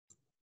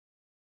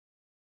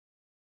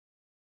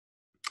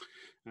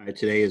All right,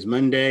 today is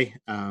Monday,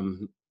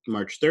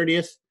 March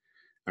 30th.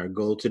 Our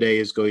goal today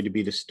is going to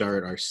be to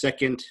start our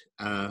second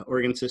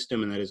organ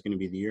system, and that is going to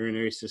be the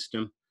urinary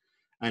system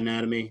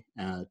anatomy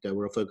that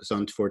we'll focus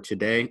on for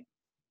today.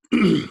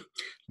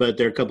 But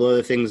there are a couple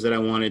other things that I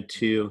wanted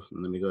to,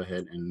 let me go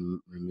ahead and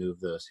remove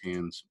those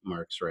hands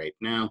marks right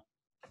now.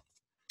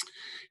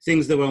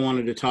 Things that I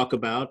wanted to talk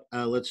about.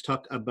 Let's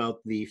talk about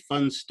the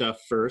fun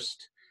stuff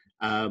first.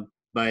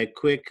 By a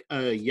quick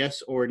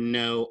yes or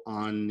no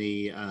on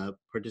the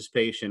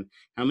participation,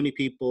 how many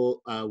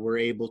people were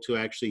able to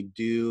actually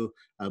do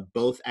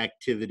both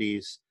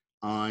activities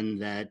on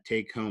that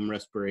take-home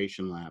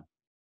respiration lab?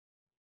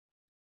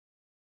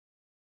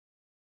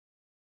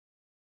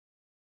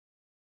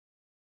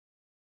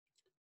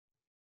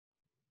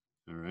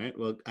 All right,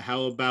 well,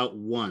 how about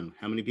one?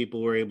 How many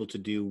people were able to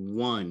do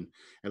one,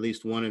 at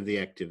least one of the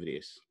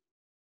activities?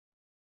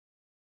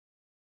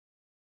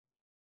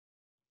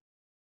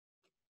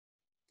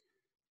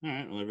 All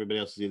right, well, everybody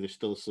else is either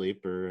still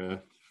asleep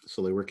or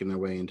slowly working their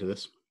way into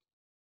this.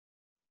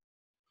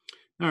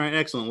 All right,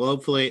 excellent. Well,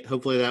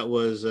 hopefully that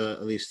was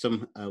at least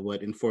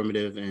somewhat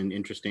informative and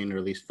interesting, or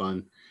at least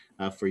fun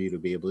for you to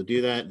be able to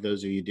do that.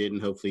 Those of you didn't,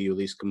 hopefully you at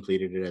least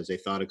completed it as a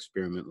thought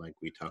experiment like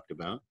we talked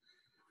about.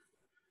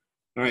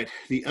 All right,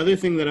 the other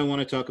thing that I want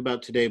to talk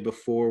about today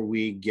before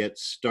we get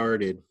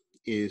started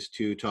is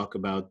to talk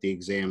about the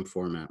exam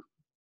format.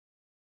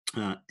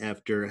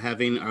 After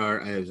having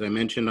as I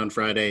mentioned on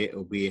Friday,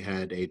 we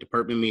had a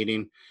department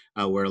meeting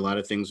where a lot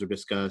of things were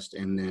discussed,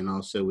 and then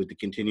also with the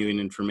continuing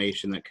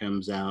information that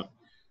comes out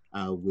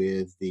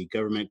with the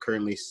government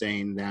currently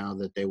saying now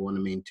that they want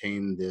to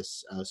maintain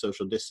this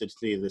social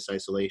distancing, this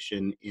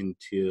isolation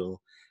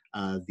until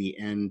the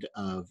end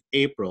of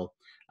April.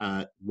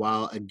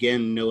 While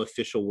again, no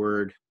official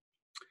word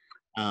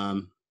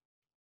no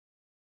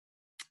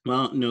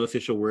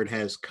official word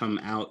has come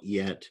out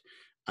yet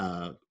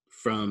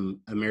from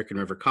American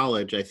River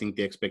College. I think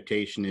the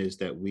expectation is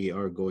that we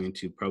are going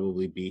to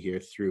probably be here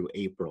through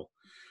April.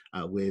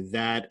 With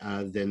that,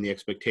 then the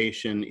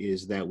expectation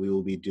is that we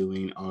will be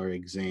doing our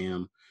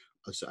exam,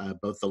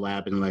 both the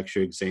lab and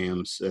lecture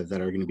exams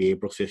that are going to be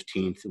April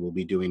 15th. We'll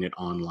be doing it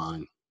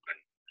online.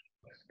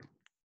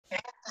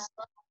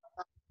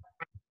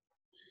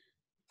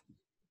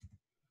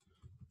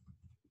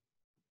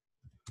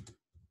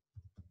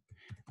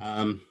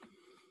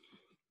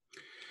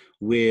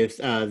 With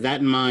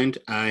that in mind,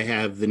 I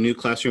have the new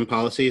classroom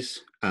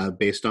policies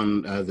based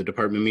on the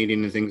department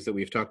meeting and things that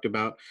we've talked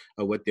about,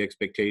 what the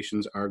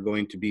expectations are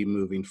going to be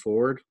moving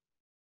forward.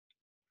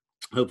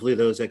 Hopefully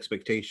those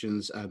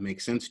expectations make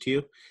sense to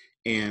you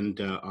and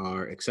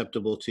are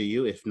acceptable to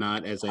you. If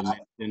not, as I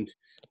mentioned,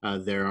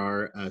 there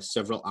are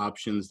several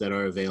options that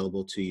are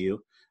available to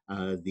you.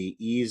 The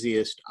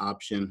easiest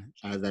option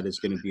that is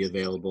going to be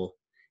available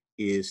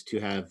is to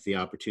have the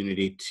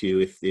opportunity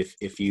to,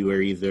 if you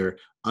are either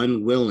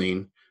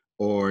unwilling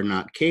or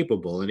not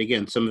capable, and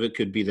again, some of it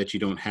could be that you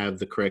don't have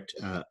the correct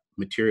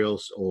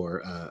materials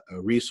or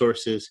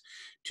resources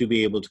to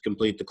be able to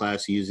complete the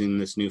class using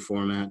this new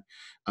format,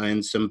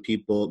 and some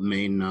people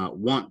may not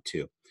want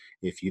to.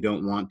 If you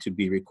don't want to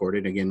be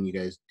recorded, again, you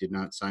guys did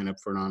not sign up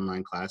for an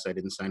online class. I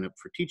didn't sign up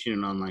for teaching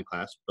an online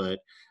class, but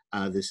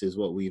this is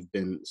what we've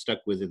been stuck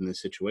with in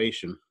this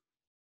situation.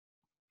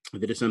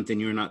 If it is something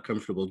you're not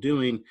comfortable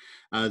doing,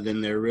 then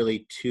there are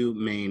really two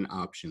main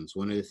options.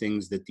 One of the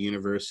things that the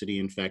university,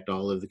 in fact,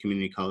 all of the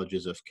community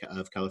colleges of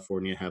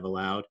California have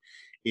allowed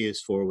is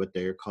for what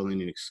they're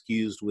calling an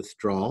excused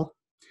withdrawal.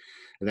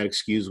 That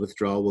excused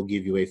withdrawal will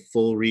give you a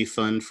full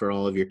refund for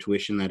all of your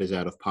tuition that is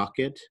out of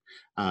pocket.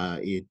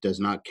 It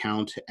does not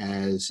count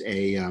as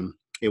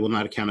it will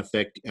not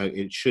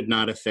it should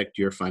not affect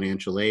your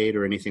financial aid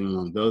or anything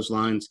along those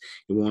lines.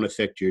 It won't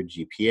affect your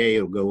GPA.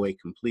 It'll go away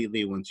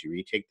completely once you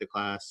retake the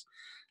class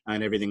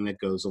and everything that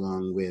goes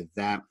along with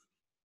that.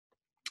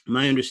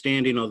 My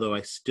understanding, although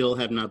I still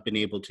have not been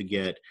able to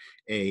get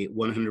a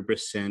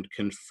 100%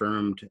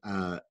 confirmed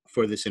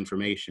for this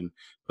information,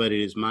 but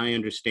it is my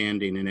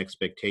understanding and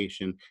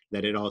expectation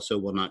that it also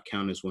will not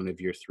count as one of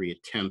your 3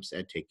 attempts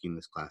at taking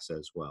this class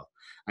as well.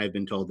 I've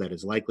been told that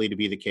is likely to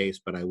be the case,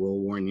 but I will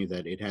warn you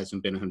that it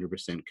hasn't been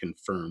 100%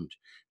 confirmed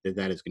that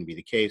that is going to be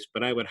the case,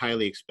 but I would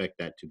highly expect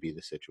that to be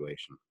the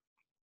situation.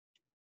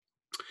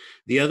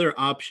 The other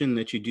option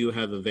that you do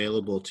have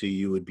available to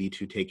you would be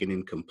to take an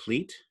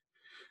incomplete.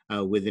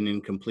 With an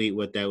incomplete,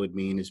 what that would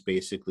mean is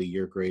basically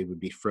your grade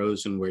would be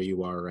frozen where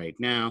you are right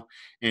now.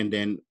 And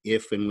then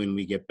if and when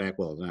we get back,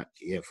 well, not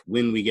if,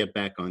 when we get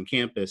back on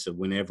campus, or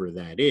whenever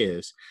that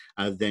is,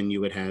 then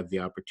you would have the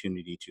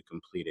opportunity to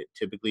complete it.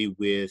 Typically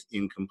with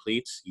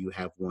incompletes, you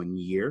have 1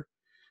 year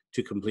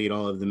to complete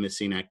all of the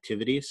missing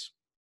activities.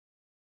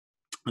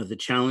 The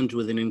challenge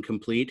with an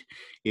incomplete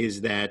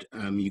is that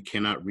you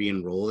cannot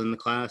re-enroll in the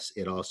class.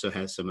 It also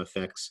has some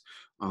effects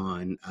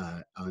on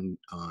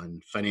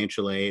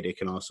financial aid. It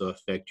can also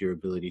affect your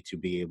ability to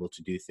be able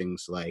to do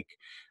things like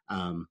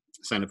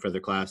sign up for other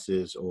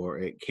classes, or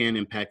it can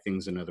impact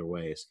things in other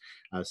ways.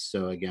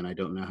 So again, I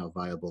don't know how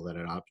viable that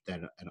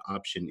an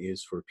option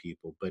is for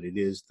people, but it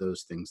is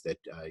those things that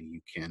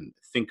you can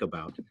think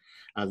about.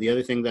 The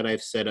other thing that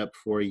I've set up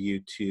for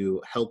you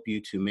to help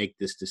you to make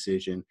this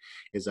decision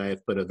is I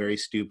have put a very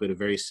stupid, a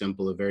very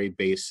simple, a very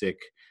basic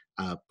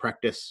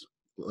practice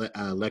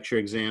lecture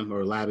exam,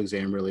 or lab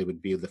exam really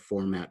would be the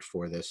format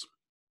for this.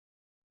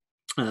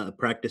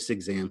 Practice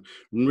exam.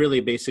 And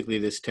really, basically,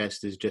 this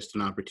test is just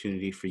an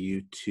opportunity for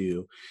you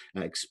to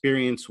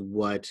experience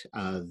what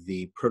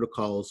the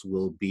protocols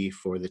will be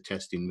for the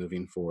testing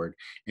moving forward,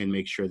 and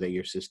make sure that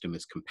your system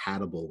is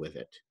compatible with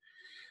it.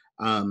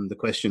 The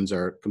questions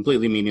are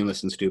completely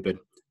meaningless and stupid,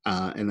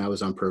 and that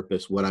was on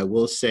purpose. What I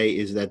will say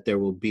is that there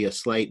will be a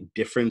slight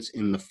difference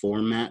in the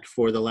format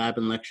for the lab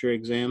and lecture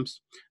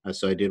exams.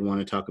 So I did want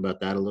to talk about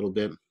that a little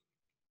bit.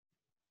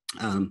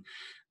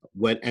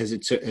 As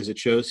it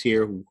shows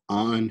here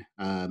on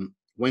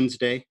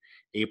Wednesday,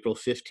 April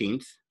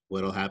 15th,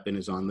 what'll happen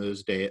is on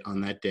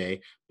that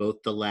day, both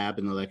the lab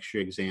and the lecture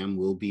exam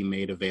will be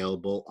made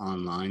available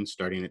online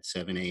starting at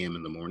 7 a.m.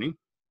 in the morning.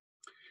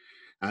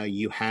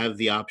 You have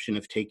the option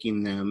of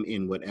taking them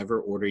in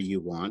whatever order you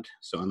want.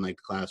 So unlike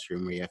the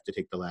classroom where you have to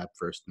take the lab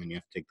first and then you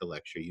have to take the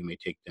lecture, you may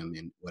take them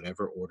in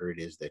whatever order it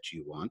is that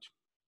you want.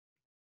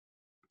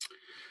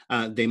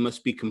 They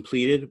must be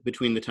completed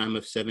between the time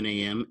of 7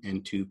 a.m.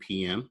 and 2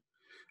 p.m.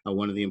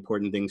 One of the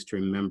important things to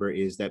remember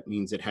is that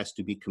means it has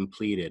to be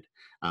completed.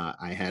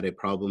 I had a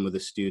problem with a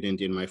student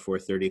in my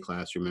 430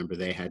 class. Remember,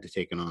 they had to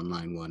take an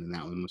online one, and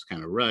that one was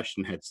kind of rushed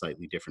and had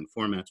slightly different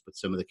formats, but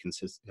some of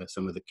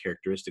the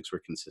characteristics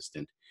were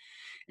consistent.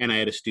 And I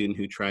had a student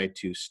who tried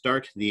to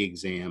start the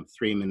exam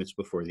 3 minutes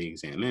before the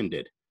exam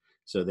ended.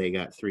 So they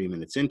got 3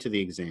 minutes into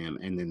the exam,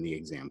 and then the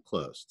exam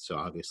closed. So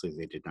obviously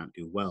they did not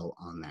do well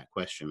on that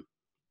question.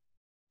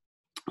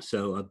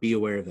 So be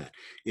aware of that.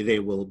 They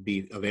will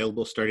be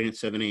available starting at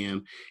 7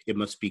 a.m. It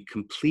must be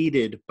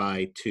completed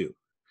by 2.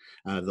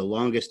 The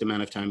longest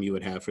amount of time you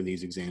would have for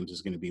these exams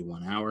is going to be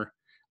 1 hour.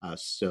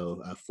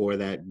 So for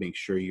that, make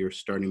sure you're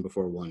starting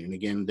before 1. And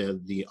again,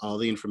 all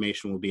the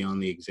information will be on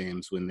the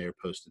exams when they're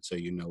posted, so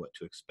you know what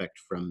to expect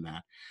from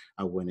that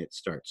when it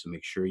starts. So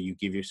make sure you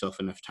give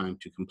yourself enough time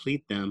to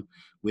complete them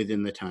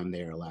within the time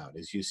they are allowed.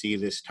 As you see,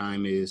 this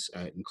time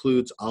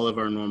includes all of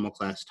our normal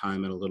class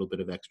time and a little bit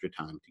of extra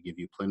time to give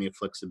you plenty of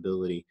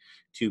flexibility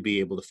to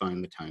be able to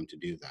find the time to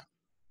do that.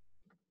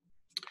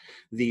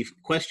 The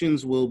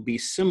questions will be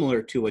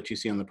similar to what you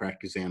see on the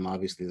practice exam.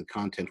 Obviously, the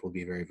content will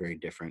be very, very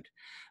different.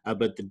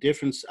 But the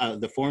difference,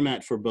 the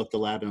format for both the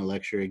lab and the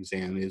lecture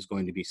exam is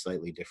going to be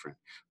slightly different.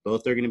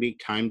 Both are going to be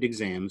timed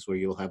exams where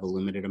you'll have a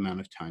limited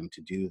amount of time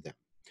to do them.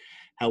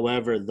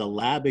 However, the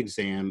lab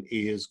exam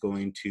is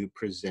going to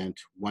present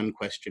one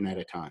question at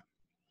a time.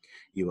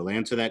 You will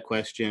answer that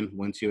question.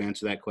 Once you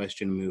answer that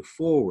question and move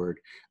forward,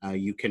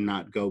 you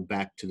cannot go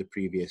back to the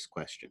previous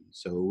question.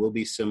 So it will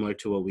be similar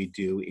to what we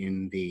do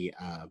in the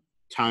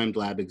timed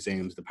lab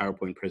exams, the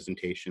PowerPoint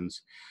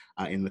presentations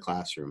in the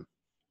classroom.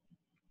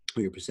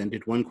 You're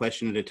presented one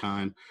question at a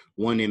time,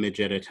 one image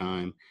at a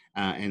time,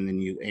 and then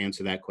you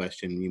answer that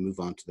question and you move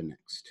on to the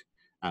next.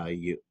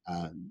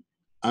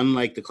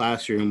 Unlike the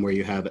classroom where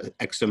you have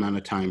X amount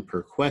of time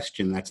per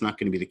question, that's not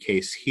going to be the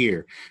case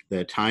here.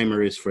 The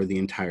timer is for the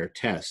entire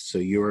test. So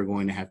you are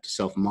going to have to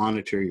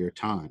self-monitor your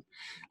time.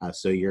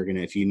 So you're going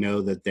to, if you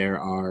know that there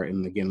are,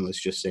 and again,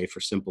 let's just say for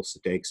simple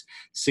stakes,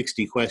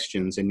 60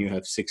 questions and you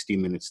have 60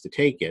 minutes to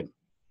take it,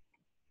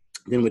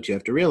 then what you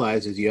have to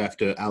realize is you have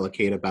to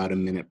allocate about a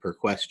minute per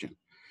question.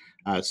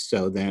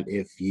 So that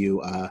if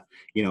you,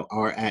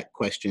 are at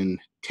question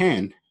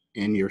 10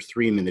 and you're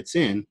 3 minutes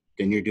in,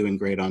 then you're doing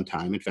great on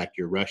time. In fact,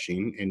 you're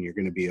rushing and you're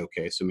going to be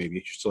okay. So maybe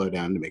you should slow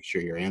down to make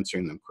sure you're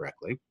answering them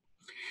correctly.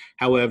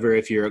 However,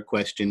 if you're at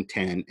question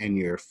 10 and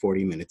you're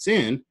 40 minutes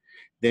in,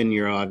 then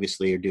you're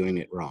doing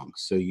it wrong.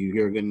 So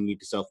you're going to need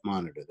to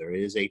self-monitor. There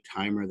is a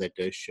timer that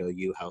does show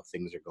you how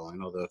things are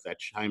going. Although if that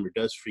timer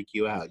does freak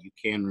you out, you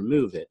can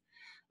remove it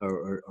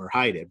or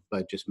hide it,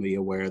 but just be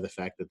aware of the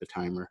fact that the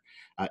timer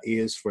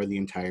is for the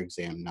entire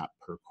exam, not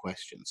per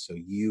question. So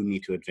you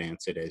need to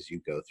advance it as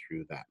you go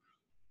through that.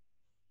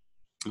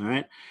 All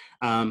right.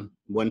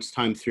 Once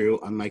time through,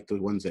 unlike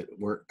the ones at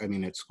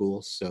at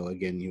school. So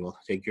again, you will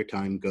take your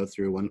time, go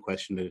through one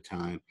question at a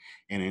time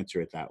and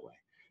answer it that way.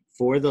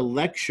 For the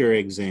lecture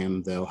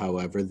exam, though,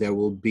 however, there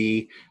will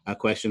be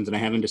questions, and I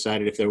haven't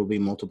decided if there will be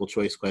multiple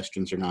choice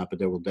questions or not, but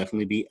there will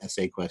definitely be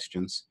essay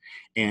questions,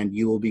 and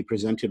you will be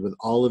presented with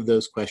all of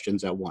those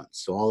questions at once.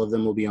 So all of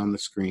them will be on the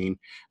screen.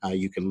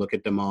 You can look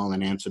at them all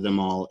and answer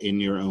them all in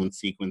your own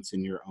sequence,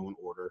 in your own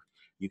order.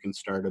 You can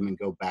start them and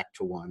go back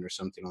to one or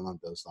something along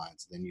those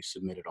lines. Then you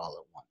submit it all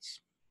at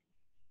once.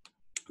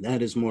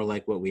 That is more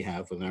like what we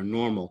have with our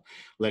normal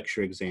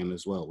lecture exam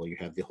as well, where you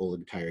have the whole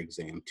entire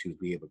exam to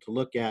be able to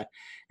look at,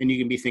 and you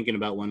can be thinking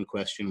about one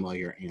question while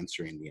you're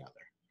answering the other.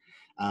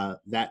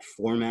 That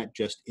format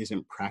just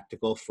isn't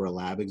practical for a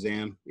lab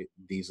exam.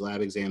 These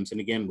lab exams,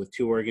 and again, with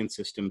 2 organ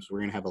systems,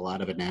 we're gonna have a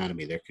lot of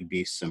anatomy. There could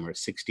be somewhere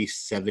 60,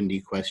 70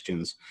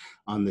 questions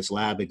on this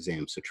lab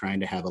exam. So trying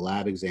to have a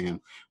lab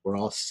exam where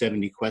all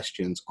 70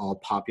 questions all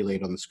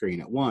populate on the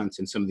screen at once,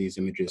 and some of these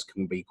images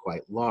can be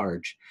quite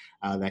large,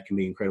 that can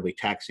be incredibly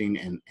taxing,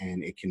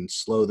 and it can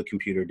slow the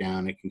computer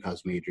down. It can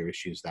cause major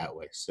issues that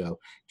way. So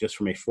just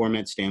from a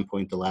format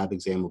standpoint, the lab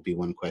exam will be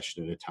 1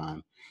 question at a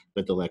time,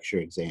 but the lecture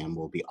exam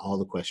will be all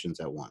the questions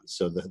at once.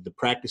 So the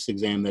practice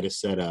exam that is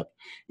set up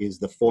is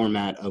the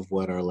format of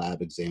what our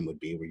lab exam would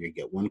be, where you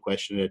get 1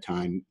 question at a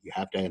time. You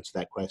have to answer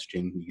that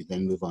question. You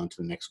then move on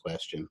to the next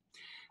question.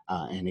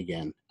 And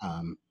again,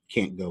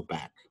 can't go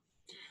back.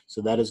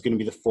 So that is going to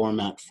be the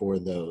format for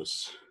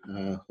those.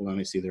 Let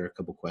me see, there are a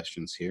couple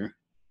questions here.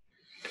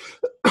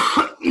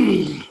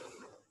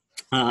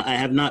 I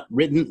have not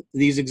written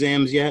these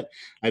exams yet.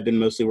 I've been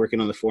mostly working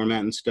on the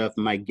format and stuff.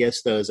 My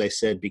guess, though, as I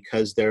said,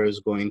 because there is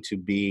going to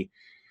be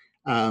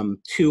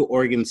 2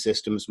 organ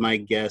systems, my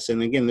guess,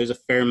 and again, there's a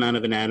fair amount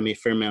of anatomy, a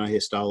fair amount of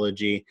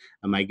histology.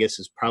 My guess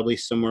is probably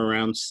somewhere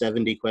around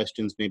 70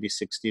 questions, maybe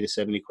 60 to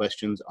 70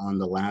 questions on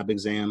the lab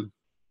exam.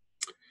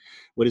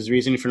 What is the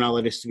reason for not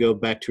letting us to go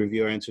back to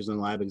review our answers on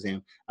the lab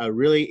exam?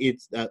 Really,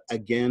 it's,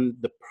 again,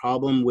 the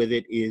problem with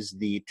it is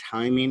the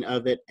timing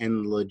of it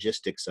and the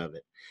logistics of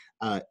it.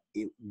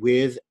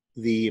 With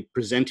the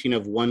presenting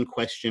of 1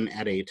 question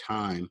at a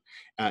time,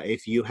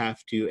 if you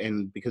have to,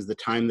 and because the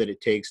time that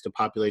it takes to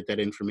populate that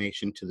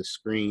information to the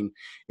screen,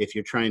 if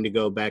you're trying to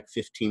go back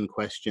 15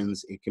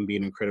 questions, it can be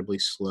an incredibly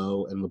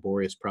slow and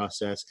laborious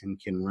process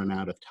and can run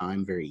out of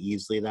time very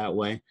easily that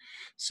way.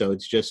 So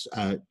it's just,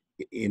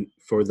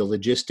 for the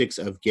logistics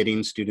of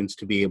getting students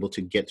to be able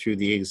to get through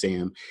the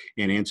exam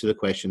and answer the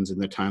questions in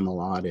the time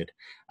allotted,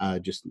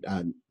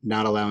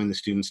 not allowing the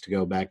students to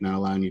go back, not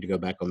allowing you to go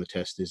back on the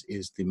test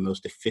is the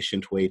most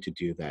efficient way to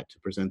do that, to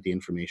present the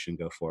information,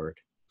 go forward.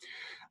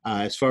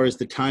 As far as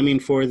the timing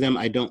for them,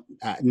 I don't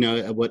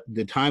know what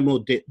the time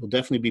will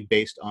definitely be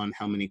based on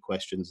how many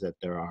questions that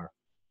there are.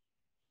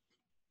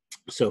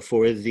 So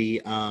for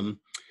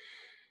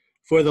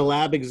the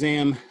lab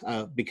exam,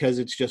 because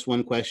it's just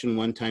 1 question,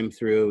 1 time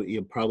through,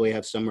 you'll probably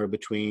have somewhere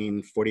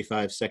between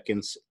 45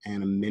 seconds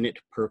and a minute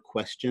per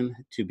question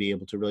to be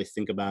able to really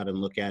think about and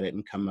look at it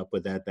and come up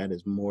with that. That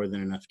is more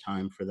than enough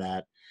time for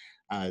that,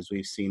 as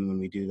we've seen when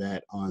we do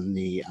that on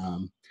the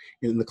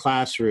in the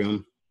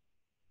classroom.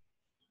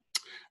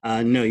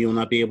 No, you will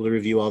not be able to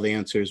review all the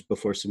answers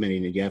before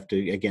submitting it. You have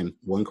to, again,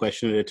 1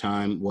 question at a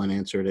time, 1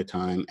 answer at a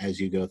time as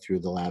you go through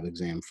the lab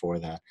exam for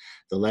that.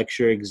 The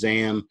lecture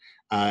exam,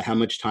 how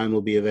much time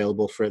will be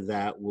available for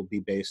that will be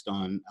based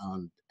on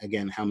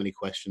again, how many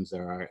questions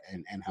there are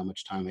and how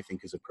much time I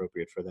think is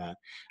appropriate for that.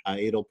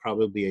 It'll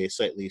probably be a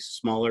slightly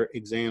smaller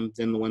exam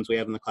than the ones we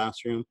have in the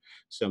classroom.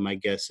 So my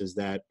guess is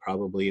that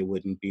probably it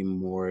wouldn't be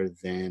more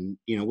than,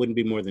 wouldn't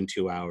be more than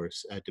 2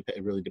 hours.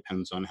 It really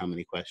depends on how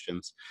many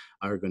questions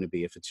are going to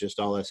be. If it's just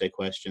all essay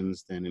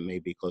questions, then it may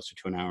be closer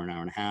to an hour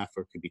and a half,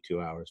 or it could be 2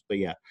 hours. But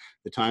yeah,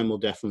 the time will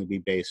definitely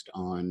be based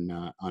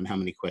on how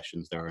many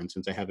questions there are. And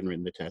since I haven't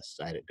written the tests,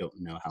 I don't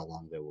know how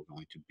long they were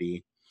going to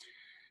be.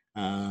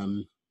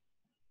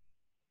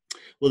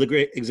 Will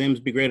the exams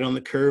be graded on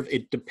the curve?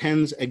 It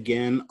depends,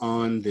 again,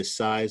 on the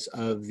size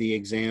of the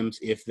exams.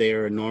 If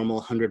they're a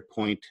normal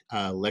 100-point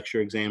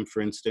lecture exam,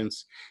 for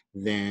instance,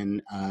 then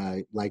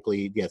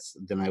likely, yes,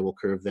 then I will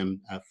curve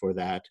them for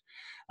that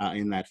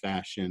in that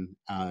fashion.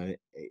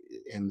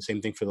 And the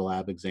same thing for the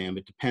lab exam.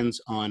 It depends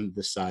on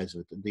the size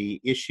of it. The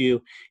issue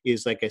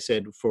is, like I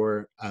said,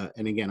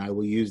 and again, I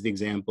will use the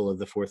example of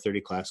the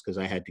 430 class because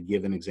I had to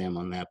give an exam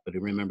on that. But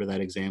remember,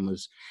 that exam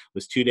was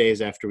 2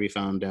 days after we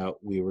found out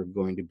we were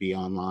going to be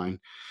online.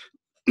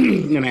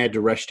 And I had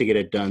to rush to get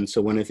it done.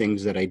 So one of the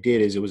things that I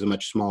did is it was a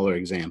much smaller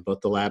exam. Both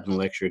the lab and the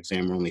lecture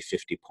exam were only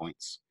 50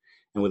 points.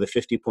 And with a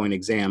 50-point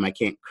exam, I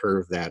can't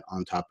curve that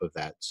on top of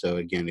that. So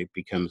again, it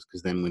becomes,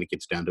 because then when it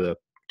gets down to a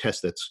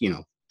test that's,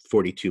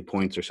 42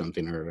 points or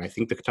something, or I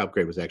think the top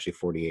grade was actually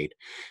 48.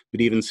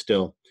 But even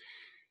still,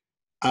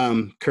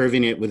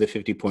 curving it with a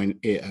 50-point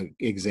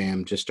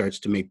exam just starts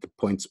to make the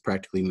points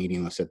practically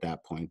meaningless at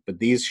that point. But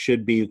these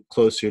should be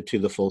closer to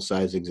the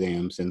full-size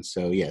exams. And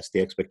so, yes,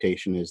 the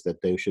expectation is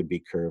that they should be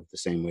curved the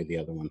same way the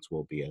other ones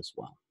will be as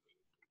well.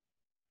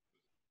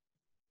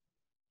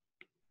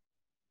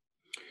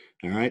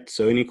 All right,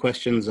 so any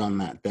questions on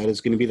that? That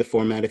is going to be the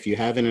format if you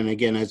haven't. And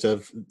again, as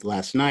of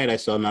last night, I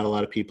saw not a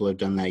lot of people have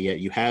done that yet.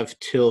 You have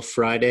till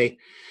Friday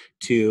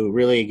to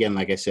really, again,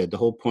 like I said, the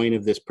whole point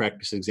of this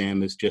practice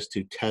exam is just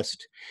to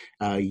test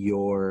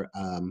your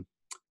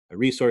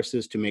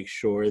resources to make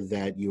sure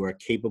that you are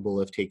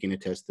capable of taking a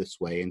test this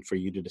way, and for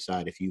you to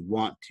decide if you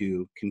want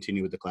to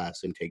continue with the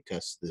class and take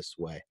tests this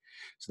way,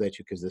 so that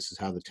because this is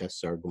how the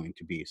tests are going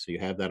to be. So you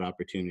have that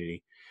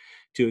opportunity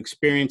to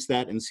experience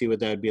that and see what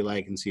that would be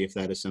like, and see if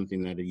that is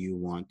something that you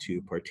want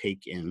to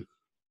partake in.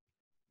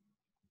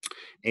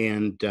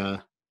 And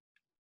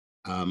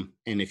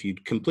if you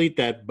complete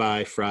that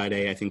by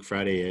Friday, I think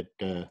Friday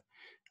at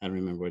I don't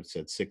remember what it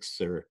said,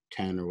 6 or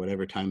 10 or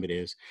whatever time it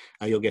is,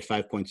 you'll get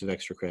 5 points of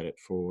extra credit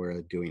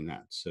for doing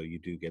that. So you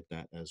do get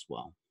that as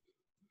well.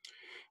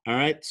 All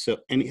right, so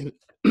any,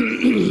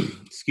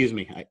 excuse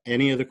me,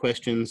 any other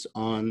questions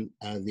on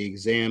the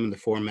exam and the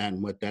format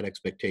and what that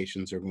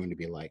expectations are going to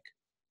be like?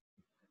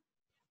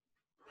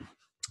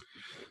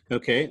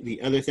 Okay, the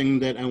other thing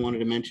that I wanted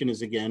to mention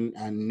is, again,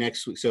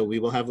 next week, so we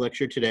will have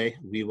lecture today,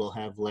 we will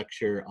have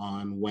lecture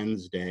on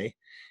Wednesday,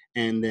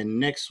 and then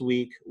next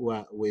week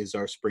is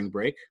our spring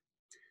break.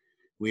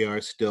 We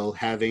are still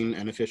having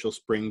an official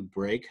spring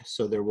break,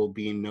 so there will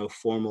be no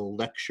formal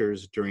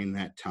lectures during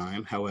that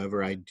time.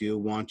 However, I do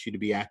want you to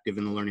be active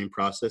in the learning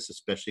process,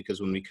 especially because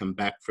when we come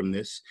back from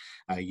this,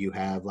 you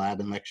have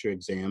lab and lecture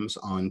exams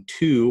on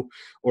 2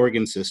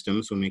 organ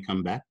systems when we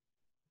come back.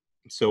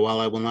 So while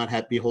I will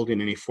not be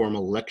holding any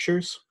formal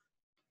lectures,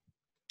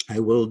 I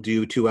will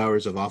do 2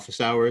 hours of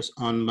office hours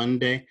on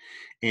Monday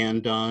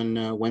and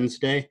on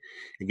Wednesday.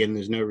 Again,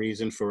 there's no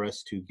reason for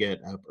us to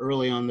get up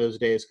early on those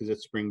days because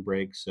it's spring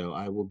break. So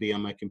I will be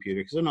on my computer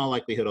because in all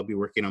likelihood, I'll be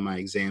working on my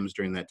exams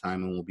during that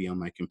time and will be on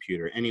my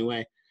computer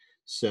anyway.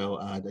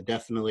 So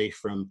definitely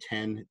from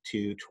 10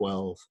 to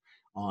 12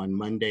 on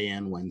Monday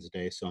and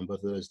Wednesday. So on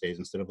both of those days,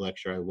 instead of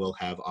lecture, I will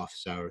have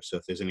office hours. So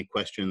if there's any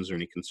questions or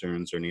any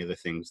concerns or any other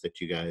things that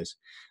you guys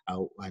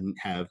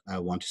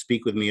want to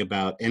speak with me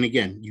about, and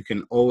again, you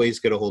can always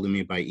get a hold of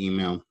me by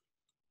email.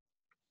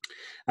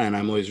 And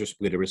I'm always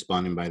good at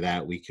responding by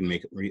that. We can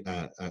make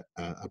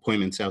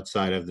appointments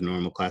outside of the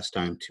normal class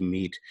time to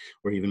meet,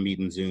 or even meet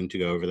in Zoom to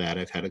go over that.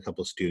 I've had a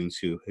couple of students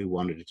who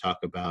wanted to talk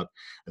about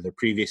their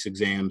previous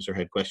exams or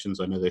had questions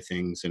on other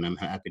things, and I'm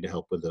happy to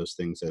help with those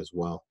things as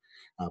well.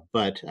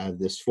 But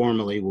this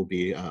formally will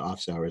be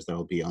office hours that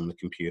I'll be on the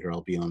computer.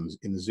 I'll be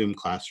in the Zoom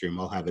classroom.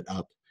 I'll have it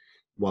up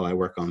while I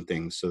work on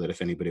things so that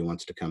if anybody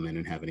wants to come in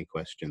and have any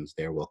questions,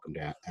 they're welcome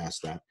to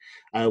ask that.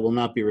 I will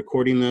not be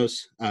recording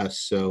those,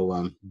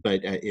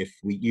 but if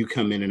you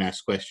come in and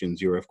ask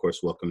questions, you're of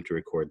course welcome to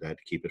record that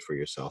to keep it for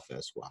yourself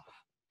as well.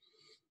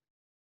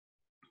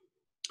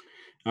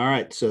 All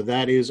right, so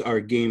that is our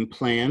game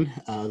plan,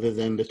 other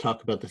than to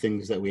talk about the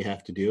things that we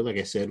have to do. Like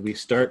I said, we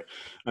start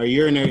our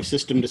urinary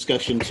system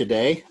discussion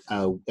today,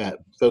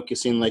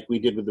 focusing like we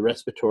did with the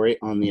respiratory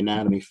on the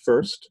anatomy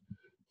first,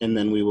 and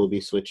then we will be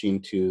switching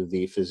to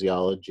the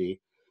physiology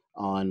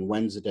on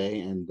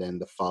Wednesday and then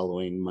the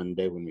following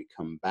Monday when we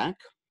come back.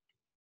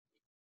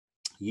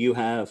 You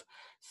have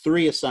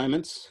 3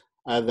 assignments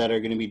that are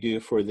going to be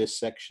due for this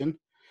section.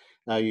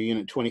 Your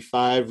Unit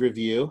 25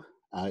 review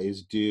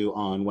is due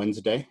on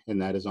Wednesday,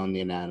 and that is on the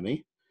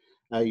anatomy.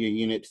 Your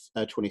Unit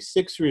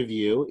 26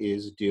 review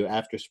is due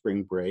after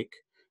spring break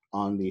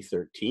on the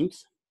 13th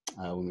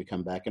when we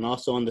come back. And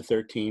also on the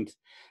 13th,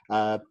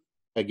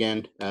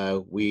 again,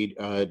 we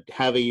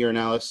have a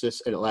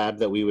urinalysis at a lab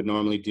that we would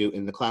normally do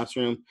in the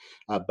classroom,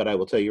 but I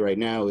will tell you right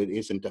now, it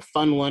isn't a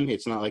fun one.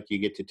 It's not like you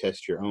get to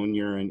test your own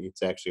urine.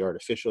 It's actually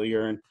artificial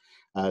urine.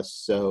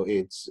 So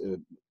it's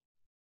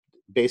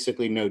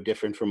basically no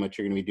different from what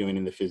you're going to be doing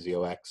in the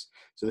PhysioX.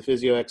 So the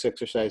PhysioX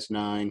exercise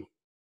 9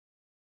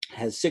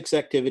 has 6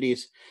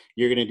 activities.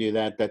 You're going to do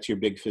that. That's your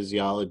big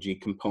physiology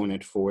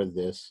component for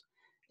this.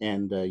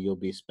 And you'll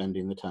be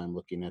spending the time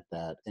looking at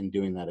that and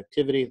doing that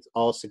activity. It's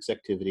all 6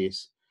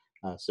 activities.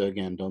 So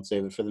again, don't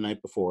save it for the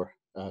night before,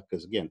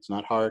 because again, it's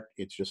not hard,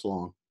 it's just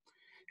long.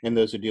 And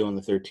those are due on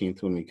the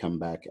 13th when we come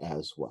back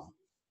as well.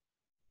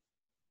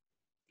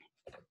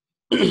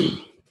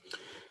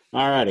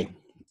 All righty.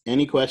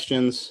 Any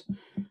questions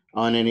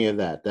on any of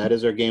that? That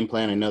is our game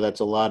plan. I know that's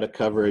a lot of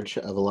coverage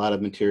of a lot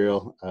of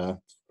material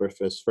for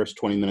first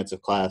 20 minutes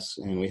of class,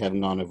 and we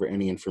haven't gone over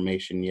any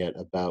information yet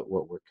about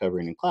what we're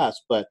covering in class,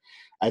 but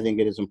I think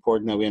it is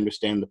important that we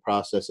understand the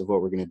process of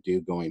what we're going to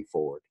do going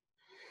forward.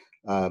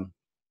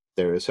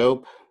 There is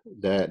hope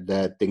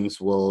that things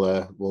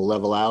will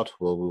level out,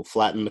 we'll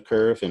flatten the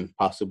curve, and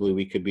possibly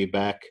we could be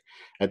back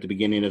at the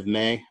beginning of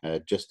May,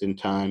 just in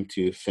time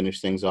to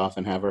finish things off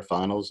and have our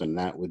finals, and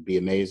that would be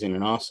amazing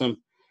and awesome.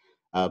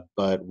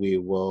 But we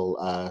will,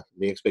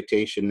 the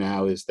expectation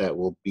now is that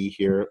we'll be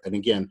here. And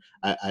again,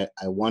 I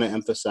want to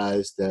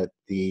emphasize that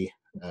the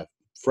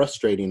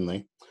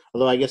frustratingly,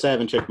 although I guess I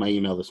haven't checked my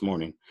email this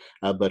morning,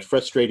 but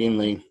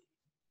frustratingly,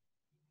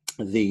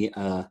 the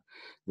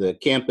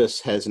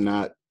campus has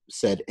not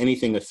said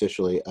anything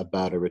officially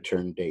about a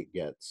return date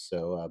yet.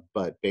 So,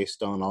 but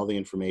based on all the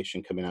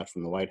information coming out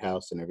from the White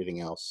House and everything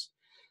else,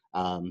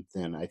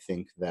 then I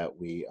think that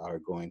we are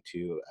going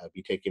to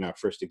be taking our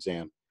first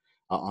exam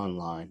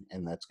online,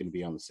 and that's going to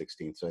be on the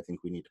 16th. So I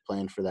think we need to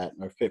plan for that,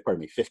 or pardon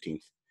me,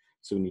 15th.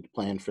 So we need to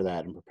plan for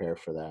that and prepare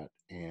for that.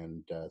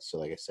 And so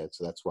like I said,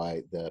 so that's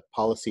why the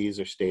policies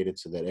are stated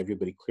so that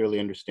everybody clearly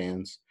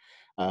understands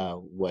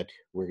what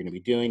we're going to be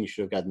doing. You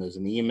should have gotten those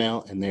in the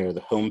email, and they're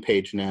the home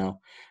page now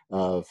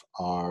of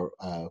our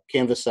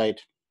Canvas site.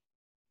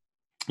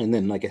 And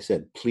then, like I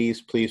said,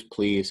 please, please,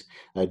 please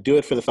do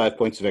it for the 5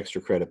 points of extra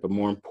credit. But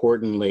more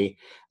importantly,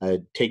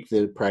 take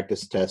the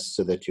practice test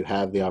so that you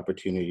have the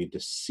opportunity to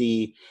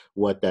see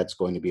what that's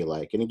going to be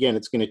like. And again,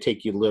 it's going to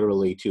take you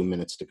literally 2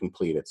 minutes to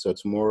complete it. So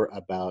it's more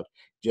about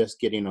just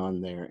getting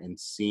on there and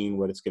seeing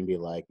what it's going to be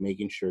like,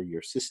 making sure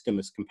your system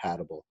is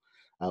compatible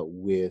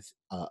with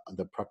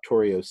the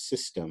proctoring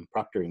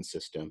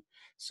system,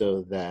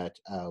 so that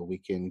we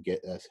can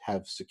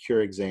have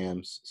secure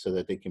exams so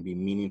that they can be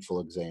meaningful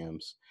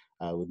exams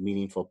with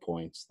meaningful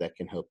points that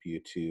can help you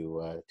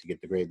to get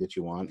the grade that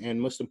you want,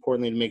 and most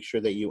importantly, to make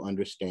sure that you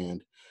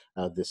understand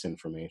this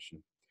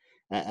information.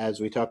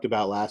 As we talked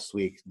about last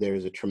week,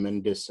 there's a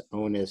tremendous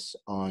onus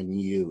on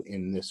you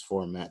in this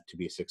format to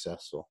be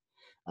successful.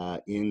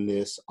 In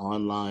this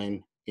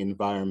online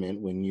environment,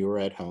 when you're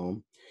at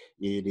home,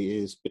 it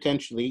is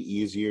potentially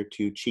easier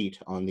to cheat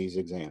on these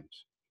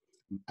exams.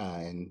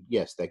 And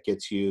yes, that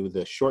gets you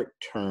the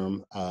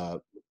short-term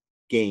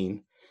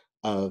gain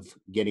of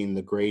getting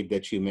the grade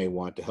that you may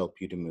want to help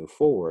you to move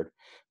forward.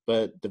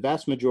 But the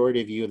vast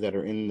majority of you that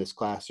are in this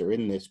class are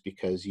in this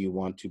because you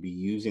want to be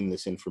using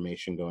this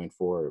information going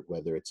forward,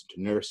 whether it's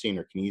to nursing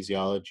or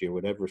kinesiology or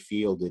whatever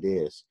field it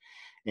is.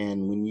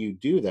 And when you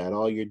do that,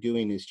 all you're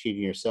doing is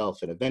cheating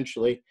yourself. And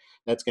eventually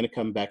that's going to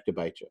come back to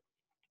bite you.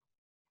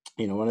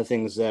 You know, one of the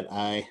things that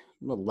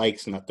well,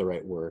 like's not the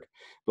right word,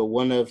 but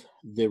one of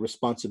the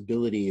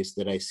responsibilities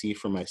that I see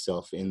for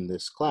myself in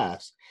this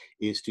class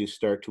is to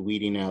start to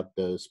weeding out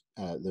those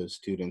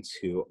students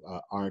who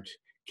aren't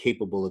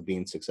capable of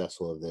being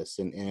successful of this.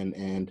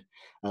 And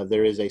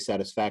there is a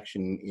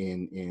satisfaction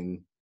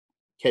in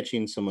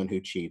catching someone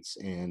who cheats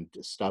and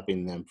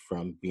stopping them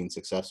from being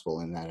successful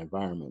in that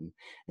environment.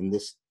 And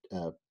this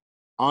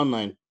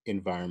online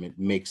environment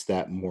makes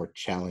that more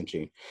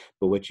challenging.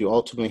 But what you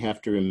ultimately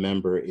have to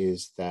remember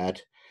is that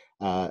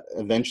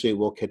eventually it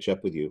will catch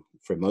up with you.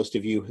 For most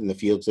of you in the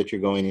fields that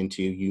you're going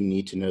into, you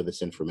need to know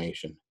this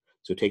information.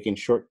 So taking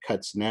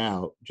shortcuts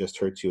now just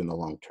hurts you in the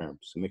long term.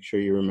 So make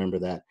sure you remember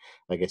that.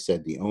 Like I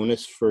said, the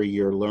onus for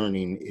your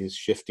learning is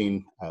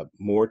shifting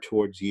more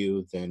towards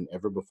you than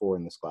ever before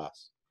in this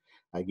class.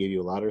 I gave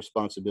you a lot of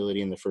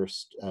responsibility in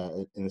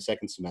the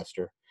second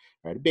semester.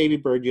 Right, a baby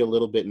bird you a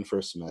little bit in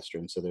first semester,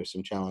 and so there's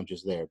some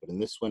challenges there. But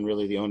in this one,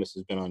 really the onus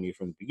has been on you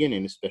from the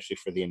beginning, especially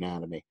for the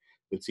anatomy.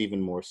 But it's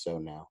even more so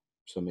now.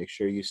 So make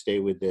sure you stay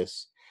with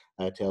this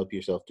to help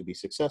yourself to be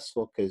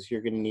successful, because you're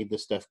going to need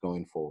this stuff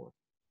going forward.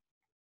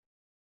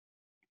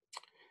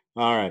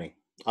 All righty,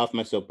 off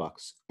my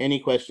soapbox. Any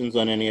questions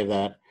on any of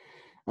that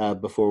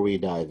before we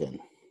dive in?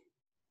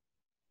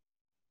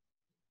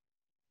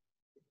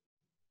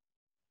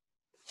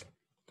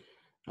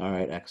 All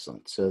right,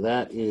 excellent. So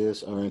that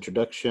is our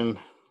introduction.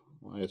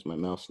 Why is my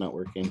mouse not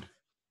working?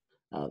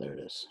 Oh, there it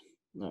is.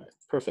 All right,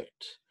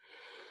 perfect.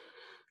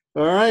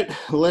 All right,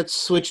 let's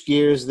switch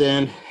gears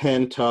then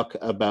and talk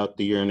about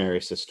the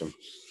urinary system.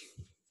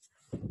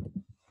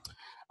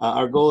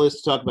 Our goal is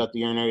to talk about the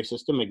urinary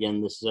system.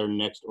 Again, this is our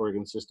next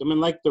organ system.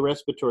 And like the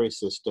respiratory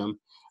system,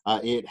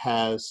 it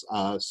has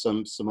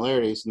some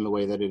similarities in the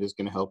way that it is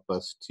going to help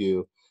us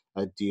to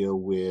deal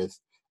with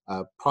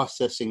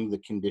processing the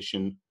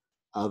condition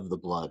of the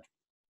blood.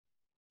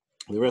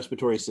 The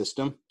respiratory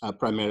system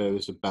primarily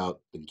is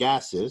about the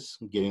gases,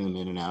 getting them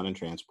in and out and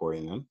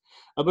transporting them.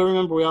 But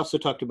remember, we also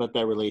talked about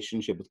that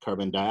relationship with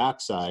carbon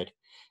dioxide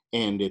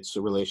and its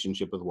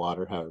relationship with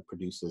water, how it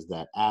produces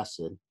that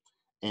acid.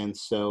 And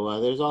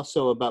so there's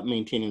also about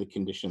maintaining the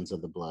conditions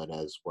of the blood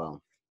as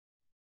well.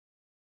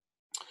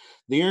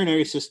 The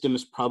urinary system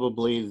is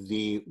probably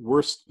the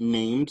worst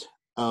named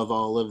of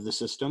all of the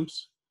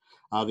systems.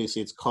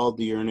 Obviously, it's called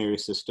the urinary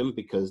system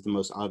because the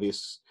most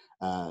obvious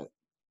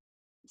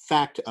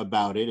fact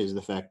about it is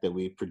the fact that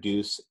we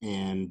produce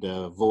and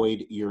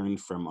void urine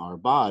from our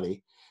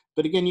body.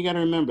 But again, you got to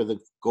remember the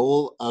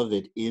goal of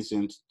it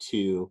isn't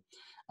to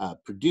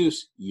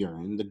produce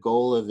urine. The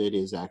goal of it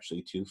is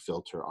actually to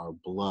filter our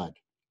blood.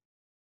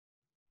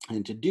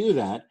 And to do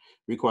that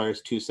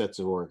requires two sets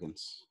of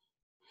organs.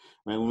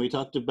 Right? When we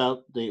talked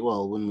about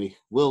when we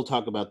will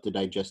talk about the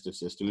digestive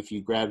system, if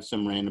you grab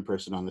some random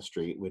person on the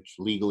street, which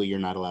legally you're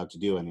not allowed to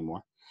do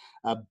anymore,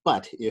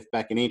 but if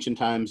back in ancient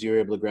times you were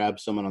able to grab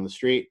someone on the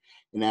street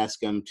and ask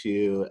them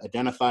to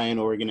identify an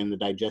organ in the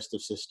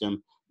digestive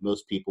system,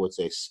 most people would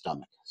say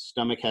stomach.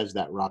 Stomach has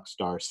that rock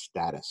star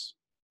status.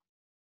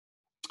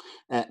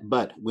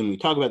 But when we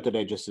talk about the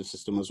digestive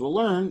system, as we'll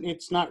learn,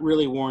 it's not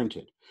really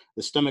warranted.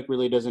 The stomach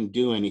really doesn't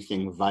do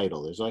anything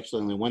vital. There's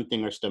actually only one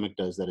thing our stomach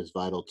does that is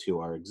vital to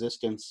our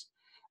existence,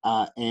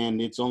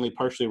 and it's only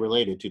partially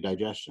related to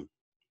digestion.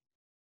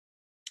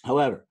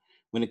 However,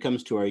 when it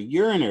comes to our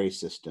urinary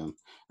system,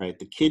 right,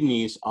 the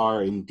kidneys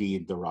are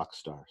indeed the rock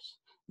stars.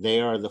 They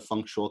are the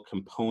functional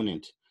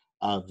component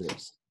of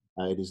this.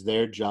 It is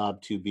their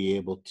job to be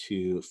able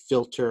to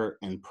filter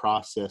and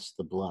process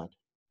the blood.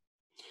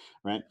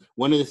 Right?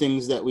 One of the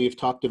things that we've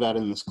talked about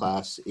in this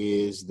class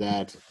is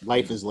that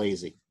life is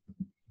lazy,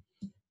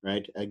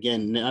 right?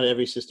 Again, not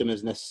every system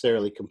is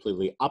necessarily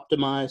completely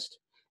optimized,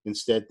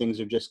 Instead, things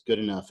are just good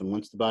enough. And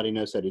once the body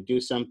knows how to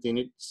do something,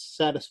 it's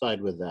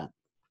satisfied with that.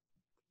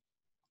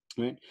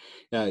 Right?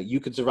 You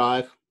could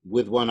survive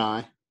with one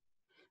eye,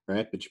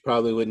 right? But you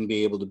probably wouldn't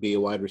be able to be a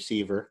wide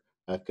receiver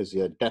because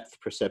the depth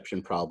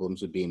perception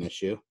problems would be an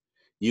issue.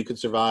 You could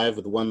survive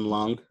with one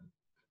lung,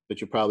 but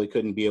you probably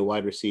couldn't be a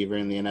wide receiver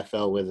in the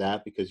NFL with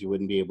that because you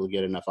wouldn't be able to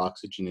get enough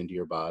oxygen into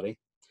your body.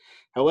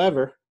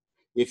 However,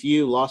 if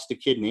you lost a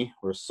kidney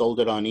or sold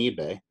it on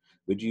eBay,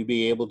 would you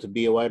be able to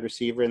be a wide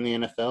receiver in the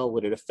NFL?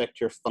 Would it affect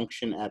your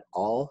function at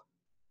all?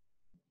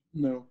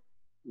 No.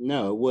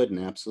 No, it wouldn't.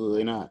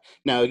 Absolutely not.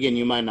 Now, again,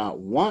 you might not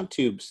want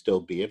to still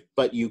be it,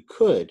 but you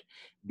could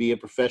be a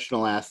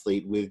professional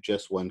athlete with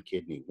just one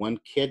kidney. One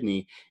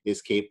kidney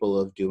is capable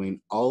of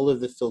doing all of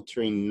the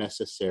filtering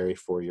necessary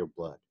for your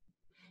blood.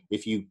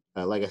 If you,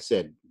 like I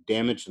said,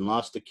 damaged and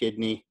lost a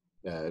kidney,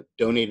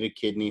 donated a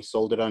kidney,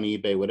 sold it on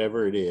eBay,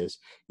 whatever it is,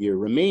 your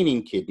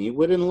remaining kidney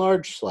would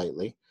enlarge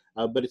slightly,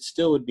 but it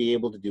still would be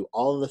able to do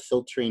all of the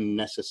filtering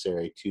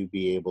necessary to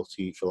be able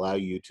to allow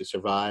you to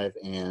survive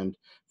and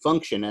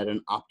function at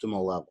an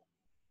optimal level.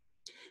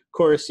 Of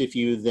course, if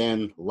you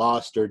then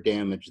lost or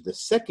damaged the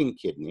second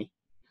kidney,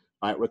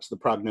 all right, what's the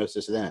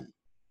prognosis then?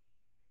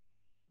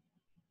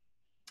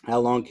 How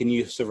long can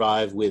you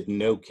survive with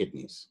no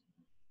kidneys?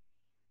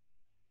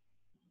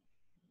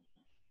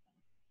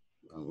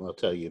 I'll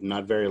tell you,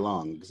 not very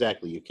long.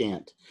 Exactly, you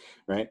can't,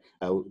 right?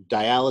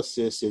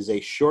 Dialysis is a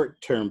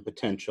short-term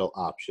potential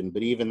option,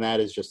 but even that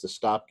is just a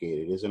stopgate.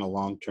 It isn't a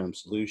long-term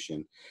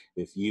solution.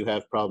 If you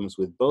have problems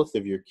with both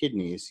of your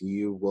kidneys,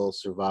 you will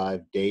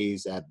survive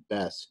days at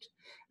best,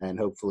 and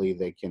hopefully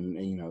they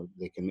can,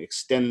 they can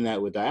extend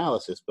that with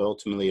dialysis, but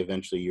ultimately,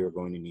 eventually, you're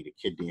going to need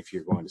a kidney if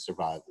you're going to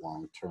survive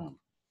long-term.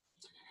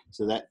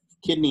 So that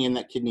kidney and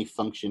that kidney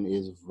function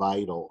is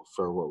vital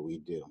for what we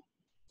do.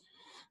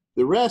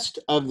 The rest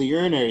of the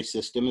urinary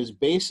system is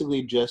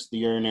basically just the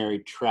urinary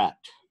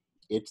tract.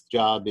 Its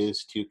job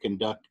is to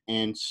conduct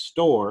and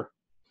store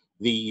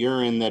the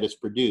urine that is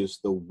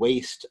produced, the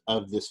waste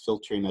of this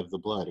filtering of the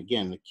blood.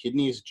 Again, the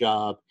kidney's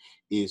job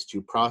is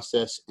to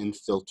process and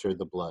filter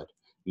the blood,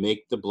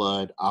 make the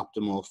blood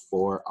optimal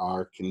for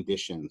our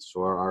conditions,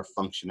 for our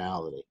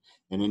functionality.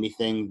 And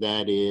anything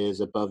that is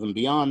above and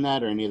beyond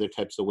that, or any other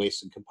types of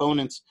waste and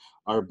components,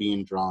 are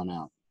being drawn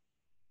out.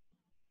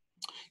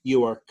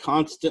 You are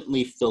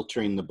constantly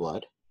filtering the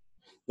blood.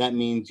 That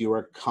means you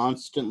are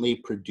constantly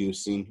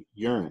producing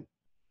urine,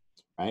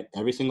 right?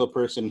 Every single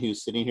person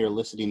who's sitting here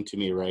listening to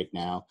me right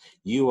now,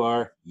 you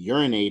are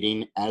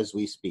urinating as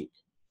we speak,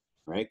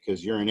 right?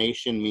 Because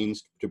urination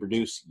means to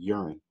produce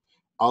urine.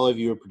 All of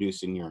you are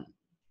producing urine,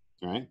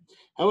 right?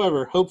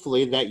 However,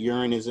 hopefully that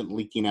urine isn't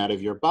leaking out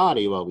of your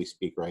body while we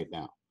speak right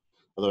now.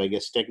 Although I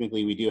guess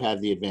technically we do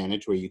have the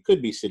advantage where you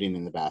could be sitting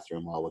in the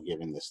bathroom while we're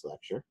giving this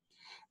lecture.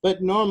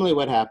 But normally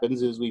what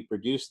happens is we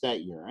produce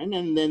that urine,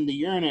 and then the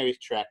urinary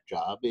tract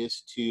job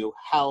is to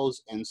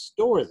house and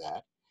store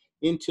that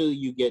until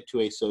you get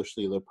to a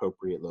socially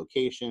appropriate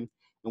location.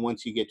 And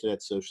once you get to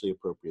that socially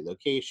appropriate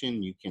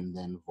location, you can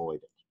then void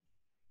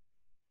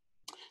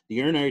it. The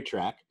urinary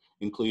tract,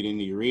 including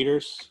the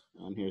ureters,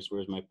 and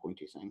where's my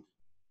pointy thing?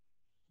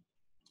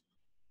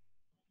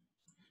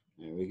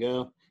 There we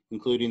go.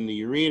 Including the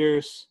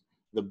ureters,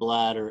 the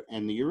bladder,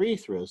 and the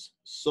urethra's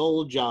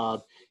sole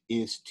job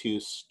is to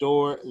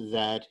store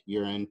that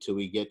urine till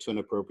we get to an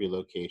appropriate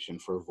location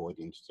for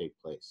voiding to take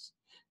place.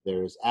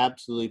 There is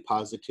absolutely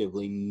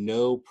positively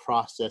no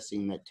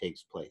processing that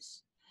takes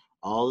place.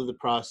 All of the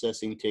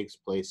processing takes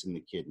place in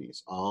the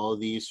kidneys. All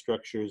these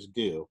structures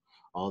do,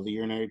 all the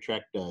urinary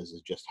tract does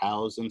is just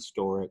house and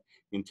store it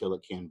until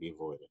it can be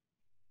voided.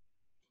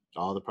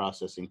 All the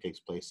processing takes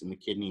place in the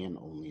kidney and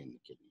only in the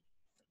kidney.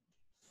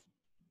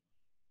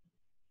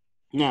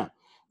 Now,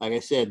 like I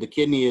said, the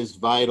kidney is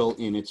vital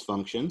in its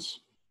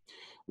functions.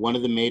 One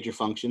of the major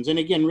functions, and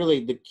again,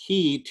 really the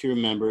key to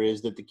remember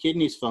is that the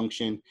kidney's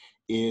function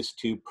is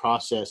to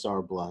process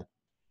our blood.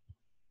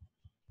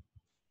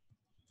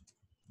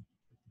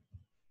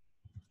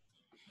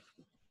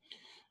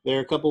 There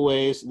are a couple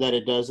ways that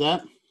it does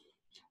that.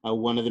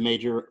 One of the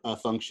major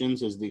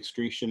functions is the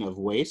excretion of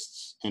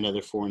wastes and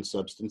other foreign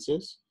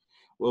substances.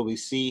 What we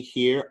see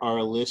here are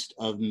a list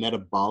of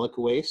metabolic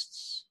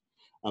wastes: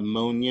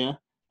 ammonia,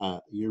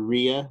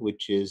 urea,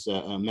 which is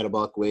a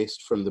metabolic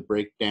waste from the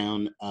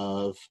breakdown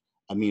of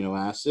amino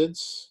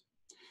acids,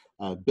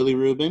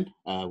 bilirubin,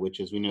 which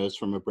as we know is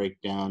from a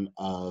breakdown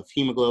of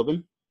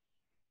hemoglobin,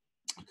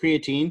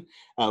 creatine,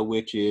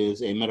 which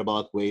is a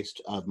metabolic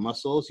waste of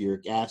muscles,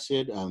 uric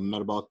acid,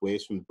 metabolic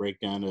waste from the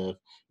breakdown of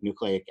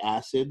nucleic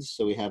acids.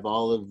 So we have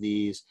all of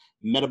these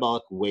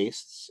metabolic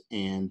wastes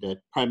and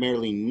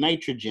primarily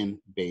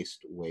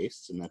nitrogen-based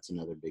wastes, and that's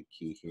another big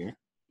key here.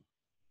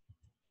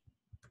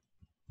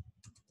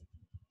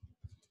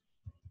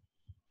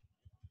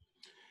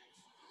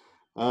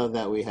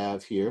 That we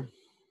have here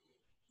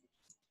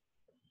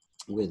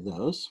with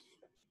those.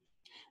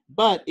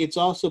 But it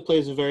also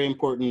plays a very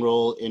important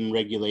role in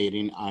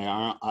regulating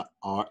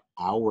our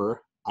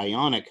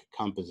ionic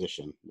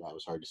composition. That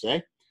was hard to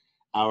say.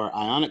 Our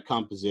ionic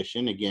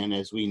composition, again,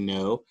 as we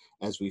know,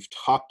 as we've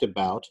talked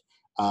about,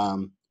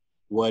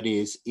 what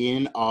is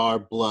in our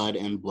blood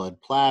and blood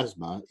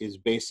plasma is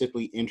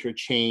basically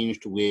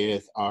interchanged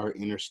with our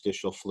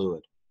interstitial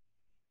fluid,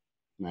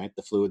 right?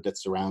 The fluid that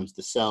surrounds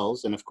the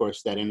cells. And of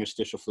course, that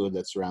interstitial fluid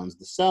that surrounds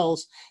the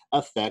cells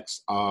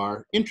affects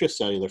our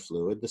intracellular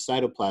fluid, the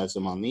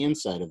cytoplasm on the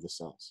inside of the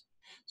cells.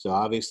 So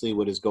obviously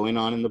what is going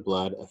on in the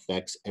blood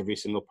affects every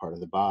single part of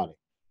the body.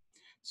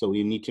 So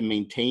we need to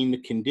maintain the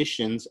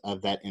conditions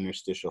of that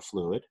interstitial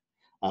fluid.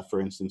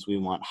 For instance, we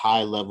want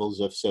high levels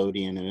of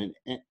sodium in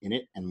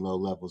it and low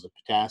levels of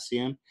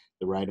potassium,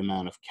 the right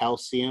amount of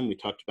calcium. We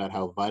talked about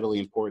how vitally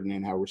important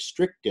and how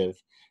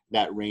restrictive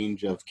that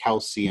range of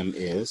calcium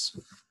is.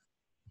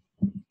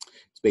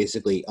 It's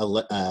basically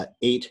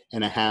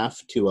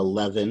 8.5 to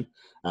 11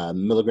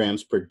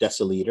 milligrams per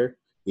deciliter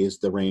is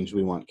the range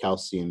we want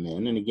calcium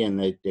in. And again,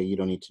 you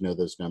don't need to know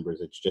those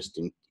numbers. It's just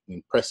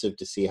impressive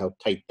to see how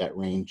tight that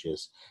range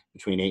is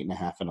between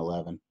 8.5 and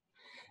 11.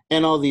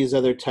 And all these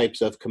other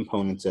types of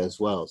components as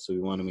well. So we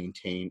want to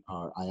maintain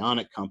our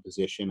ionic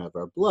composition of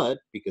our blood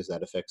because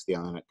that affects the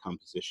ionic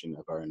composition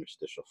of our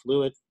interstitial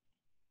fluid.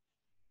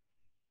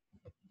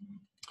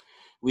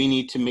 We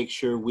need to make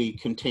sure we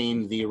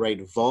contain the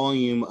right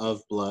volume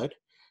of blood.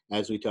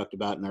 As we talked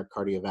about in our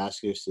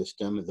cardiovascular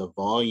system, the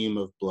volume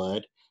of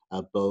blood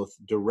both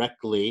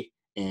directly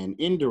and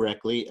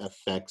indirectly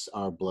affects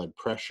our blood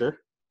pressure,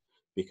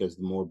 because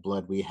the more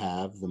blood we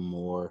have, the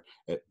more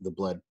the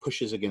blood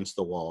pushes against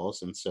the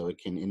walls, and so it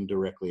can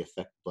indirectly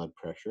affect blood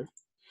pressure.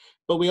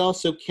 But we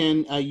also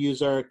can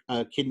use our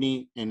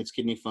kidney and its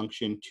kidney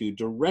function to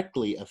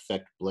directly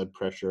affect blood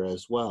pressure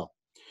as well.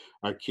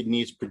 Our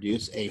kidneys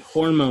produce a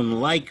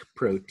hormone-like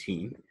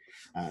protein.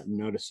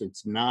 Notice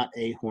it's not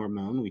a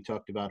hormone. We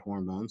talked about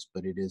hormones,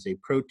 but it is a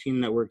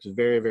protein that works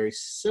very, very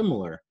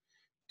similar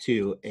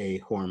to a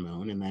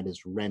hormone, and that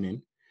is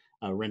renin.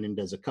 Renin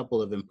does a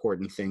couple of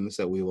important things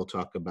that we will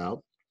talk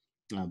about,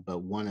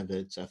 but one of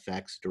its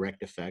effects,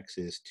 direct effects,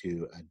 is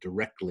to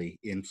directly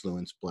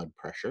influence blood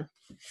pressure.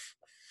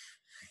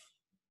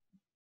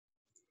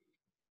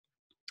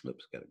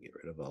 Oops, got to get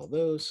rid of all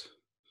those.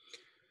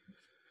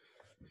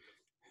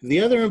 The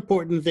other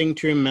important thing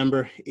to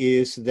remember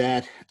is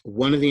that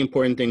one of the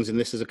important things, and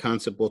this is a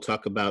concept we'll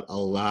talk about a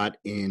lot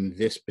in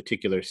this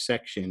particular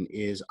section,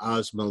 is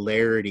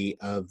osmolarity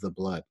of the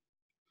blood.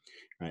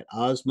 Right.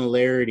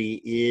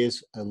 Osmolarity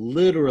is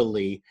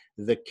literally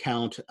the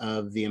count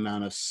of the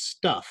amount of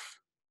stuff.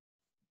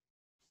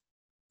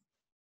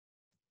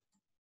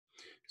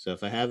 So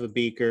if I have a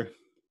beaker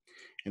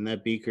and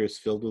that beaker is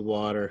filled with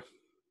water,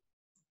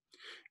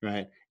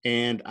 right,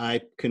 and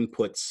I can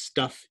put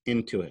stuff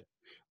into it.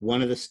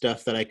 One of the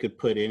stuff that I could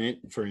put in it,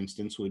 for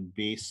instance, would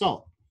be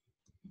salt.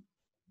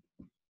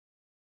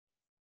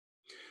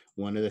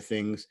 One of the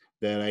things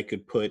that I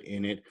could put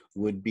in it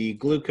would be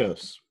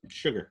glucose,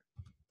 sugar.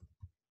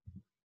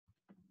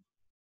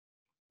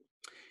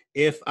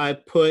 If I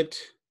put,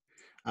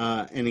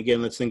 and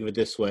again, let's think of it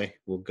this way.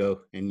 We'll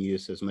go and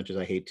use, as much as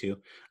I hate to,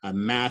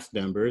 math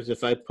numbers.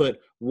 If I put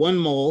 1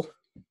 mole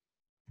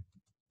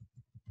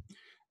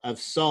of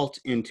salt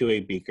into a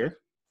beaker,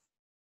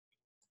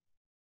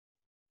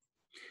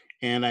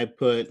 and I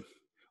put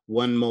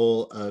 1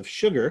 mole of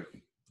sugar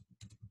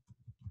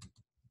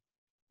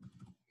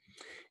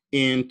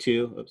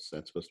into, oops,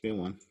 that's supposed to be a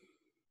 1,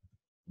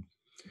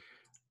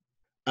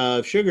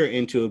 of sugar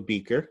into a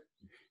beaker,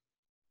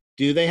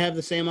 do they have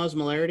the same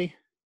osmolarity?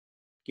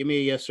 Give me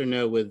a yes or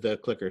no with the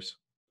clickers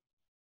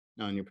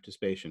on your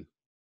participation.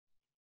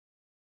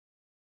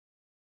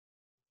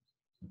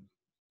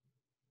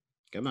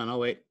 Come on, I'll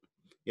wait.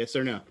 Yes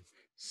or no?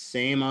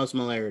 Same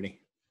osmolarity.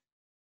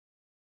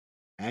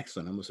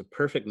 Excellent. Almost a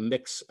perfect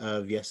mix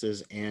of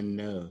yeses and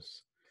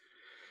nos.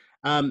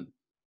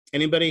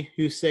 Anybody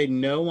who say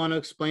no want to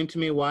explain to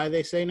me why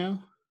they say no?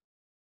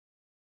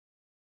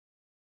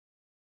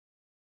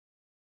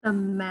 The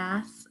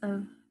mass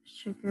of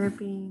sugar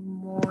being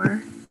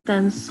more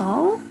than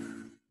salt?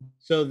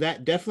 So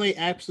that definitely,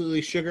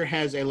 absolutely, sugar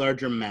has a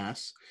larger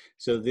mass.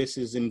 So this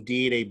is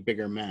indeed a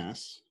bigger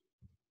mass.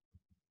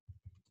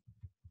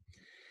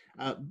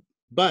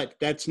 But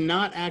that's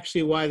not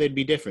actually why they'd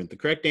be different. The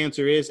correct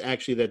answer is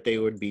actually that they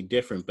would be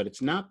different, but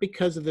it's not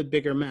because of the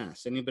bigger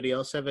mass. Anybody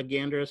else have a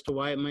gander as to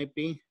why it might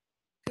be?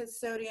 Because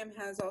sodium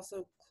has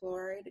also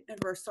chloride,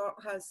 or salt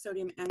has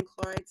sodium and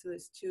chloride, so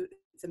there's two,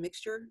 it's a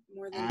mixture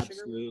more than sugar.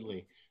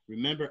 Absolutely.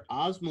 Remember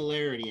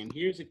osmolarity, and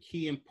here's a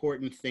key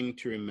important thing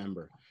to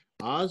remember.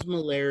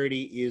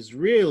 Osmolarity is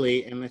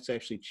really, and let's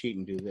actually cheat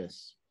and do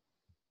this.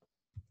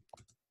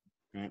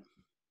 Right?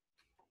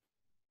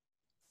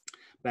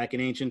 Back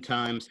in ancient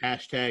times,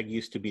 hashtag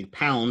used to be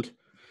pound,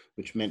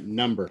 which meant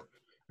number,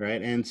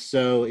 right? And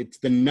so it's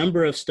the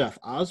number of stuff.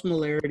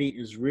 Osmolarity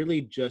is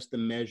really just the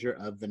measure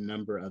of the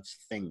number of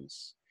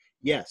things.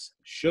 Yes,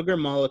 sugar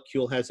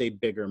molecule has a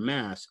bigger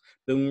mass,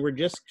 but when we're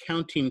just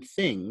counting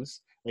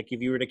things, like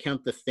if you were to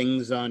count the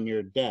things on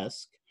your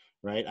desk,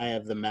 right? I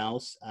have the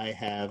mouse, I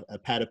have a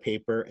pad of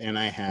paper, and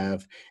I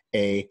have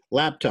a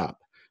laptop,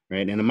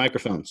 right? And a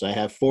microphone. So I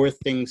have 4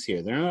 things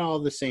here. They're not all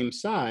the same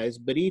size,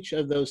 but each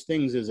of those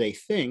things is a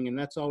thing, and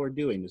that's all we're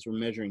doing is we're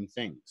measuring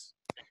things.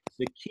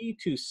 The key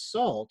to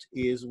salt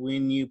is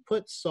when you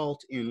put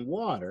salt in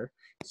water,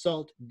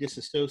 salt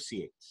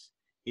disassociates.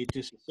 It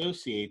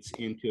disassociates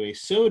into a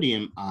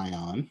sodium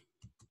ion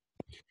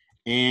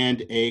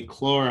and a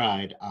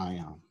chloride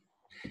ion.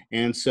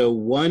 And so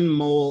 1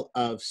 mole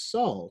of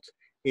salt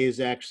is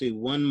actually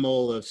 1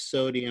 mole of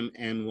sodium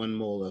and 1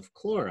 mole of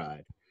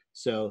chloride.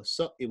 So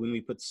when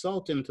we put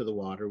salt into the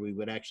water, we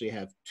would actually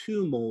have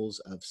 2 moles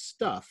of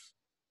stuff.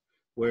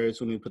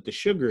 Whereas when we put the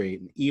sugar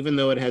in, even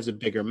though it has a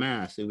bigger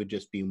mass, it would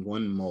just be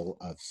 1 mole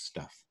of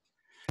stuff.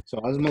 So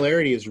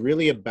osmolarity is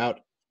really about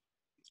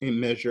a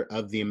measure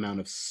of the amount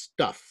of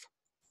stuff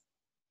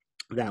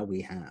that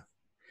we have.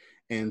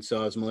 And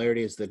so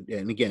osmolarity is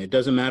and again, it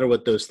doesn't matter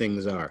what those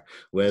things are,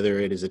 whether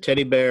it is a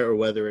teddy bear or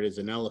whether it is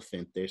an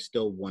elephant, they're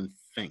still one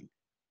thing.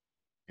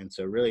 And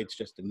so really it's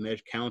just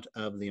a count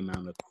of the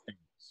amount of things.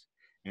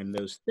 And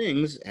those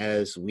things,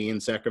 as we in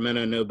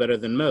Sacramento know better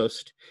than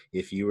most,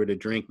 if you were to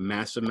drink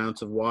massive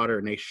amounts of water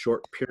in a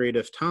short period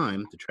of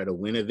time to try to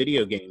win a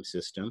video game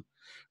system,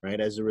 right,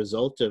 as a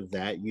result of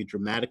that, you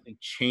dramatically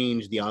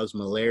change the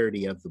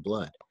osmolarity of the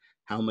blood.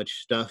 How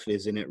much stuff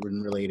is in it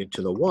related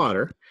to the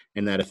water,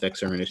 and that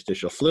affects our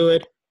interstitial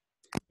fluid.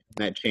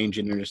 That change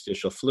in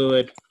interstitial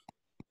fluid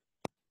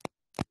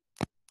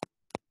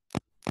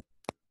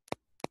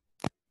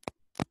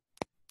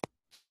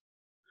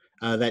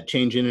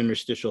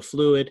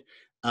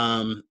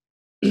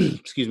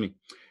excuse me,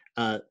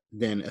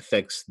 then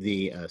affects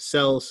the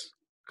cells,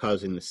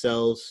 causing the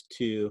cells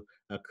to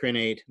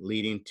crenate,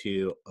 leading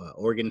to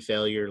organ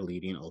failure,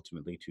 leading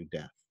ultimately to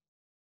death.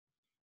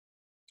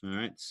 All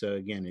right, so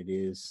again, it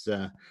is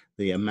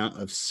the amount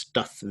of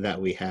stuff that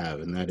we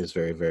have, and that is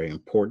very, very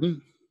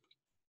important.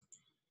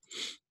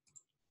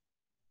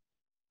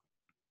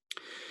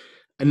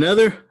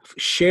 Another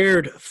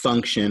shared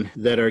function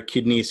that our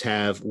kidneys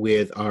have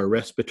with our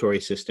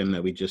respiratory system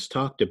that we just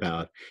talked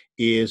about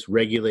is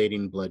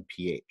regulating blood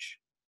pH.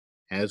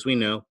 As we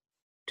know,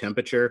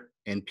 temperature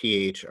and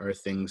pH are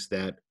things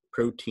that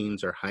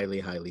proteins are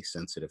highly, highly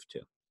sensitive to.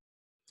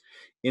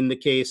 In the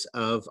case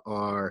of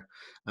our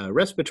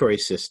respiratory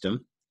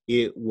system,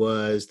 it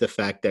was the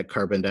fact that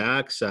carbon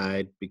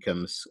dioxide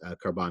becomes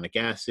carbonic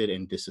acid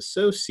and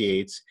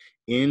disassociates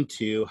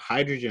into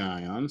hydrogen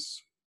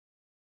ions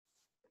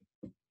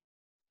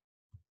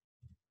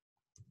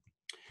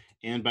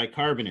and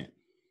bicarbonate.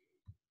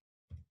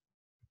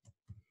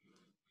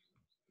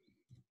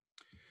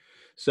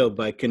 So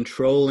by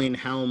controlling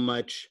how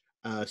much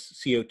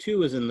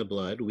CO2 is in the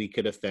blood, we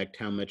could affect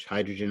how much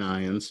hydrogen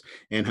ions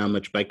and how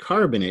much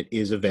bicarbonate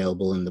is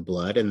available in the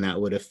blood, and that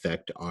would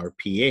affect our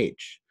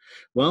pH.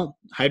 Well,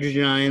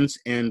 hydrogen ions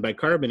and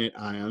bicarbonate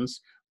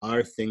ions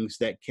are things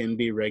that can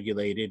be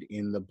regulated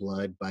in the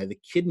blood by the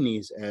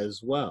kidneys as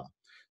well.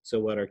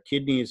 So what our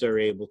kidneys are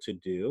able to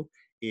do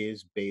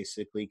is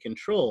basically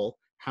control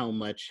how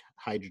much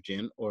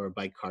hydrogen or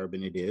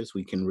bicarbonate is.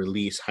 We can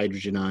release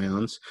hydrogen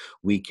ions.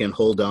 We can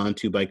hold on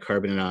to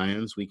bicarbonate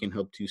ions. We can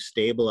help to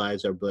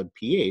stabilize our blood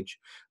pH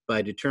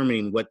by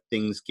determining what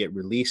things get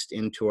released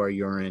into our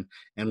urine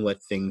and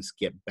what things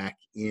get back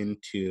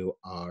into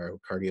our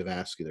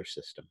cardiovascular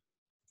system.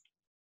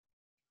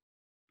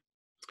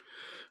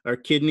 Our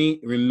kidney,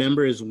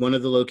 remember, is one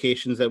of the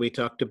locations that we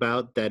talked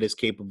about that is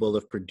capable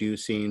of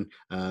producing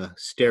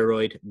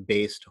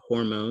steroid-based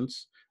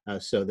hormones.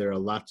 So there are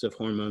lots of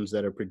hormones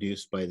that are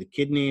produced by the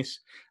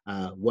kidneys.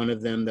 One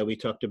of them that we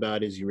talked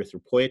about is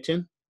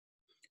erythropoietin.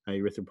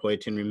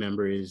 Erythropoietin,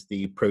 remember, is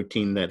the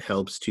protein that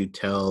helps to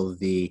tell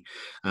the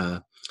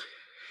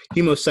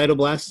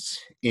hemocytoblasts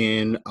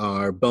in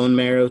our bone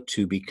marrow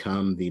to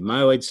become the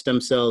myeloid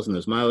stem cells, and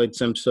those myeloid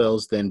stem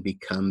cells then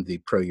become the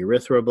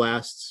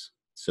proerythroblasts.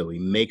 So we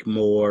make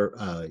more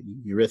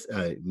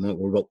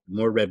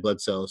more red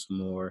blood cells,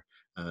 more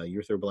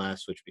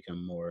erythroblasts, which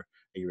become more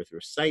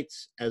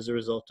erythrocytes as a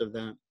result of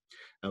that.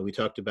 We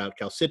talked about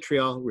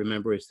calcitriol.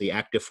 Remember, it's the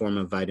active form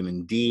of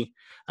vitamin D.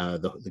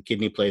 The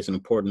kidney plays an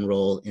important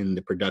role in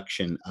the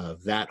production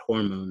of that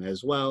hormone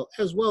as well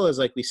as,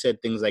 like we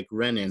said, things like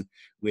renin,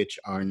 which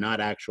are not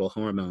actual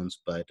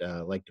hormones, but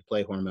like to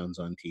play hormones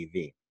on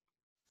TV.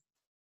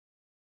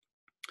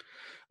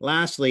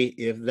 Lastly,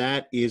 if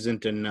that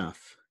isn't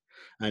enough,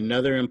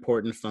 another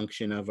important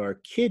function of our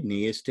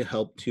kidney is to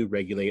help to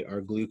regulate our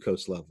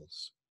glucose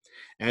levels.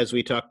 As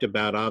we talked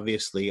about,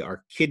 obviously,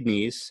 our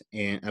kidneys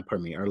and,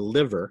 our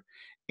liver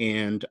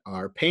and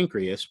our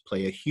pancreas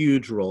play a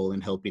huge role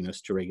in helping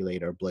us to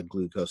regulate our blood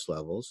glucose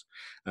levels.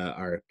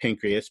 Our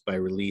pancreas by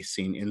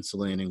releasing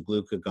insulin and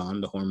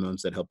glucagon, the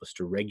hormones that help us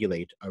to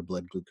regulate our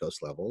blood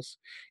glucose levels.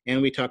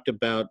 And we talked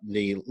about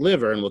the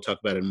liver, and we'll talk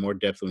about it in more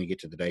depth when we get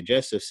to the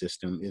digestive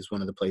system, is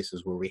one of the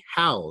places where we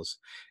house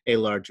a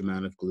large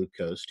amount of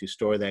glucose to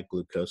store that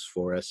glucose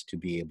for us to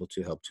be able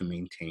to help to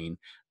maintain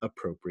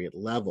appropriate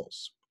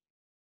levels.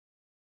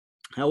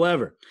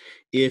 However,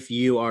 if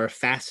you are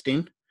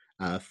fasting,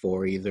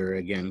 for either,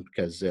 again,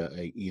 because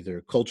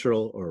either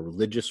cultural or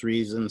religious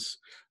reasons,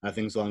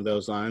 things along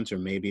those lines, or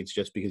maybe it's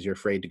just because you're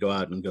afraid to go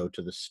out and go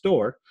to the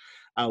store.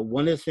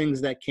 One of the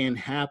things that can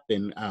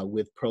happen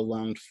with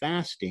prolonged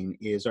fasting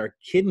is our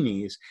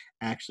kidneys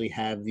actually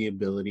have the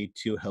ability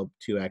to help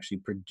to actually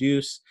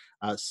produce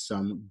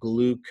some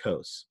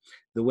glucose.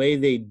 The way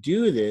they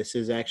do this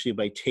is actually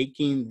by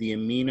taking the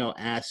amino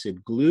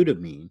acid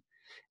glutamine,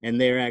 and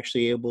they're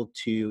actually able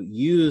to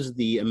use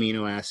the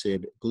amino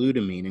acid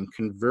glutamine and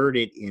convert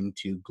it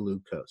into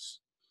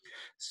glucose.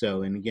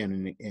 So, and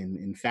again,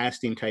 in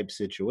fasting type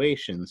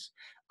situations,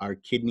 our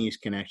kidneys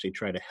can actually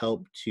try to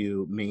help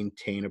to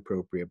maintain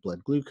appropriate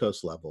blood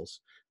glucose levels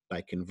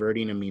by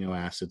converting amino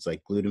acids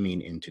like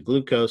glutamine into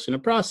glucose in a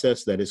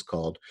process that is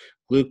called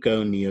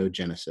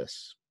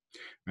gluconeogenesis.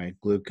 Right?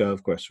 Gluco,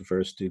 of course,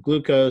 refers to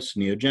glucose,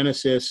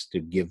 neogenesis, to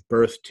give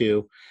birth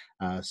to.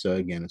 So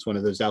again, it's one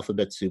of those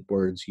alphabet soup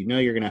words. You know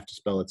you're going to have to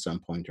spell at some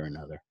point or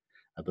another.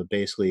 But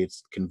basically,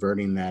 it's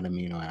converting that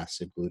amino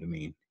acid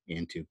glutamine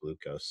into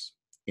glucose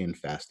in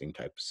fasting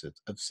types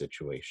of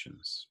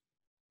situations.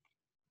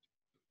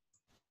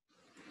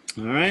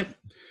 All right.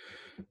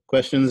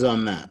 Questions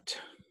on that?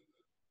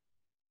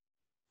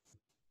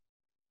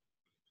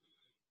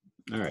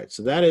 All right.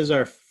 So that is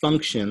our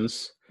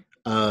functions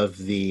of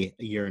the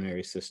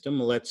urinary system.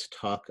 Let's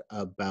talk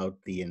about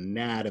the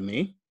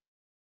anatomy.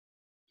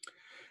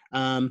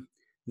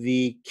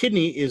 The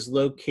kidney is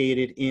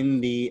located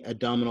in the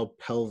abdominal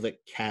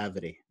pelvic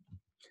cavity.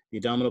 The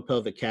abdominal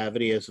pelvic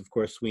cavity, as of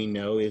course we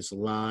know, is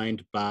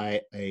lined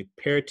by a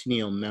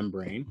peritoneal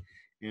membrane.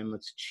 And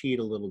let's cheat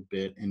a little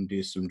bit and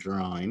do some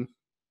drawing.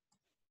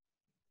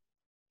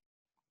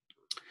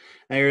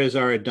 There is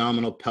our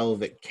abdominal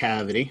pelvic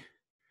cavity.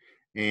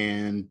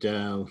 And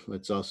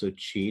let's also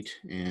cheat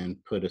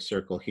and put a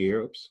circle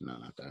here. Oops, no,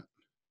 not that.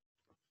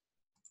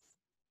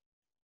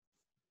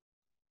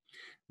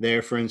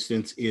 There, for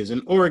instance, is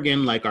an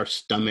organ like our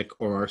stomach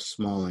or our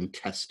small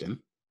intestine.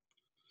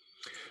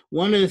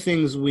 One of the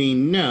things we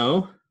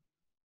know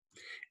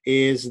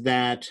is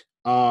that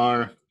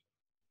our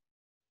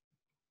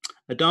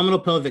abdominal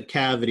pelvic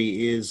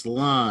cavity is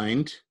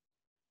lined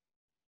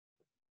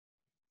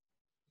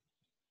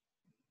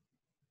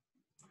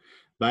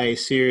by a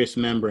serous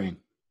membrane.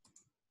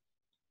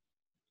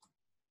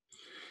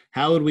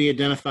 How would we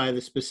identify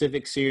the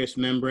specific serous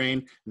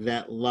membrane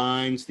that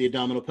lines the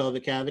abdominal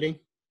pelvic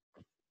cavity?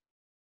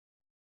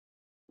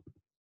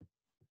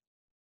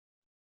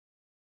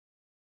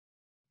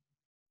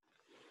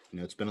 You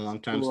know, it's been a long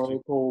time since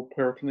parietal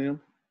peritoneum.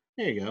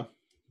 There you go.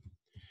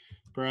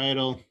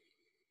 Parietal,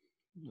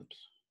 oops,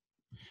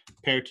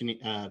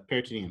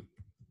 peritoneum.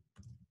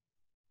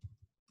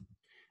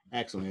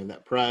 Excellent. We have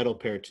that parietal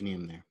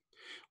peritoneum there.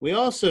 We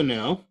also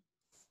know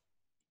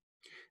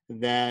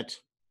that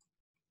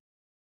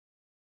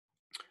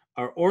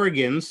our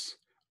organs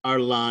are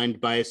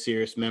lined by a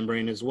serous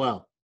membrane as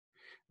well.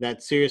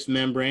 That serous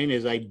membrane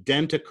is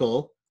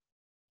identical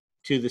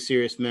to the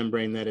serous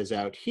membrane that is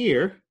out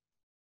here,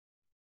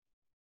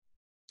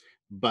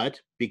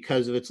 but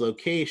because of its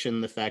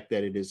location, the fact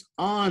that it is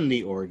on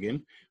the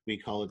organ, we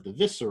call it the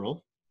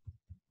visceral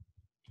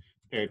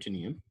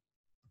peritoneum.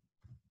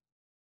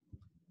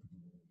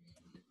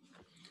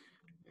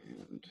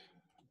 And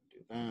do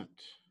that.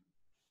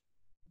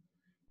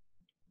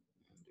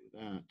 Do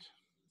that.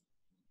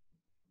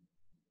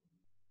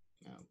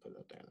 I'll put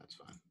that there, that's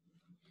fine.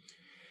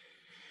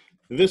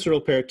 The visceral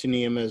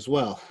peritoneum as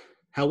well.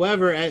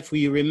 However, if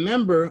we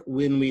remember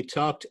when we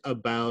talked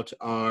about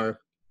our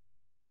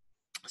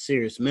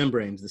serous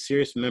membranes, the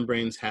serous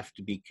membranes have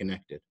to be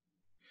connected.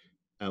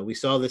 We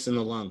saw this in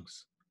the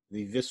lungs.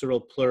 The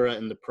visceral pleura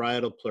and the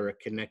parietal pleura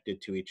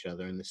connected to each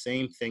other, and the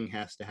same thing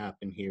has to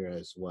happen here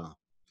as well.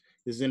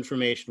 This is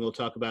information we'll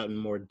talk about in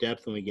more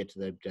depth when we get to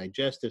the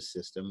digestive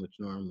system, which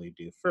normally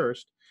do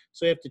first.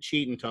 So we have to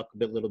cheat and talk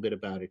a little bit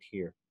about it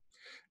here.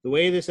 The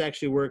way this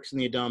actually works in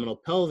the abdominal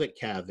pelvic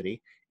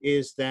cavity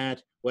is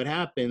that what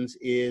happens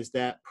is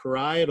that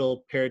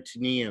parietal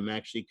peritoneum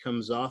actually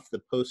comes off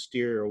the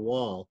posterior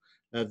wall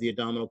of the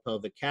abdominal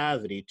pelvic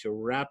cavity to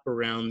wrap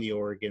around the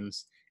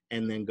organs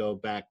and then go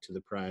back to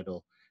the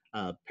parietal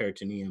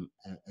peritoneum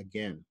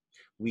again.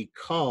 We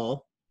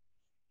call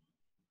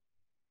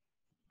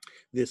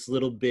this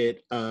little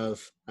bit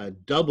of a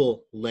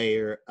double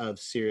layer of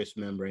serous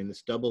membrane,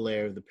 this double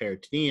layer of the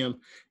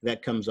peritoneum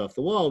that comes off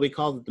the wall, we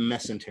call it the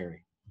mesentery.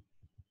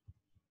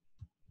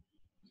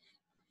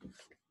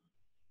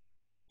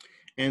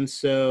 And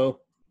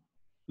so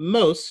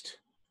most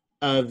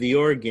of the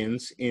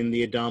organs in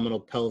the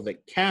abdominal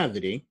pelvic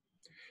cavity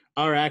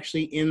are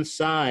actually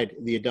inside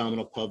the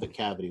abdominal pelvic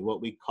cavity, what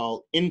we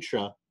call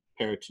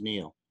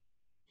intraperitoneal.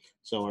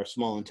 So our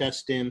small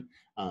intestine,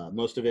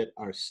 most of it,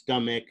 our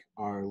stomach,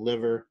 our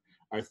liver,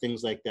 our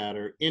things like that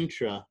are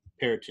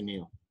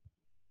intraperitoneal.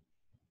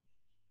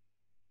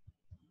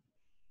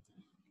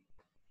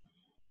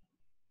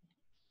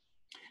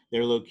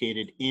 They're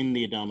located in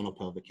the abdominal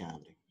pelvic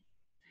cavity.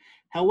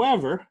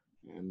 However,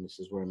 and this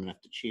is where I'm going to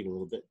have to cheat a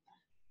little bit,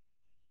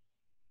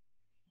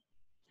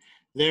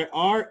 There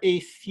are a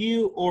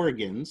few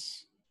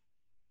organs,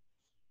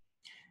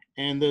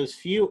 and those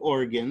few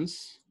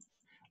organs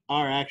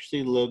are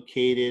actually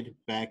located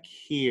back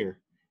here,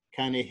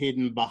 kind of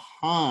hidden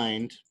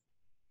behind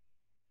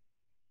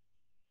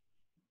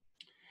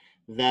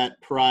that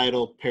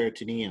parietal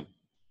peritoneum.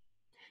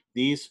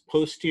 These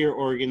posterior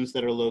organs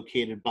that are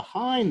located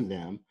behind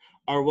them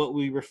are what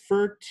we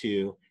refer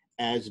to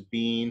as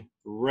being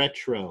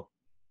retroperitoneal.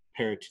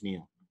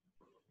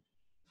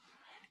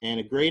 And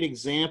a great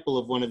example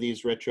of one of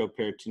these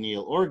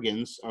retroperitoneal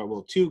organs are,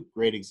 well, two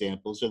great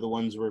examples are the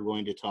ones we're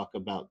going to talk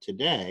about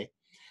today,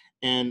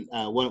 and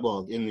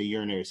well, in the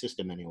urinary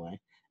system anyway,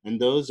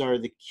 and those are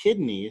the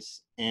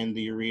kidneys and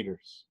the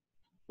ureters.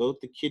 Both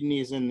the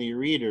kidneys and the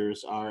ureters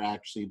are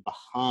actually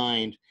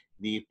behind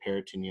the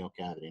peritoneal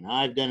cavity. Now,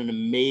 I've done an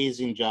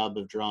amazing job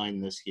of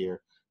drawing this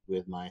here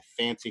with my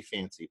fancy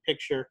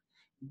picture,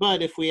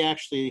 but if we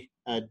actually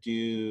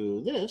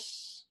do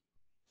this,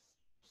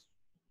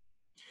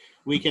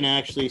 we can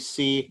actually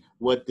see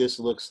what this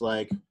looks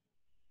like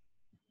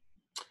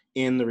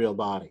in the real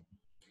body.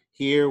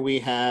 Here we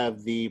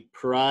have the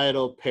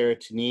parietal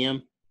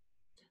peritoneum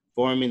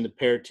forming the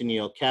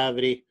peritoneal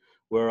cavity,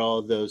 where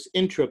all those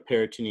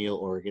intraperitoneal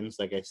organs,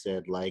 like I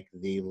said, like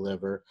the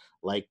liver,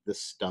 like the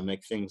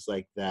stomach, things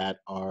like that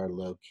are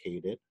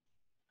located.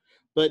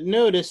 But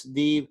notice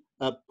the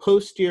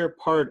posterior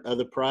part of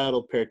the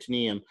parietal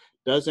peritoneum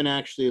doesn't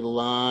actually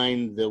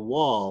line the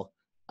wall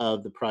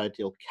of the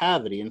parietal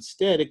cavity.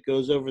 Instead, it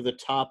goes over the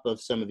top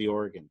of some of the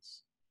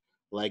organs,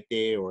 like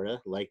the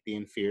aorta, like the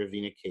inferior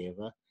vena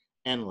cava,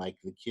 and like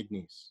the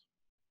kidneys.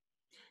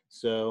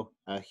 So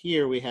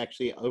here we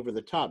actually, over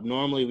the top,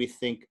 normally we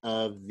think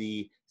of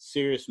the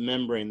serous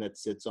membrane that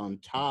sits on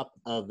top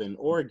of an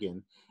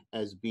organ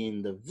as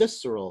being the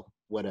visceral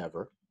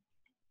whatever.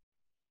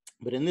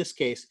 But in this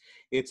case,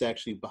 it's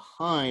actually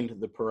behind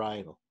the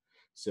parietal.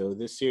 So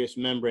this serous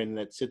membrane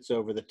that sits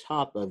over the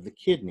top of the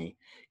kidney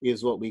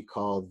is what we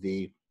call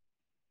the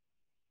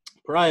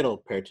parietal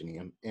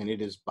peritoneum, and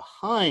it is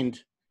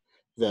behind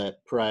the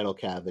parietal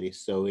cavity,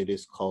 so it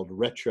is called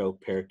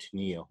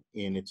retroperitoneal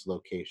in its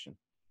location.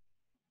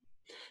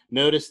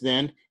 Notice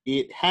then,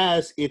 it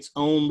has its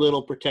own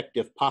little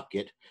protective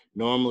pocket.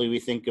 Normally we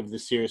think of the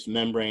serous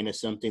membrane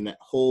as something that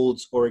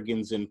holds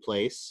organs in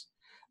place,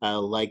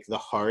 like the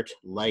heart,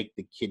 like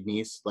the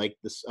kidneys, like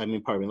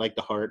like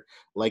the heart,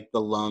 like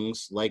the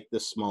lungs, like the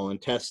small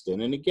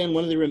intestine. And again,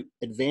 one of the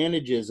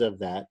advantages of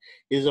that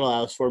is it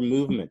allows for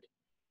movement.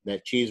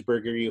 That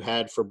cheeseburger you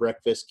had for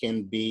breakfast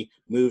can be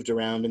moved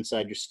around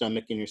inside your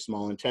stomach and your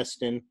small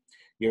intestine.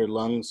 Your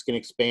lungs can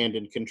expand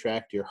and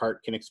contract. Your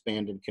heart can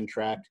expand and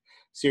contract.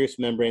 Serous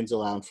membranes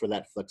allow for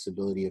that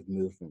flexibility of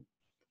movement.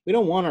 We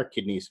don't want our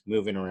kidneys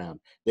moving around.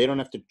 They don't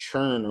have to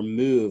churn or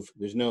move.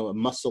 There's no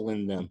muscle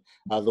in them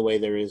the way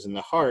there is in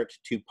the heart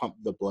to pump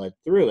the blood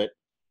through it.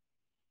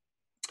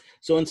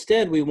 So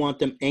instead, we want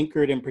them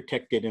anchored and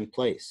protected in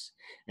place.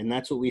 And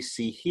that's what we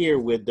see here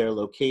with their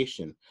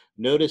location.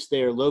 Notice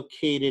they are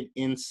located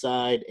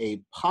inside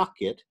a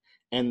pocket,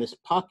 and this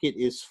pocket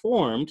is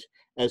formed,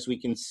 as we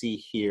can see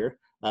here,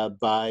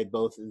 by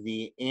both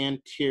the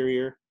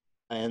anterior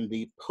and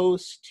the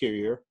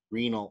posterior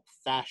renal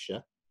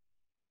fascia.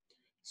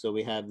 So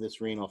we have this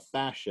renal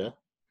fascia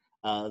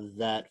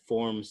that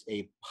forms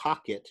a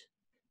pocket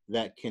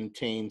that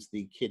contains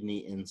the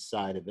kidney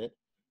inside of it.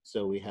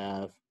 So we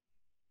have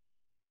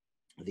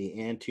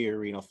the anterior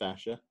renal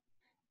fascia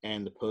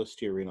and the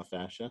posterior renal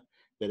fascia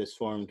that is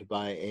formed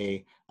by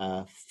a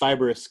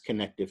fibrous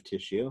connective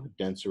tissue.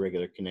 Dense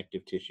irregular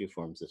connective tissue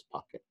forms this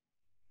pocket.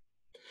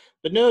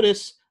 But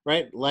notice,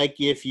 right, like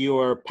if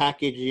you're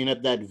packaging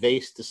up that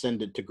vase to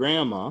send it to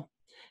grandma,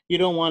 you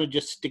don't want to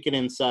just stick it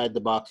inside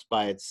the box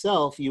by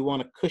itself. You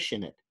want to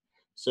cushion it.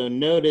 So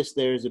notice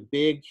there's a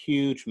big,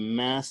 huge,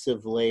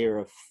 massive layer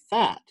of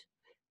fat,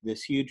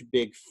 this huge,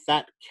 big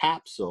fat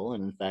capsule,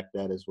 and in fact,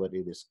 that is what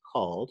it is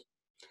called,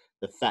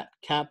 the fat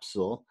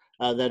capsule,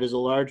 that is a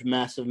large,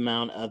 massive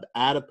amount of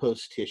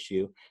adipose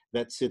tissue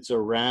that sits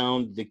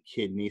around the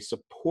kidney,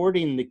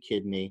 supporting the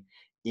kidney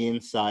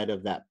inside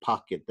of that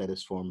pocket that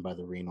is formed by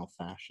the renal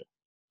fascia.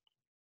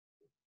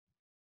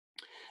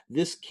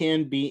 This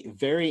can be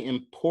very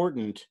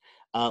important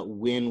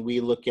when we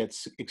look at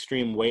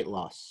extreme weight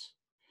loss,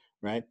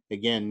 right?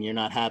 Again, you're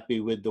not happy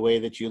with the way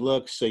that you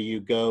look, so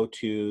you go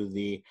to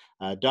the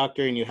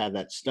doctor and you have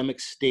that stomach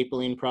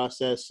stapling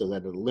process so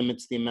that it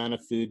limits the amount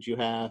of food you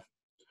have.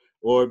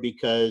 Or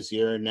because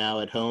you're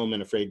now at home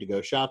and afraid to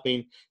go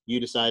shopping,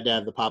 you decide to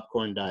have the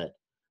popcorn diet,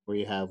 where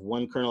you have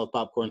one kernel of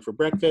popcorn for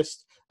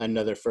breakfast,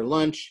 another for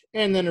lunch,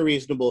 and then a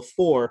reasonable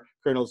 4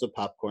 kernels of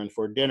popcorn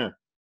for dinner.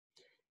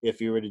 If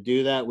you were to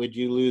do that, would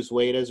you lose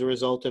weight as a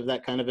result of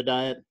that kind of a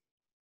diet?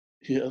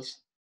 Yes.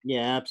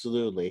 Yeah,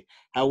 absolutely.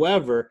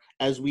 However,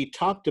 as we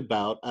talked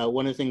about,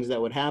 one of the things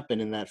that would happen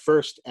in that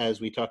first,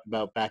 as we talked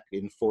about back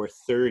in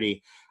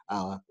 430,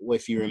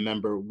 if you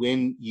remember,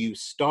 when you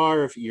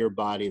starve your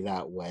body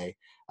that way,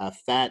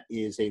 fat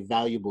is a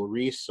valuable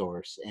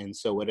resource. And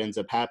so what ends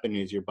up happening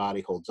is your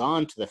body holds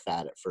on to the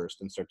fat at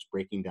first and starts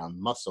breaking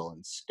down muscle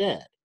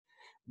instead.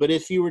 But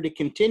if you were to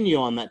continue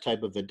on that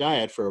type of a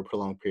diet for a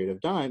prolonged period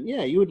of time,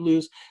 yeah, you would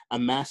lose a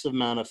massive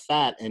amount of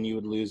fat, and you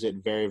would lose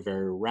it very,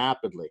 very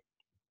rapidly.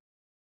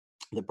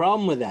 The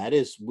problem with that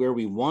is where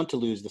we want to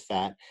lose the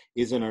fat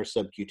is in our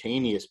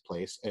subcutaneous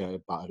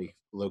body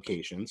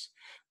locations,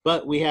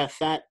 but we have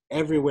fat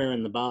everywhere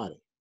in the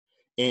body.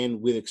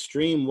 And with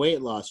extreme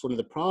weight loss, one of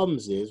the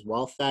problems is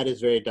while fat is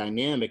very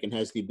dynamic and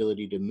has the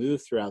ability to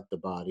move throughout the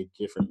body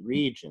to different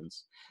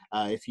regions,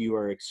 if you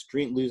are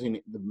losing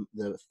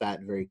the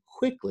fat very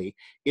quickly,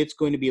 it's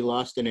going to be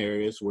lost in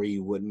areas where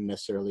you wouldn't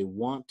necessarily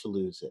want to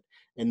lose it.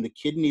 And the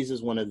kidneys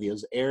is one of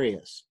those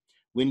areas.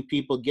 When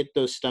people get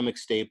those stomach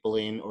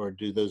stapling or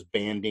do those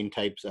banding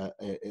types,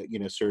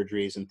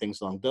 surgeries and things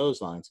along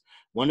those lines,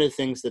 one of the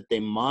things that they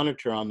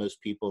monitor on those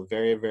people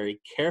very, very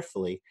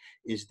carefully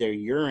is their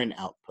urine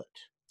output.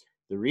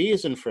 The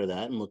reason for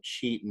that, and we'll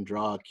cheat and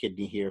draw a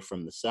kidney here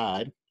from the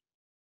side,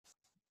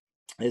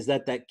 is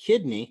that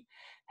kidney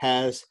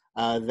has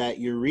that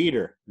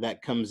ureter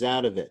that comes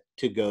out of it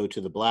to go to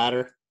the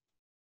bladder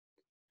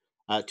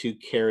to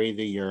carry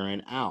the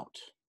urine out.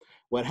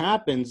 What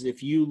happens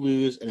if you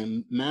lose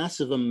a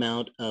massive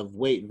amount of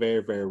weight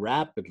very, very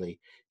rapidly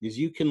is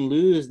you can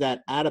lose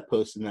that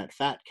adipose in that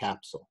fat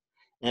capsule.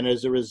 And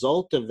as a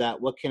result of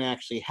that, what can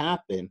actually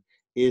happen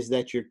is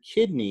that your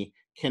kidney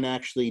can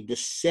actually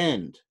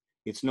descend.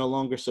 It's no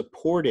longer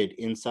supported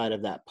inside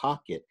of that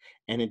pocket,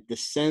 and it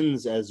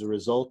descends as a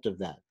result of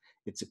that.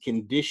 It's a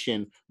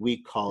condition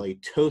we call a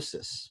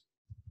ptosis.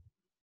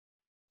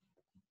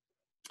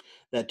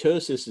 That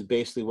ptosis is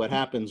basically what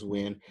happens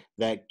when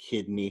that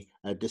kidney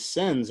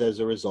descends as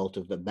a result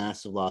of the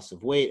massive loss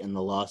of weight and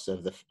the loss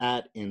of the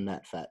fat in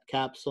that fat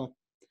capsule.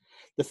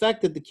 The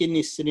fact that the kidney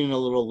is sitting a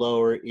little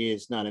lower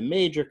is not a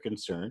major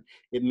concern.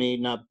 It may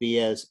not be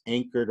as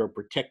anchored or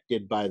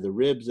protected by the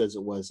ribs as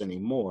it was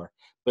anymore.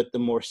 But the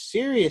more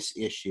serious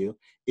issue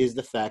is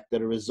the fact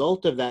that a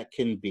result of that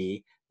can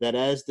be that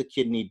as the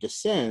kidney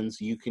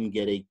descends, you can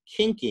get a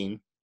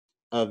kinking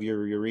of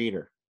your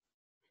ureter.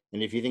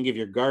 And if you think of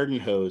your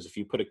garden hose, if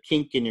you put a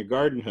kink in your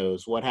garden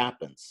hose, what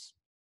happens?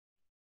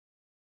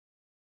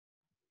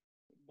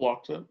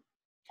 Blocks it.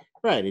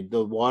 Right,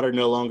 the water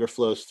no longer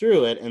flows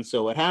through it, and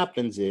so what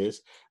happens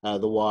is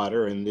the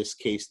water, in this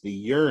case the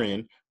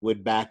urine,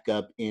 would back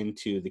up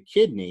into the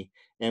kidney,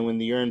 and when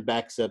the urine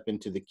backs up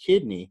into the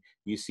kidney,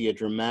 you see a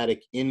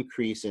dramatic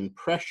increase in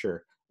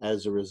pressure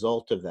as a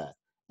result of that.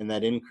 And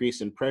that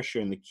increase in pressure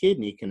in the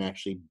kidney can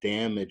actually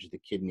damage the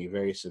kidney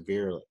very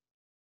severely.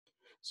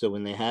 So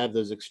when they have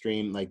those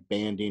extreme like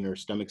banding or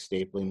stomach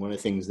stapling, one of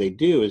the things they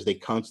do is they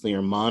constantly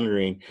are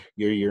monitoring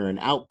your urine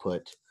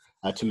output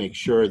to make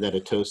sure that a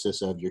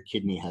ptosis of your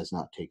kidney has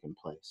not taken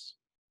place.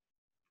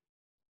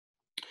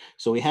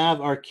 So we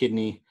have our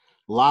kidney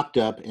locked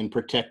up and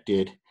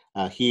protected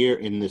here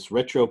in this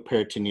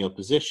retroperitoneal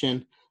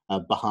position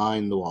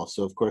behind the wall.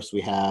 So of course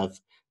we have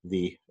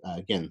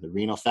again, the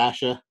renal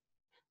fascia,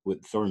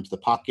 which forms the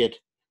pocket,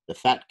 the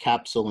fat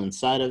capsule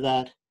inside of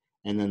that,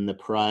 and then the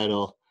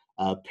parietal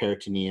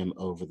peritoneum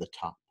over the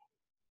top.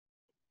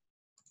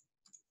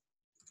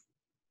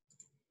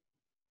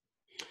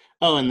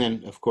 Oh, and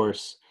then of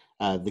course,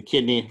 the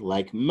kidney,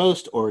 like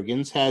most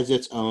organs, has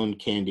its own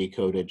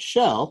candy-coated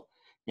shell.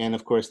 And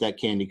of course, that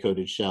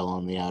candy-coated shell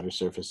on the outer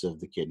surface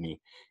of the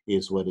kidney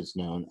is what is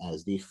known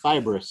as the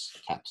fibrous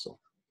capsule.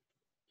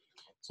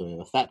 So we have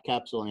a fat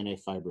capsule and a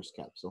fibrous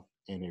capsule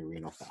and a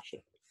renal fascia.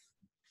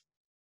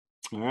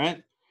 All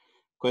right,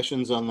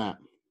 questions on that?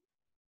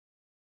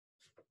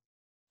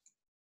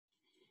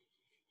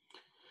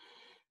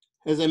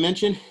 As I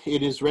mentioned,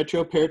 it is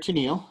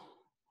retroperitoneal.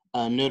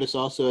 Notice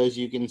also, as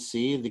you can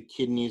see, the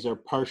kidneys are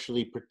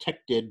partially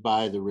protected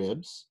by the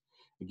ribs.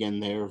 Again,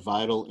 they're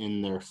vital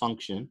in their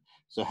function,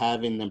 so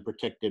having them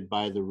protected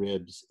by the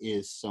ribs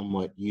is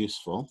somewhat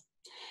useful.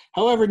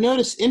 However,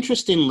 notice,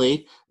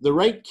 interestingly, the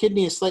right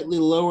kidney is slightly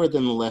lower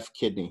than the left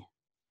kidney.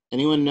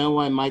 Anyone know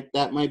why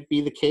that might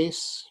be the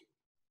case?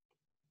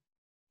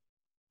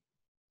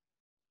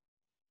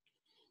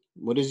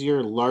 What is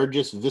your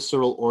largest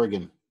visceral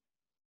organ?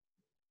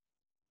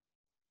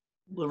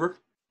 Liver?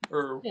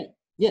 Or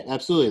Yeah,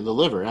 absolutely. The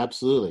liver,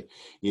 absolutely.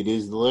 It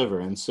is the liver.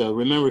 And so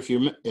remember, if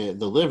you're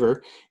the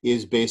liver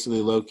is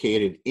basically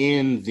located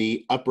in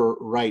the upper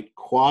right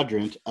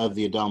quadrant of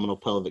the abdominal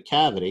pelvic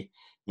cavity.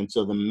 And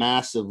so the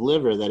massive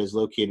liver that is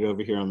located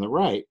over here on the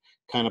right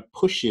kind of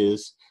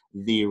pushes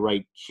the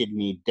right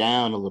kidney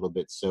down a little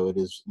bit. So it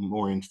is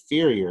more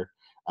inferior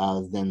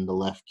than the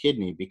left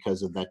kidney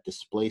because of that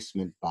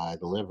displacement by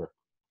the liver.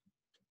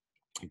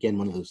 Again,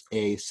 one of those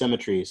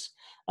asymmetries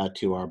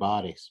to our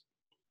bodies.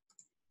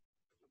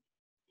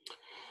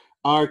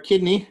 Our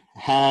kidney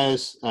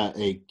has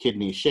a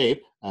kidney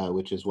shape,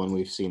 which is one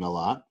we've seen a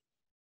lot.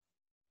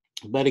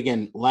 But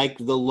again, like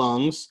the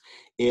lungs,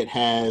 it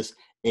has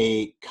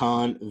a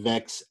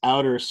convex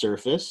outer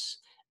surface,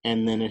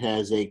 and then it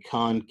has a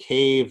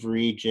concave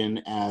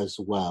region as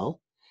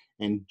well.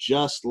 And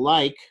just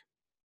like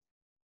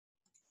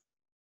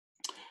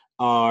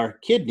our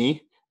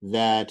kidney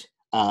that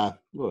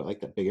Oh, I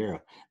like that big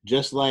arrow.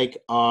 Just like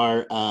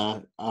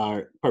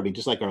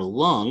just like our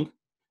lung,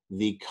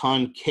 the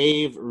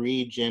concave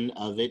region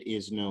of it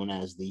is known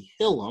as the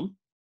hilum.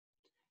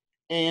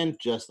 And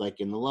just like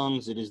in the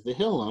lungs, it is the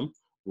hilum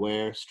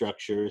where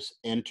structures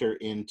enter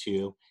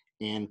into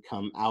and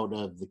come out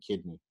of the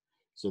kidney.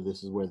 So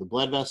this is where the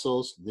blood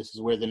vessels, this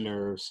is where the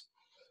nerves,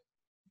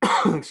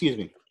 excuse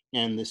me,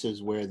 and this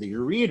is where the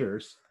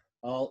ureters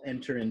all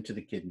enter into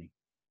the kidney.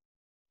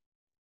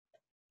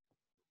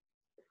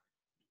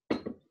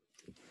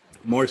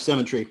 More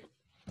symmetry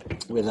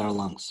with our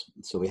lungs.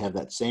 So we have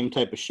that same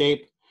type of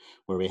shape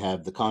where we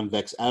have the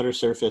convex outer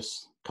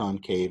surface,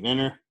 concave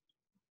inner.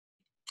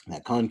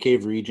 That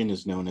concave region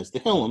is known as the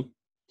hilum.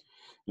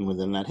 And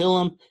within that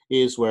hilum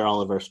is where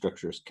all of our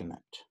structures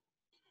connect.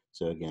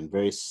 So again,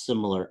 very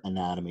similar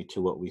anatomy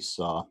to what we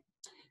saw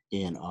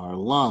in our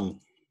lung.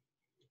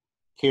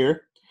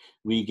 Here,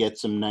 we get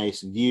some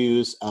nice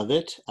views of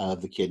it,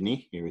 of the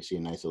kidney. Here we see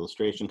a nice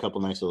illustration, a couple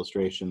nice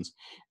illustrations,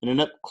 and an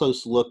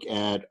up-close look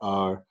at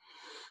our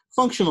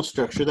functional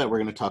structure that we're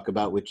going to talk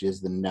about, which is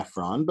the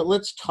nephron. But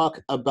let's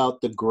talk about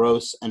the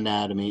gross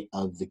anatomy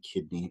of the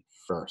kidney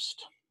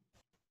first.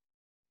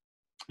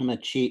 I'm going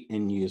to cheat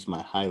and use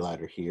my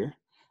highlighter here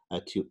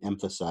to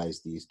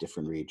emphasize these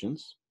different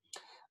regions.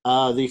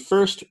 The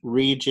first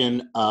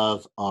region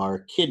of our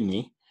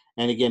kidney,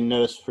 and again,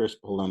 notice first,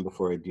 hold on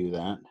before I do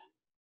that.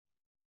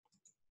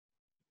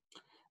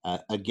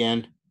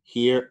 Again,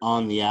 here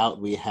on the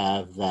out, we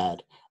have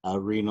that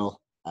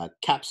renal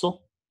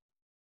capsule.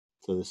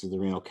 So this is the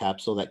renal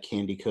capsule, that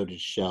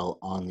candy-coated shell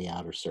on the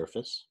outer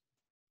surface.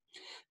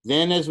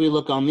 Then as we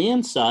look on the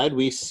inside,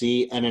 we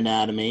see an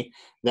anatomy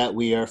that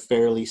we are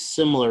fairly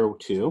similar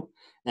to,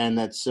 and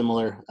that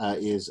similar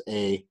is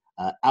a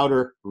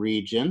outer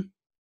region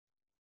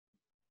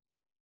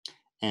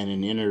and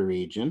an inner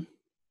region.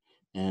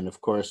 And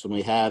of course, when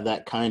we have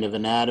that kind of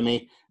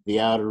anatomy,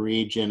 the outer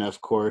region, of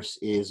course,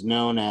 is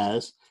known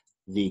as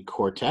the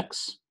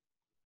cortex.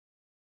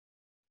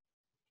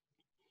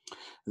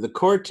 The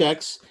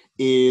cortex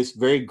is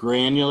very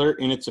granular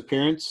in its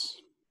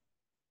appearance,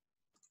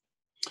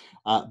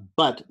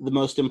 but the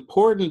most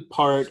important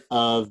part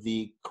of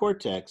the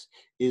cortex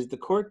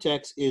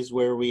is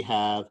where we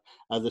have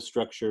the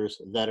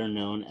structures that are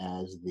known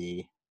as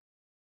the,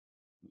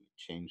 let me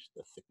change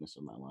the thickness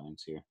of my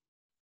lines here,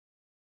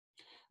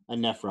 a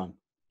nephron.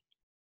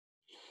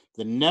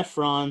 The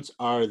nephrons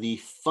are the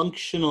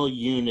functional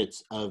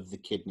units of the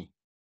kidney.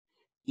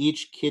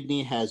 Each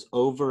kidney has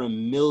over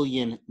 1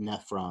 million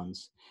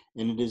nephrons,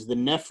 and it is the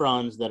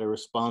nephrons that are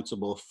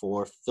responsible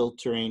for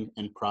filtering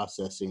and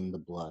processing the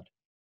blood.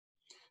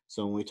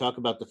 So when we talk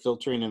about the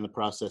filtering and the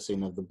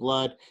processing of the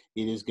blood,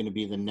 it is going to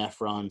be the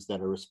nephrons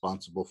that are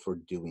responsible for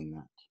doing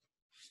that.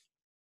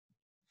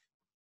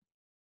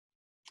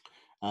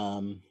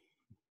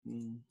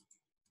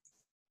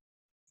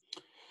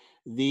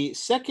 The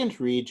second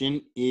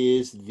region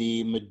is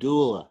the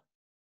medulla.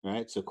 All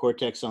right, so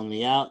cortex on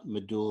the out,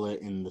 medulla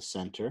in the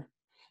center.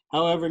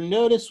 However,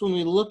 notice when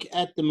we look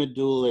at the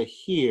medulla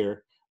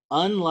here,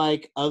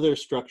 unlike other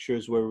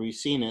structures where we've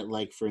seen it,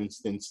 like for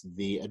instance,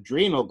 the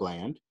adrenal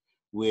gland,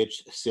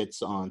 which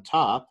sits on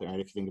top, right?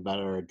 If you think about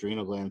it, our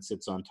adrenal gland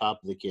sits on top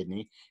of the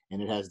kidney,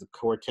 and it has the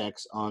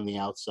cortex on the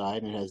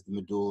outside, and it has the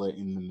medulla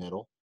in the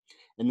middle.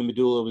 And the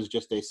medulla was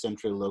just a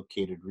centrally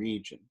located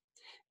region.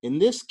 In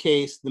this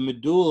case, the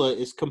medulla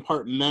is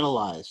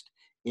compartmentalized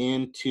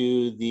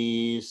into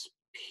these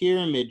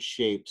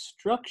pyramid-shaped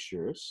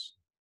structures.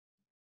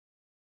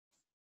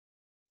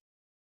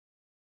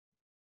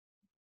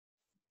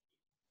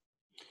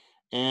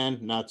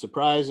 And not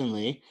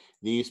surprisingly,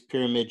 these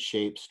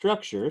pyramid-shaped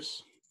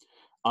structures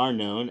are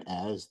known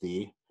as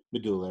the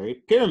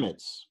medullary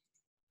pyramids.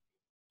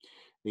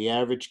 The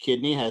average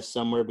kidney has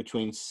somewhere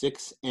between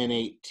 6 and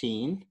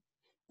 18.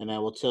 And I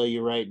will tell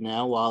you right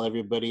now, while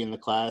everybody in the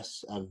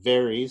class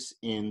varies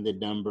in the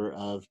number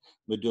of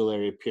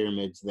medullary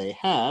pyramids they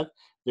have,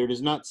 there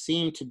does not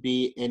seem to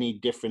be any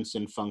difference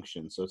in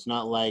function. So it's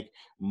not like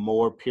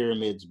more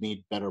pyramids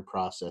need better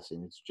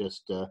processing. It's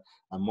just a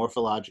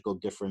morphological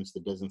difference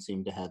that doesn't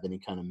seem to have any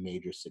kind of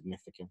major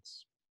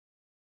significance.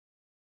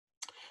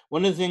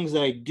 One of the things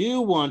that I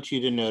do want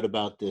you to note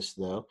about this,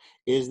 though,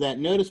 is that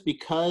notice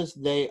because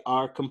they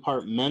are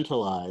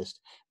compartmentalized,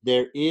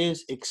 there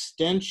is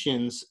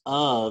extensions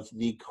of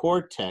the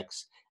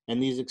cortex,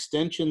 and these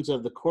extensions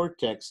of the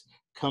cortex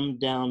come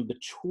down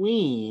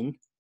between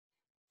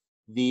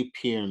the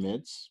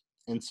pyramids.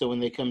 And so when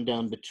they come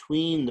down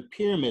between the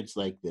pyramids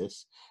like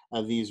this,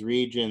 these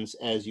regions,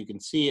 as you can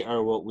see,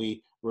 are what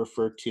we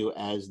refer to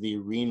as the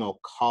renal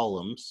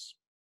columns.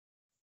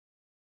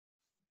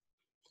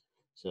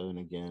 So, and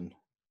again,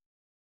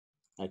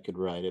 I could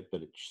write it,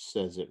 but it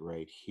says it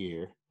right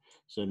here.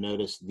 So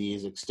notice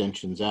these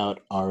extensions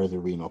out are the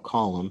renal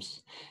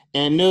columns.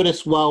 And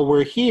notice while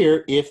we're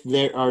here, if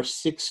there are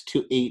 6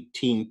 to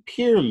 18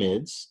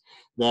 pyramids,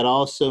 that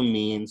also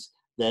means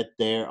that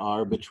there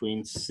are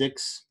between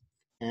 6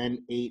 and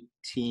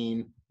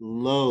 18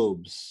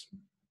 lobes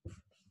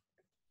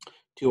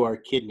to our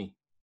kidney.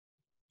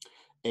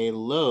 A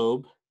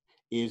lobe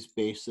is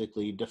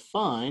basically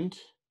defined,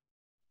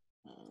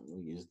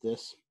 we'll use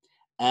this,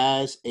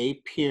 as a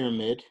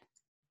pyramid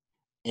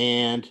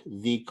and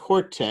the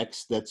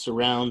cortex that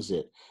surrounds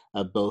it,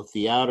 both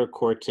the outer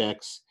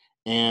cortex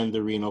and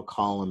the renal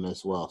column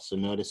as well. So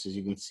notice, as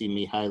you can see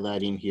me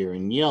highlighting here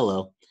in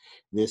yellow,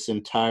 this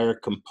entire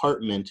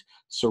compartment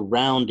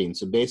surrounding.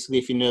 So basically,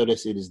 if you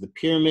notice, it is the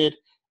pyramid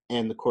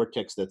and the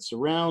cortex that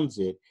surrounds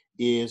it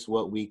is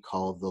what we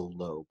call the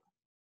lobe.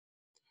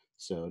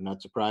 So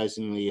not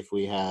surprisingly, if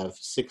we have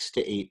 6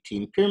 to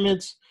 18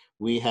 pyramids,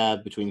 we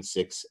have between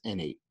 6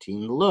 and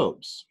 18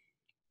 lobes.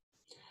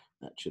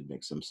 That should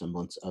make some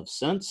semblance of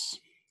sense.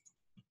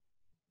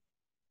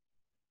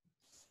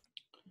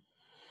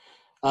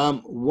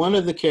 One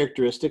of the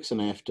characteristics,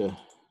 and I have to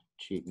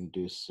cheat and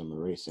do some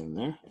erasing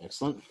there,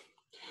 excellent.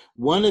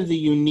 One of the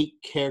unique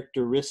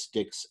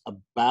characteristics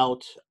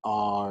about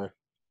our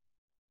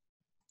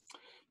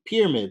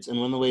pyramids, and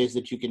one of the ways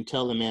that you can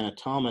tell them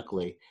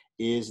anatomically,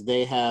 is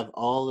they have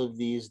all of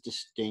these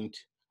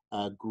distinct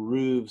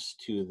grooves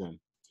to them.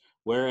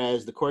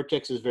 Whereas the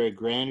cortex is very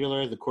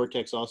granular, the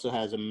cortex also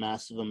has a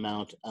massive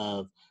amount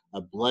of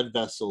blood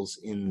vessels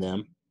in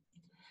them.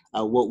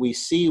 What we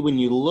see when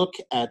you look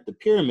at the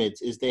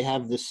pyramids is they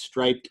have this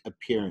striped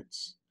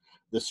appearance.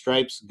 The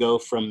stripes go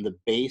from the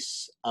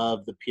base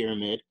of the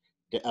pyramid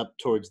to up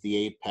towards the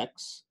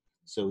apex.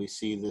 So we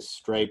see this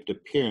striped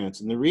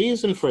appearance. And the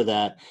reason for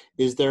that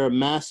is there are a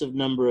massive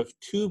number of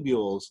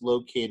tubules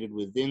located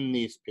within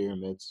these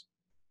pyramids,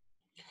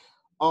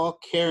 all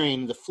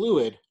carrying the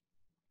fluid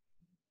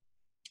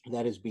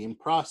that is being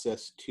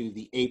processed to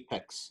the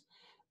apex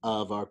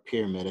of our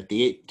pyramid. At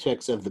the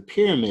apex of the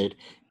pyramid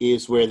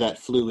is where that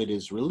fluid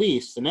is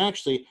released. And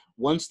actually,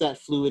 once that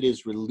fluid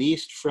is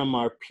released from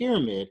our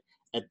pyramid,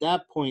 at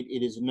that point,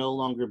 it is no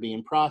longer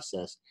being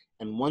processed.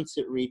 And once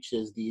it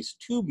reaches these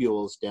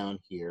tubules down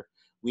here,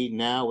 we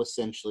now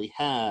essentially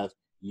have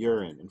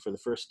urine. And for the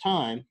first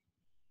time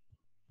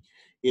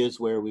is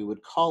where we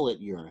would call it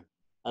urine.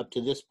 Up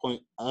to this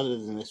point, other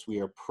than this,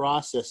 we are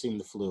processing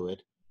the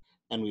fluid,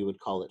 and we would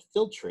call it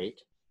filtrate.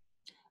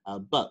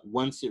 But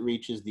once it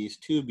reaches these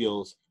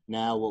tubules,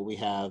 now what we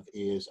have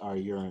is our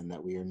urine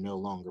that we are no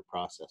longer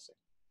processing.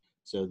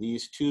 So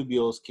these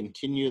tubules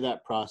continue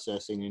that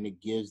processing, and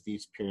it gives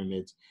these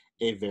pyramids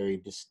a very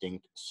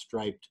distinct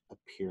striped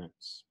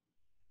appearance.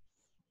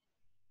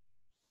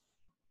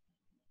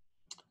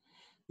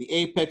 The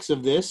apex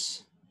of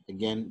this,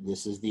 again,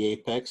 this is the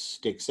apex,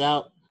 sticks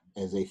out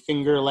as a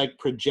finger-like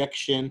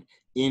projection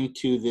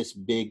into this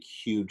big,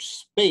 huge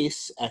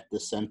space at the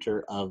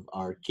center of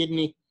our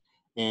kidney,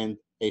 and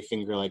a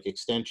finger-like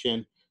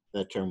extension.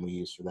 The term we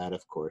use for that,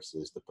 of course,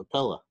 is the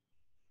papilla.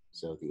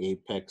 So the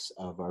apex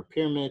of our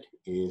pyramid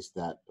is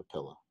that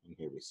papilla, and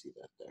here we see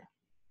that there.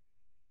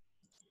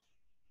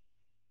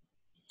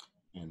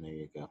 And there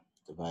you go,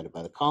 divided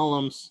by the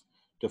columns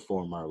to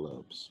form our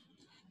lobes.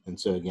 And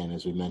so again,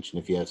 as we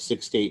mentioned, if you have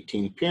 6 to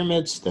 18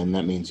 pyramids, then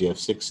that means you have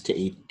 6 to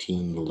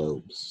 18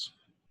 lobes.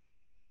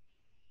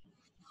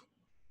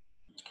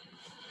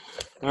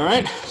 All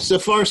right, so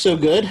far so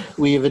good.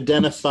 We have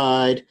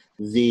identified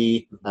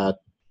the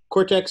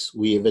cortex,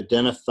 we have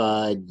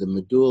identified the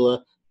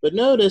medulla, but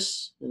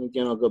notice, and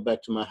again, I'll go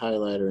back to my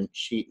highlighter and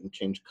cheat and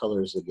change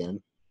colors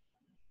again.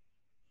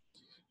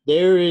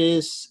 There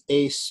is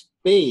a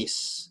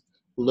space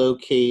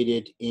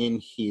located in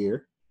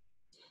here.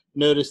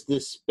 Notice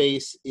this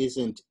space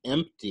isn't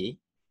empty.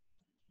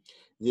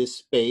 This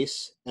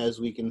space,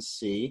 as we can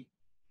see,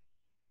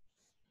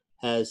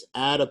 has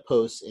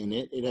adipose in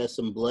it. It has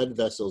some blood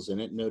vessels in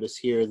it. Notice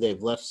here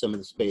they've left some of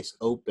the space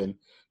open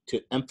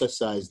to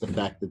emphasize the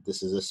fact that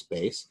this is a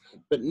space,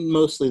 but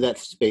mostly that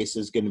space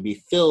is going to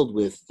be filled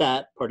with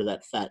fat. Part of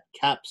that fat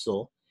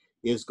capsule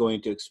is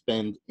going to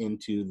expand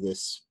into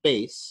this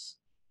space.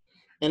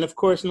 And of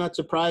course, not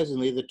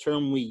surprisingly, the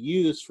term we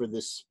use for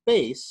this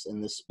space,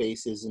 and this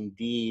space is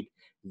indeed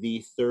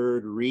the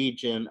third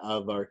region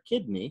of our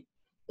kidney,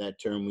 that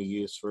term we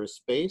use for a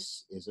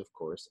space is, of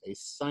course, a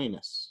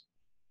sinus.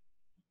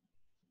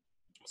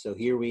 So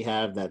here we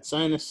have that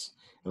sinus.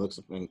 It looks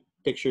like my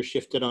picture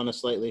shifted on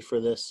us slightly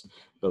for this,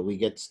 but we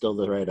get still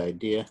the right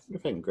idea. I wonder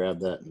if I can grab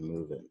that and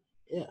move it.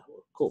 Yeah,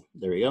 well, cool.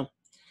 There we go.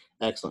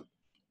 Excellent.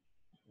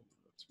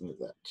 Let's move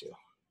that too.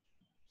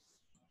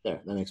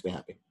 There, that makes me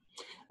happy.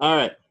 All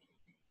right.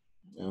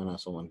 And I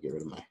also want to get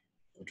rid of my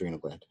adrenal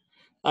gland.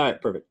 All right,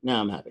 perfect.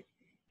 Now I'm happy.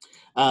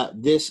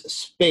 This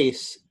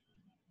space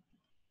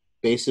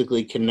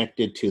basically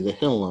connected to the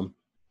hilum,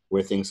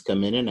 where things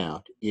come in and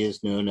out,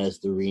 is known as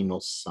the renal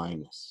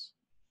sinus.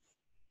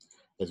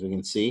 As we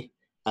can see,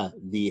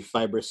 the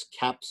fibrous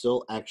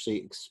capsule actually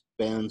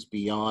expands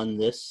beyond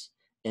this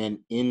and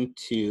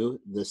into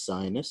the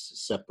sinus,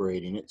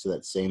 separating it. So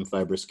that same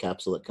fibrous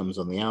capsule that comes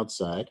on the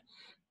outside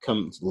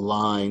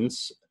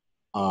lines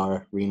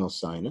our renal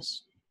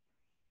sinus.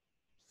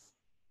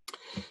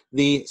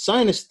 The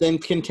sinus then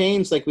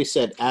contains, like we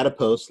said,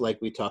 adipose, like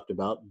we talked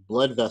about,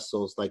 blood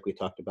vessels, like we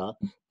talked about.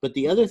 But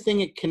the other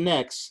thing it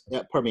contains,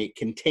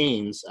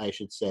 I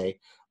should say,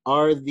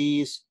 are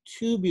these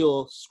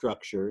tubule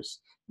structures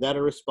that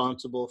are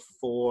responsible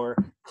for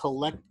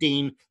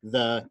collecting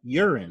the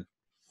urine,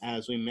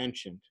 as we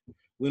mentioned.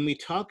 When we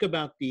talk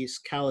about these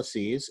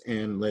calyces,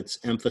 and let's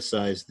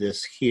emphasize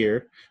this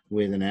here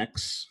with an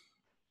X,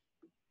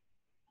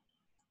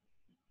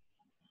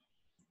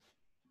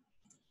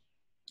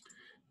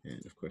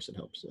 and of course it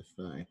helps if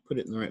I put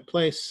it in the right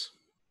place.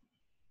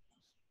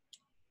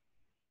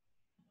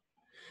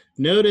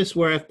 Notice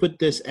where I've put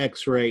this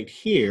X right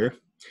here,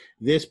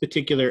 this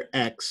particular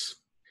X,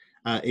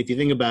 if you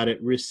think about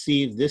it,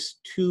 receive this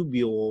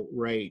tubule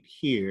right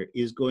here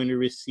is going to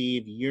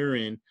receive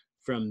urine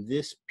from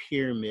this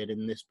pyramid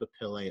and this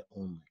papillae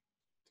only.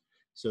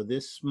 So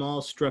this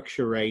small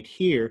structure right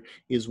here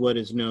is what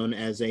is known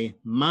as a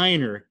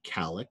minor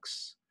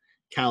calyx.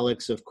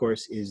 Calyx, of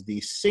course, is the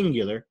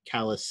singular.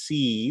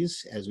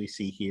 Calyces, as we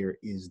see here,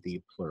 is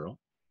the plural.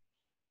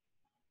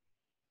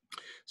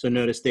 So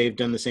notice they've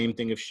done the same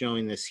thing of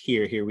showing this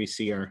here. Here we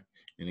see our,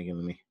 and again,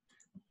 let me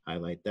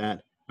highlight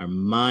that, our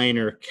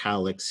minor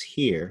calyx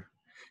here.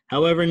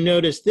 However,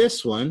 notice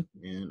this one,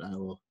 and I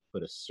will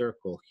put a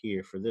circle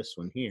here for this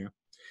one here.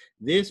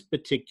 This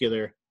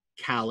particular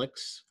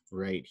calyx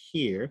right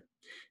here,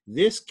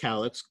 this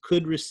calyx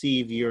could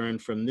receive urine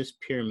from this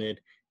pyramid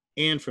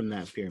and from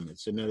that pyramid.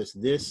 So notice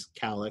this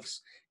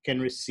calyx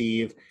can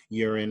receive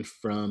urine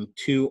from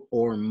 2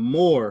 or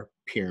more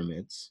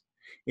pyramids,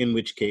 in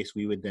which case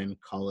we would then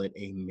call it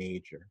a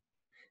major.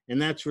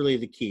 And that's really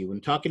the key. When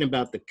talking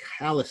about the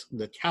calyces,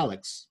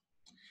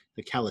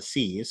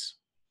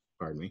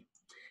 pardon me,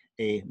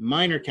 a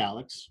minor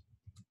calyx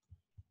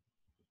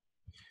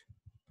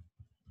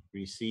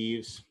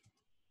receives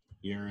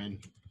urine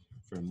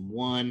from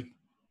 1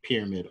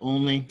 pyramid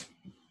only.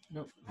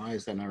 Nope, why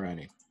is that not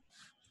writing?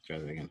 Let's try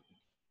that again.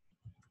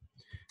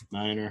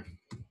 Minor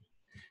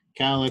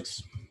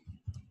calyx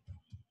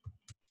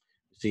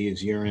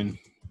receives urine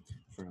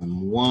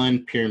from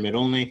 1 pyramid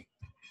only,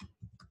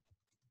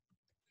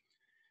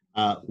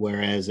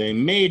 whereas a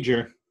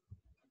major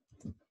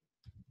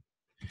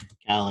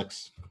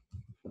calyx,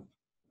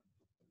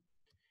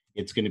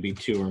 it's going to be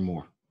 2 or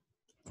more.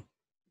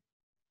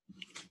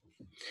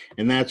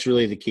 And that's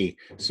really the key.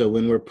 So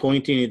when we're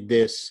pointing at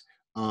this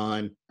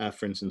on,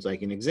 for instance,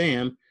 like an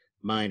exam,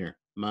 minor,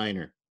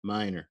 minor,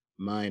 minor,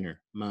 minor,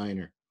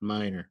 minor,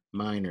 minor,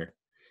 minor,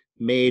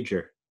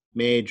 major,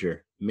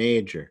 major,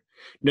 major.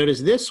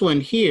 Notice this one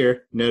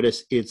here,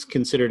 notice it's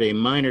considered a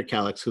minor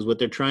calyx because what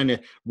they're trying to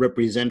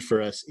represent for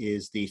us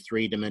is the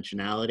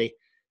 3-dimensionality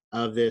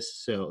of this.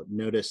 So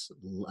notice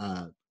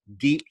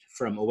deep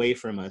from away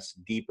from us,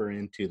 deeper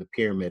into the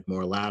pyramid,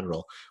 more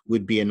lateral,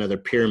 would be another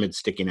pyramid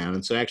sticking out.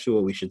 And so actually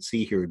what we should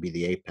see here would be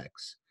the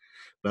apex.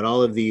 But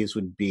all of these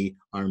would be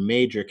our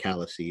major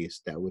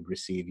calyces that would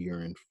receive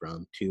urine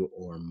from 2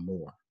 or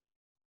more.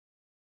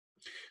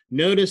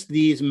 Notice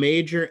these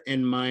major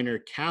and minor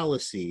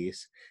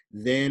calyces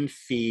then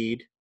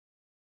feed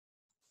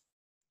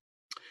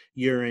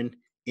urine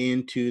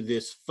into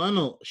this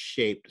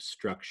funnel-shaped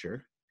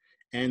structure.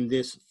 And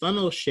this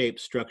funnel-shaped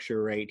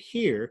structure right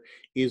here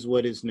is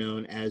what is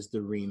known as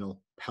the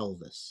renal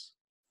pelvis.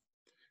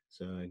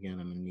 So again,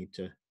 I'm going to need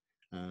to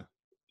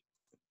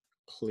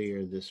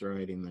clear this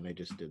writing that I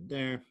just did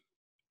there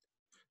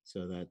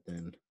so that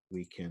then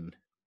we can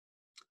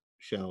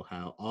show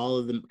how all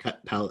of the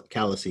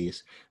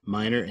calyces,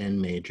 minor and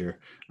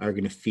major, are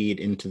going to feed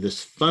into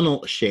this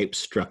funnel-shaped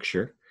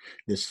structure.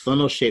 This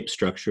funnel-shaped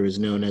structure is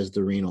known as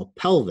the renal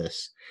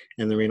pelvis,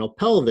 and the renal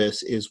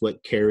pelvis is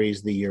what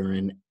carries the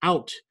urine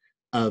out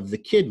of the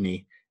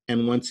kidney,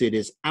 and once it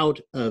is out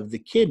of the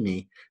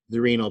kidney,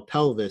 the renal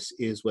pelvis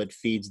is what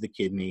feeds the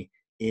kidney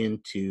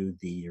into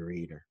the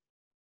ureter.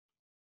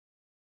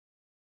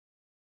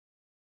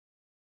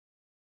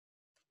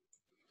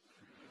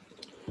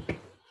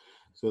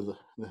 So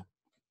the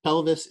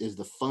pelvis is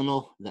the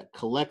funnel that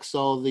collects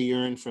all the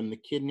urine from the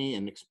kidney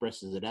and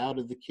expresses it out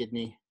of the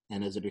kidney.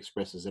 And as it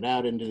expresses it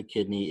out into the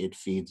kidney, it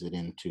feeds it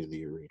into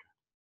the ureter.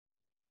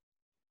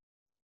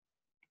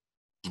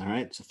 All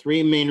right, so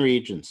 3 main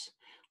regions.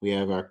 We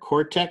have our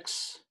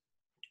cortex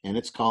and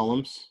its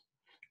columns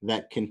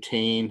that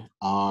contain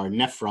our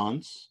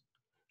nephrons.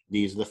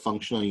 These are the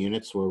functional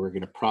units where we're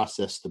going to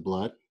process the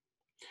blood.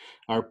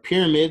 Our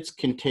pyramids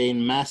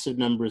contain massive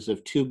numbers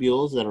of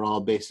tubules that are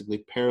all basically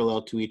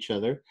parallel to each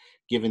other,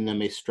 giving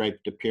them a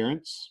striped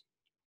appearance.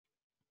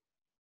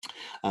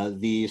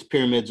 These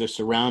pyramids are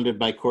surrounded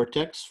by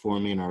cortex,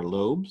 forming our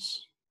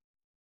lobes.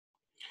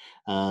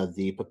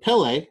 The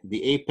papillae,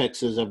 the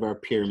apexes of our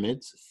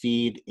pyramids,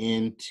 feed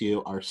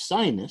into our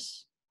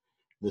sinus,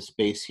 the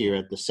space here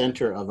at the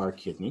center of our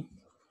kidney.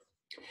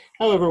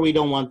 However, we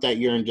don't want that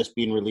urine just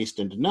being released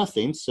into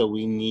nothing, so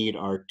we need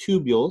our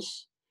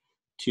tubules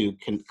to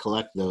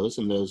collect those,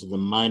 and those are the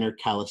minor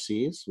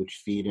calyces,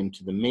 which feed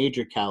into the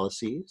major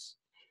calyces,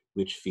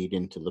 which feed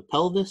into the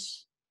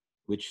pelvis,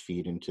 which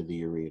feed into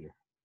the ureter.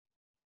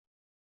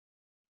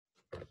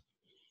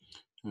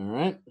 All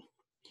right.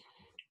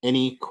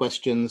 Any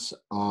questions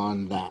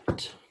on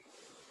that?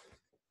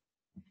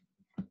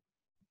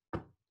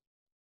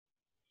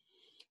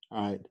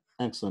 All right.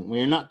 Excellent. We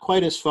are not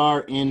quite as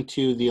far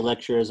into the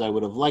lecture as I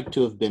would have liked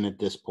to have been at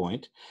this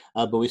point,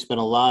 but we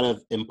spent a lot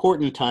of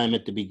important time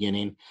at the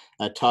beginning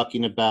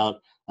talking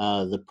about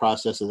the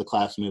process of the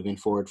class moving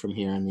forward from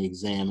here and the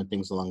exam and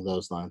things along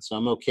those lines. So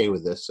I'm okay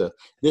with this. So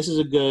this is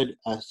a good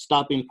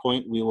stopping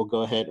point. We will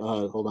go ahead.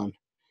 Hold on.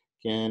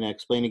 Can I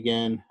explain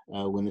again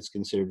when it's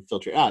considered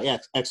filter? Yeah,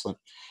 excellent.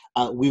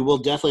 We will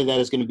definitely,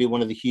 that is going to be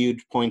one of the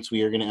huge points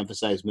we are going to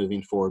emphasize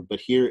moving forward, but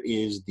here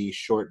is the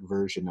short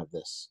version of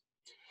this.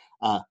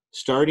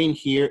 Starting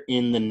here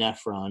in the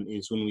nephron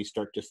is when we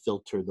start to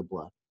filter the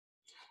blood.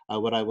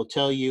 What I will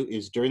tell you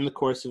is during the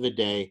course of a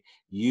day,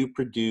 you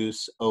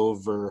produce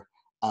over,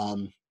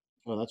 oh,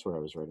 that's where I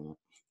was writing it.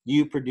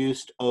 You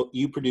produce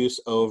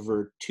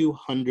over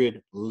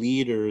 200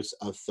 liters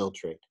of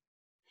filtrate.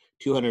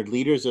 200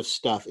 liters of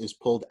stuff is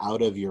pulled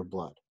out of your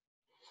blood.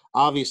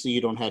 Obviously,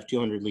 you don't have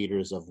 200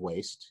 liters of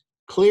waste.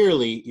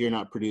 Clearly, you're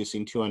not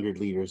producing 200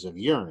 liters of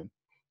urine,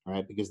 all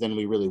right, because then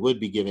we really would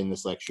be giving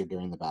this lecture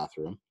during the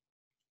bathroom.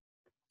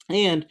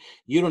 And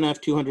you don't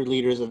have 200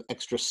 liters of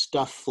extra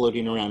stuff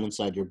floating around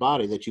inside your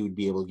body that you would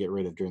be able to get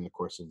rid of during the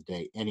course of the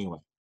day anyway.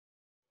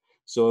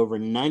 So over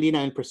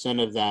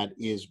 99% of that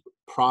is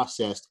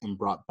processed and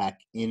brought back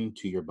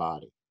into your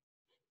body.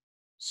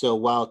 So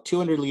while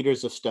 200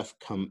 liters of stuff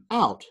come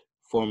out,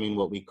 forming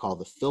what we call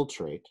the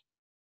filtrate,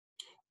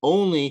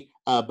 only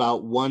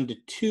about 1 to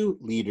 2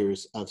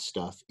 liters of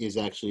stuff is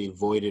actually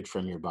voided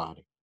from your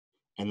body.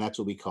 And that's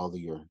what we call the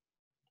urine.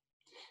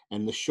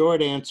 And the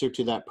short answer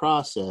to that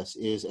process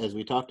is, as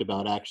we talked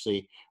about,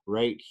 actually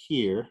right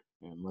here,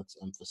 and let's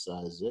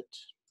emphasize it,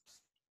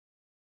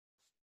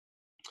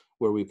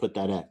 where we put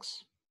that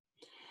X.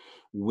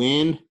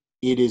 When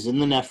it is in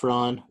the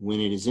nephron, when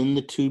it is in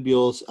the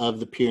tubules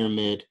of the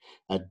pyramid,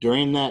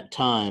 during that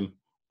time,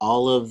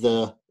 all of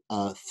the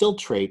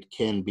filtrate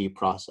can be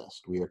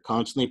processed. We are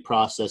constantly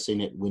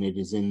processing it when it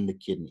is in the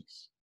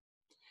kidneys.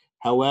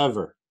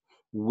 However,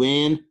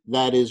 when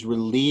that is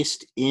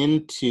released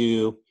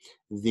into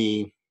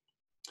the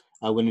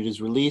when it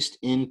is released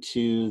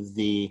into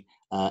the,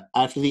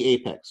 after the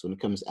apex, when it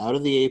comes out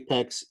of the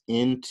apex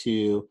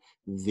into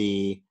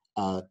the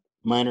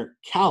minor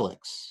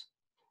calyx,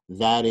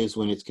 that is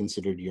when it's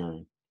considered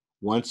urine.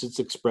 Once it's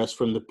expressed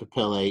from the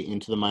papillae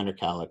into the minor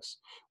calyx,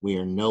 we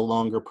are no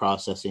longer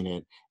processing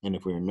it. And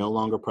if we are no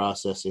longer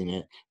processing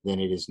it, then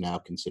it is now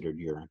considered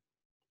urine.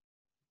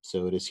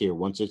 So it is here,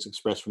 once it's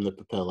expressed from the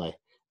papillae,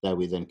 that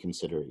we then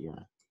consider it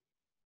urine.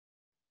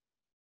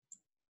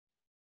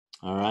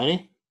 All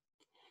righty.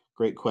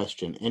 Great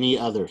question. Any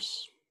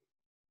others?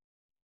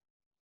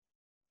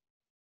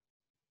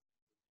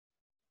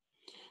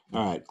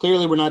 All right.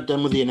 Clearly, we're not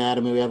done with the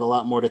anatomy. We have a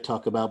lot more to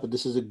talk about, but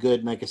this is a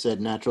good, like I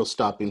said, natural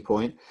stopping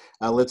point.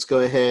 Let's go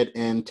ahead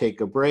and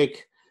take a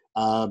break.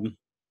 We'll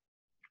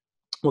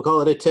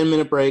call it a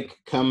 10-minute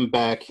break. Come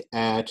back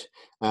at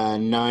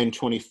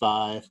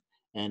 9:25,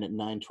 and at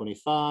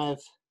 9:25,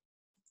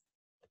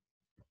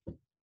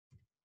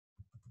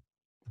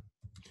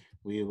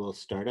 we will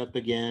start up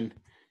again.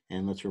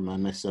 And let's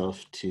remind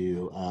myself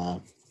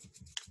to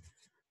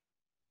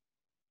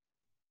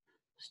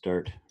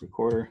start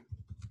recorder.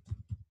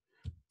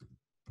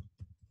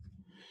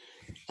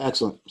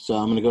 Excellent. So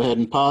I'm going to go ahead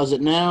and pause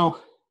it now.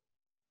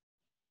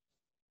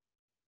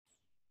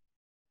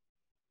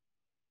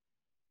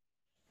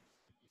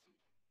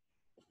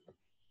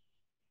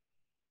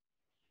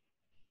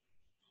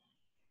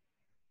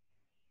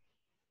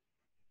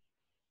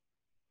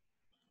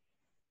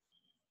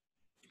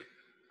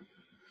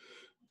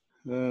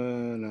 No,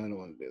 I don't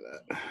want to do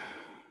that.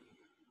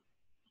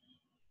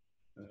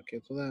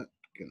 Cancel that.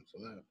 Cancel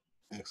that.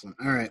 Excellent.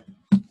 All right.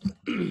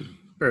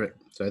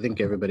 Perfect. So I think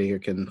everybody here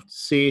can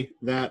see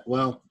that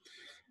well.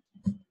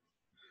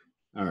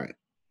 All right.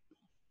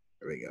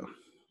 There we go.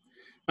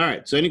 All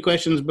right. So any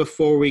questions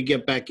before we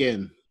get back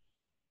in?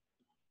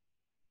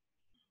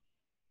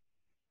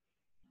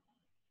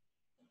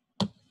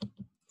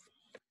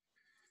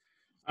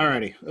 All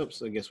righty.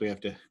 Oops. I guess we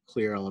have to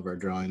clear all of our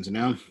drawings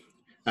now.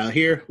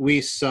 Here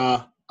we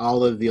saw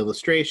all of the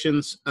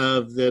illustrations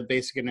of the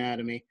basic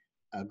anatomy,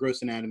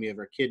 gross anatomy of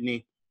our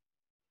kidney.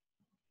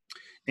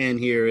 And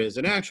here is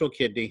an actual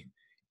kidney.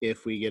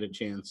 If we get a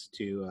chance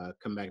to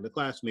come back to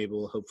class, maybe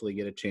we'll hopefully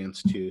get a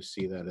chance to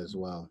see that as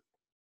well.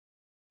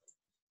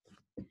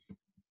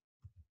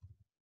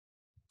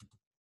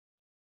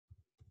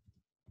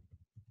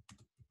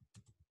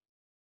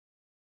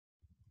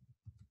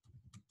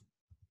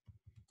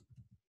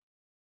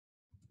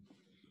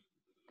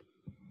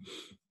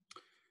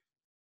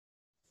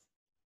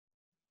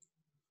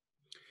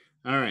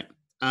 All right.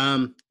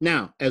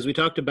 Now, as we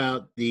talked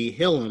about, the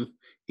hilum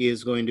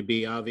is going to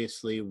be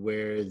obviously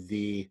where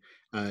the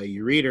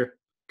ureter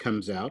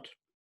comes out.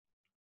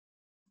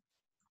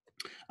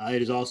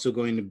 It is also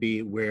going to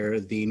be where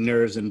the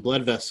nerves and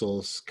blood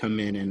vessels come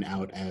in and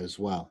out as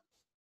well.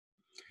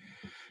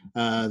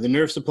 The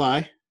nerve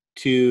supply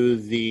to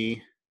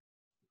the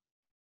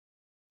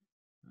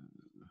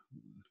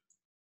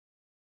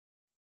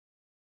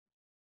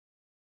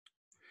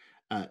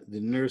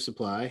nerve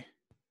supply.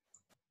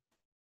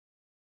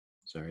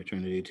 Sorry,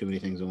 trying to do too many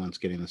things at once,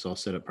 getting this all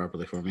set up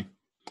properly for me.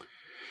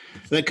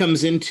 That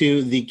comes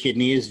into the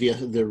kidneys via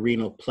the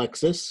renal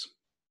plexus,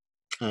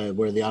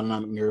 where the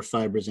autonomic nerve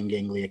fibers and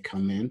ganglia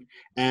come in.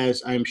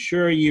 As I'm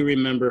sure you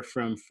remember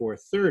from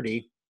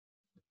 430,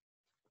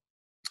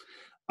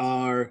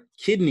 our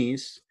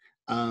kidneys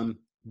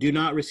do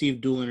not receive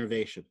dual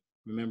innervation.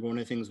 Remember, one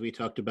of the things we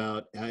talked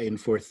about in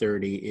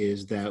 430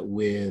 is that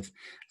with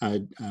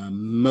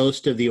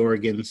most of the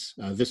organs,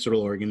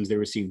 visceral organs, they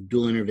receive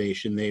dual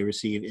innervation. They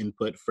receive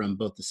input from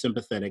both the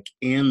sympathetic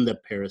and the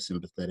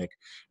parasympathetic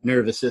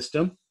nervous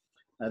system.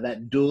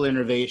 That dual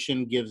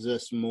innervation gives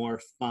us more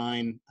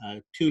fine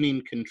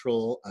tuning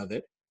control of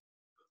it.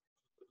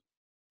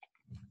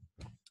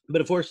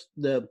 But of course,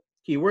 the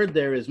key word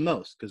there is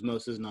most, because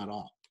most is not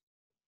all.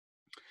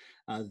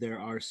 There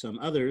are some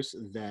others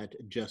that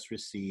just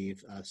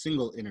receive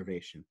single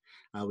innervation.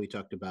 We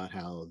talked about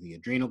how the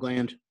adrenal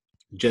gland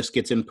just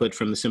gets input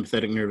from the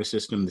sympathetic nervous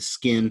system. The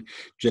skin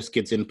just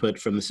gets input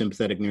from the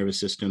sympathetic nervous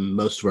system.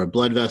 Most of our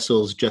blood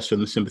vessels just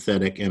from the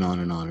sympathetic, and on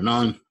and on and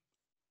on.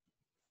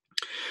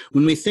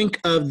 When we think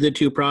of the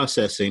two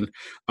processing,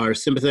 our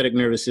sympathetic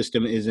nervous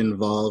system is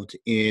involved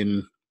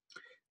in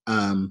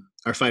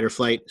our fight or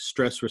flight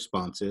stress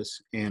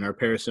responses, and our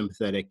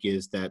parasympathetic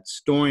is that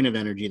storing of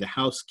energy, the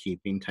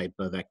housekeeping type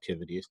of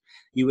activities.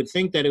 You would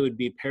think that it would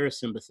be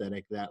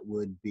parasympathetic that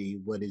would be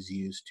what is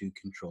used to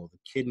control the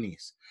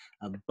kidneys.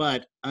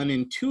 But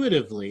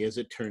unintuitively, as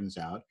it turns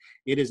out,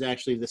 it is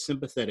actually the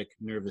sympathetic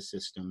nervous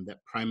system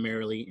that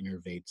primarily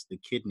innervates the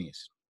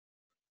kidneys.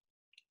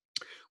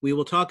 We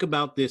will talk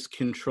about this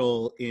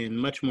control in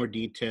much more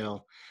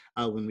detail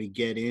when we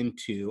get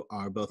into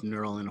our both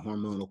neural and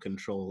hormonal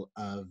control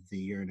of the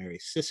urinary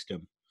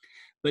system.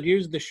 But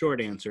here's the short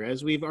answer.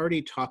 As we've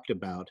already talked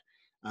about,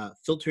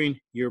 filtering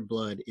your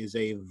blood is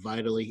a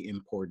vitally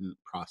important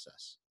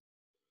process.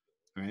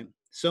 All right?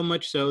 So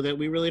much so that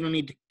we really don't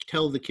need to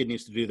tell the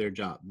kidneys to do their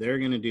job. They're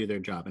going to do their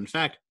job. In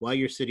fact, while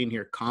you're sitting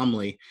here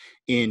calmly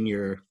in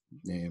your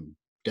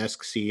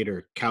desk seat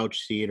or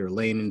couch seat or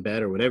laying in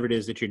bed or whatever it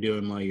is that you're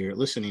doing while you're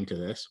listening to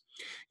this,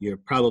 you're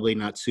probably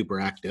not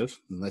super active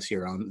unless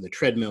you're on the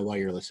treadmill while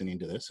you're listening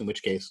to this, in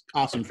which case,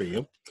 awesome for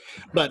you.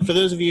 But for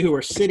those of you who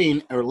are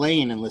sitting or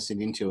laying and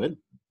listening to it,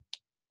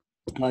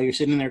 while you're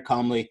sitting there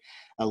calmly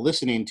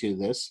listening to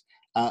this,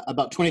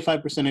 about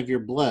 25% of your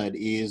blood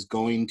is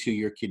going to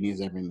your kidneys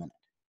every minute.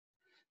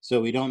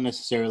 So we don't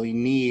necessarily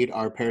need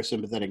our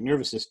parasympathetic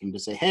nervous system to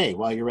say, hey,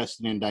 while you're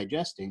resting and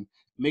digesting,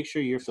 make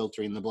sure you're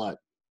filtering the blood.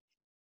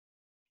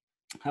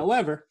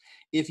 However,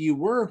 if you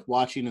were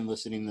watching and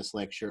listening to this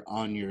lecture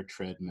on your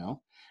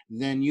treadmill,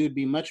 then you'd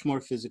be much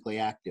more physically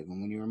active.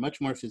 And when you were much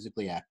more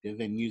physically active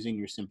and using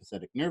your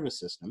sympathetic nervous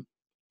system,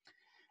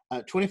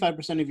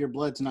 25% of your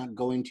blood's not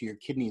going to your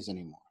kidneys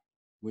anymore.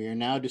 We are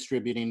now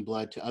distributing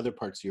blood to other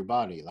parts of your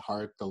body, the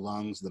heart, the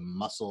lungs, the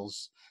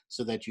muscles,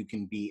 so that you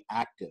can be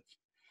active.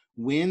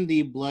 When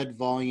the blood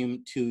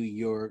volume to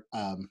your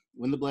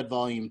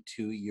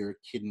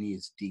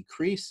kidneys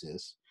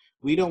decreases,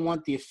 we don't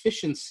want the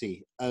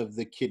efficiency of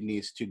the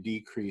kidneys to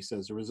decrease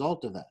as a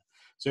result of that.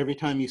 So every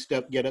time you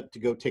get up to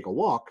go take a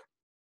walk,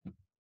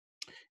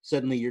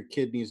 suddenly your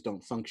kidneys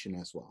don't function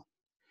as well.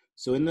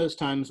 So in those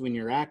times when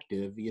you're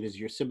active, it is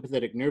your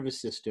sympathetic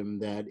nervous system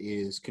that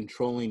is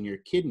controlling your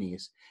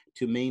kidneys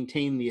to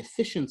maintain the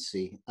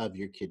efficiency of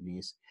your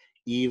kidneys,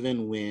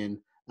 even when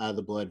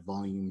the blood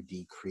volume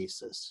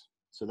decreases.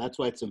 So that's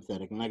why it's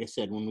sympathetic. And like I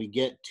said, when we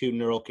get to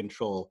neural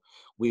control,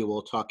 we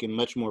will talk in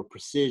much more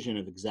precision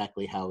of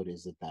exactly how it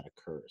is that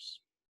occurs.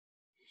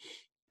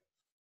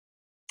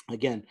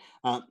 Again,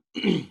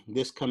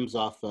 this comes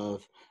off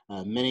of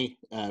many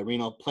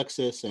renal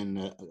plexus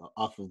and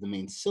off of the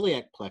main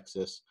celiac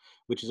plexus,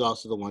 which is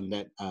also the one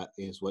that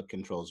is what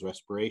controls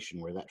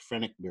respiration, where that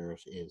phrenic nerve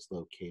is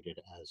located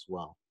as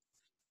well.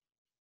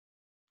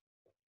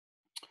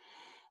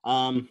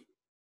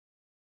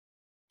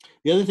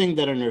 The other thing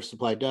that our nerve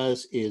supply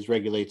does is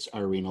regulates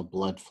our renal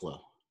blood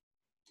flow.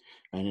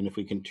 Right? And if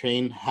we can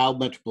train how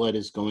much blood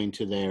is going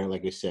to there,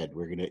 like I said,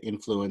 we're going to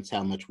influence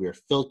how much we are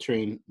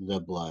filtering the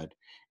blood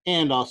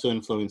and also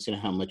influencing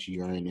how much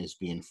urine is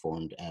being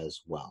formed as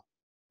well.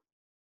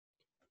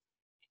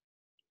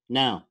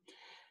 Now,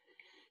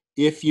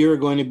 if you're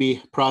going to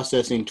be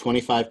processing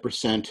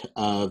 25%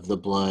 of the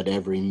blood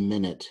every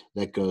minute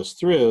that goes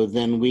through,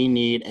 then we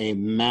need a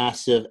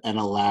massive and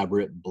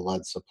elaborate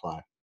blood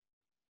supply.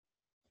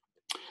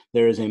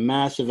 There is a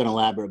massive and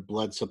elaborate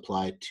blood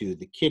supply to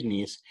the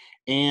kidneys,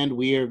 and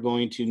we are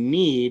going to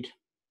need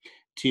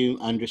to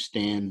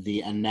understand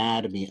the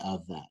anatomy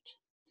of that.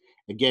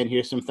 Again,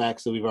 here's some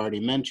facts that we've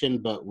already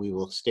mentioned, but we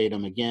will state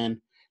them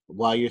again.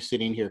 While you're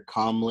sitting here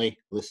calmly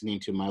listening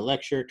to my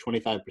lecture,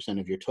 25%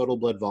 of your total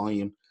blood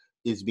volume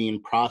is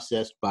being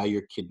processed by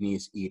your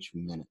kidneys each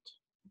minute.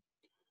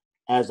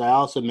 As I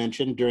also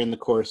mentioned, during the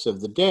course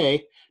of the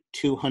day,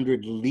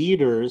 200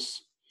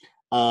 liters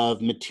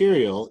of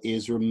material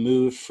is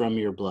removed from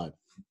your blood.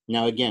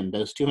 Now, again,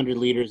 those 200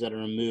 liters that are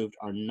removed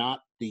are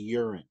not the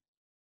urine.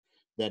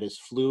 That is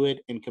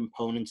fluid and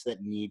components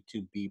that need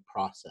to be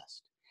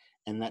processed.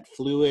 and that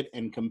fluid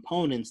and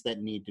components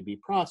that need to be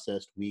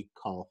processed we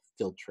call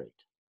filtrate.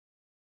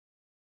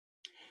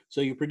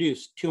 So you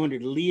produce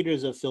 200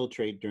 liters of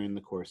filtrate during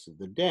the course of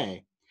the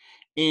day,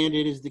 and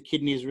it is the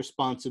kidney's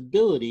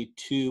responsibility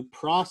to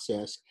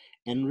process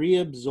and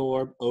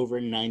reabsorb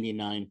over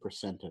 99%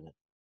 of it.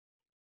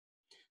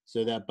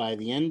 So that by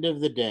the end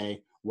of the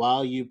day,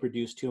 while you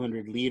produce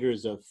 200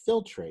 liters of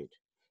filtrate,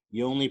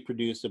 you only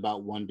produce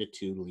about 1 to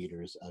 2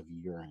 liters of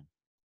urine.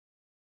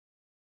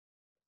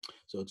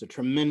 So it's a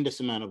tremendous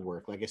amount of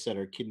work. Like I said,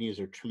 our kidneys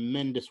are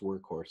tremendous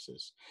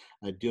workhorses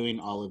doing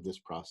all of this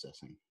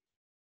processing.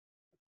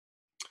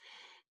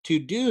 To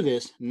do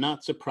this,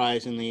 not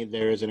surprisingly,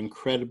 there is an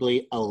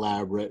incredibly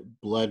elaborate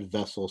blood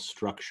vessel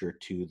structure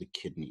to the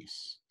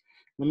kidneys.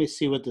 Let me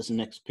see what this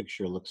next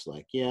picture looks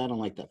like. Yeah, I don't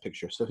like that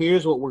picture. So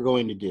here's what we're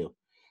going to do.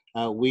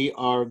 We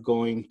are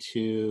going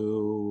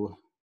to,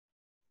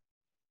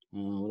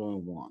 what do I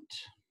want?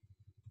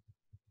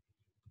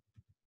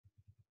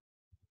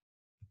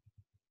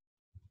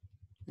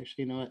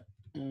 Actually, you know what?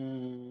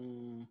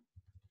 I'm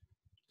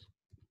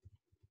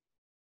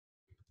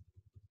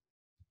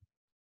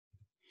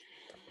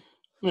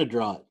going to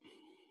draw it,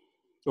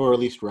 or at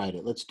least write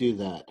it. Let's do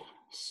that.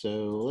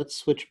 So let's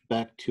switch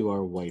back to our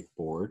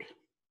whiteboard.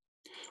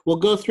 We'll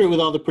go through it with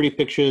all the pretty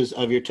pictures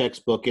of your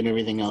textbook and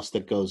everything else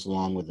that goes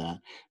along with that.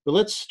 But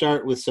let's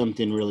start with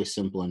something really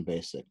simple and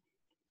basic.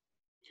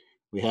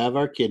 We have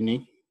our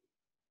kidney.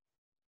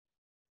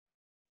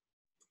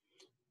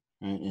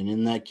 Right, and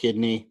in that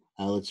kidney,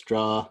 let's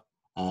draw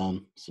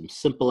some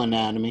simple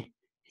anatomy.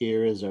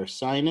 Here is our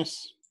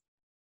sinus.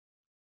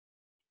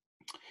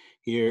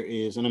 Here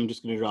is, and I'm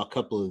just going to draw a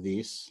couple of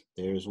these.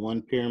 There's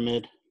one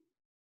pyramid.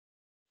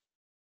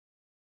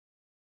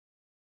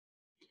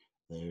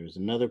 There's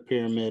another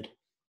pyramid.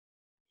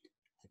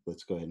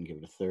 Let's go ahead and give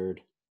it a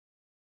third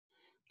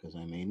because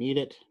I may need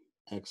it.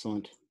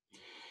 Excellent.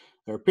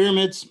 Our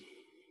pyramids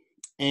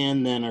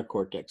and then our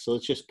cortex. So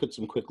let's just put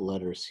some quick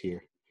letters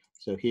here.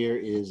 So here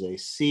is a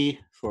C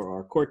for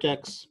our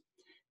cortex.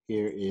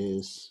 Here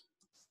is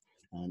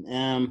an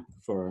M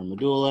for our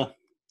medulla.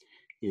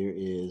 Here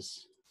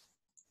is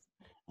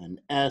an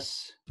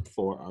S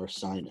for our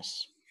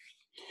sinus.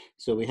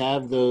 So we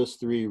have those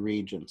three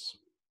regions.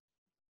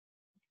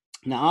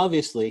 Now,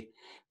 obviously,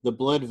 the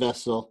blood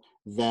vessel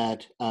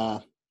that,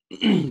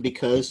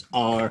 because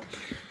our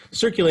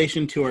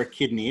circulation to our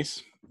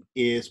kidneys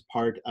is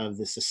part of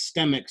the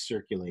systemic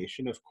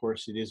circulation, of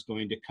course, it is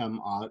going to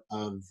come out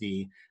of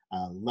the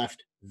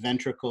left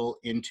ventricle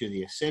into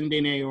the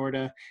ascending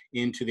aorta,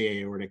 into the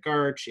aortic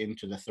arch,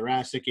 into the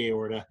thoracic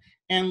aorta,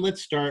 and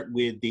let's start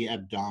with the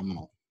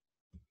abdominal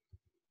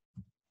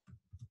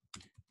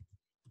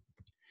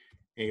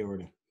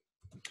aorta.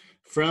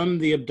 From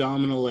the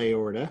abdominal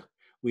aorta,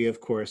 we,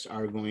 of course,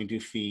 are going to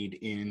feed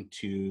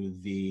into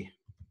the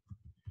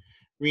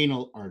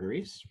renal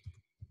arteries.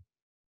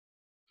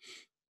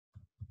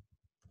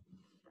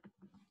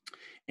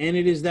 And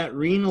it is that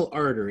renal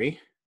artery,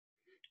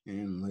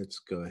 and let's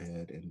go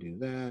ahead and do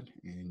that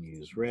and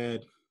use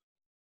red.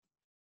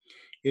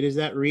 It is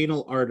that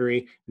renal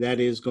artery that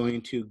is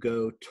going to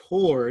go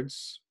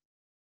towards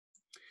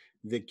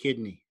the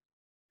kidney.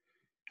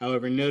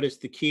 However, notice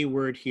the key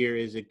word here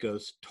is it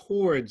goes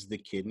towards the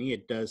kidney.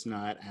 It does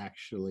not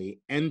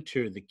actually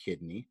enter the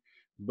kidney.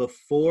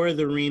 Before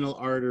the renal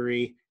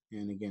artery,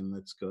 and again,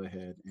 let's go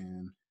ahead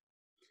and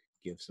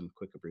give some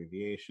quick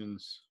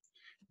abbreviations.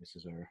 This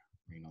is our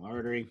renal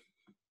artery.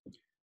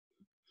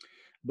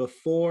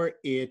 Before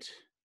it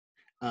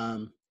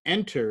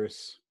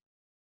enters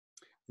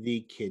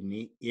the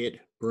kidney, it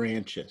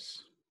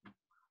branches.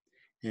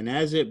 And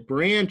as it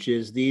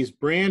branches, these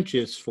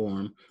branches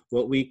form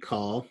what we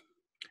call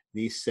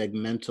these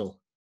segmental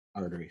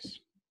arteries.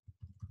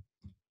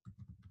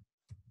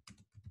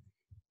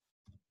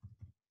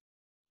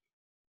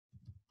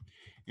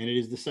 And it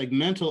is the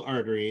segmental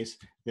arteries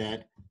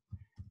that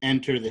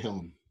enter the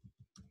hilum.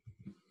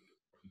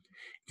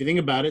 If you think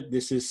about it,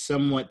 this is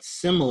somewhat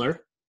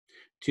similar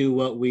to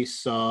what we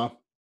saw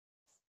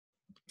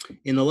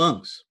in the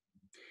lungs.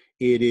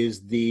 It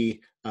is the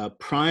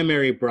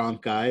primary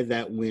bronchi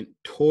that went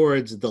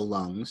towards the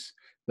lungs,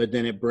 but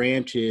then it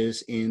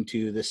branches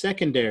into the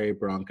secondary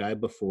bronchi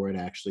before it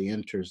actually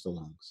enters the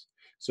lungs.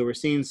 So we're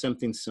seeing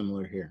something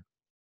similar here.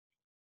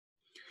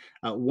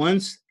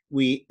 Once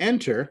we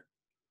enter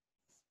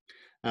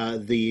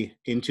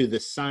into the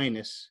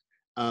sinus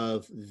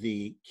of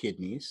the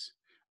kidneys,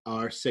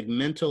 our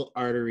segmental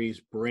arteries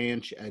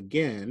branch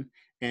again,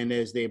 and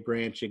as they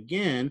branch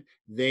again,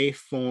 they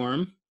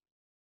form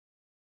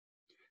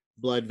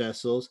blood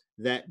vessels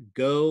that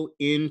go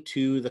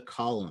into the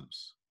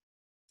columns.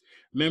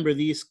 Remember,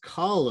 these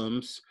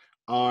columns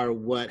are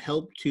what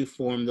help to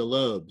form the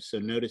lobes. So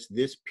notice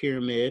this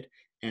pyramid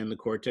and the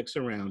cortex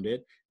around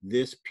it.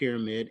 This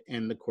pyramid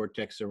and the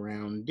cortex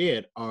around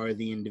it are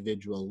the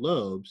individual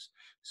lobes.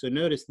 So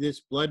notice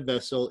this blood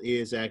vessel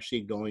is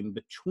actually going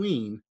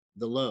between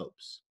the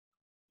lobes.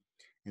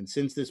 And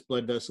since this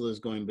blood vessel is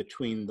going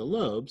between the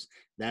lobes,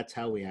 that's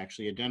how we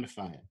actually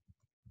identify it.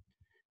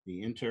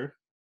 Did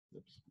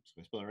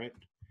I spell it right?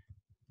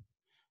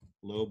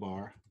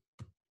 lobar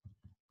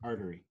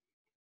artery.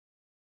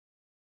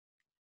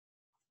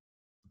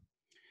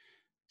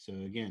 So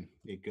again,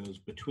 it goes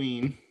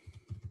between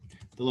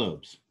the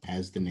lobes,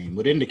 as the name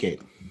would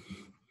indicate.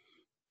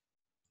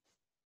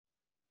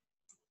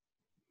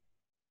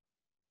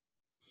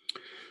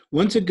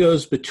 Once it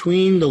goes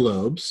between the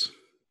lobes,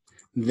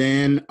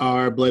 then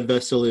our blood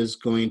vessel is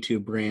going to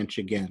branch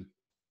again.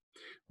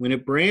 When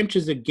it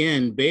branches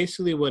again,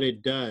 basically what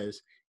it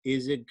does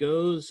is it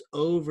goes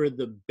over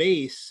the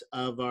base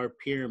of our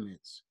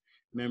pyramids.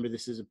 Remember,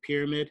 this is a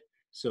pyramid,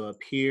 so up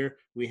here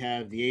we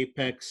have the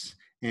apex,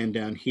 and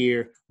down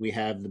here we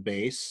have the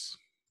base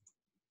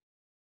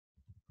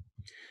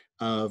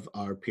of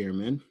our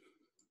pyramid.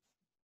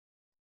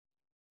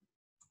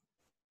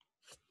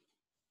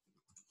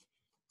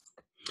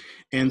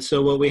 And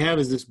so what we have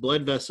is this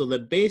blood vessel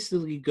that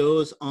basically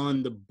goes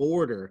on the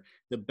border,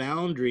 the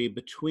boundary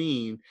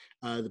between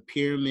the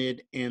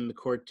pyramid and the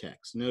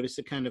cortex. Notice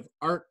it kind of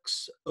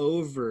arcs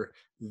over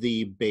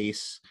the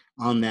base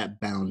on that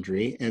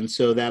boundary. And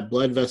so that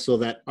blood vessel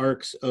that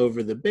arcs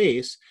over the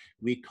base,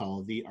 we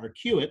call the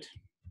arcuate.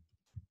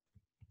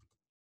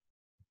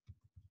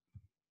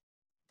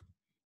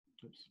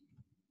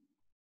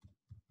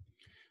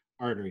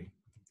 Artery.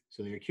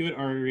 So the arcuate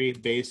artery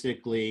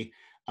basically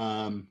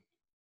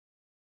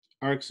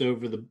arcs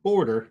over the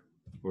border,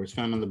 or is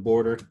found on the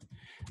border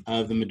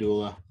of the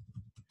medulla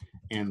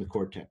and the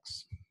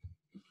cortex.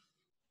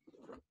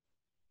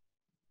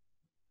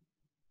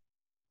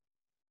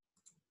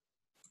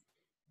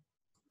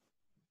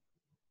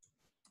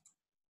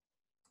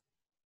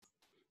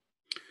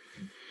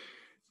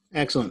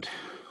 Excellent.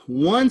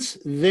 Once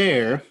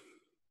there,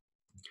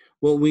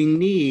 what we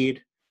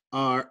need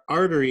are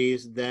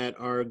arteries that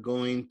are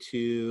going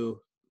to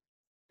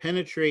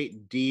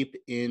penetrate deep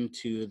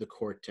into the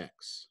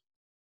cortex.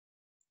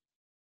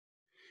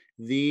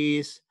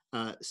 These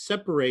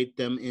separate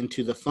them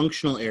into the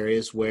functional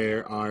areas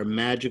where our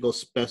magical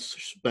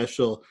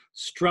special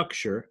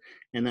structure,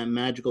 and that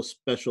magical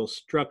special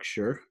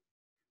structure,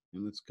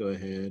 and let's go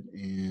ahead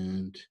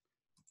and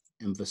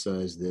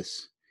emphasize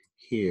this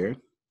here,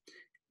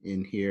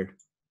 in here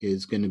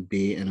is going to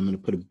be, and I'm going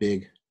to put a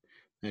big,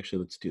 actually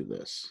let's do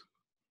this,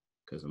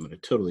 because I'm going to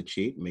totally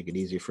cheat, make it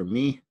easy for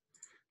me,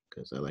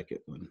 because I like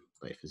it when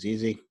life is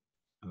easy.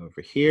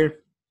 Over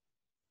here.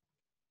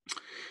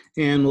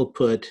 And we'll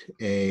put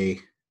a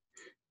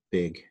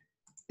big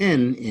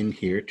N in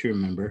here to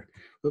remember,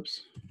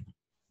 whoops,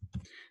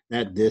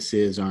 that this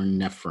is our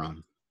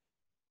nephron.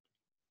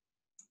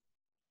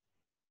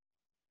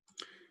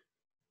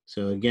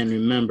 So again,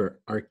 remember,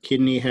 our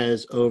kidney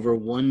has over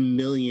 1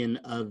 million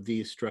of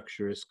these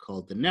structures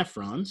called the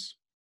nephrons.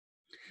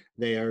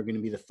 They are going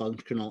to be the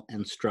functional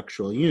and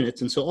structural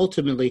units. And so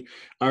ultimately,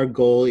 our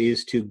goal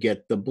is to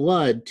get the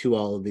blood to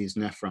all of these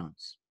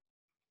nephrons.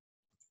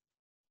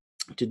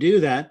 To do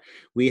that,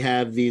 we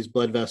have these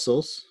blood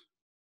vessels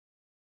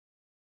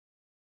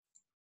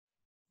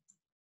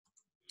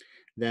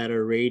that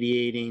are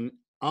radiating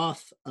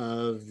off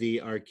of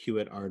the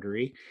arcuate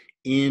artery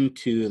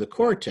into the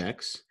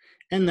cortex,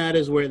 and that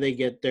is where they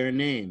get their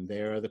name.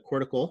 They are the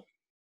cortical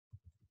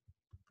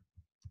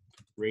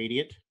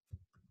radiate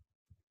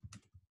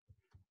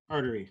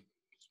artery.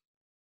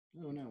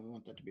 Oh no, we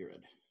want that to be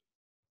red.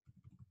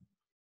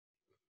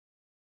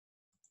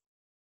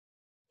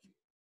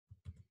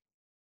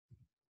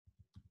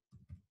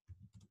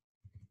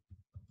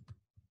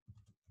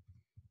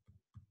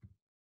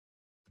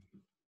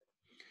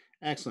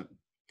 Excellent.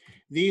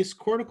 These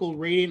cortical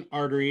radiant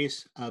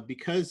arteries,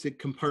 because it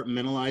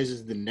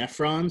compartmentalizes the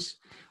nephrons,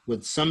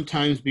 would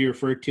sometimes be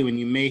referred to, and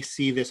you may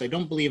see this, I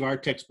don't believe our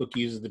textbook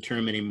uses the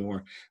term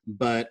anymore,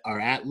 but our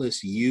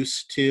atlas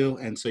used to,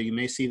 and so you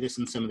may see this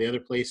in some of the other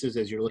places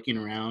as you're looking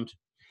around.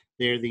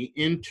 They're the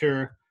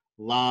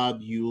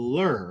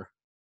interlobular,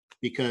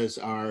 because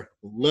our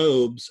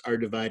lobes are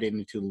divided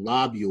into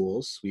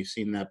lobules. We've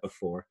seen that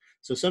before.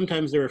 So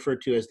sometimes they're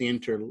referred to as the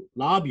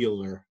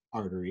interlobular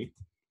artery.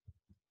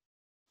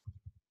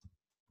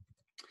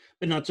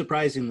 But not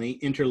surprisingly,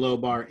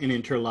 interlobar and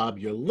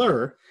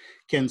interlobular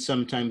can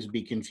sometimes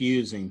be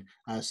confusing.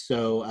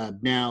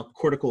 Now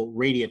cortical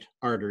radiate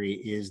artery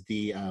is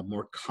the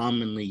more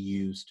commonly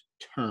used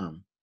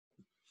term.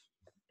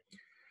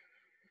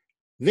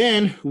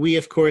 Then we,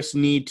 of course,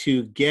 need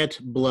to get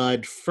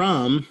blood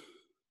from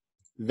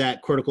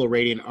that cortical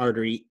radiant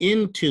artery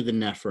into the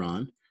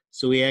nephron.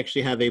 So we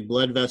actually have a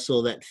blood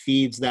vessel that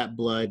feeds that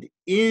blood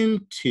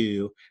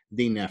into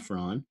the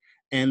nephron.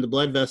 And the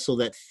blood vessel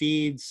that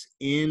feeds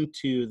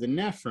into the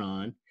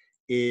nephron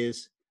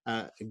is,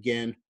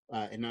 again,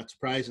 and not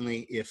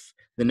surprisingly, if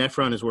the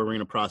nephron is where we're going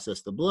to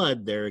process the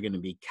blood, there are going to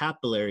be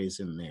capillaries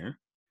in there.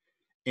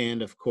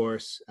 And of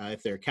course,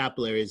 if there are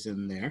capillaries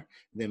in there,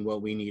 then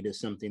what we need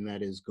is something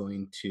that is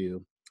going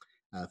to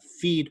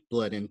feed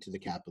blood into the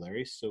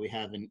capillaries. So we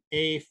have an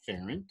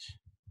afferent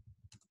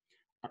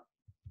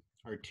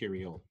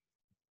arteriole.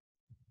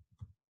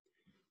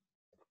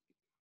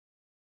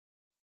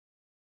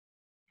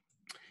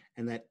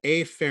 And that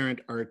afferent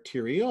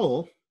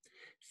arteriole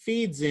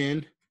feeds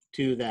in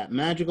to that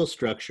magical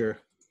structure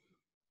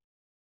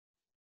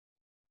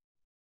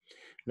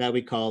that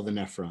we call the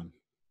nephron.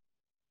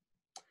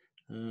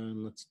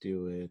 Let's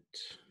do it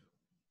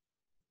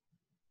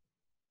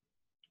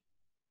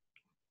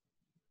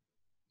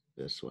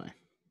this way.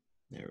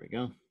 There we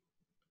go.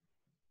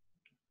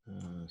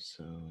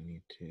 So we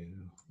need to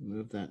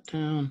move that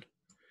down,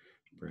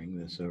 bring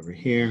this over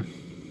here,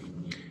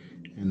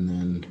 and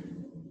then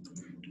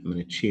I'm going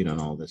to cheat on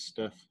all this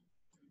stuff.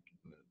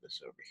 Move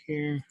this over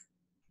here.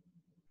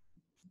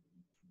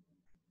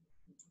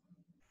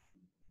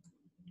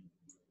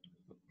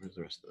 Where's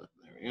the rest of that?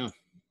 There we go.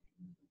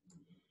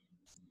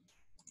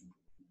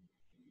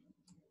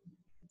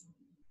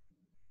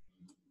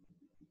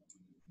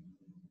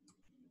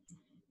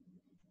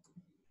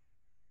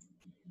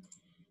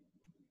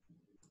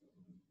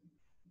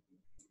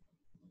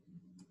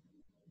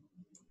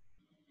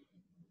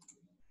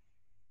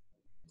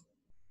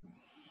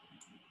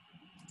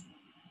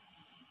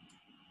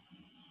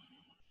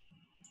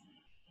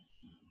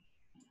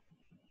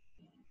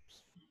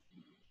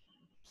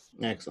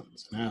 Excellent.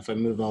 So now if I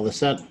move all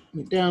this up,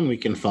 down, we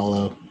can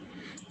follow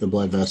the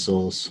blood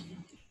vessels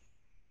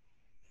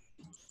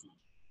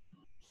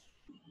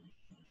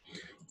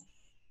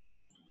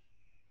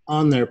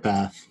on their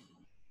path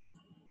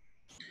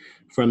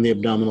from the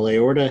abdominal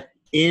aorta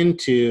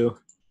into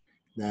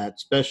that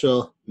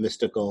special,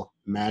 mystical,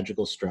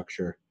 magical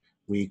structure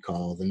we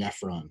call the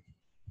nephron.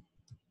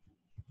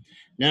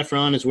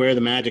 Nephron is where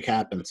the magic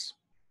happens.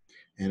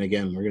 And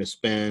again, we're going to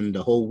spend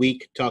a whole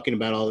week talking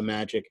about all the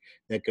magic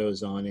that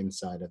goes on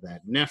inside of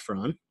that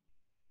nephron.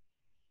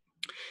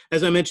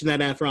 As I mentioned,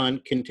 that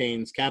nephron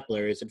contains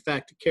capillaries. In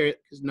fact,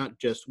 is not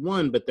just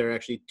one, but there are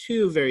actually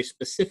two very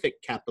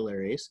specific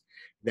capillaries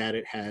that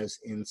it has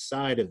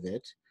inside of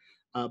it.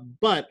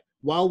 But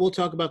while we'll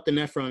talk about the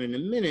nephron in a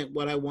minute,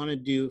 what I want to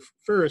do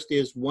first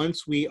is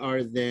once we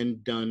are then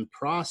done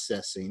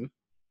processing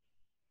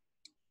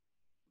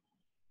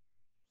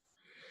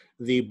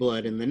the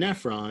blood in the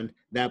nephron,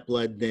 that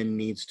blood then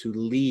needs to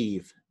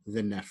leave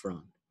the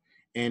nephron.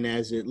 And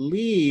as it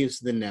leaves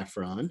the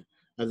nephron,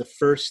 the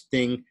first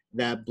thing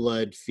that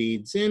blood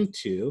feeds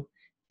into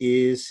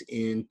is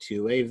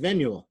into a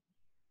venule.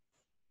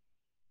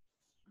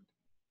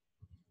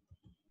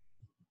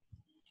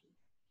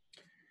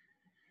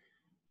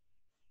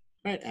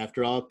 Right,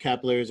 after all,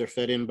 capillaries are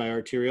fed in by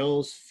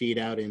arterioles, feed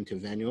out into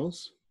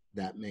venules.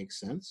 That makes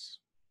sense.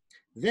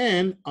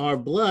 Then our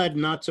blood,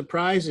 not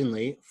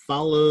surprisingly,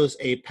 follows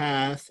a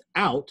path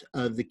out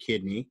of the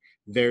kidney,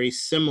 very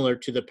similar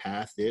to the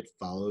path it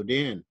followed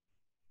in.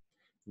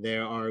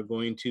 There are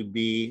going to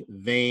be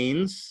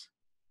veins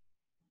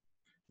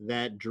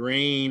that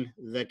drain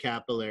the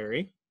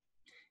capillary,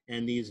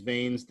 and these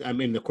veins,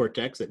 the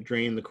cortex, that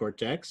drain the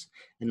cortex.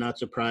 And not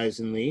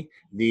surprisingly,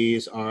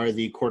 these are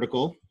the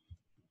cortical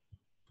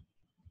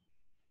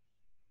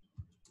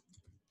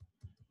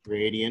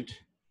gradient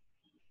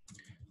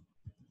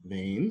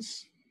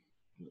veins,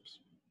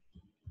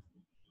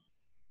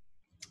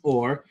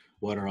 or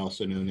what are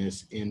also known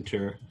as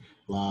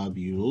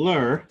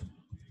interlobular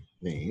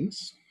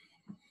veins.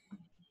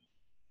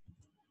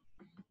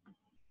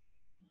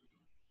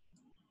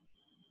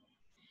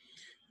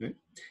 Right.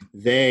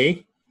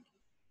 They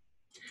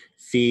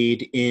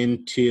feed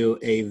into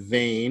a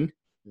vein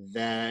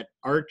that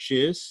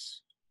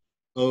arches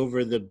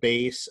over the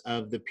base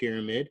of the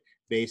pyramid,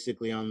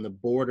 basically on the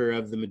border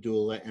of the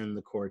medulla and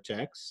the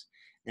cortex.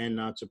 And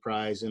not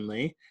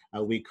surprisingly,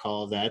 we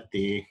call that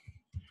the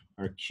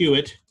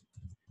arcuate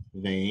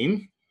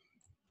vein.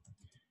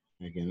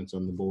 Again, it's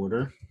on the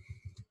border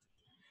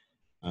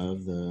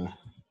of the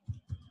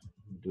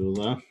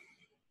medulla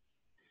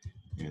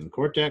and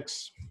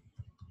cortex.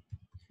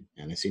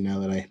 And I see now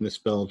that I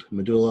misspelled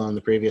medulla on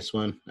the previous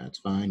one. That's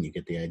fine, you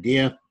get the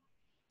idea.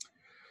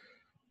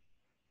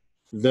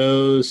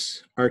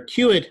 Those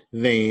arcuate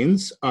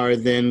veins are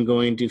then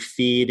going to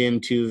feed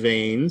into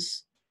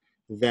veins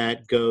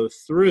that go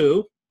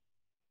through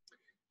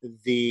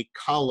the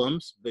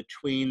columns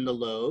between the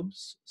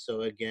lobes.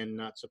 So again,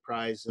 not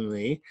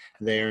surprisingly,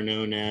 they are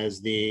known as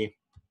the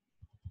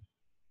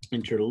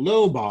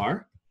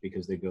interlobar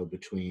because they go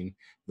between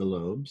the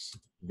lobes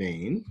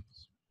veins.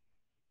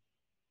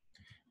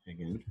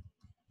 Again,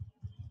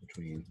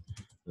 between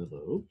the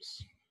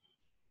lobes.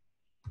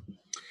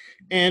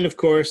 And of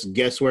course,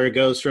 guess where it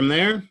goes from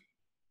there?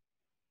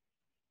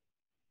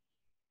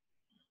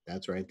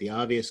 That's right, the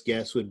obvious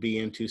guess would be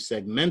into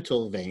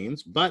segmental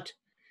veins, but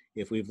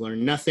if we've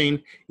learned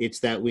nothing, it's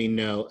that we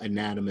know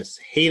anatomists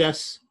hate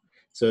us.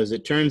 So as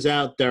it turns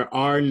out, there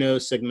are no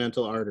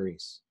segmental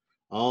arteries.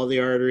 All the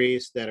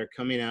arteries that are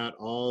coming out,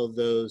 all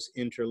those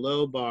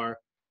interlobar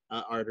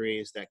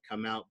arteries that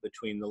come out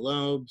between the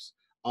lobes,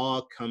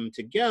 all come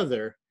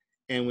together,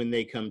 and when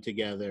they come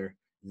together,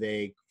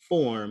 they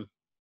form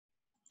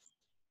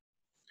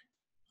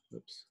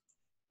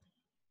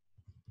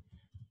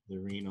the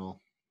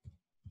renal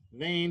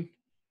vein.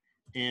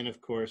 And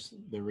of course,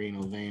 the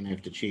renal vein, I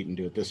have to cheat and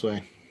do it this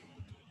way,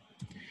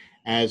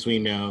 as we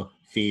know,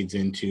 feeds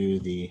into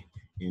the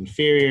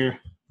inferior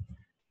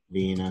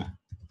vena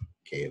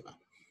cava.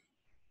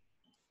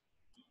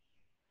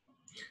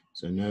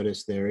 So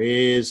notice there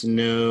is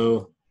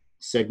no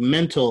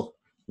segmental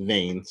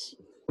veins,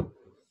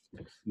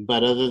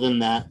 but other than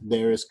that,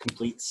 there is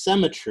complete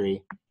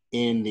symmetry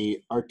in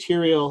the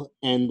arterial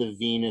and the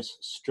venous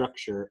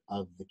structure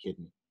of the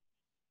kidney.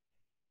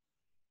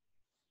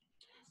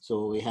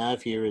 So what we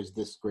have here is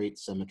this great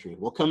symmetry.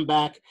 We'll come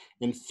back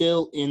and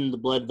fill in the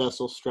blood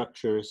vessel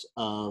structures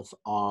of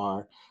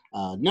our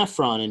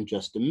nephron in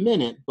just a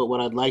minute, but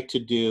what I'd like to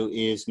do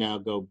is now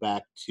go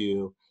back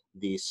to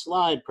the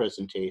slide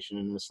presentation.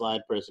 In the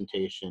slide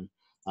presentation,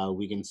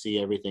 we can see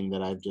everything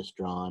that I've just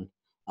drawn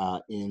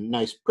in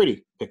nice,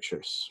 pretty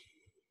pictures.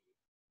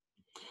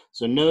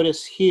 So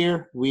notice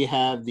here we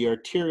have the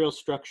arterial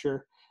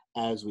structure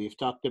as we've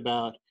talked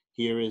about.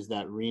 Here is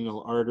that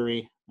renal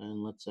artery.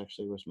 And let's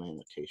actually, where's my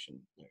annotation?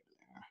 There.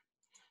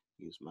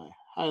 Use my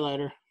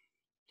highlighter.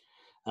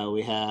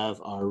 We have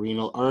our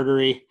renal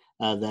artery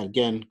that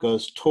again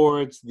goes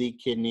towards the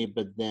kidney,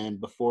 but then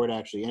before it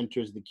actually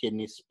enters the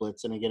kidney,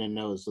 splits. And again, a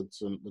nose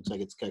looks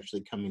like it's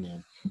actually coming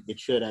in. It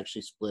should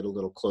actually split a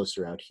little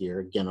closer out here.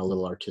 Again, a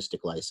little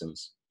artistic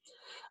license.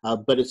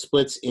 But it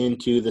splits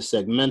into the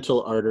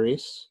segmental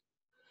arteries.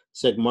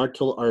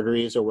 Segmental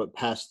arteries are what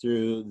pass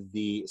through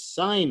the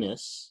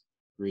sinus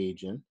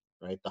region,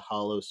 right? The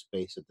hollow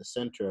space at the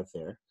center of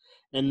there.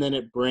 And then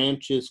it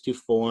branches to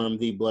form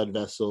the blood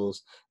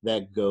vessels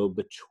that go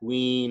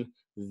between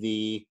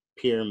the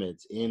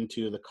pyramids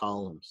into the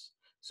columns.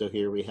 So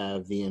here we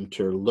have the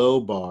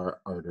interlobar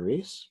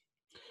arteries.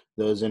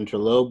 Those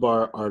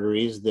interlobar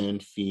arteries then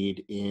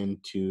feed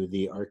into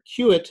the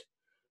arcuate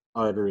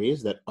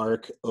arteries that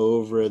arc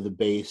over the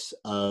base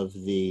of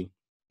the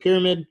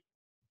pyramid.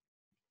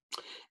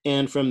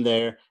 And from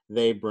there,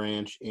 they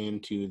branch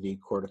into the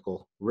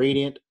cortical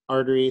radiant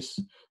arteries,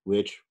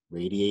 which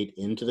radiate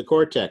into the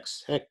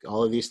cortex. Heck,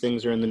 all of these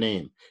things are in the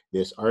name.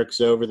 This arcs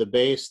over the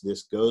base.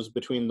 This goes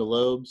between the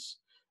lobes,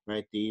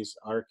 right? These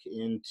arc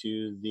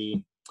into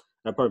the,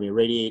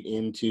 radiate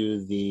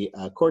into the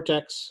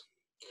cortex.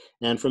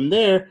 And from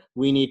there,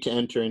 we need to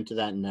enter into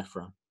that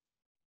nephron.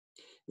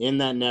 In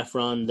that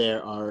nephron,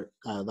 there are,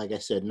 like I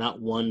said,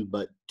 not one,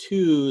 but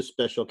two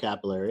special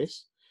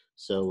capillaries.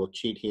 So we'll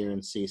cheat here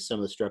and see some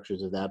of the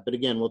structures of that. But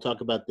again, we'll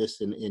talk about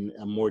this in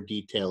more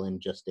detail in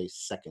just a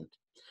second.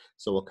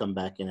 So we'll come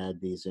back and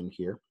add these in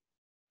here.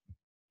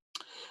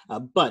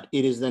 But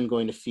it is then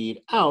going to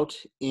feed out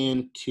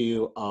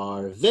into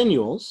our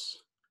venules.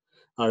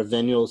 Our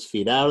venules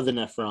feed out of the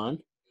nephron.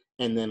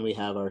 And then we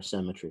have our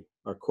symmetry,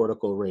 our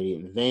cortical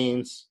radiant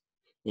veins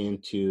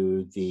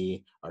into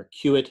the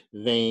arcuate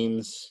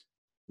veins.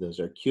 Those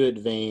arcuate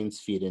veins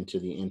feed into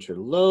the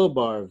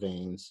interlobar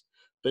veins.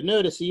 But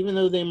notice, even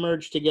though they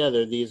merge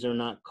together, these are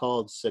not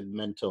called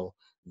segmental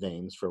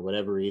veins for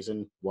whatever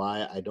reason.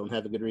 Why? I don't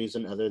have a good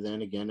reason other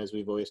than, again, as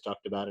we've always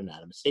talked about,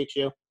 anatomist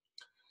statio.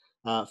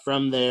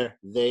 From there,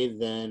 they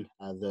then,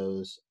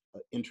 those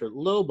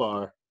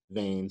interlobar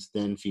veins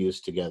then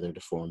fuse together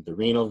to form the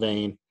renal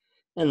vein.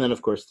 And then,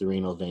 of course, the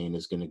renal vein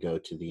is going to go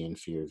to the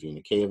inferior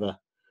vena cava,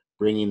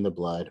 bringing the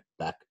blood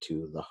back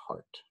to the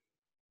heart.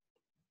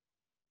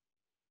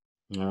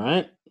 All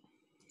right.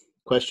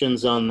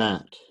 Questions on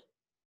that?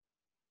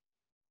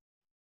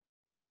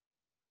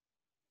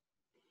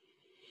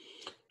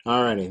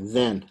 Alrighty,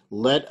 then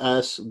let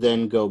us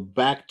then go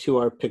back to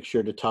our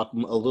picture to talk a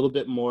little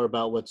bit more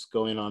about what's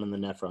going on in the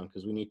nephron,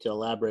 because we need to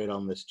elaborate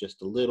on this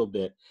just a little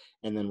bit,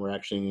 and then we're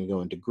actually going to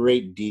go into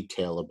great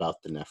detail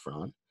about the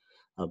nephron.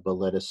 But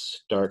let us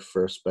start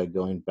first by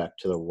going back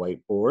to the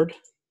whiteboard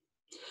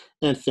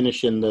and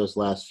finish in those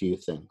last few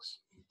things.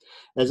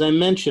 As I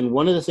mentioned,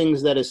 one of the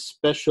things that is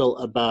special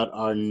about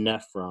our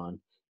nephron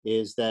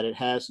is that it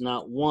has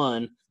not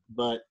one,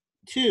 but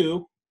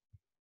two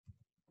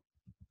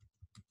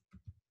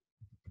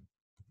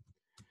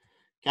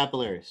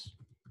capillaries.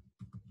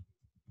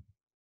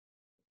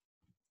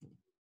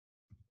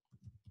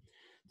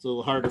 It's a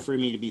little harder for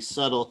me to be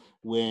subtle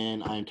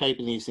when I'm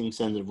typing these things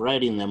instead of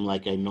writing them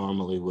like I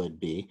normally would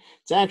be.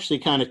 It's actually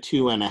kind of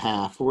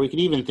 2.5, or we could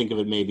even think of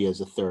it maybe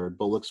as a third,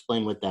 but we'll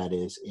explain what that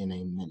is in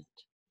a minute.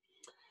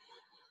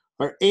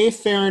 Our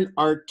afferent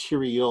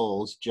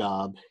arteriole's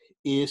job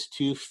is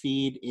to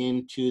feed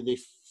into the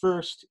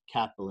first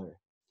capillary.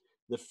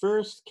 The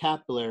first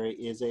capillary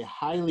is a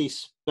highly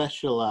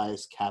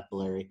specialized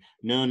capillary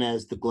known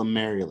as the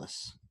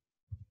glomerulus.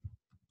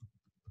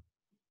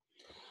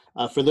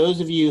 For those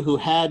of you who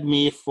had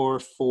me for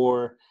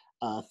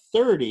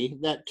 430,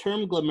 that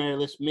term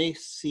glomerulus may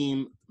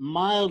seem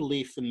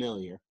mildly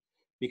familiar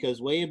because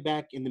way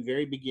back in the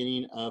very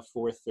beginning of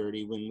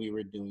 430 when we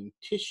were doing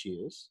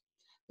tissues,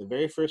 the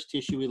very first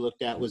tissue we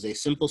looked at was a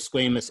simple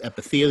squamous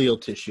epithelial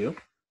tissue.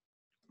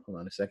 Hold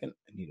on a second,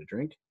 I need a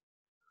drink.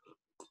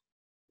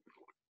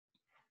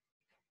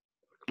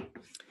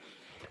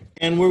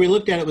 And where we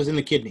looked at it was in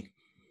the kidney.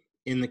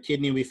 In the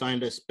kidney, we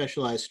find a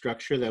specialized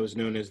structure that was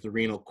known as the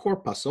renal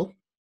corpuscle,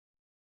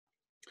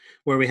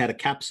 where we had a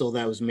capsule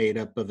that was made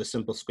up of a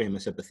simple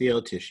squamous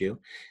epithelial tissue.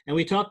 And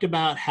we talked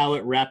about how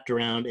it wrapped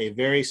around a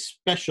very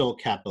special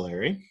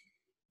capillary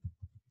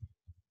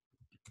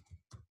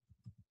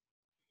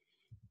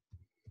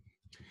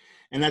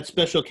And that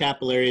special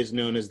capillary is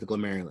known as the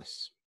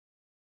glomerulus.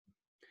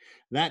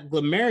 That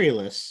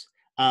glomerulus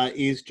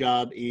its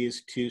job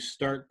is to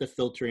start the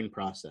filtering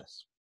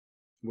process.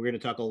 We're going to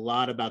talk a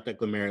lot about that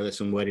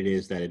glomerulus and what it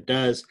is that it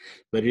does,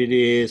 but it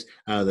is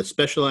the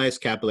specialized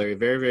capillary,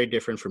 very, very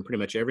different from pretty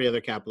much every other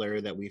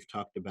capillary that we've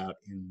talked about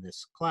in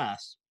this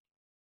class.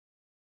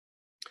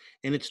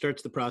 And it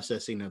starts the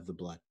processing of the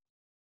blood.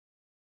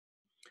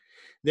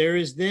 There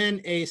is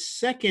then a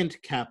second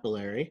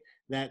capillary.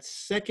 That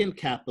second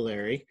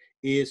capillary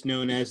is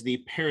known as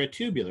the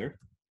peritubular.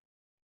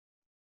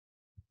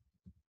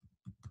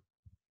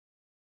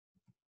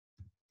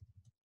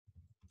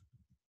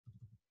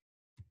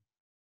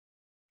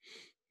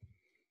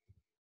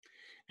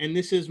 And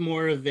this is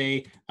more of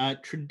a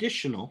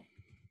traditional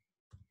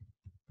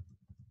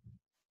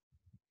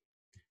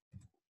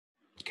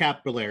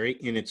capillary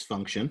in its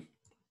function.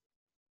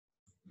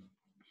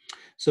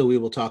 So we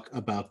will talk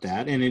about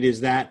that. And it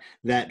is that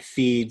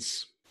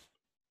feeds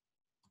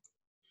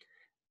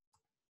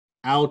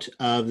out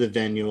of the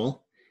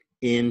venule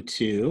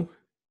into,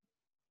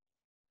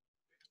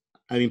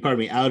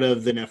 out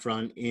of the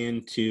nephron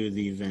into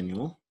the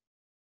venule.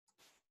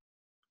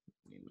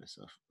 Need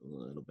myself a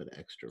little bit of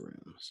extra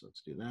room. So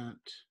let's do that.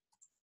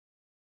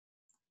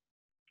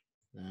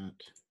 That.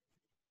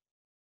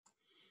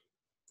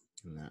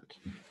 And that.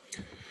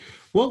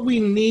 What we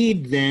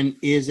need then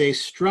is a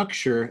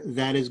structure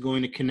that is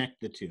going to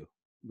connect the two.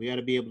 We got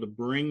to be able to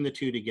bring the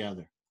two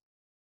together.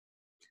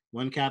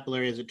 One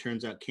capillary, as it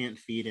turns out, can't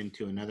feed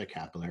into another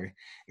capillary.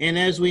 And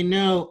as we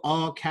know,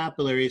 all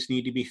capillaries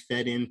need to be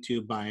fed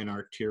into by an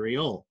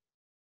arteriole.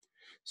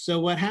 So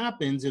what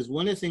happens is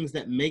one of the things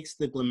that makes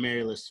the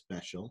glomerulus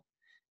special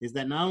is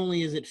that not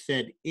only is it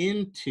fed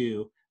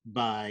into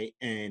by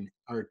an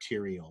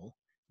arteriole,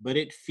 but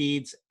it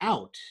feeds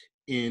out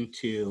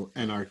into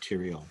an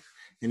arteriole.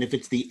 And if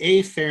it's the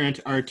afferent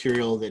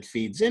arteriole that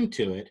feeds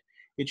into it,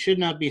 it should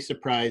not be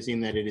surprising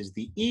that it is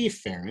the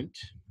efferent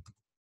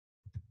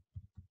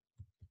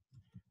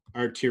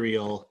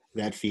arteriole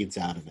that feeds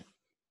out of it.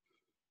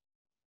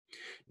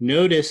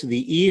 Notice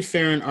the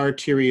efferent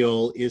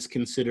arteriole is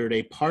considered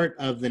a part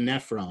of the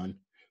nephron,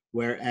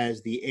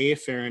 whereas the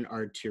afferent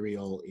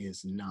arteriole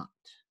is not.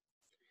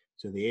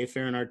 So the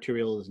afferent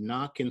arteriole is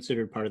not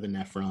considered part of the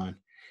nephron.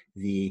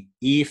 The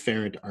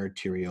efferent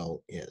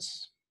arteriole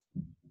is.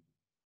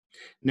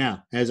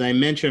 Now, as I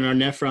mentioned, our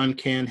nephron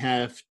can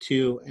have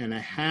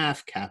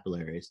 2.5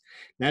 capillaries.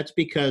 That's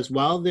because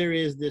while there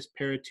is this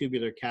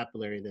peritubular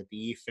capillary that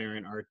the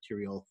efferent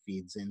arteriole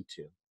feeds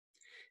into,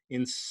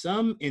 in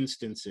some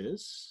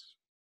instances,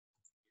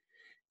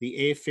 the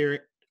afferent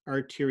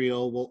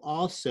arteriole will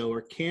also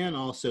or can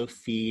also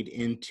feed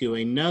into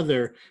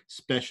another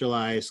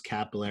specialized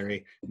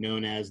capillary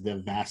known as the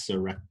vasa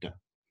recta.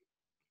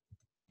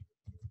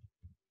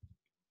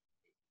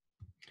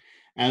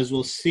 As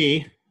we'll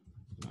see,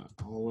 not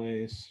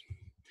always,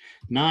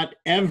 not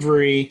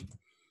every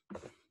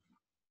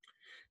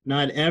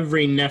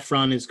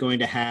nephron is going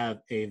to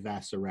have a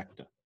vasa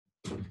recta,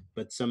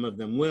 but some of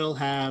them will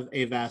have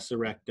a vasa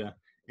recta,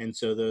 and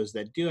so those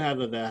that do have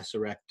a vasa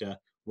recta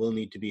will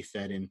need to be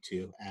fed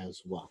into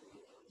as well.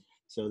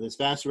 So this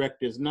vasa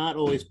recta is not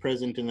always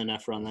present in the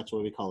nephron. That's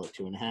why we call it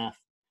 2.5.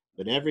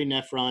 But every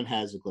nephron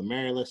has a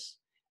glomerulus.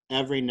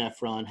 Every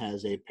nephron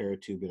has a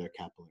peritubular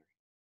capillary.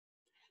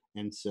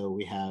 And so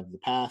we have the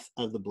path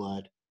of the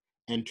blood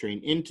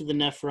entering into the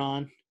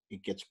nephron.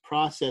 It gets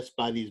processed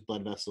by these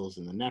blood vessels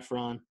in the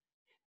nephron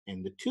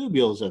and the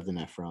tubules of the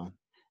nephron,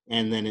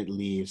 and then it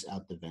leaves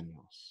out the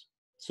venules.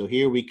 So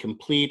here we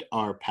complete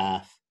our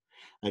path.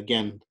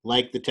 Again,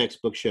 like the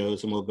textbook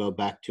shows, and we'll go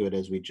back to it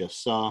as we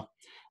just saw,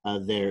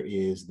 there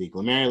is the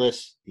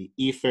glomerulus, the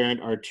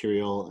efferent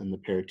arteriole, and the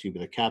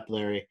peritubular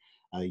capillary.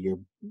 Your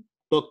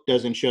book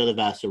doesn't show the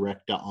vasa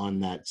recta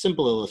on that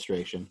simple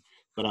illustration,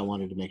 but I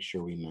wanted to make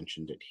sure we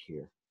mentioned it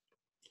here.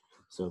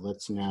 So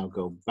let's now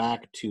go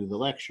back to the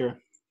lecture.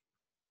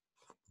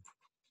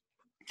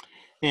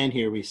 And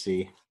here we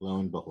see, lo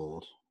and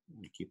behold,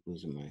 I keep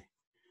losing my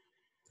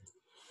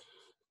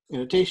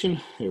annotation.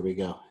 There we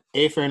go.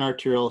 Afferent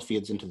arteriole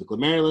feeds into the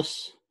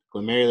glomerulus.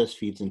 Glomerulus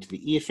feeds into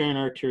the efferent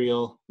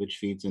arteriole, which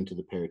feeds into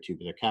the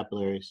peritubular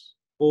capillaries,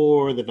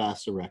 or the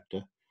vasa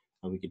recta.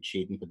 We could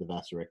cheat and put the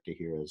vasa recta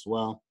here as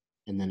well.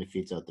 And then it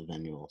feeds out the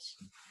venules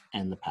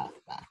and the path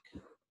back.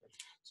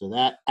 So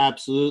that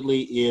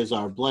absolutely is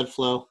our blood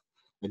flow.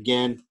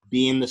 Again,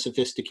 being the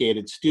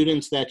sophisticated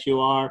students that you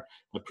are,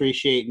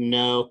 appreciate and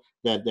know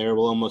that there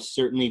will almost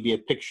certainly be a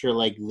picture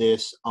like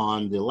this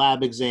on the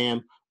lab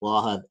exam. We'll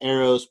all have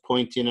arrows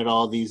pointing at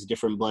all these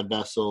different blood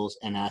vessels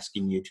and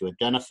asking you to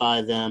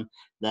identify them.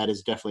 That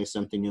is definitely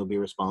something you'll be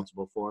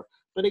responsible for.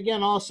 But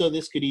again, also,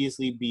 this could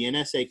easily be an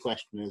essay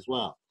question as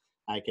well.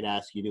 I could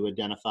ask you to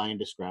identify and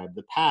describe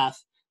the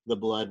path the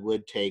blood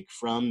would take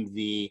from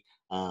the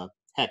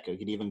heck, I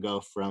could even go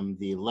from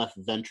the left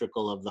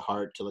ventricle of the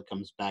heart till it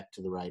comes back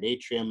to the right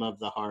atrium of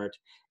the heart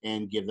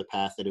and give the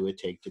path that it would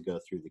take to go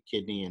through the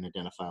kidney and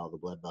identify all the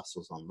blood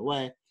vessels on the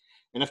way.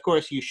 And of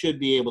course, you should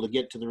be able to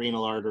get to the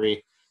renal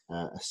artery,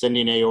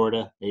 ascending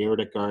aorta,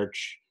 aortic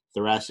arch,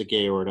 thoracic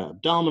aorta,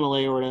 abdominal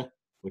aorta,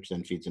 which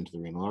then feeds into the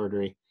renal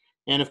artery.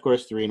 And of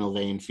course, the renal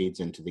vein feeds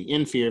into the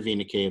inferior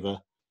vena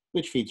cava,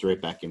 which feeds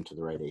right back into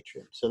the right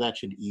atrium. So that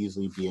should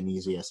easily be an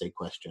easy essay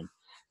question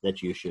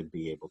that you should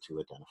be able to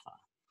identify.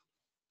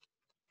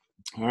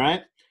 All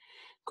right,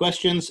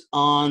 questions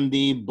on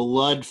the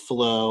blood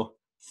flow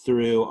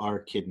through our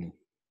kidney.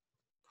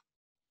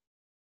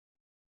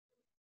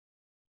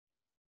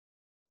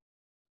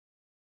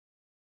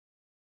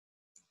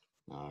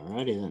 All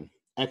righty then,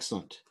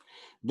 excellent.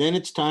 Then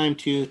it's time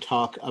to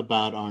talk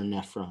about our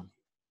nephron.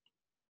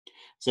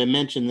 As I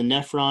mentioned, the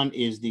nephron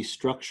is the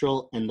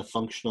structural and the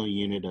functional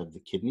unit of the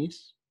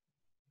kidneys.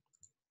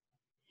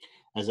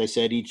 As I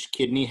said, each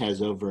kidney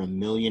has over 1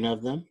 million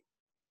of them.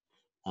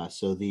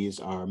 So these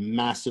are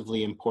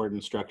massively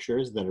important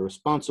structures that are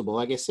responsible,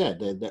 like I said,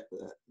 the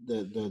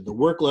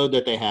workload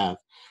that they have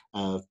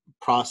of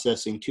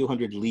processing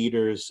 200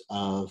 liters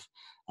of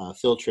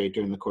filtrate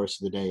during the course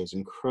of the day is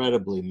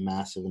incredibly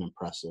massive and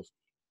impressive.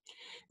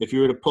 If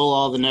you were to pull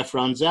all the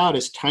nephrons out,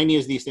 as tiny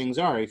as these things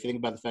are, if you think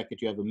about the fact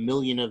that you have 1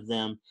 million of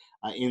them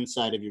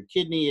inside of your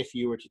kidney, if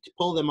you were to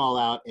pull them all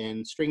out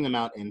and string them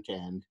out end to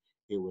end,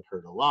 it would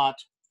hurt a lot.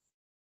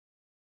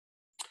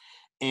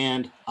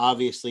 And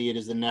obviously, it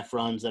is the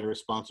nephrons that are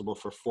responsible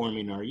for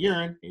forming our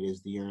urine. It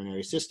is the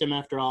urinary system,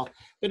 after all.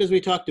 But as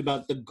we talked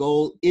about, the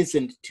goal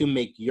isn't to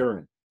make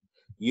urine.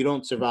 You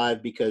don't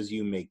survive because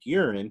you make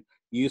urine.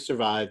 You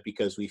survive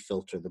because we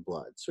filter the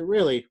blood. So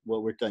really,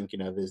 what we're thinking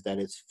of is that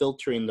it's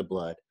filtering the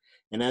blood.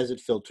 And as it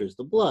filters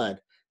the blood,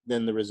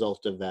 then the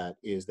result of that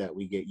is that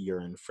we get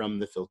urine from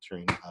the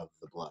filtering of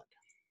the blood.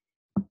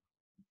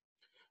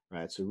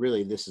 Right, so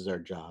really, this is our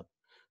job.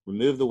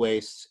 Remove the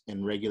waste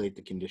and regulate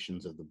the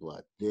conditions of the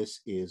blood.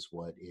 This is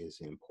what is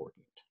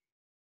important.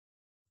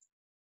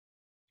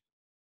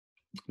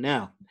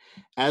 Now,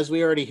 as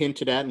we already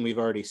hinted at, and we've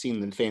already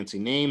seen the fancy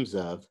names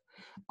of,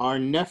 our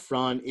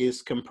nephron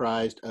is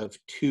comprised of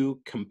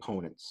 2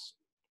 components.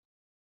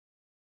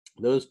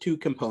 Those 2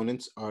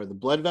 components are the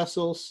blood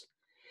vessels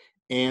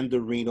and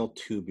the renal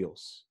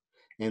tubules.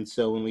 And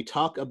so when we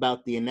talk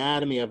about the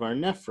anatomy of our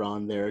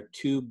nephron, there are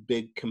 2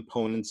 big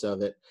components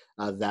of it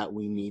that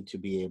we need to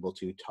be able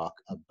to talk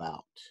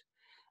about.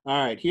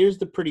 All right, here's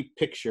the pretty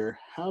picture.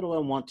 How do I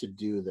want to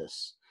do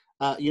this?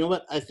 You know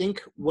what? I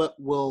think what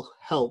will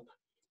help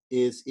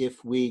is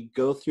if we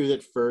go through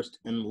that first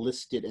and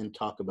list it and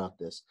talk about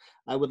this.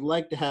 I would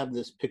like to have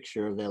this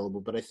picture available,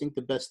 but I think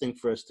the best thing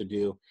for us to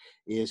do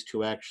is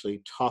to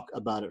actually talk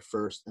about it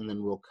first, and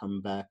then we'll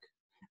come back.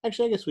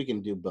 Actually, I guess we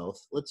can do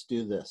both. Let's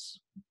do this.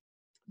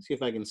 Let's see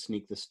if I can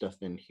sneak this stuff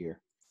in here.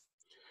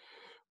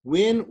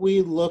 When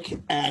we look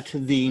at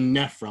the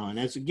nephron,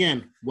 as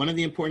again, one of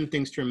the important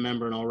things to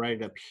remember, and I'll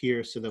write it up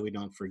here so that we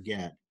don't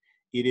forget,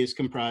 it is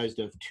comprised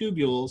of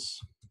tubules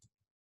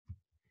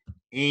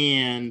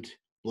and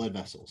blood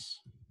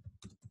vessels.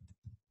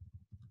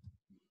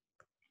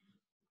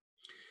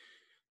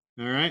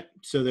 All right,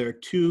 so there are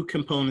 2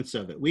 components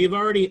of it. We have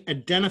already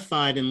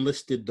identified and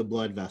listed the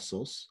blood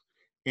vessels,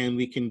 and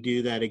we can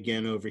do that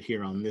again over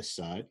here on this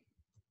side.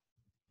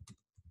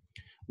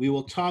 We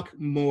will talk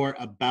more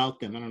about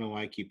them. I don't know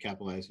why I keep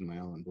capitalizing my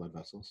L on blood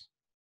vessels,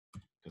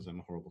 because I'm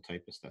a horrible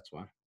typist, that's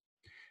why.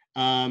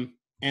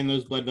 And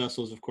those blood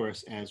vessels, of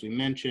course, as we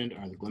mentioned,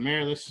 are the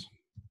glomerulus,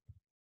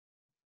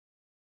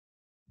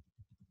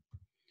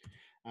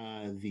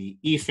 the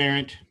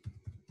efferent,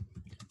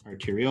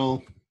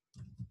 arteriole,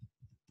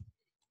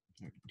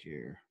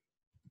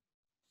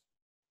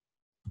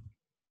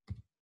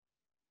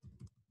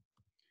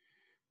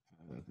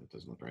 that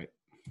doesn't look right.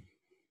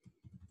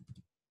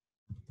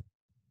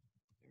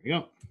 There we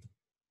go.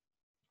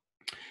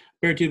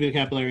 Peritubular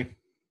capillary.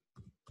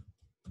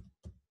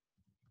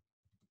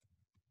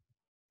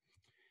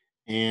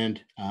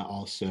 And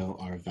also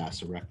our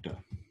vasa recta.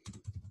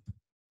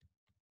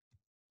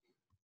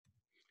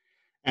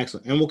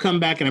 Excellent. And we'll come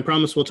back, and I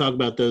promise we'll talk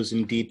about those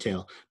in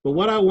detail. But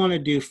what I want to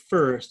do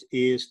first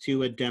is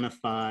to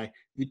identify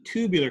the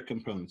tubular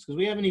components, because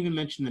we haven't even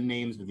mentioned the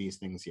names of these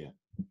things yet.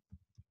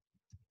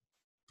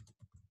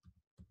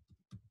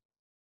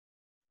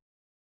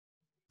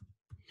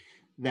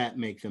 That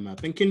make them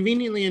up. And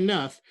conveniently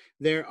enough,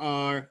 there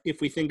are, if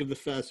we think of the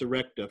vasa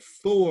recta,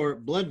 4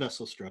 blood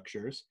vessel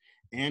structures,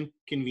 and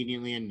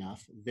conveniently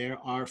enough, there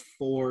are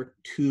 4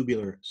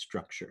 tubular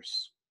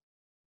structures.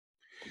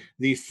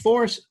 The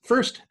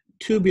first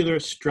tubular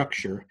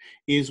structure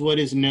is what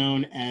is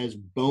known as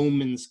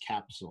Bowman's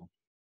capsule.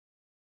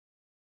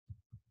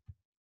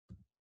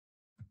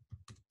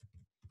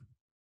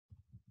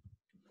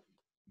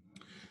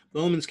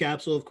 Bowman's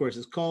capsule, of course,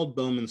 is called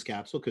Bowman's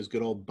capsule because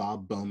good old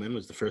Bob Bowman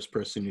was the first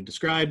person who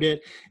described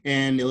it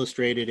and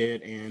illustrated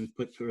it and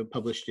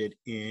published it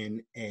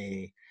in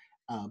a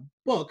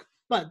book.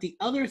 But the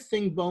other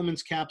thing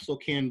Bowman's capsule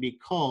can be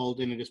called,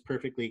 and it is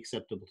perfectly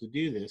acceptable to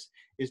do this,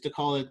 is to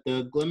call it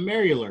the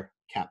glomerular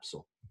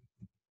capsule.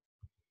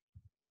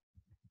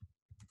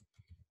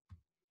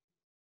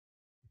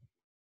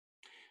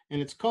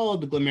 And it's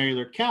called the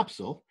glomerular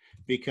capsule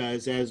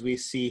because, as we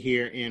see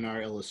here in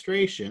our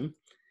illustration,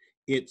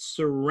 it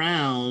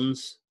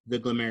surrounds the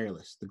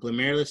glomerulus. The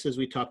glomerulus, as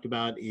we talked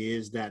about,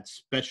 is that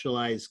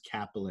specialized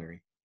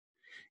capillary.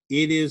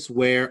 It is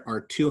where our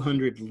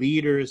 200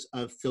 liters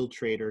of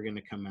filtrate are going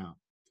to come out,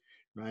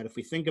 right? If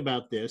we think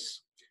about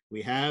this,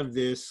 we have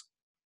this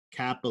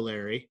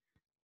capillary,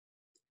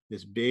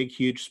 this big,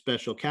 huge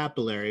special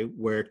capillary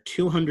where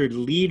 200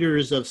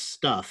 liters of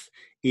stuff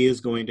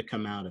is going to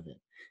come out of it.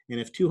 And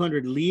if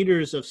 200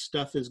 liters of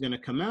stuff is going to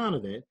come out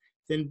of it,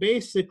 then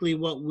basically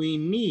what we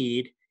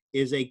need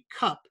is a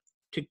cup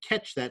to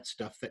catch that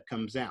stuff that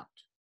comes out.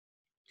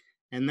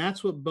 And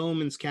that's what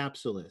Bowman's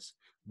capsule is.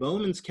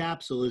 Bowman's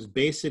capsule is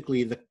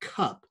basically the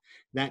cup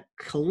that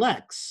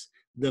collects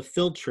the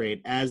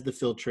filtrate as the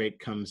filtrate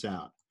comes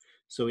out.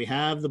 So we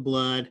have the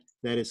blood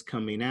that is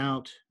coming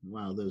out.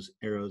 Wow, those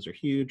arrows are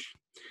huge.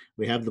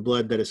 We have the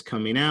blood that is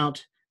coming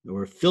out,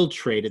 or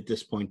filtrate at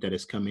this point that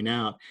is coming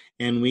out,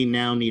 and we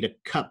now need a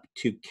cup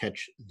to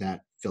catch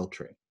that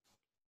filtrate.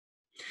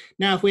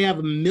 Now, if we have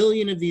 1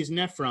 million of these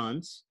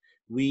nephrons,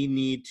 we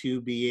need to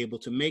be able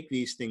to make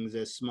these things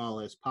as small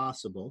as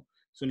possible.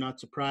 So not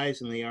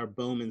surprisingly, our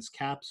Bowman's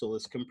capsule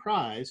is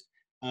comprised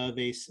of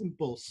a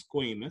simple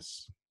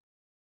squamous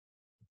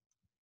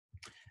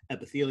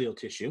epithelial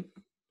tissue.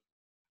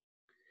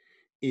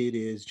 It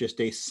is just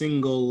a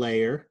single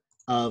layer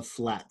of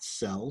flat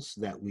cells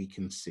that we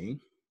can see.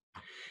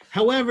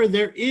 However,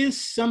 there is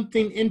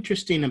something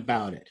interesting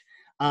about it,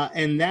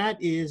 and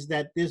that is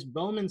that this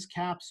Bowman's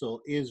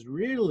capsule is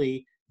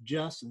really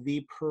just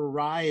the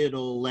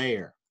parietal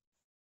layer.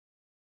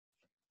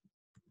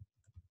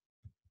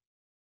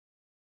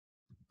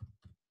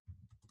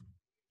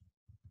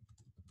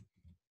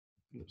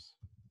 Oops.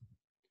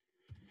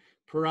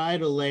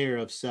 Parietal layer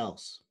of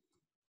cells.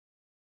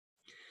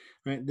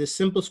 Right, this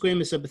simple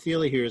squamous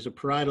epithelium here is a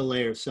parietal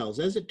layer of cells.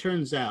 As it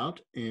turns out,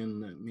 and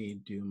let me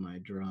do my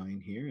drawing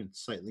here and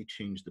slightly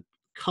change the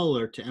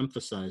color to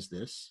emphasize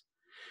this,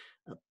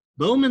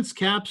 Bowman's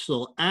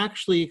capsule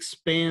actually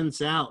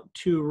expands out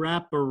to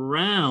wrap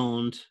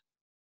around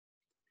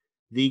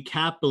the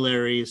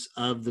capillaries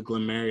of the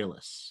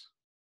glomerulus.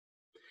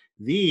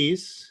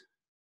 These,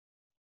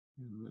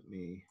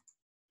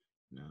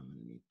 now I'm going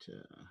to need to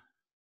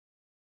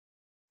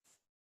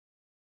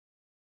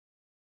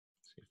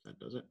see if that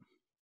does it.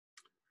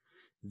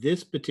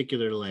 This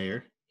particular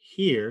layer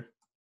here,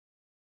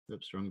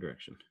 oops, wrong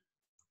direction.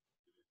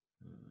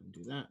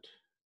 Do that.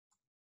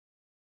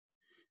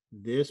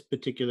 This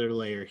particular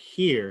layer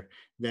here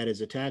that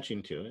is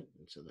attaching to it,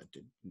 and so that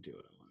didn't do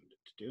what I wanted it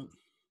to do,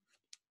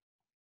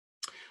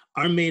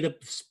 are made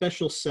up of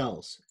special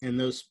cells, and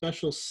those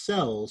special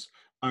cells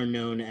are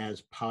known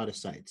as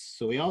podocytes.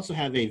 So we also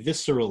have a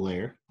visceral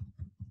layer.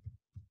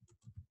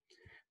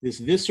 This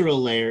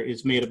visceral layer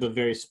is made up of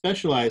very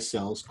specialized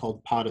cells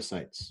called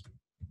podocytes.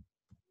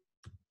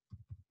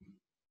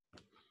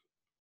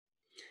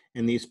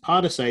 And these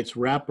podocytes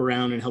wrap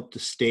around and help to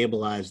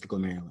stabilize the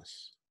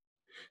glomerulus.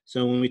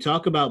 So when we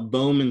talk about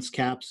Bowman's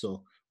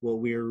capsule, what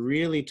we're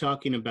really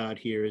talking about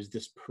here is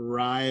this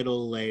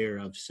parietal layer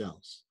of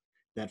cells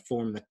that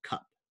form the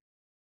cup.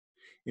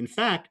 In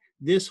fact,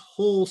 this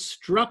whole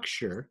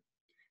structure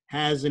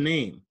has a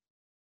name.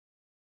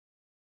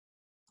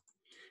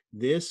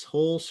 This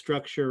whole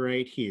structure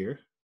right here,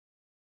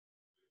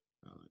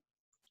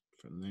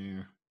 from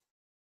there,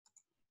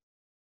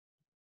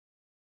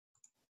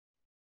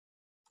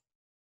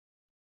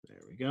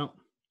 there we go.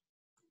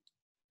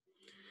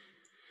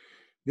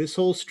 This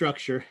whole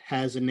structure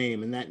has a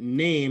name, and that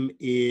name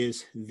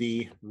is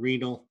the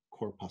renal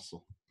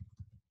corpuscle.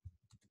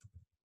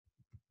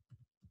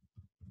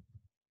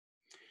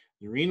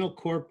 The renal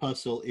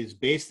corpuscle is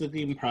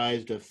basically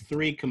comprised of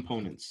 3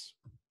 components.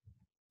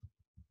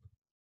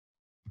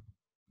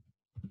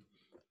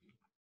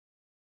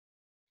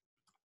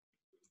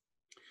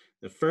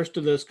 The first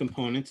of those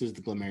components is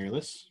the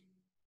glomerulus.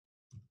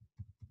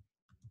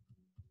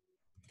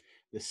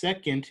 The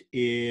second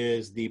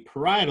is the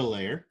parietal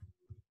layer.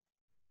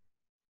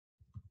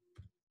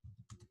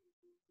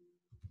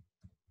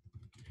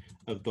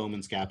 Of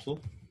Bowman's capsule,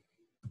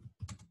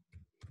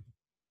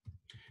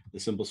 the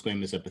simple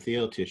squamous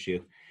epithelial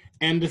tissue.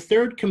 And the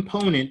third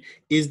component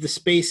is the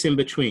space in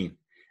between.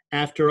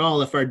 After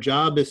all, if our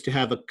job is to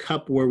have a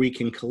cup where we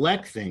can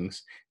collect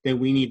things, then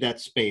we need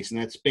that space,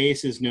 and that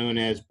space is known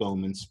as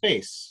Bowman's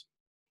space.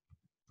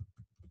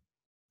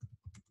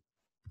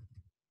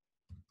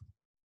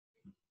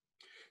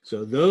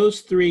 So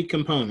those 3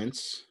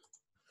 components,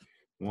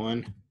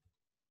 1,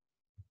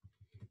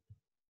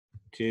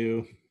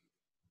 2,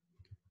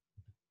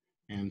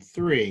 and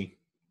 3,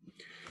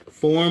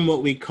 form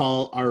what we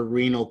call our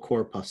renal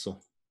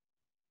corpuscle.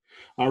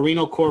 Our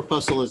renal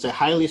corpuscle is a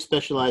highly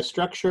specialized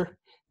structure.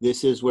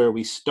 This is where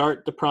we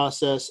start the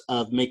process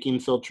of making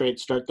filtrate,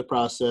 start the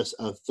process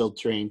of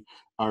filtering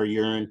our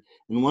urine.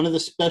 And one of the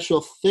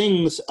special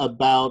things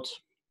about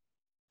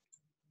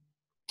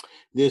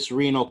this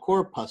renal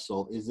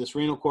corpuscle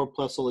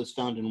is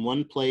found in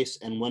one place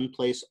and one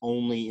place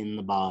only in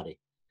the body.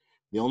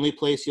 The only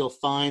place you'll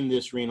find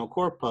this renal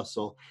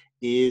corpuscle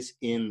is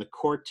in the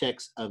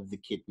cortex of the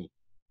kidney.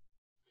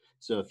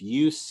 So if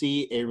you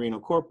see a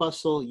renal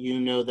corpuscle, you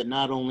know that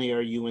not only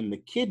are you in the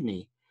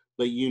kidney,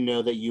 but you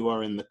know that you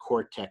are in the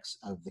cortex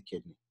of the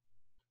kidney.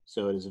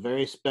 So it is a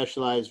very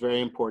specialized,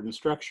 very important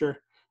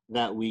structure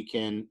that we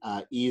can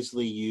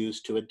easily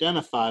use to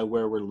identify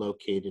where we're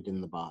located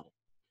in the body,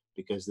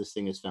 because this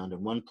thing is found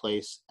in one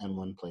place and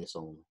one place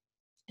only,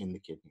 in the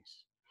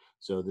kidneys.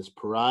 So this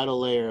parietal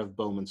layer of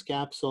Bowman's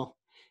capsule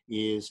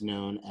is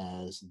known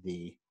as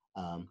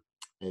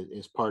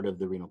is part of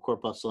the renal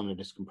corpuscle, and it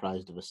is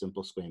comprised of a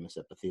simple squamous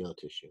epithelial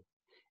tissue.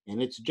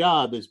 And its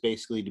job is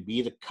basically to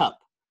be the cup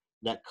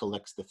that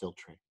collects the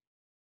filtrate.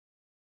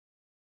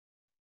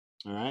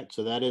 All right,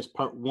 so that is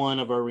part one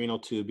of our renal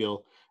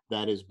tubule.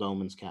 That is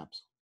Bowman's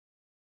capsule.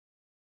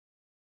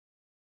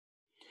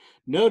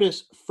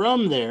 Notice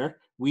from there,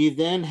 we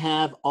then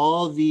have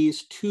all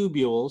these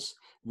tubules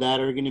that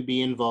are going to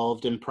be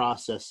involved in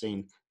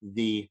processing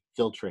the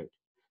filtrate.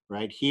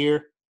 Right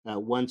here,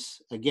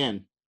 once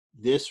again,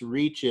 this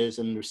reaches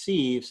and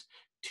receives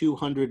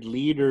 200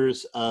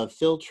 liters of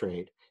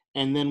filtrate,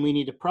 and then we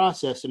need to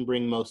process and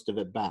bring most of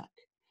it back.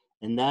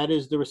 And that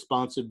is the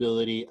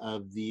responsibility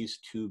of these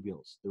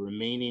tubules, the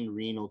remaining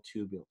renal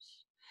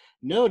tubules.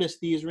 Notice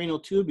these renal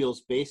tubules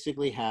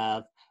basically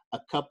have a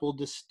couple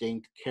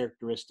distinct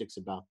characteristics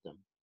about them.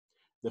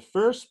 The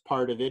first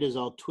part of it is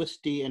all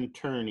twisty and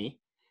turny,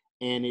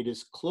 and it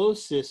is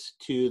closest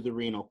to the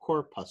renal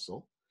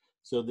corpuscle.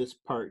 So this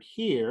part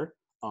here,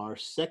 our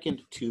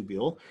second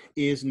tubule,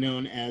 is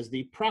known as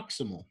the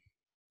proximal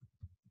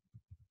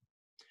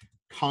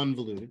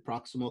convoluted.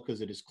 Proximal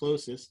because it is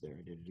closest. There,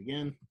 I did it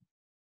again.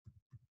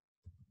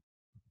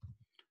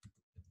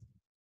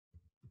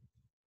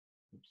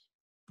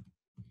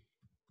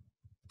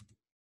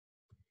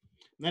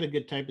 I'm not a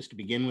good typist to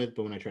begin with,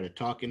 but when I try to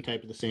talk and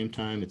type at the same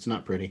time, it's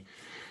not pretty.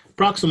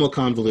 Proximal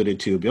convoluted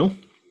tubule.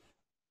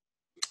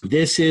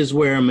 This is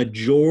where a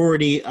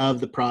majority of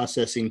the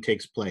processing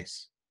takes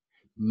place.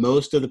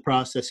 Most of the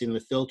processing of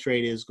the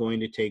filtrate is going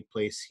to take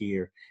place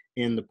here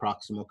in the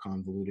proximal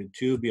convoluted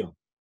tubule.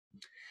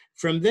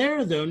 From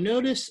there, though,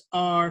 notice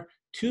our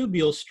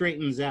tubule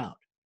straightens out,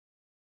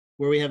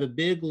 where we have a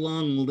big,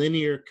 long,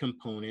 linear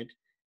component,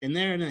 and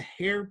there in a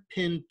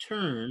hairpin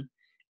turn,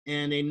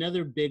 and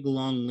another big,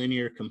 long,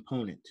 linear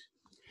component.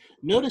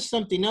 Notice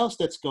something else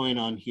that's going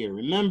on here.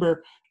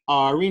 Remember,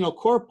 our renal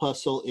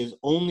corpuscle is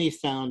only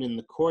found in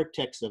the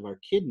cortex of our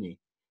kidney.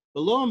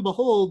 But lo and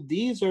behold,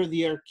 these are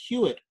the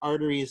arcuate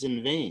arteries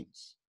and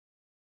veins,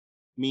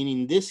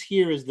 meaning this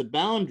here is the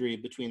boundary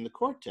between the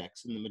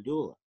cortex and the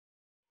medulla.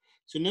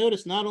 So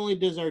notice not only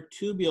does our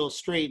tubule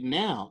straighten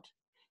out,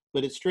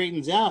 but it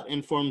straightens out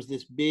and forms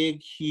this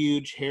big,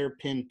 huge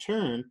hairpin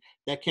turn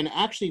that can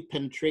actually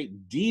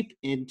penetrate deep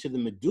into the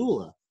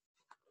medulla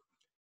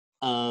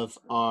of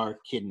our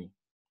kidney.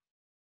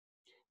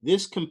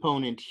 This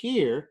component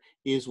here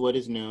is what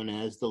is known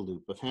as the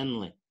loop of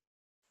Henle.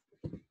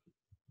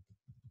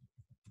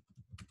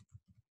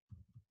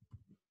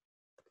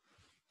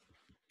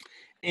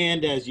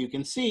 And as you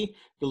can see,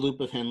 the loop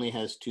of Henle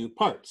has two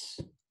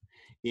parts.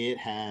 It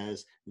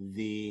has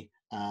the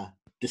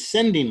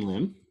descending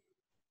limb,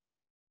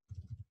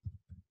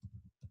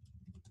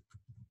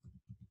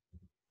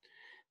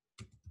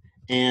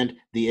 and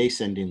the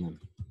ascending limb.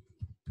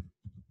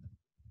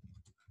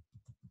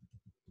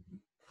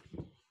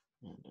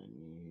 And I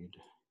need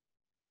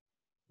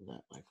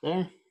that like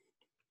there.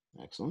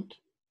 Excellent.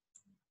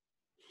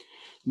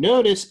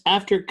 Notice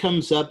after it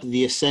comes up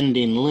the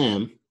ascending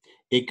limb,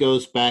 it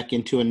goes back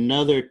into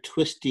another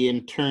twisty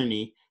and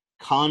turny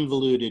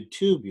convoluted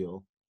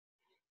tubule.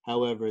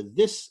 However,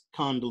 this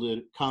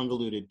convoluted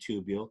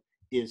tubule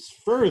is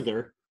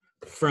further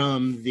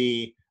from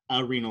the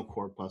renal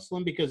corpuscle,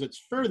 and because it's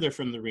further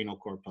from the renal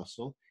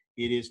corpuscle,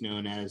 it is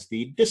known as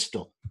the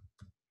distal.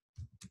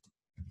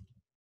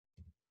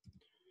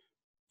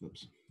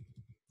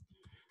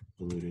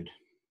 Convoluted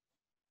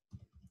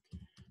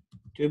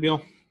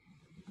tubule.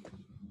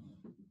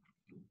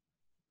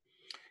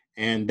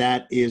 And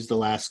that is the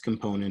last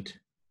component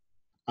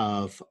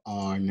of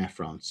our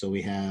nephron. So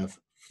we have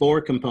four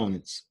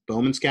components: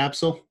 Bowman's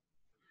capsule,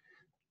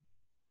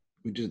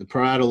 which is the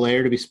parietal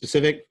layer to be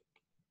specific,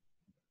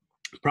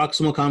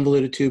 proximal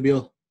convoluted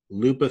tubule,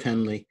 loop of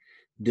Henle,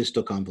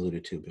 distal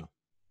convoluted tubule.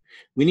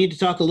 We need to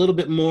talk a little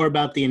bit more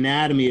about the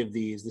anatomy of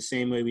these, the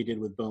same way we did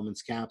with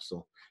Bowman's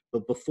capsule.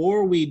 But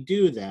before we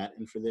do that,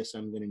 and for this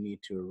I'm going to need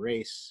to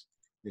erase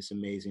this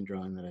amazing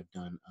drawing that I've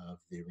done of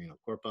the renal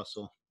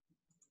corpuscle.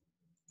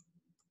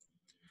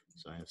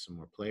 So I have some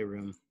more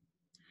playroom.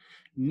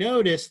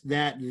 Notice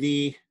that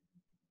the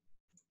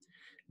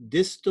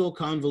distal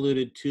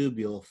convoluted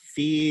tubule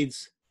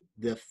feeds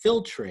the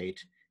filtrate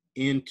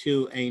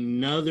into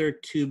another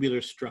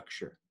tubular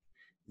structure.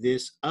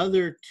 This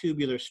other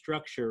tubular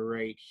structure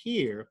right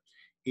here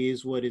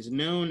is what is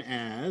known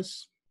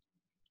as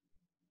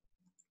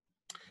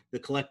the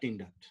collecting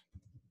duct.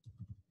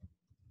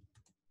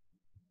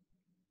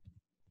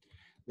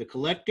 The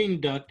collecting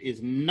duct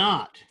is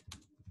not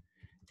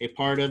a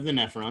part of the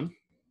nephron.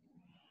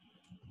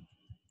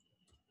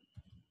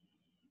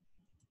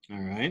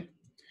 All right.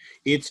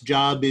 Its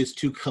job is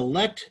to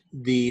collect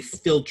the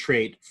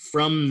filtrate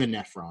from the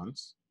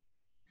nephrons.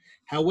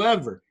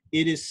 However,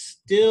 it is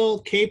still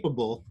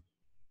capable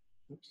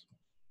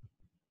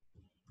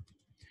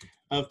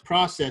of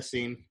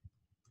processing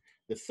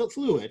the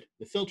fluid,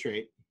 the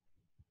filtrate.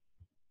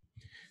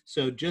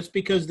 So just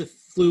because the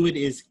fluid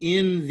is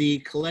in the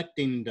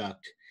collecting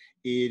duct,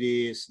 it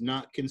is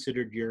not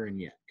considered urine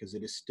yet because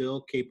it is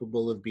still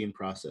capable of being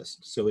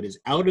processed. So it is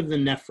out of the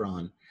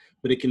nephron,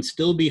 but it can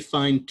still be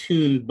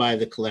fine-tuned by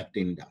the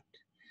collecting duct.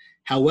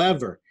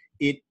 However,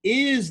 it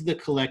is the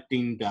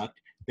collecting duct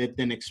that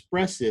then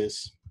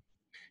expresses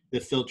the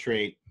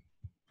filtrate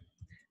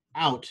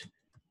out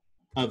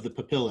of the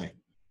papillae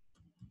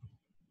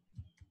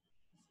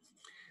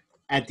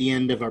at the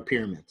end of our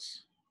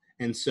pyramids.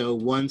 And so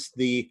once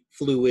the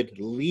fluid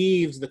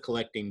leaves the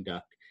collecting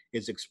duct,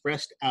 is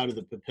expressed out of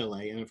the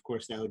papillae, and of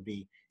course that would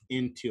be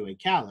into a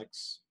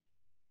calyx.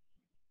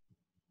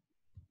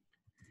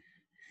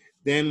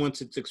 Then once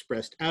it's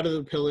expressed out of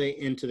the papillae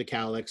into the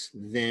calyx,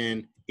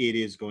 then it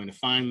is going to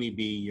finally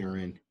be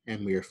urine,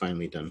 and we are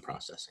finally done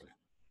processing it.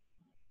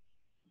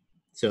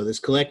 So this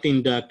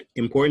collecting duct,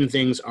 important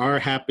things are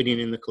happening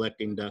in the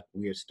collecting duct.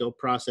 We are still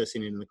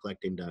processing in the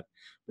collecting duct,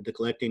 but the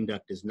collecting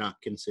duct is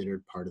not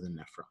considered part of the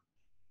nephron.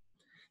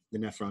 The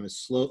nephron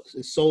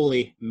is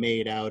solely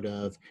made out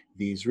of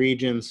these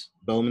regions: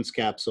 Bowman's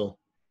capsule,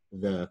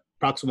 the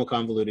proximal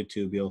convoluted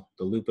tubule,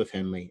 the loop of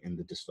Henle, and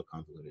the distal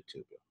convoluted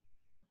tubule.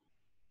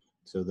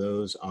 So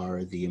those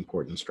are the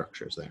important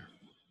structures there.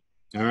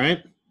 All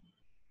right.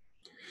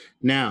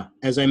 Now,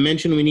 as I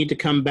mentioned, we need to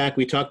come back.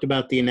 We talked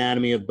about the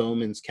anatomy of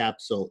Bowman's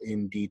capsule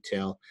in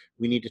detail.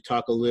 We need to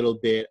talk a little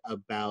bit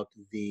about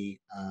the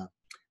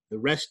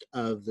rest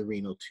of the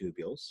renal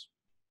tubules.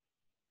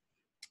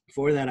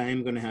 For that, I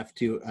am going to have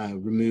to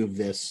remove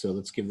this, so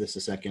let's give this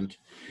a second.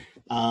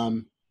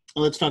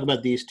 Let's talk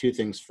about these two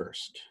things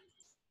first.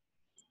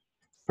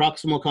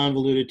 Proximal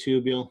convoluted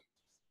tubule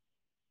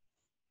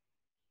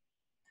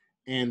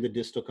and the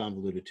distal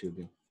convoluted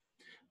tubule.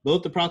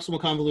 Both the proximal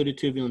convoluted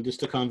tubule and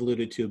distal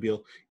convoluted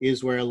tubule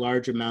is where a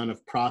large amount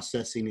of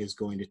processing is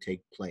going to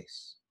take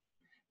place.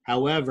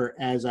 However,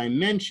 as I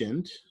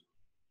mentioned,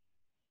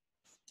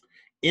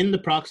 in the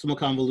proximal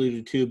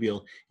convoluted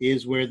tubule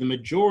is where the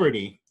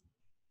majority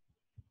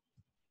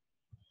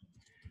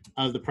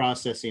of the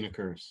processing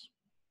occurs.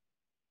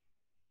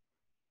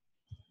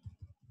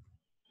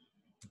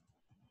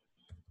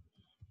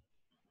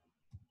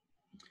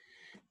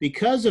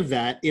 Because of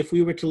that, if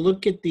we were to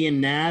look at the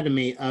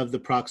anatomy of the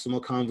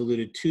proximal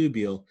convoluted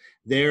tubule,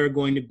 there are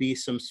going to be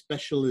some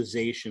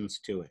specializations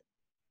to it.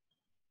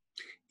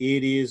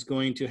 It is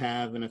going to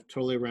have, and I've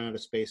totally run out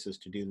of spaces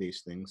to do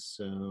these things,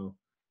 so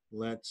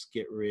let's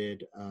get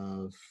rid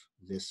of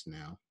this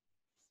now.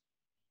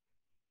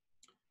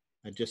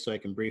 Just so I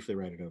can briefly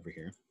write it over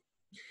here.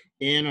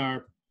 In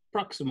our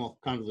proximal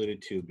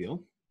convoluted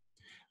tubule,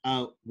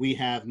 we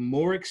have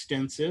more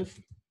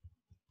extensive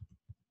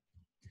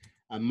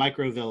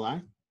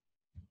microvilli.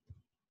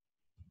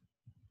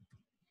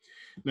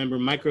 Remember,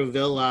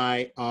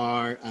 microvilli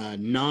are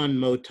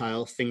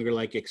non-motile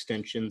finger-like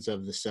extensions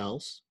of the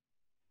cells.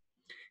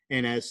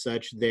 And as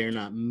such, they're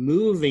not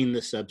moving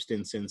the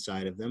substance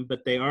inside of them,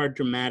 but they are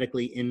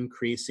dramatically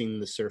increasing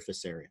the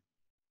surface area.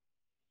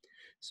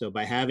 So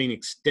by having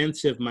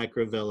extensive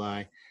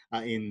microvilli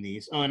in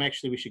these, oh, and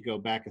actually we should go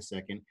back a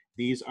second.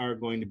 These are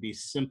going to be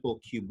simple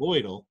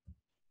cuboidal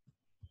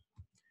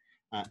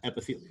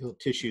epithelial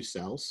tissue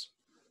cells.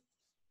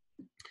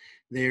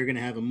 They're going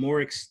to have a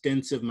more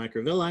extensive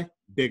microvilli,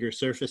 bigger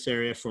surface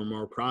area for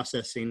more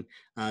processing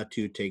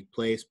to take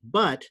place.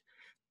 But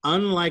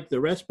unlike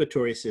the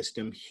respiratory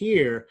system,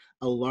 here,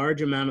 a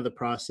large amount of the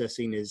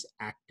processing is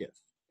active.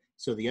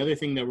 So the other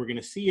thing that we're going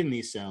to see in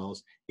these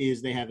cells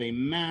is they have a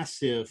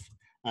massive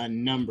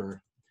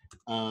number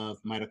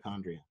of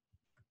mitochondria.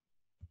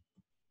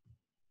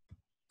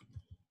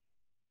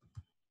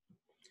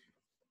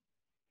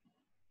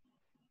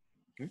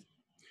 Okay.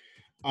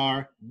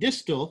 Our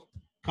distal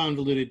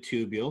convoluted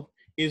tubule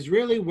is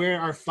really where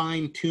our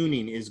fine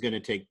tuning is going to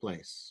take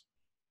place.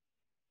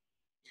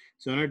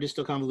 So in our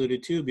distal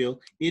convoluted tubule,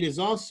 it is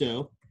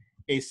also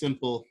a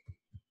simple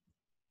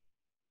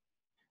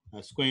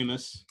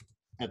squamous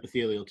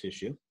epithelial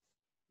tissue.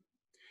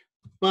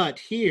 But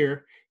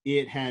here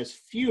it has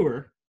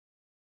fewer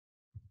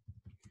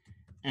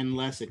and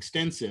less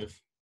extensive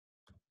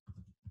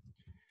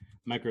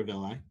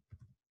microvilli.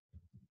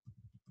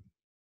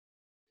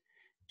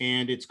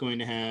 And it's going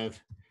to have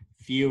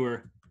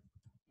fewer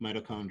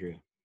mitochondria.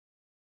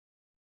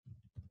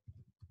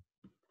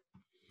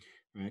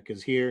 Right,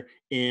 because here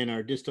in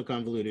our distal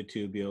convoluted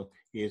tubule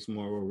is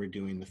more where we're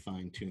doing the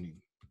fine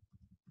tuning.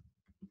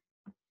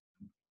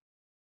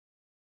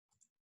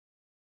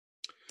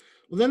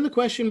 Well, then the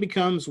question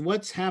becomes,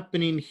 what's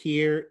happening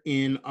here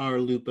in our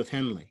loop of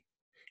Henle?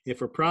 If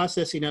we're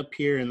processing up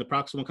here in the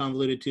proximal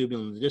convoluted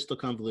tubule and the distal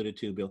convoluted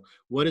tubule,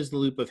 what is the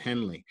loop of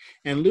Henle?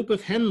 And loop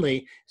of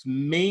Henle's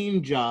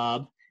main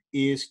job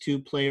is to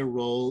play a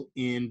role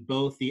in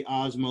both the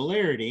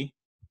osmolarity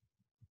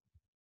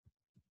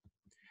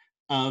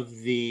of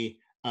the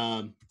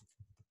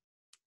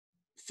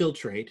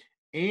filtrate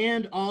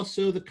and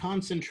also the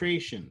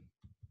concentration.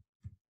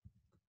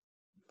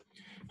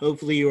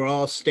 Hopefully you're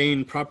all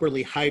staying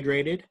properly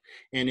hydrated,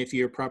 and if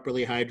you're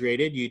properly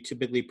hydrated, you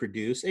typically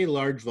produce a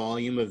large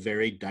volume of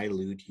very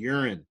dilute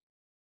urine.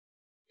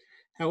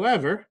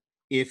 However,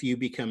 if you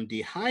become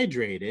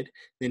dehydrated,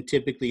 then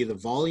typically the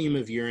volume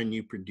of urine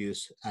you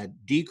produce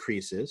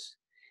decreases,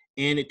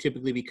 and it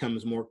typically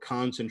becomes more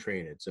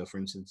concentrated. So for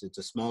instance, it's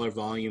a smaller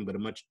volume, but a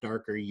much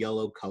darker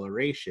yellow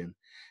coloration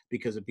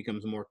because it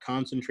becomes more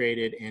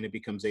concentrated and it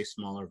becomes a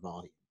smaller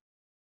volume.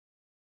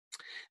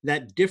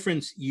 That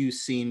difference you've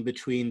seen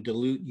between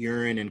dilute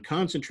urine and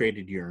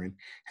concentrated urine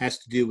has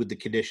to do with the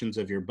conditions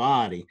of your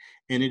body.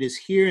 And it is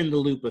here in the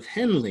loop of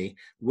Henle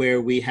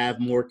where we have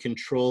more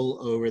control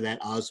over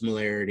that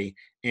osmolarity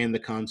and the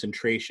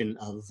concentration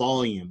of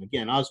volume.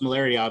 Again,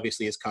 osmolarity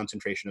obviously is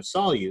concentration of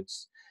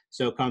solutes.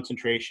 So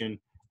concentration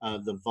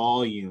of the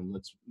volume,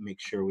 let's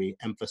make sure we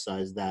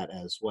emphasize that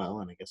as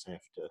well. And I guess I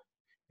have to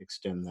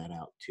extend that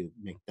out to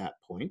make that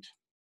point.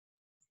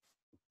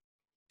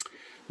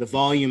 The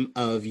volume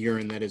of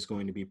urine that is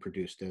going to be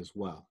produced as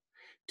well.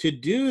 To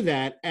do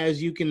that,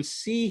 as you can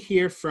see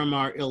here from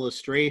our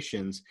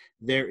illustrations,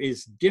 there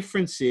is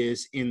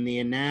differences in the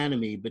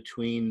anatomy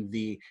between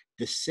the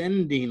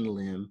descending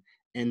limb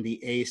and the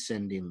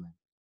ascending limb.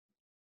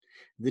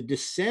 The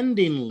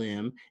descending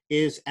limb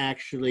is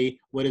actually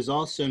what is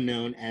also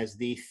known as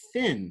the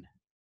thin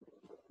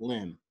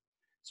limb.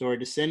 So our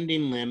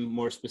descending limb,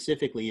 more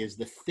specifically, is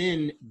the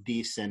thin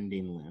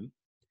descending limb,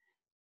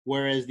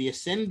 whereas the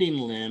ascending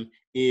limb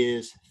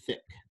is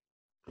thick.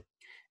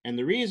 And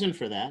the reason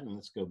for that, and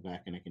let's go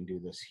back and I can do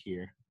this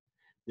here.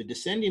 The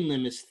descending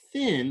limb is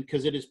thin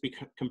because it is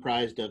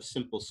comprised of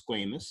simple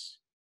squamous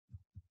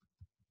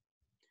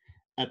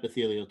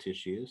epithelial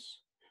tissues,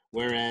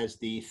 whereas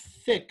the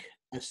thick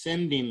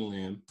ascending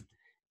limb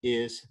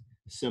is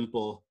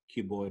simple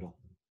cuboidal.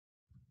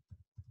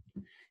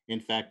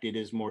 In fact, it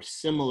is more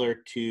similar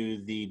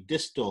to the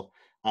distal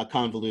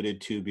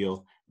convoluted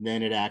tubule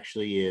than it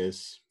actually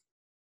is.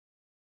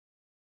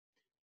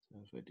 So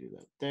if I do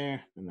that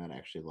there, then that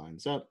actually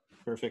lines up.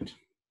 Perfect.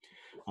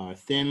 Our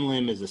thin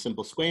limb is a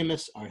simple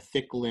squamous. Our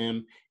thick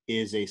limb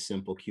is a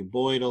simple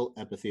cuboidal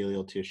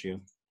epithelial tissue.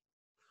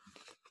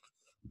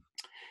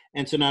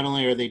 And so not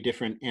only are they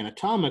different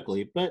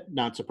anatomically, but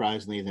not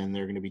surprisingly, then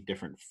they're going to be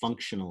different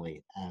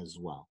functionally as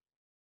well.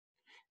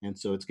 And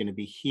so it's going to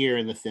be here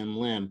in the thin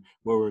limb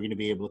where we're going to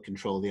be able to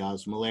control the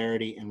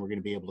osmolarity, and we're going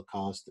to be able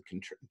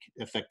to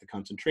affect the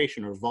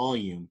concentration or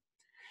volume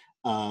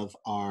of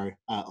our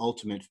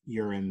ultimate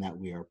urine that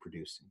we are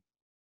producing.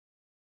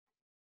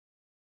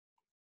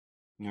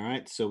 All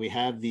right, so we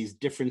have these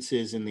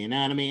differences in the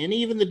anatomy, and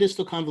even the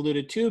distal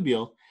convoluted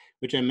tubule,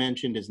 which I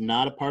mentioned is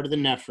not a part of the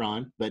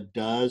nephron, but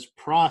does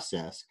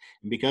process.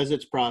 And because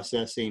it's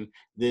processing,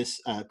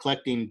 this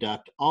collecting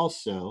duct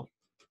also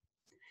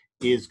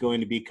is going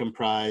to be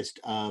comprised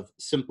of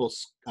simple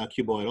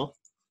cuboidal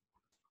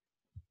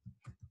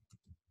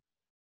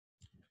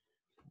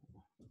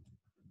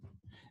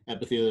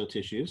epithelial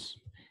tissues.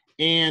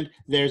 And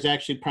there's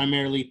actually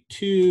primarily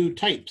two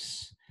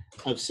types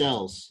of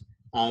cells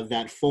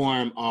that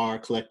form our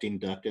collecting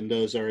duct. And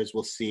those are, as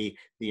we'll see,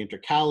 the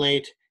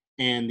intercalate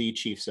and the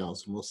chief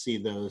cells. And we'll see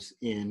those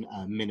in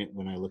a minute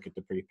when I look at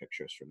the pretty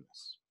pictures from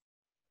this.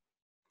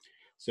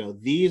 So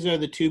these are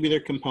the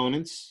tubular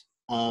components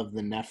of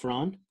the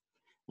nephron.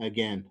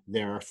 Again,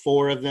 there are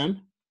 4 of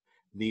them.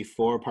 The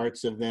 4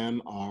 parts of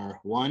them are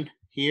 1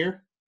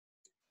 here,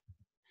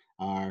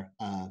 our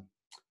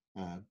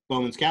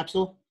Bowman's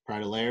capsule,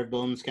 parietal layer of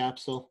Bowman's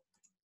capsule.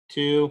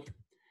 2,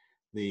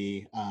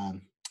 the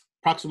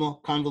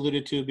proximal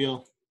convoluted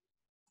tubule.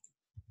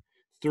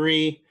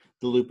 3,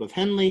 the loop of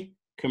Henle,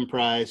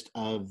 comprised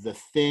of the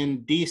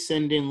thin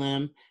descending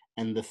limb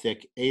and the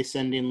thick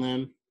ascending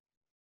limb.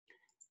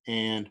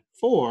 And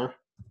 4,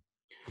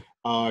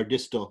 our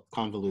distal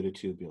convoluted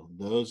tubule.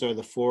 Those are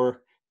the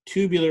 4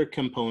 tubular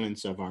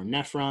components of our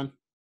nephron.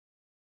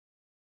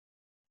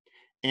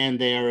 And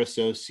they are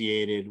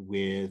associated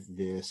with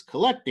this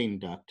collecting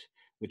duct,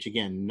 which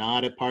again,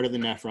 not a part of the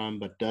nephron,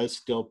 but does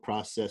still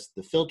process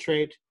the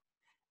filtrate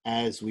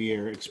as we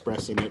are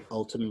expressing it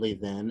ultimately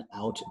then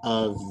out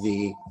of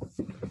the,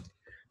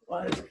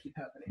 why does it keep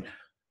happening?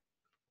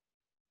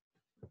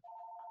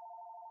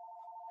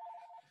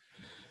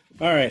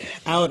 All right,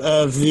 out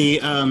of the,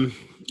 I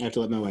have to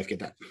let my wife get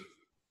that.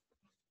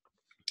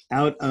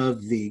 Out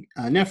of the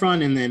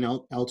nephron and then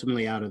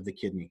ultimately out of the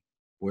kidney,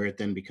 where it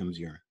then becomes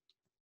urine.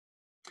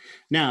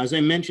 Now, as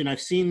I mentioned,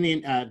 I've seen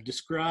the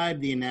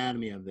describe the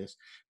anatomy of this.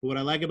 But what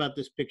I like about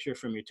this picture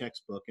from your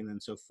textbook, and then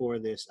so for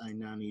this, I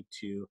now need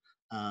to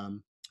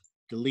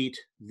delete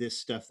this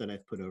stuff that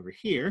I've put over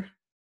here,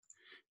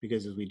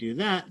 because as we do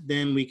that,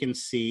 then we can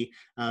see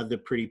the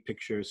pretty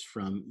pictures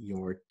from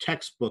your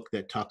textbook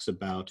that talks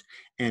about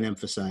and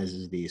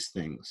emphasizes these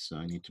things. So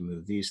I need to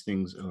move these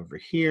things over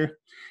here.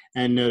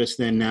 And notice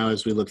then now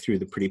as we look through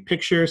the pretty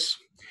pictures,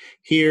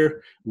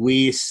 here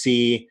we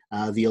see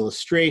the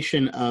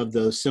illustration of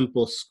those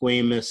simple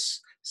squamous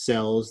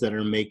cells that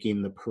are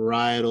making the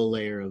parietal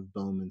layer of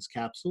Bowman's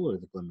capsule or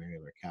the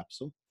glomerular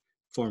capsule,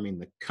 forming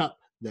the cup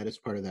that is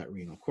part of that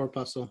renal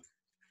corpuscle.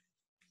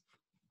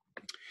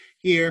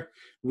 Here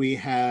we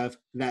have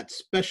that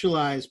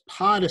specialized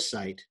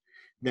podocyte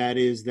that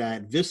is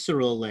that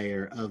visceral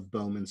layer of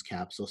Bowman's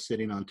capsule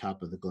sitting on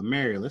top of the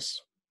glomerulus.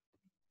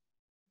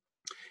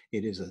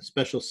 It is a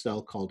special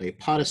cell called a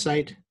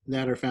podocyte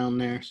that are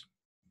found there.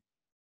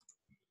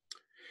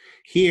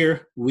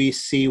 Here we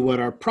see what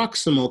our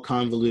proximal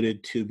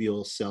convoluted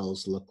tubule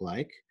cells look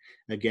like.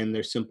 Again,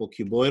 they're simple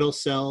cuboidal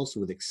cells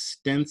with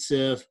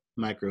extensive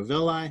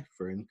microvilli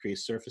for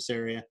increased surface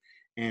area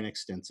and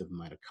extensive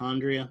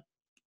mitochondria.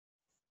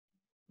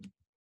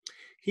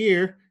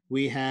 Here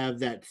we have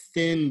that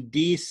thin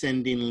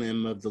descending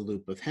limb of the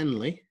loop of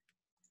Henle,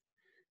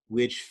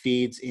 which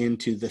feeds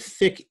into the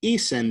thick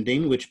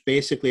ascending, which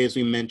basically, as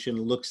we mentioned,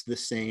 looks the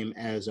same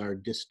as our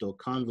distal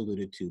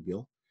convoluted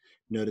tubule.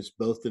 Notice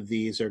both of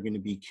these are going to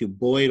be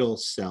cuboidal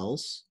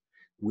cells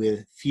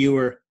with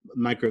fewer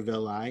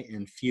microvilli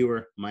and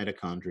fewer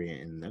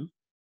mitochondria in them.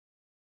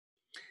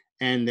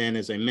 And then,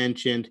 as I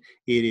mentioned,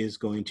 it is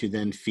going to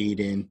then feed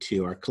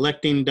into our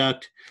collecting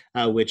duct,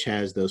 which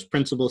has those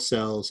principal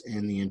cells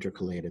and the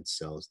intercalated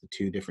cells, the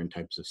two different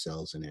types of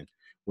cells in it,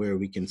 where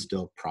we can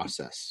still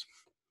process.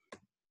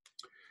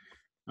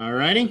 All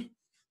righty.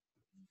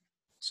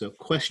 So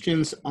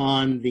questions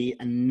on the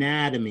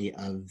anatomy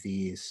of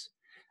these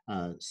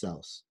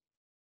cells?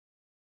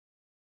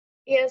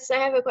 Yes, I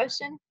have a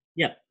question.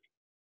 Yeah.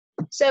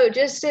 So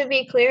just to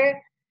be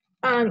clear,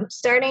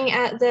 starting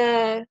at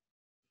the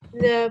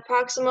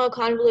proximal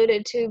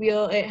convoluted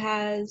tubule, it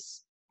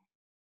has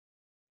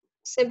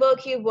simple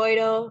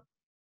cuboidal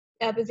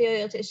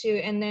epithelial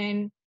tissue, and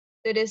then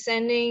the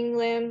descending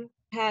limb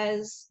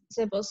has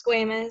simple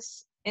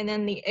squamous, and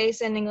then the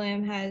ascending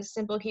limb has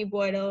simple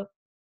cuboidal,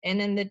 and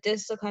then the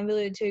distal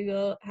convoluted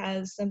tubule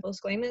has simple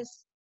squamous.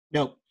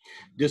 No,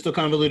 distal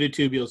convoluted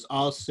tubule is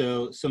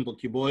also simple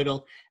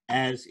cuboidal,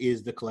 as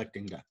is the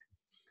collecting duct.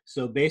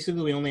 So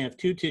basically, we only have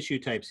two tissue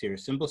types here,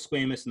 simple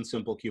squamous and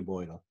simple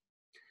cuboidal.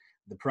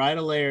 The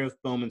parietal layer of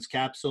Bowman's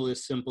capsule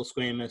is simple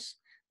squamous.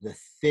 The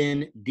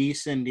thin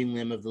descending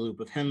limb of the loop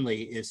of Henle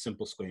is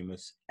simple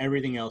squamous.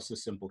 Everything else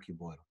is simple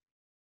cuboidal.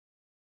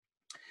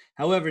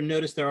 However,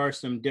 notice there are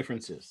some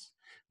differences.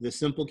 The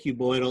simple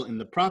cuboidal and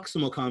the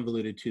proximal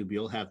convoluted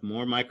tubule have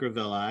more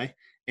microvilli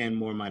and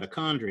more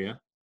mitochondria,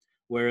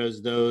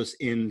 whereas those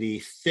in the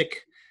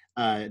thick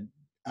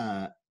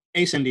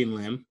ascending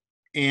limb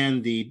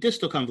and the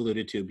distal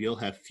convoluted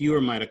tubule have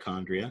fewer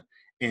mitochondria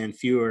and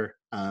fewer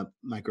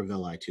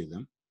microvilli to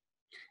them.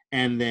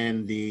 And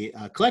then the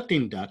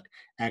collecting duct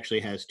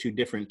actually has two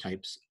different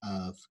types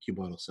of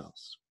cuboidal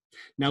cells.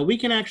 Now we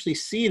can actually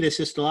see this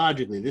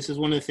histologically. This is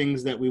one of the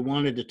things that we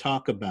wanted to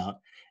talk about.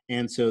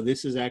 And so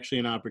this is actually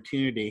an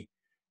opportunity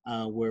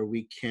where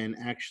we can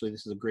actually,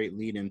 this is a great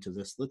lead into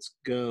this. Let's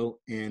go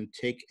and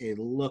take a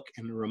look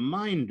and a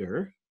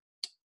reminder.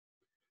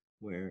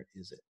 Where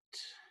is it?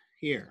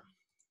 Here.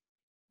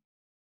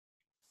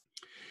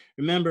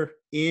 Remember,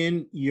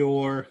 in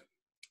your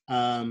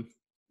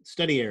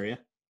study area,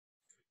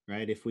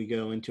 right? If we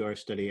go into our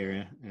study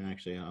area, and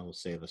actually I will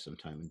save us some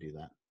time and do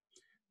that.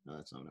 No,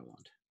 that's not what I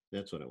want.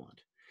 That's what I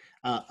want.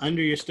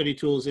 Under your study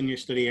tools in your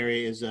study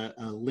area is a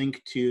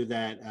link to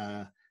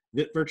that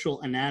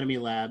virtual anatomy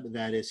lab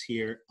that is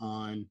here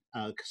on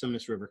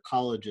Cosumnes River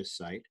College's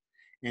site.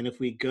 And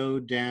if we go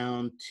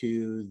down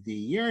to the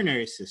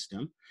urinary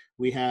system,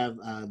 we have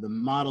the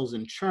models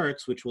and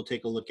charts, which we'll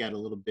take a look at a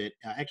little bit.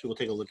 Actually, we'll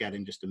take a look at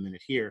in just a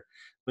minute here.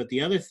 But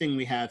the other thing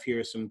we have here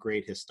is some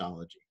great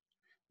histology.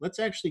 Let's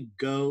actually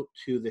go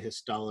to the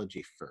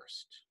histology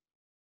first.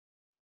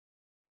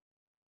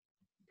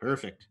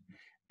 Perfect.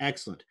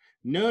 Excellent.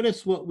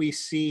 Notice what we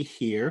see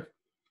here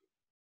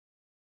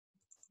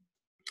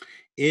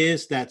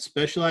is that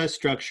specialized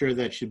structure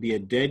that should be a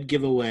dead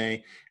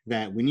giveaway,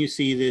 that when you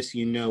see this,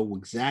 you know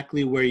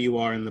exactly where you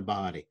are in the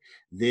body.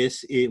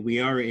 We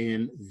are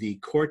in the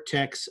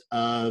cortex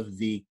of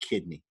the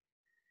kidney.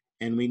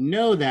 And we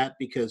know that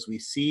because we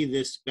see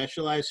this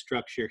specialized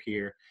structure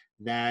here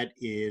that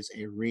is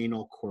a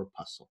renal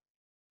corpuscle.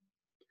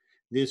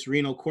 This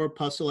renal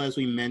corpuscle, as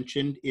we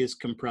mentioned, is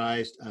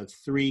comprised of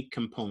three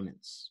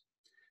components.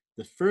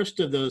 The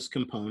first of those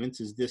components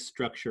is this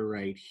structure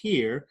right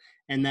here,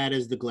 and that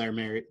is the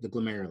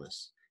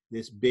glomerulus.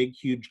 This big,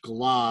 huge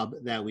glob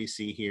that we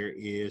see here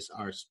is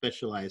our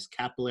specialized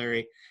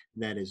capillary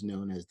that is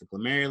known as the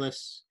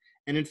glomerulus.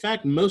 And in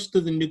fact, most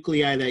of the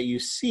nuclei that you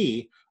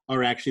see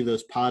are actually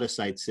those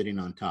podocytes sitting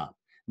on top.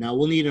 Now,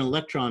 we'll need an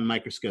electron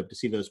microscope to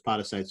see those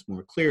podocytes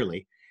more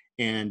clearly.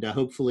 And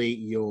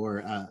hopefully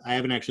I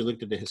haven't actually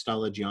looked at the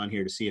histology on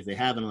here to see if they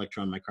have an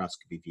electron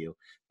microscopy view.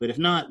 But if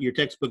not, your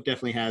textbook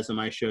definitely has them.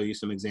 I show you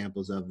some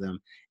examples of them.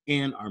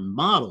 And our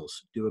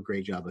models do a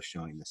great job of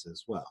showing this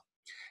as well.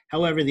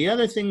 However, the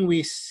other thing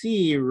we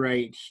see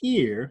right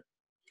here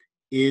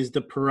is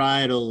the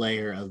parietal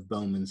layer of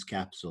Bowman's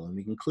capsule. And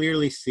we can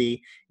clearly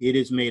see it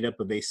is made up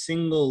of a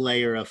single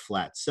layer of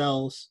flat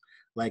cells.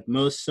 Like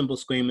most simple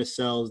squamous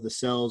cells, the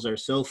cells are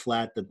so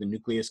flat that the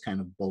nucleus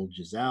kind of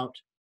bulges out.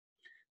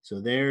 So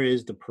there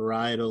is the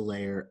parietal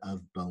layer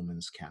of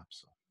Bowman's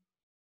capsule.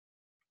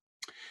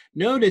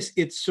 Notice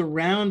it's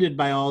surrounded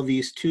by all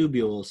these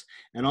tubules,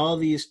 and all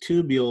these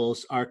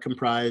tubules are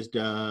comprised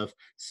of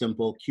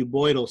simple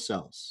cuboidal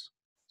cells.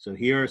 So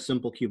here are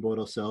simple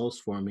cuboidal cells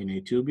forming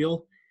a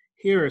tubule.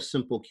 Here are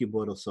simple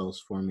cuboidal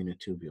cells forming a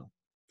tubule.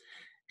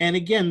 And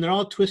again, they're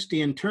all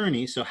twisty and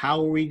turny, so how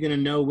are we going to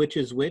know which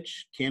is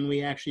which? Can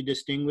we actually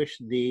distinguish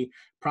the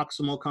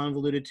proximal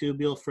convoluted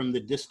tubule from the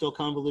distal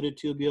convoluted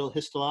tubule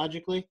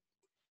histologically?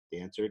 The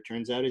answer, it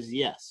turns out, is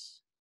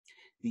yes.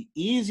 The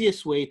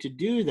easiest way to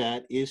do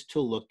that is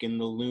to look in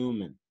the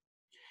lumen.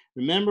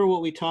 Remember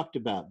what we talked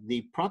about.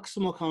 The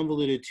proximal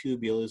convoluted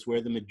tubule is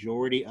where the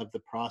majority of the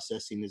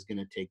processing is going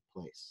to take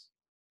place.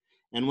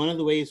 And one of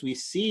the ways we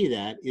see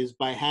that is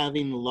by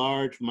having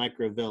large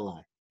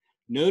microvilli.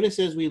 Notice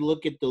as we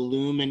look at the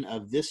lumen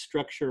of this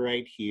structure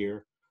right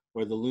here,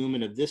 or the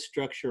lumen of this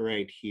structure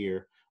right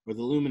here, or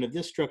the lumen of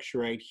this structure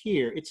right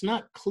here, it's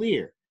not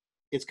clear.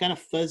 It's kind of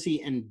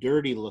fuzzy and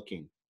dirty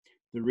looking.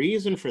 The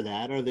reason for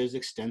that are those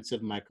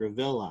extensive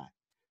microvilli.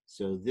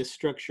 So this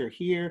structure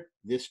here,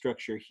 this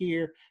structure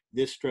here,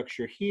 this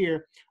structure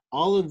here,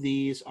 all of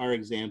these are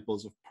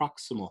examples of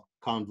proximal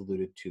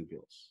convoluted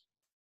tubules.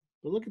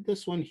 But look at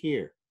this one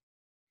here.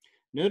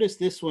 Notice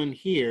this one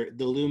here,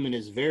 the lumen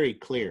is very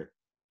clear.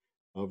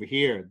 Over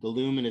here, the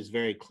lumen is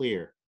very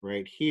clear.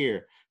 Right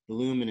here, the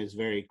lumen is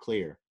very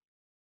clear.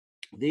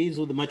 These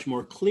with a much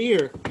more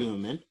clear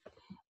lumen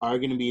are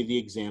going to be the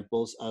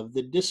examples of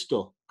the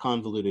distal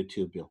convoluted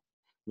tubule.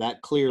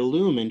 That clear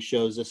lumen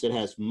shows us it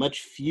has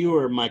much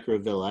fewer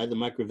microvilli. The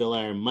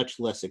microvilli are much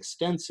less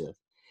extensive.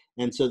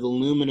 And so the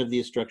lumen of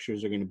these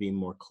structures are going to be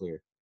more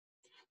clear.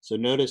 So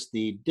notice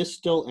the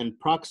distal and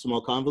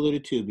proximal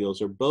convoluted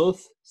tubules are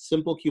both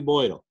simple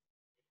cuboidal.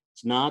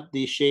 It's not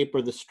the shape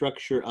or the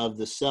structure of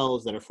the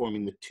cells that are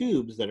forming the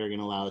tubes that are going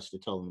to allow us to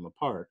tell them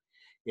apart.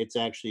 It's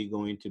actually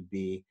going to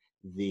be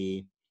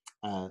the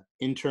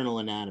internal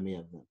anatomy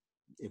of them.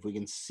 If we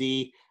can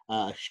see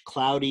a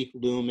cloudy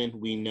lumen,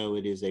 we know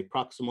it is a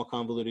proximal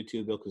convoluted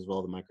tubule because of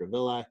all the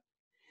microvilli.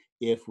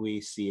 If we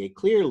see a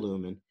clear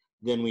lumen,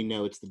 then we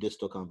know it's the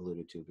distal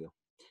convoluted tubule.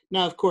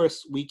 Now, of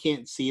course, we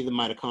can't see the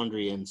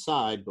mitochondria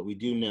inside, but we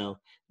do know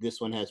this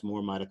one has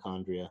more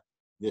mitochondria.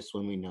 This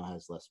one we know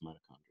has less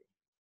mitochondria.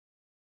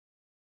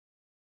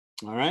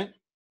 All right?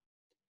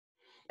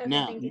 Okay,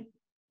 Now, thank you.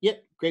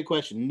 yep, great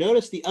question.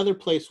 Notice the other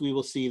place we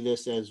will see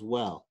this as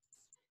well.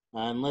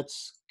 And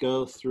let's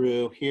go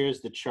through, here's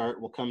the chart.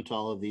 We'll come to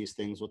all of these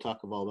things. We'll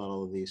talk about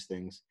all of these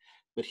things.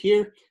 But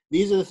here,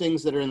 these are the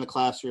things that are in the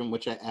classroom,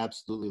 which I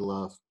absolutely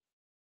love.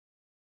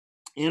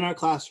 In our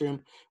classroom,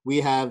 we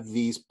have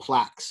these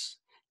plaques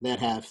that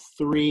have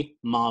 3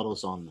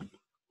 models on them.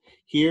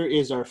 Here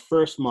is our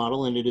first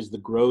model, and it is the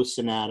gross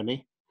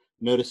anatomy.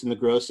 Notice in the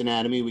gross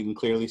anatomy, we can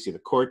clearly see the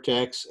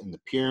cortex and the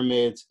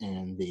pyramids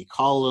and the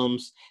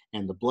columns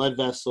and the blood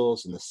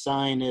vessels and the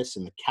sinus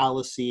and the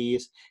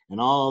calyces and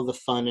all the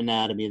fun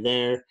anatomy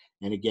there.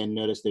 And again,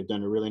 notice they've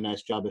done a really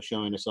nice job of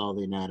showing us all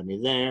the anatomy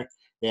there.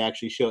 They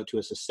actually show it to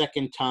us a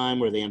second time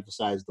where they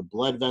emphasize the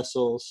blood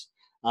vessels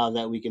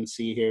that we can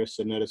see here.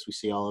 So notice we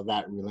see all of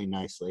that really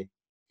nicely.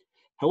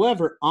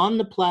 However, on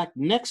the plaque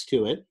next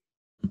to it,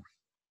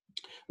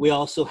 we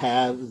also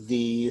have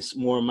these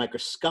more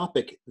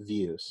microscopic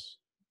views.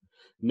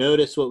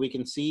 Notice what we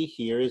can see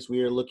here is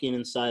we are looking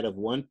inside of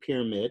one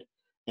pyramid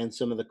and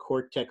some of the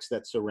cortex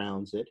that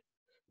surrounds it.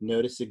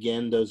 Notice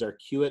again, those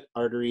arcuate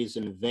arteries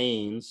and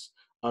veins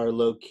are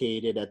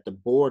located at the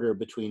border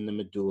between the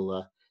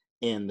medulla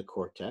and the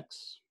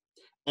cortex.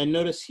 And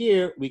notice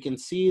here, we can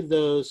see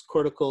those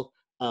cortical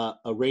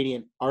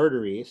radiant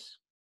arteries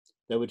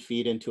that would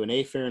feed into an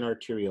afferent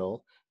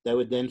arteriole that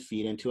would then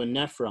feed into a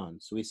nephron.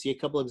 So we see a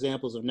couple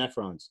examples of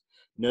nephrons.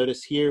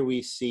 Notice here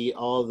we see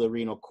all the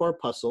renal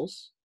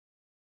corpuscles,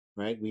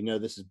 right? We know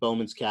this is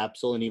Bowman's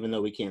capsule, and even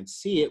though we can't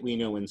see it, we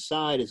know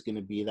inside is going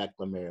to be that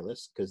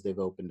glomerulus because they've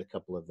opened a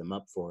couple of them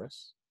up for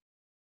us.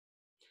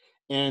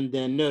 And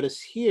then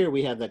notice here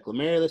we have that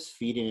glomerulus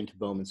feeding into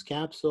Bowman's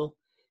capsule,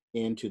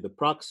 into the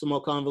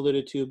proximal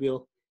convoluted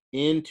tubule,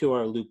 into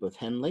our loop of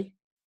Henle.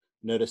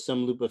 Notice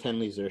some loop of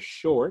Henles are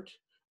short,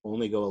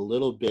 only go a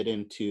little bit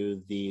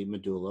into the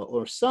medulla,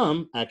 or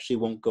some actually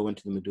won't go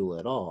into the medulla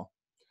at all.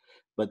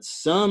 But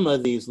some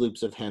of these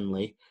loops of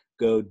Henle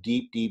go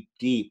deep, deep,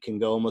 deep, can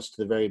go almost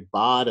to the very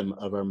bottom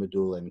of our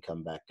medulla and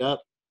come back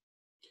up.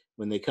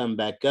 When they come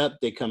back up,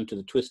 they come to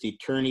the twisty,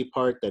 turny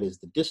part that is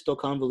the distal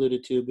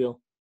convoluted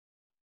tubule.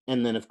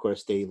 And then, of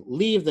course, they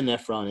leave the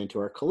nephron into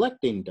our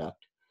collecting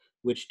duct,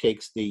 which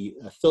takes the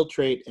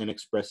filtrate and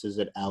expresses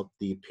it out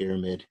the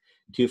pyramid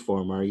to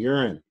form our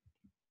urine.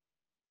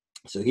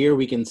 So here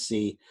we can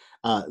see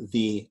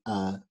the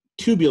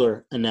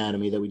tubular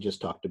anatomy that we just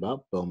talked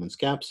about, Bowman's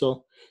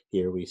capsule.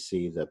 Here we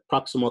see the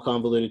proximal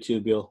convoluted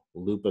tubule,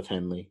 loop of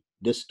Henle,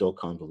 distal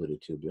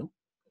convoluted tubule.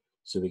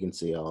 So we can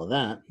see all of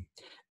that.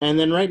 And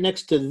then right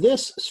next to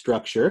this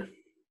structure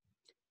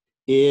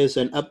is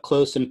an up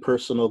close and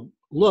personal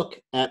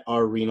look at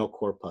our renal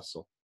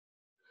corpuscle.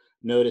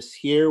 Notice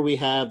here we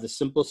have the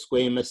simple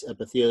squamous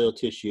epithelial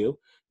tissue,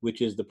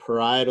 which is the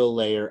parietal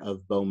layer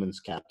of Bowman's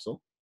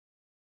capsule.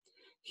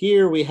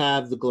 Here we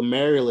have the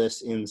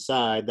glomerulus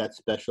inside that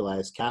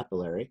specialized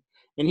capillary.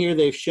 And here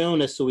they've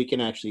shown us so we can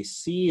actually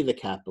see the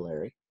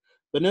capillary.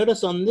 But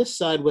notice on this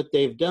side, what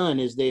they've done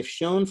is they've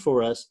shown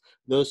for us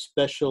those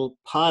special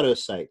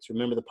podocytes.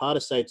 Remember, the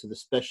podocytes are the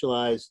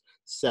specialized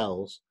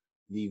cells,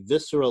 the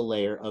visceral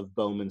layer of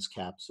Bowman's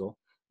capsule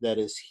that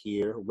is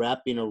here,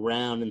 wrapping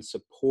around and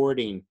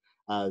supporting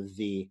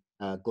the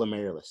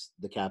glomerulus,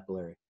 the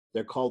capillary.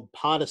 They're called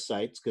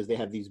podocytes because they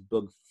have these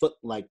big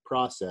foot-like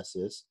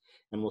processes,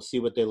 and we'll see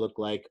what they look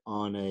like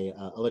on a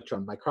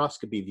electron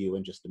microscopy view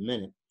in just a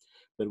minute.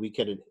 But we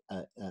get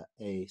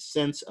a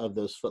sense of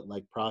those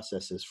foot-like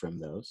processes from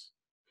those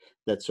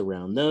that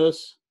surround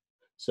those.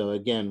 So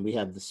again, we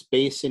have the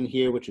space in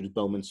here, which is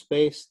Bowman's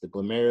space, the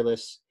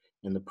glomerulus,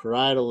 and the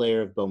parietal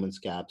layer of Bowman's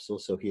capsule.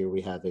 So here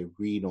we have a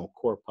renal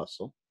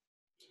corpuscle.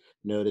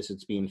 Notice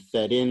it's being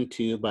fed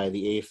into by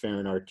the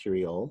afferent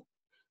arteriole,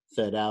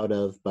 fed out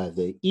of by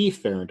the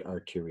efferent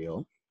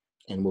arteriole,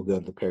 and we'll go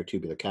to the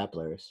peritubular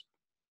capillaries.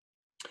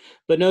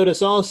 But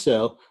notice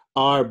also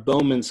our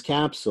Bowman's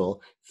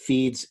capsule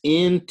feeds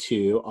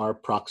into our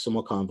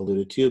proximal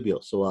convoluted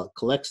tubule. So while it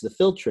collects the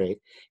filtrate,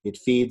 it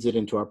feeds it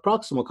into our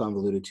proximal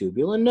convoluted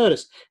tubule. And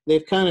notice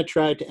they've kind of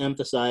tried to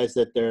emphasize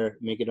that they're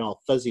making it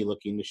all fuzzy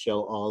looking to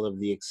show all of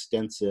the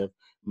extensive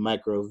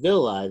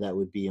microvilli that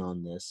would be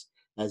on this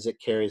as it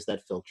carries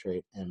that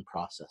filtrate and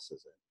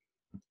processes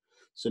it.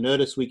 So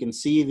notice we can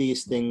see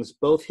these things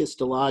both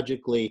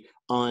histologically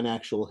on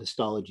actual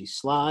histology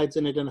slides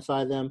and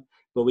identify them,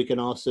 but we can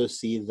also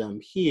see them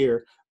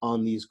here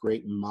on these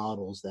great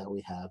models that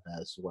we have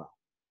as well.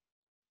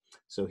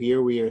 So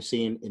here we are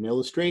seeing in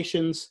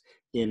illustrations,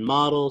 in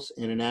models,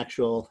 and in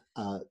actual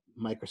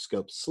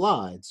microscope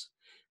slides,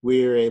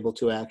 we're able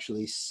to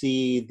actually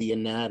see the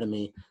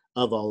anatomy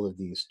of all of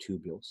these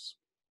tubules.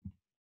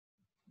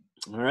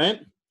 All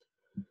right,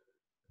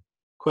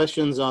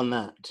 questions on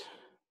that?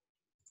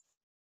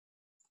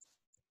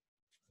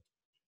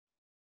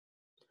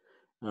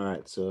 All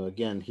right, so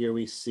again, here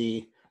we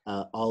see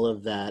all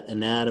of that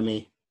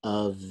anatomy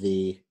of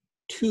the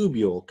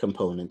tubule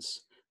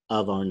components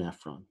of our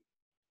nephron.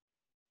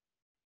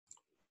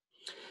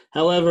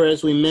 However,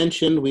 as we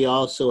mentioned, we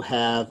also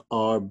have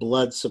our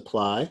blood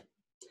supply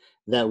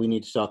that we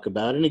need to talk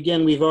about. And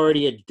again, we've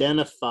already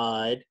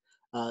identified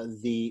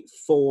the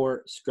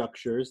 4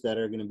 structures that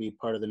are going to be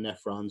part of the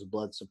nephron's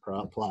blood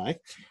supply.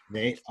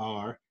 They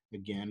are,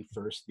 again,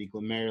 first the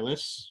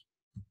glomerulus.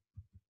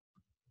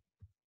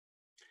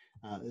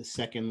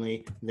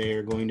 Secondly,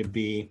 they're going to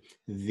be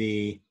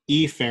the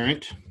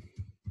efferent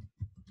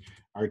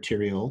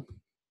arteriole.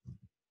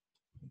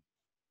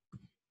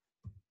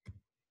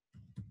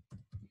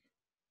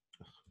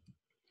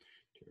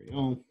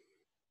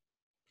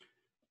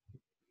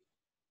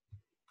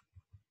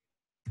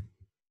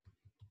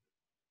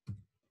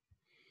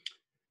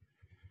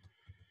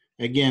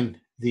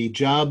 Again, the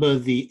job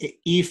of the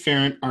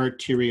efferent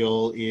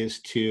arteriole is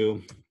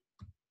to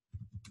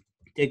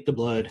take the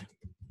blood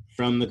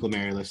from the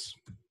glomerulus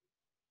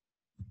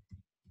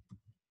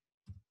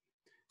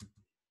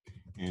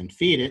and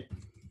feed it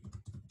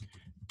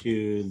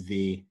to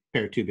the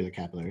peritubular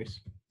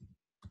capillaries.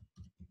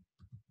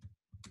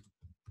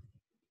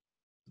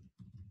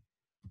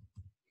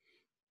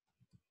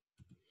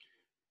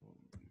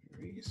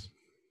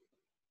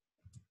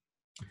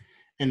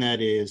 And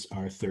that is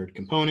our third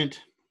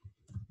component.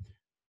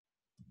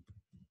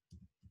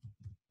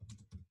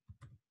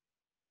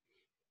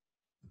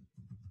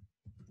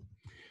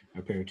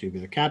 Our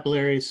peritubular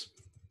capillaries.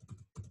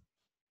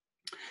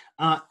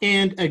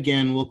 And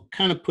again, we'll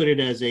kind of put it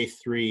as a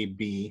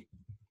 3B.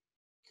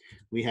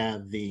 We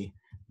have the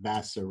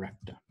vasa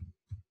recta.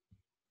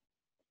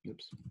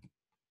 Oops.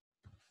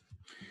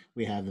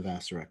 We have the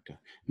vasa recta.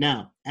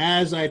 Now,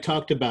 as I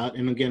talked about,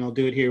 and again, I'll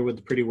do it here with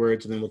the pretty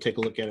words, and then we'll take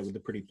a look at it with the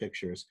pretty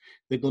pictures.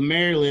 The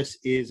glomerulus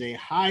is a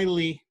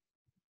highly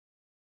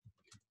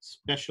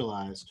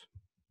specialized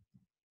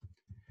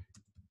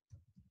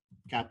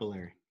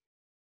capillary.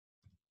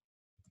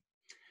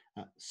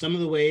 Some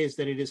of the ways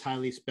that it is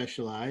highly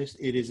specialized,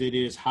 it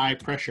is high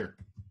pressure.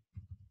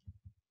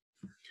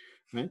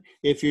 Right?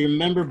 If you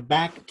remember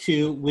back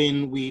to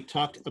when we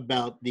talked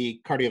about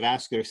the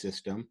cardiovascular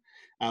system,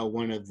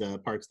 one of the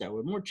parts that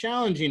were more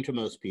challenging to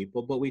most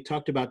people, but we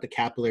talked about the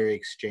capillary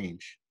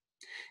exchange.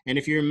 And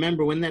if you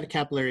remember when that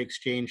capillary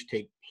exchange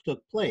took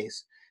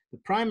place, the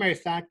primary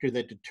factor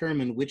that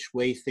determined which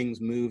way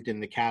things moved in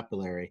the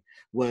capillary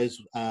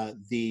was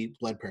the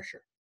blood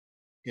pressure.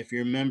 If you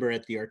remember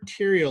at the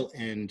arterial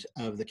end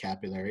of the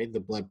capillary, the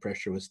blood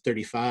pressure was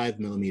 35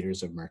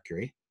 millimeters of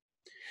mercury.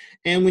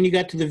 And when you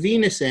got to the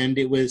venous end,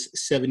 it was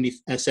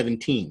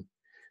 17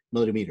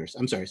 millimeters.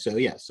 I'm sorry, so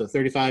yeah, so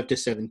 35 to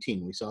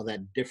 17. We saw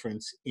that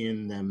difference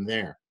in them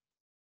there.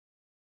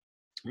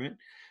 All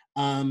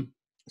right?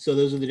 So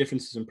those are the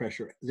differences in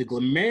pressure. The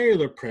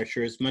glomerular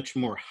pressure is much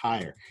more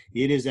higher.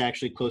 It is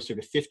actually closer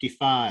to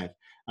 55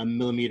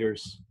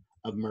 millimeters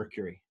of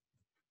mercury,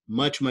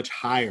 much, much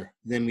higher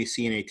than we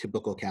see in a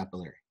typical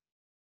capillary.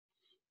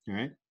 All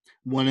right.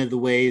 One of the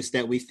ways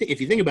that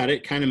if you think about it,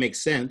 it kind of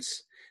makes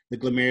sense. The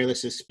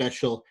glomerulus is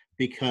special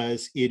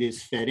because it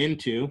is fed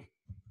into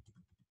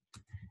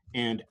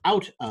and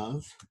out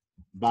of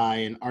by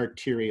an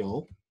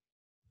arteriole.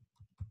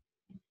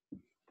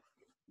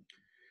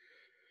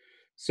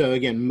 So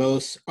again,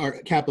 most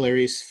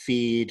capillaries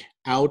feed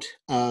out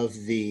of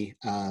them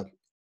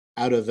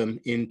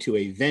into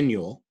a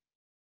venule.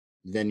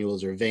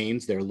 Venules are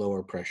veins, they're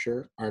lower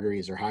pressure.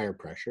 Arteries are higher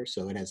pressure.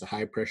 So it has a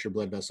high pressure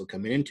blood vessel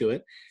coming into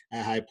it,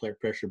 a high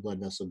pressure blood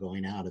vessel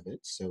going out of it.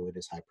 So it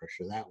is high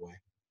pressure that way.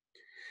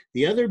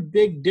 The other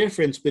big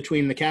difference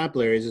between the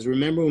capillaries is,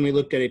 remember when we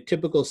looked at a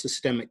typical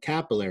systemic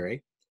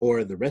capillary,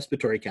 or the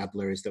respiratory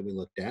capillaries that we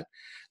looked at,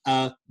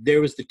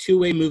 there was the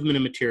two-way movement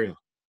of material.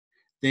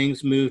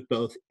 Things moved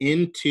both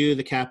into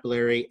the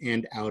capillary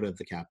and out of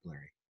the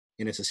capillary.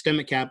 In a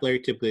systemic capillary,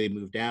 typically they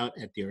moved out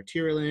at the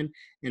arterial end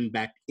and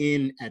back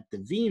in at the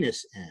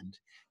venous end.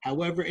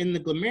 However, in the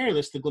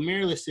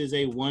glomerulus is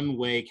a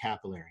one-way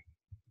capillary.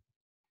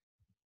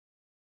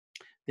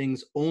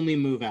 Things only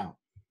move out.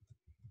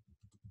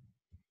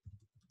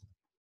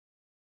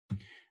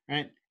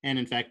 Right? And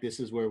in fact, this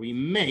is where we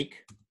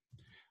make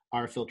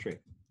our filtrate.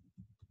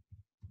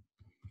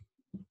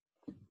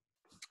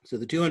 So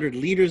the 200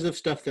 liters of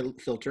stuff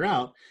that filter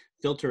out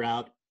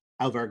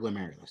of our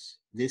glomerulus.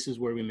 This is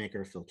where we make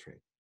our filtrate.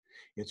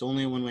 It's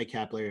only a one-way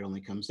capillary, it only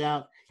comes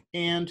out.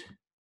 And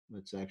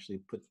let's actually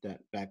put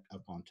that back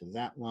up onto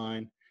that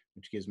line,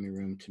 which gives me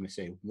room to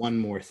say one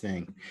more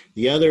thing.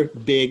 The other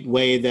big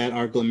way that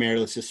our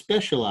glomerulus is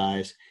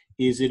specialized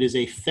is it is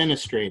a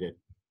fenestrated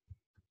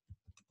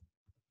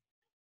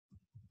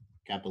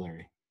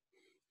capillary.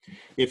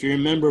 If you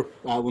remember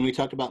when we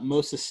talked about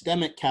most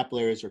systemic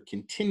capillaries are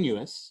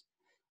continuous,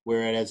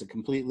 where it has a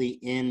completely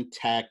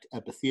intact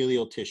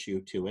epithelial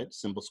tissue to it,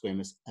 simple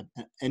squamous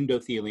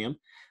endothelium,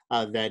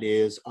 that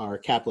is our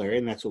capillary,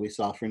 and that's what we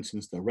saw, for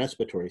instance, the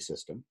respiratory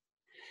system.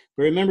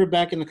 But remember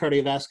back in the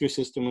cardiovascular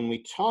system, when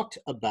we talked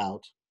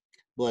about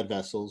blood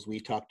vessels, we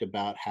talked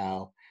about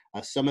how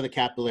some of the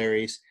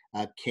capillaries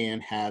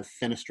can have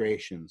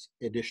fenestrations,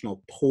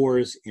 additional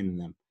pores in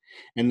them.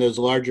 And those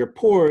larger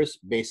pores,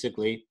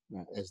 basically,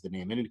 as the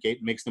name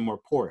indicates, makes them more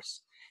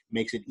porous,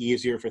 makes it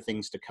easier for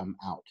things to come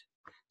out.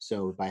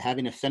 So by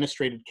having a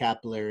fenestrated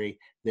capillary,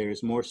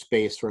 there's more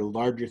space for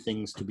larger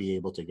things to be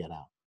able to get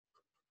out.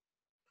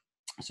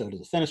 So it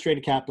is a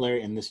fenestrated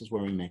capillary, and this is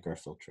where we make our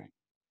filtrate.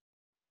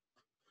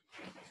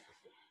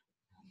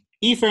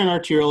 Efferent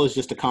arteriole is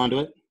just a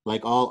conduit,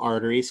 like all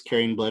arteries,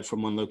 carrying blood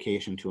from one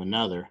location to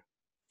another.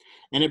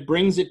 And it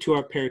brings it to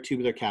our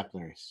peritubular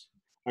capillaries.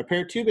 Our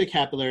peritubular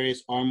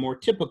capillaries are more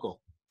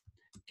typical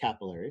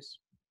capillaries.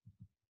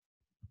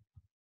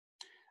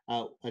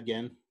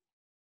 Again,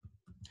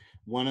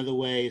 one of the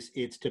ways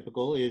it's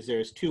typical is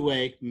there's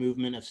two-way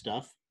movement of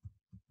stuff.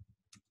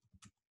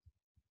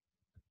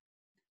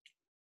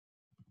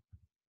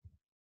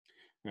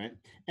 Right?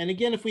 And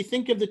again, if we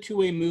think of the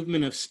two-way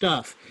movement of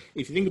stuff,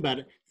 if you think about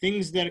it,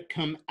 things that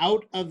come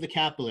out of the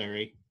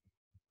capillary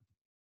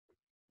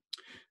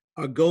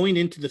are going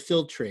into the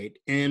filtrate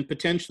and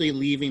potentially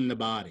leaving the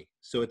body.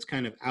 So it's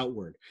kind of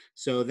outward.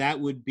 So that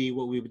would be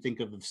what we would think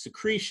of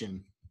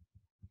secretion.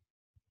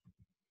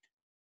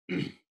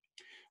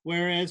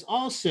 Whereas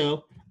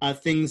also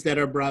things that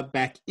are brought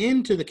back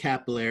into the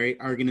capillary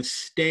are going to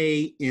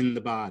stay in the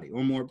body,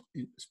 or more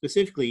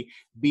specifically,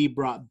 be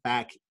brought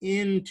back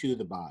into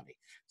the body.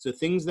 So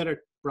things that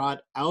are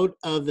brought out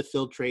of the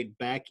filtrate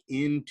back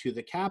into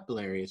the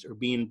capillaries are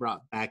being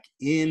brought back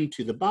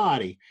into the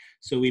body.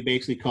 So we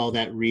basically call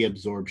that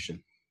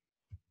reabsorption.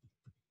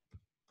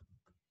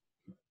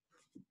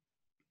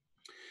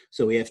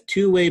 So we have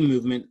two-way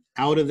movement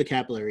out of the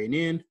capillary and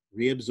in,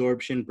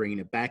 reabsorption, bringing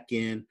it back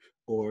in,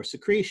 or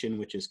secretion,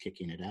 which is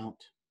kicking it out.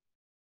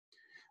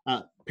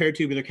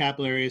 Peritubular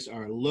capillaries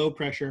are low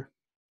pressure,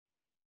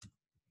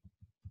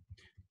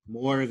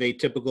 more of a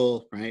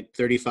typical, right,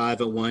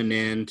 35 at one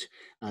end,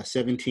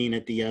 17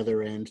 at the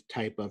other end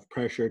type of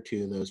pressure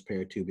to those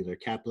peritubular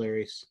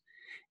capillaries.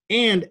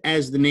 And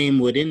as the name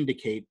would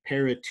indicate,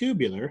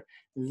 peritubular,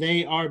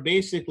 they are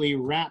basically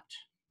wrapped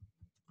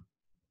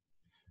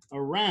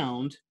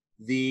around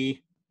the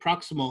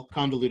proximal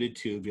convoluted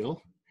tubule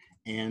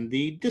and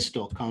the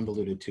distal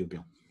convoluted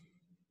tubule.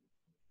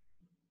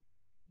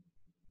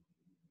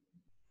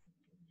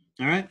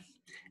 All right,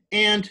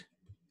 and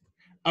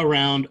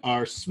around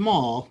our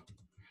small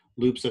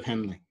loops of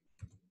Henle.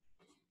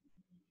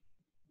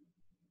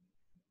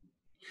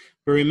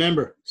 But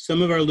remember,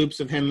 some of our loops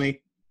of Henle,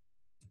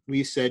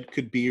 we said,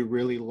 could be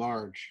really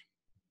large.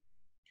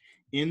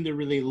 In the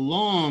really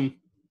long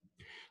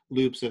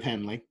loops of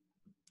Henle,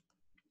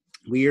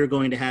 we are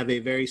going to have a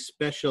very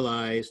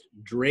specialized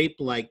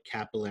drape-like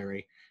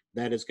capillary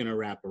that is going to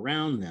wrap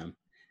around them.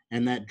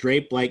 And that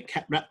drape-like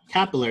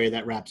capillary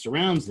that wraps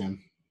around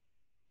them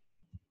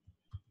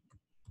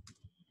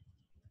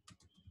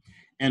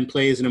and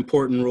plays an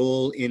important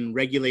role in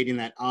regulating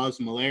that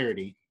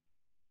osmolarity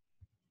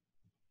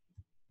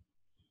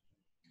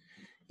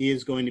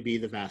is going to be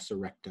the vasa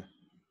recta.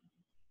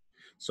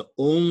 So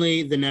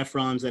only the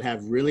nephrons that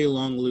have really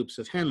long loops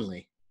of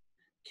Henle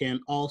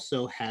can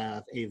also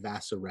have a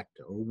vasa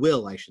recta, or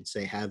will, I should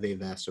say, have a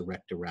vasa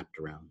recta wrapped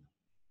around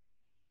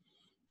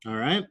them. All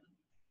right.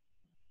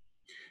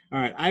 All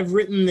right, I've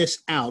written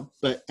this out,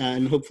 but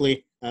and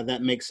hopefully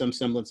that makes some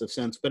semblance of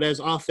sense. But as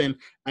often,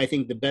 I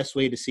think the best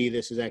way to see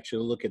this is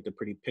actually look at the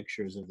pretty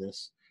pictures of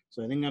this.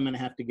 So I think I'm going to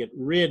have to get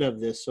rid of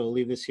this. So I'll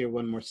leave this here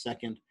one more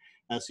second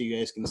so you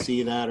guys can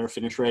see that, or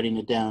finish writing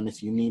it down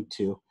if you need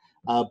to.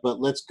 But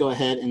let's go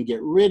ahead and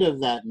get rid of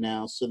that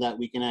now so that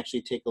we can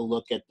actually take a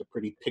look at the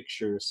pretty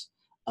pictures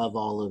of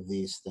all of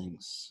these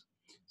things.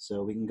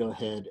 So we can go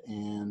ahead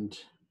and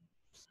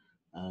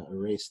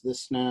erase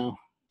this now,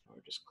 or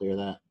just clear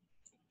that.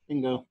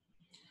 Bingo.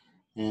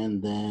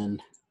 And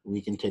then we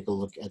can take a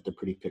look at the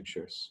pretty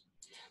pictures.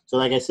 So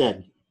like I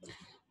said,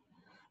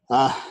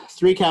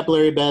 3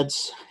 capillary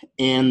beds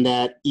and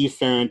that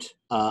efferent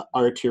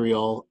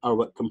arteriole are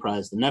what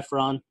comprise the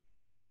nephron.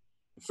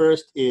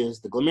 First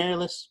is the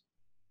glomerulus.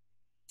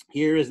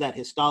 Here is that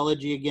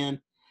histology again,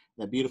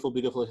 that beautiful,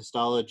 beautiful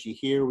histology.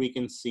 Here we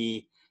can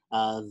see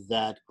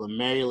that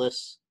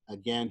glomerulus.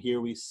 Again,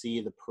 here we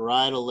see the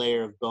parietal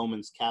layer of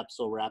Bowman's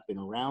capsule wrapping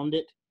around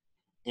it,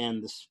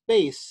 and the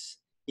space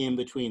in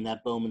between,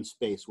 that Bowman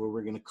space, where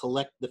we're going to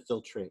collect the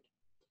filtrate.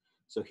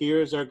 So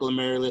here's our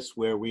glomerulus,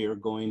 where we are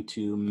going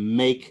to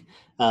make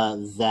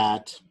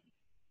that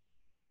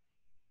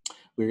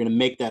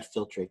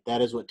filtrate.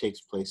 That is what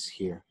takes place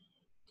here.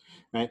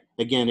 Right?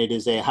 Again, it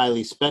is a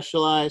highly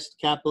specialized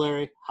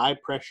capillary, high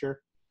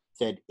pressure,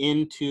 fed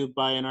into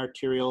by an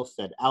arteriole,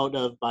 fed out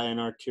of by an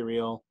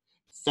arteriole,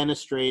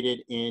 fenestrated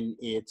in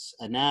its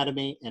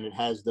anatomy, and it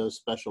has those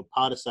special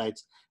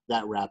podocytes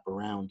that wrap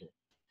around it.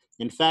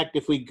 In fact,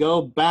 if we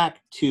go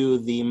back to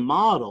the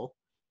model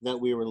that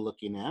we were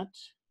looking at,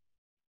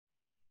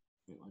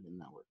 why didn't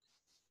that work?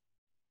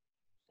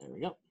 There we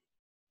go.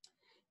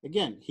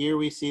 Again, here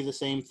we see the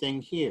same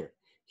thing here.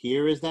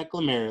 Here is that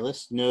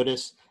glomerulus.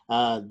 Notice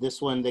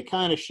this one, they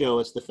kind of show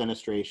us the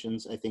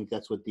fenestrations. I think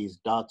that's what these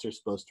dots are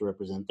supposed to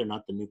represent. They're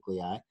not the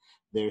nuclei.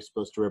 They're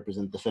supposed to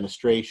represent the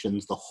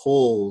fenestrations, the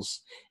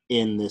holes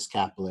in this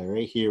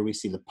capillary. Here we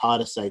see the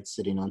podocytes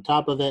sitting on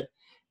top of it.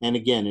 And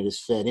again, it is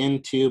fed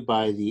into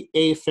by the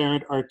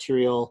afferent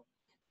arteriole,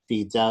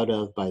 feeds out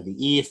of by the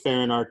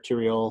efferent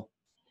arteriole,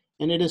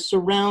 and it is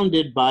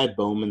surrounded by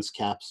Bowman's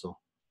capsule.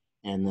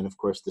 And then, of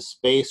course, the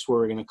space where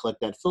we're going to collect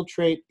that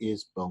filtrate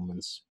is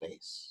Bowman's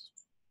space.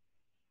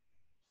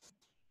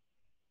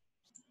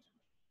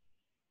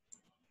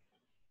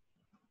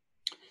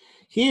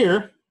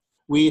 Here,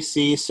 we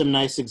see some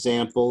nice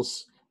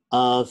examples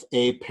of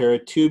a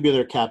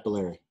paratubular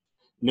capillary.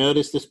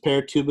 Notice this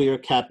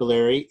paratubular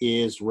capillary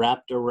is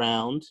wrapped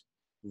around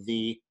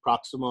the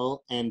proximal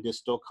and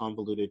distal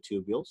convoluted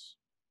tubules.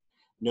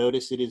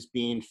 Notice it is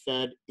being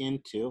fed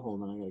into,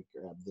 hold on, I gotta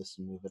grab this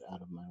and move it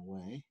out of my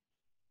way.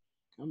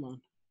 Come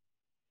on,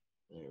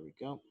 there we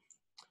go.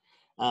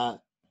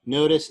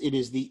 Notice it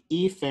is the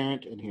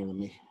efferent, and here, let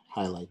me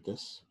highlight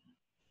this.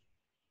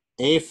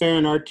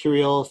 Afferent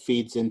arteriole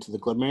feeds into the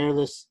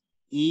glomerulus,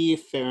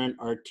 efferent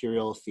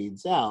arteriole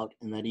feeds out,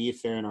 and that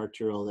efferent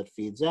arteriole that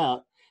feeds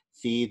out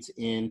feeds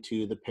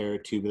into the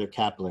paratubular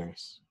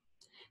capillaries.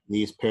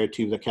 These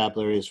paratubular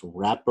capillaries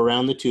wrap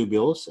around the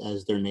tubules,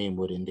 as their name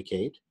would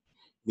indicate.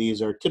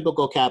 These are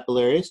typical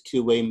capillaries,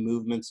 two-way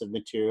movements of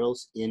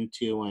materials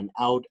into and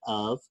out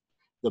of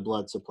the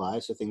blood supply.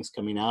 So things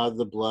coming out of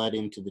the blood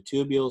into the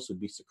tubules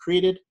would be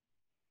secreted,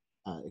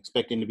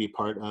 expecting to be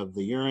part of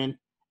the urine,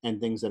 and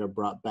things that are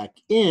brought back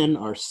in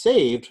are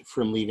saved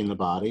from leaving the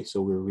body,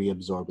 so we're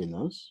reabsorbing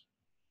those.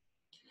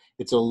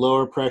 It's a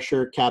lower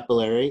pressure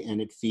capillary,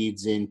 and it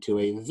feeds into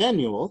a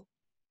venule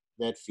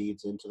that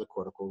feeds into the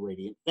cortical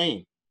radiant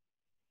vein.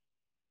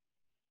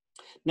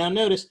 Now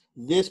notice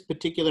this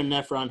particular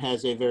nephron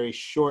has a very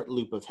short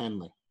loop of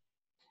Henle,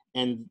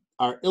 and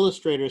our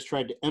illustrators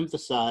tried to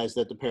emphasize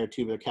that the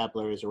paratubular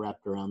capillaries are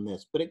wrapped around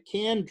this, but it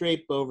can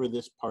drape over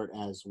this part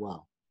as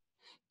well.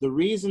 The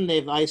reason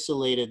they've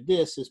isolated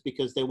this is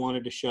because they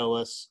wanted to show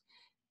us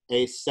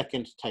a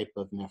second type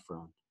of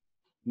nephron.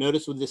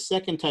 Notice with the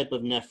second type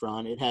of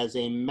nephron, it has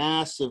a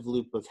massive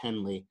loop of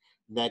Henle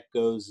that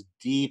goes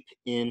deep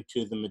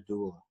into the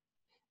medulla.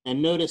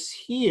 And notice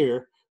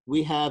here,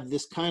 we have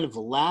this kind of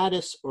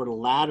lattice or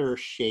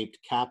ladder-shaped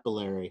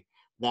capillary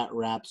that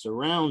wraps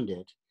around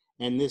it.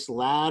 And this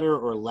ladder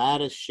or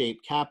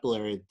lattice-shaped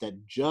capillary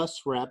that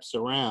just wraps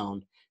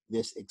around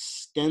this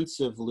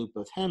extensive loop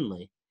of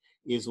Henle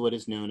is what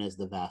is known as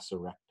the vasa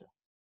recta.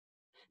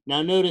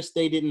 Now notice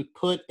they didn't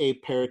put a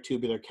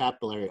paratubular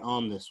capillary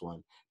on this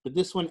one, but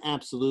this one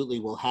absolutely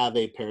will have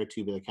a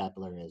paratubular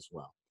capillary as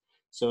well.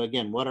 So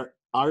again, what our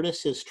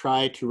artist has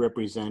tried to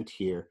represent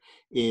here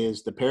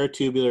is the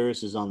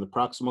paratubulars is on the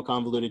proximal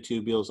convoluted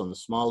tubules on the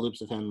small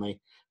loops of Henle.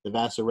 The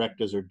vasa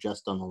rectas are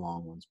just on the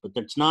long ones, but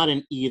it's not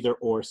an either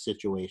or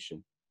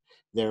situation.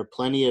 There are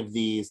plenty of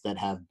these that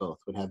have both,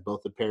 would have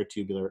both a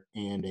paratubular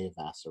and a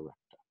vasa recta.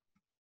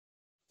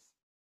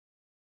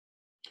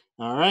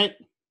 All right,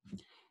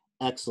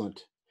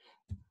 excellent.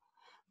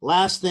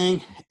 Last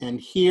thing,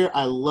 and here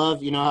I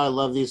love, you know how I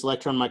love these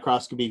electron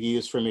microscopy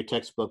views from your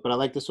textbook, but I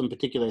like this one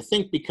particularly, I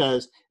think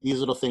because these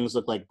little things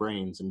look like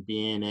brains, and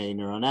being a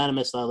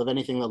neuroanatomist, I love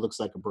anything that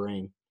looks like a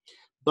brain.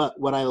 But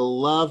what I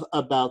love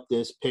about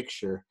this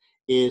picture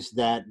is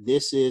that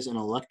this is an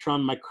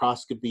electron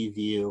microscopy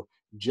view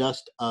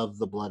just of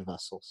the blood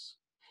vessels.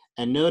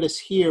 And notice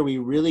here, we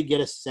really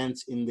get a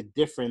sense in the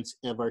difference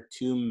of our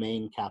two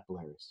main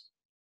capillaries.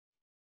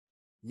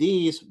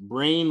 These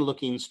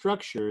brain-looking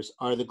structures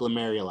are the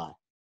glomeruli.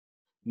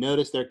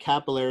 Notice they're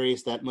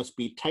capillaries that must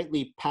be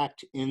tightly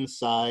packed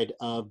inside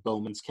of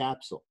Bowman's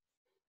capsule.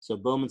 So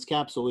Bowman's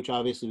capsule, which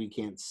obviously we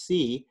can't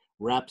see,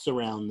 wraps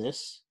around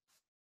this,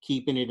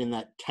 keeping it in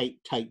that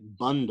tight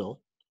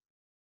bundle.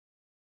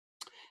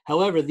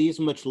 However, these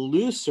much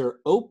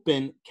looser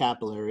open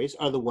capillaries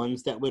are the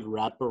ones that would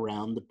wrap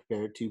around the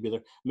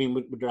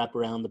would wrap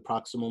around the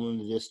proximal and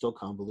the distal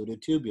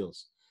convoluted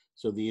tubules.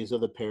 So these are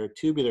the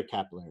paratubular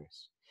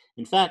capillaries.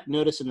 In fact,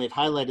 notice, and they've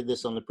highlighted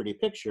this on the pretty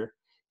picture,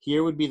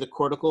 here would be the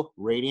cortical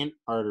radiant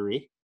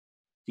artery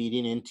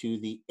feeding into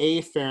the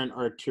afferent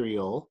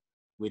arteriole,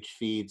 which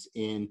feeds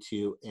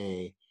into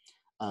a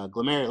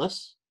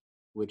glomerulus,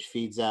 which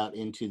feeds out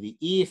into the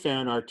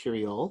efferent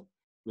arteriole,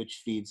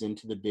 which feeds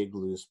into the big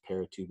loose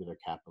paratubular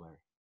capillary.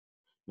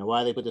 Now,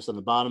 why they put this on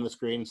the bottom of the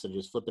screen instead of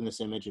just flipping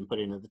this image and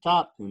putting it at the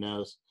top, who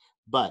knows?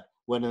 But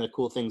one of the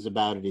cool things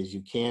about it is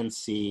you can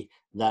see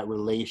that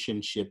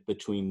relationship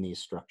between these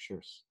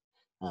structures.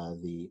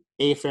 The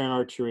afferent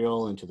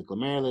arteriole into the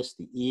glomerulus,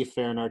 the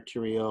efferent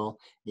arteriole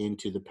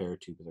into the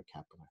paratubular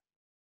capillary.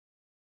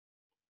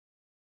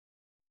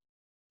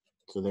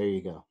 So there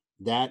you go.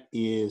 That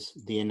is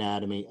the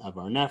anatomy of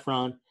our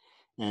nephron.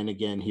 And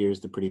again,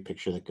 here's the pretty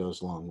picture that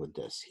goes along with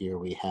this. Here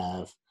we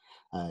have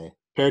a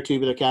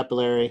paratubular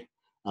capillary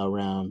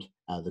around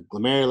the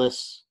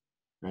glomerulus,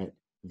 right?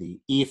 The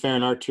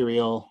efferent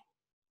arteriole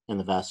and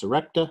the vasa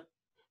recta,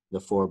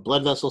 the four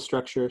blood vessel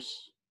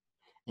structures,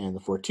 and the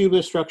four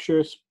tubular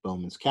structures,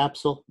 Bowman's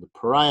capsule, the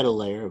parietal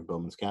layer of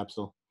Bowman's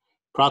capsule,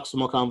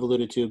 proximal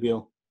convoluted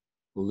tubule,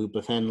 loop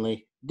of Henle,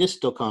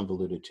 distal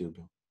convoluted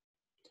tubule,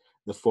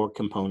 the four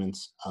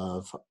components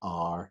of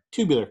our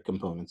tubular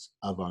components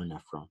of our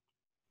nephron.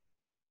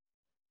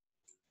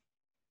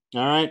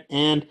 All right,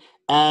 and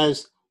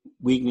as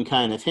we can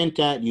kind of hint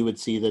at, you would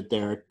see that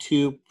there are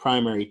two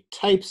primary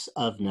types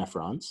of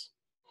nephrons.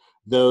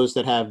 Those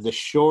that have the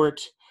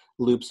short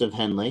loops of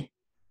Henle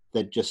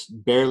that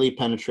just barely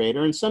penetrate,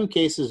 or in some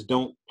cases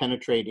don't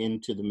penetrate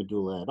into the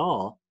medulla at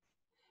all,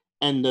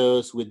 and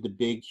those with the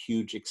big,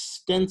 huge,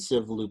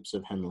 extensive loops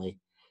of Henle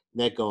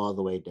that go all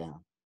the way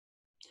down.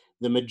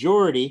 The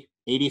majority,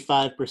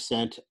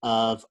 85%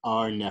 of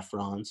our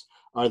nephrons,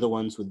 are the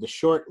ones with the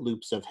short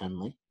loops of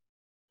Henle,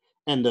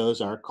 and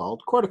those are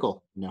called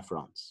cortical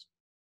nephrons.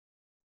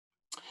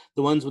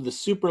 The ones with the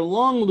super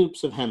long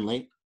loops of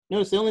Henle,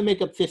 notice they only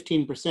make up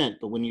 15%,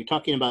 but when you're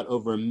talking about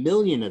over 1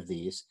 million of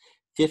these,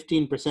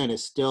 15%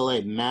 is still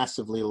a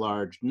massively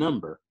large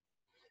number.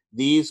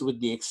 These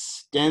with the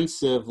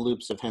extensive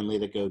loops of Henle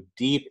that go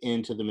deep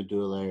into the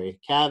medullary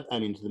to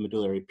the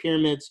medullary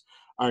pyramids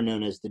are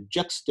known as the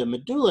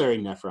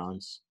juxtamedullary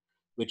nephrons,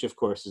 which of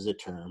course is a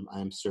term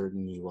I'm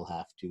certain you will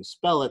have to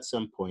spell at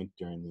some point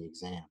during the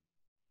exam.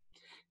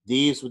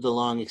 These with the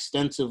long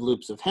extensive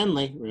loops of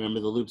Henle,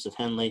 remember the loops of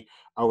Henle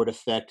are what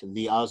affect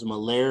the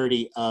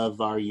osmolarity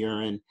of our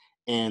urine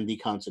and the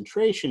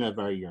concentration of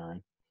our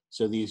urine.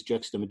 So these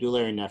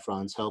juxtamedullary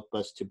nephrons help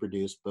us to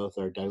produce both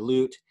our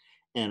dilute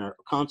and our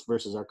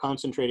versus our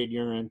concentrated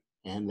urine,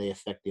 and they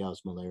affect the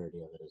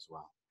osmolarity of it as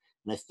well.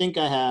 And I think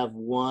I have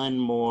one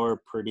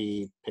more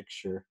pretty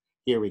picture.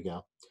 Here we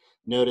go.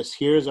 Notice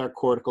here's our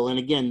cortical, and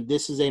again,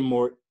 this is a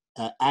more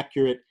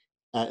accurate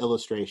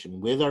illustration.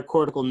 With our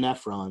cortical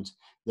nephrons,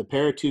 the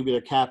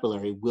paratubular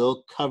capillary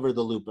will cover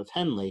the loop of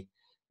Henle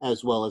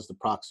as well as the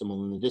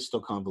proximal and the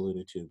distal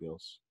convoluted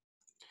tubules.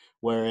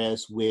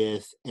 Whereas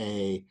with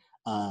a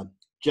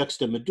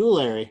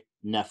juxtamedullary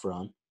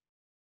nephron,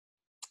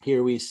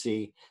 here we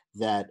see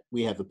that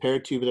we have a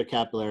paratubular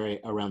capillary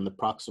around the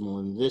proximal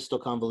and the distal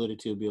convoluted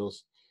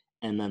tubules,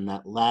 and then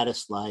that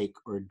lattice-like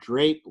or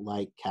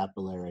drape-like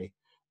capillary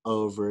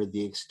over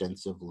the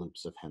extensive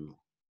loops of Henle.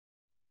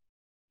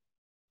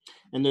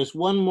 And there's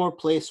one more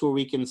place where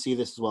we can see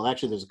this as well.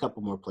 Actually, there's a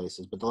couple more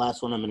places, but the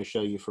last one I'm going to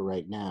show you for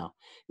right now.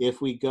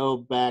 If we go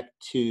back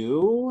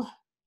to,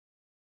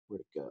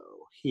 where'd it go?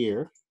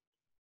 Here.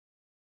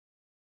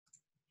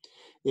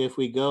 If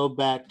we go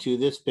back to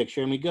this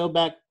picture and we go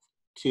back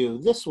to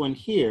this one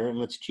here, and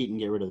let's cheat and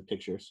get rid of the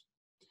pictures.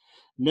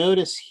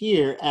 Notice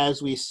here,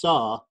 as we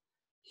saw,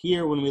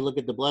 here when we look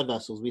at the blood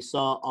vessels, we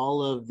saw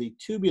all of the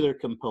tubular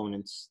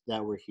components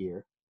that were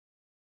here.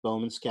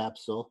 Bowman's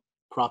capsule,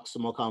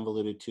 proximal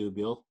convoluted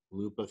tubule,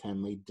 loop of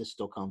Henle,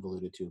 distal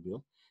convoluted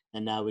tubule.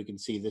 And now we can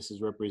see this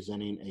is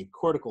representing a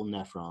cortical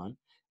nephron,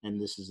 and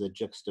this is a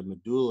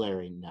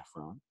juxtamedullary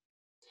nephron.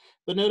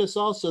 But notice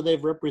also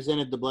they've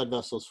represented the blood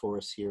vessels for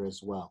us here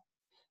as well.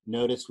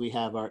 Notice we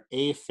have our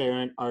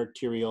afferent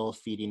arteriole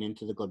feeding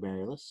into the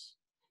glomerulus.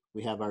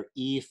 we have our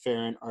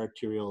efferent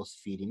arterioles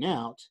feeding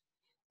out.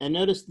 And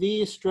notice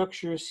these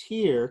structures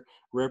here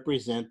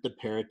represent the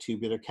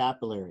paratubular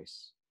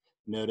capillaries.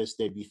 Notice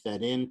they'd be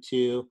fed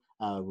into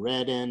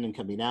red end and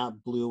coming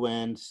out blue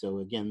end. So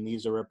again,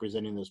 these are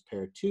representing those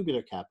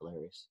paratubular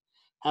capillaries.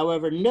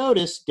 However,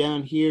 notice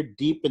down here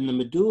deep in the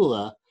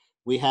medulla,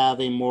 we have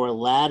a more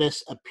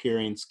lattice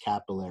appearance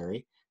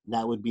capillary.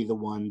 That would be the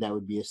one that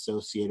would be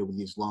associated with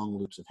these long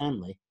loops of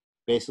Henle.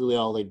 Basically,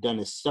 all they've done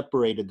is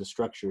separated the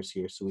structures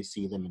here so we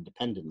see them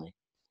independently.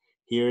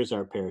 Here's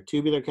our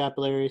paratubular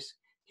capillaries.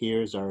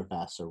 Here's our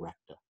vasa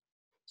recta.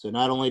 So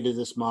not only does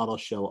this model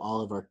show all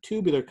of our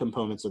tubular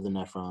components of the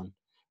nephron,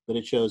 but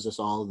it shows us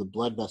all of the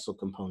blood vessel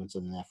components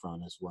of the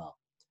nephron as well.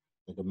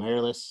 The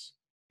glomerulus,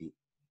 the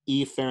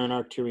efferent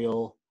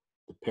arteriole,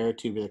 the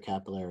paratubular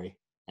capillary,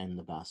 and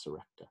the vasa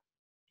recta.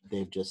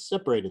 They've just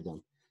separated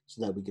them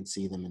so that we can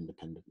see them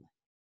independently.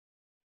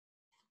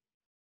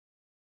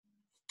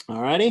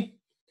 All righty.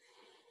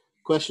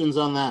 Questions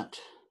on that?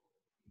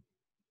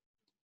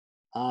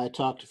 I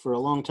talked for a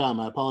long time.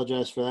 I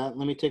apologize for that.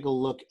 Let me take a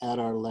look at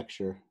our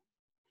lecture.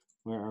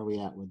 Where are we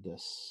at with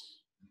this?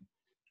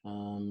 Where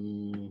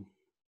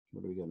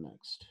do we go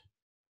next?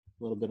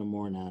 A little bit of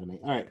more anatomy.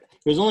 All right,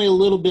 there's only a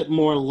little bit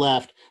more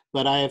left,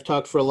 but I have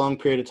talked for a long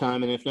period of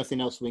time, and if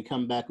nothing else, when we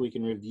come back, we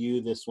can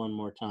review this one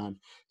more time.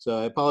 So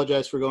I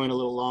apologize for going a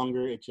little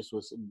longer. It just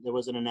was, there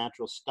wasn't a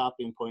natural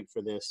stopping point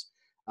for this,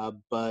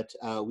 but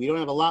we don't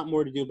have a lot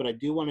more to do, but I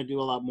do want to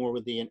do a lot more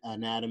with the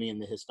anatomy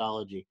and the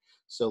histology.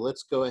 So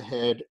let's go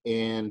ahead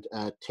and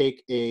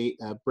take a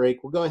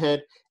break. We'll go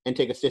ahead and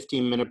take a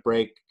 15-minute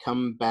break,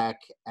 come back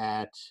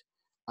at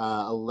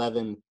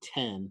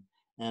 11:10.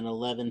 And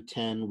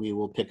 11:10, we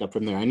will pick up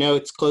from there. I know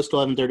it's close to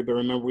 11:30, but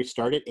remember we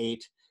start at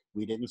 8.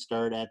 We didn't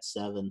start at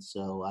 7,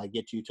 so I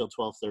get you till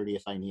 12:30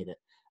 if I need it.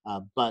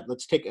 But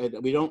let's take,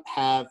 we don't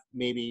have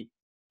maybe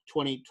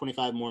 20,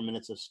 25 more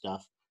minutes of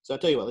stuff. So I'll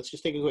tell you what, let's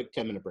just take a quick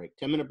 10-minute break.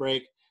 10-minute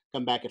break,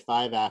 come back at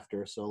 5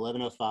 after, so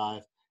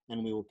 11:05,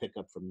 and we will pick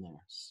up from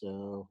there.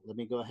 So let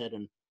me go ahead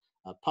and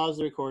pause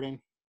the recording.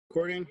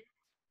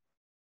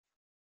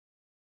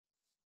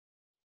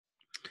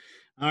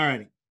 All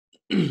righty.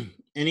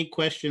 Any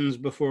questions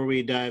before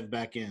we dive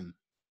back in?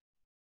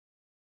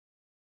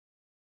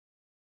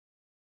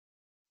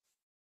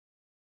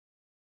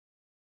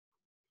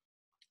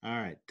 All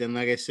right, then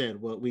like I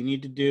said, what we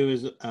need to do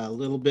is a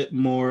little bit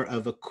more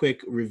of a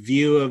quick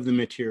review of the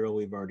material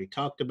we've already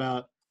talked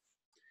about.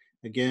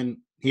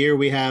 Again, here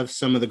we have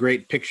some of the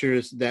great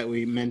pictures that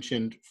we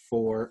mentioned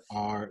for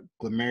our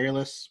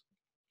glomerulus.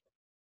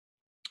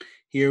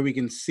 Here we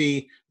can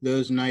see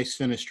those nice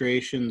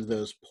fenestrations,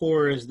 those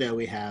pores that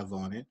we have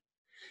on it.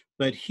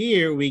 But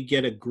here we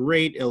get a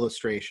great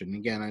illustration.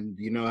 Again,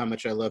 you know how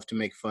much I love to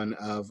make fun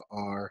of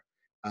our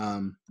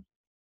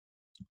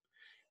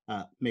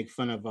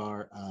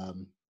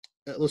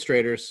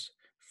illustrators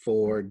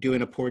for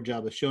doing a poor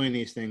job of showing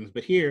these things.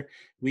 But here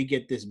we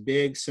get this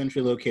big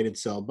centrally located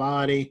cell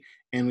body,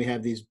 and we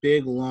have these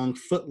big, long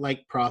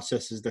foot-like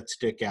processes that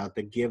stick out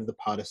that give the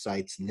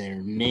podocytes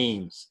their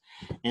names.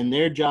 And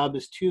their job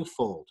is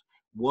twofold.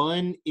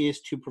 One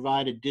is to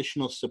provide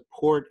additional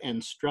support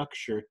and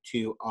structure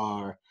to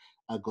our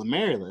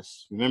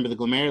glomerulus. Remember, the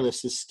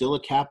glomerulus is still a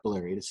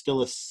capillary. It is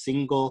still a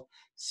single,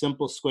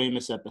 simple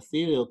squamous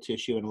epithelial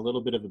tissue and a little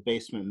bit of a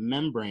basement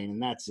membrane,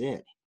 and that's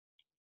it.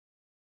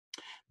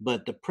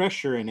 But the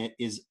pressure in it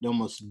is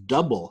almost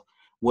double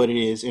what it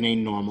is in a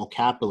normal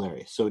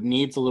capillary. So it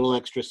needs a little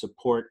extra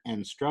support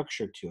and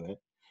structure to it.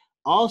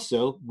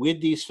 Also,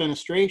 with these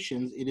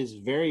fenestrations, it is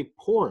very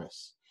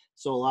porous.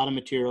 So a lot of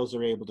materials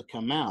are able to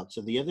come out. So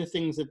the other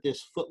things that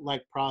this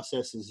foot-like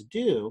processes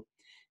do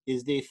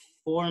is they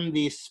form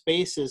these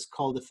spaces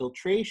called the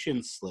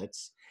filtration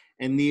slits,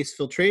 and these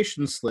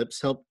filtration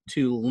slips help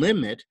to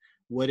limit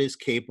what is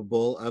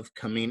capable of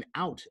coming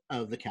out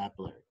of the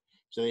capillary.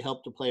 So they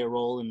help to play a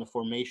role in the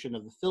formation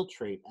of the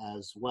filtrate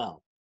as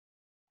well.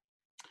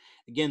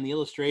 Again, the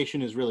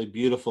illustration is really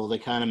beautiful. They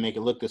kind of make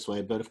it look this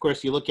way, but of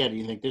course you look at it and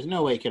you think there's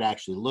no way it could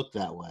actually look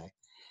that way.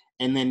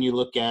 And then you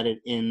look at it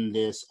in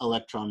this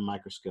electron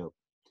microscope.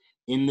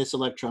 In this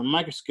electron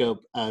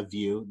microscope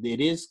view, it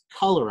is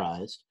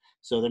colorized.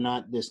 So they're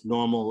not this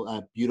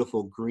normal,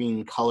 beautiful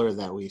green color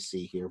that we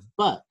see here.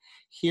 But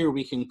here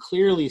we can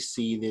clearly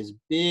see these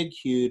big,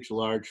 huge,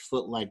 large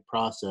foot-like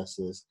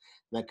processes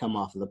that come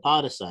off of the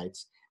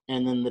podocytes,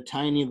 and then the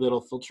tiny little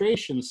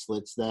filtration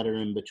slits that are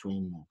in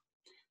between them.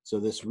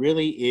 So this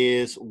really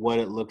is what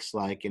it looks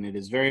like, and it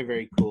is very,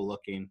 very cool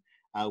looking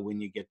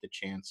when you get the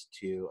chance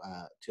to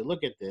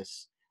look at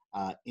this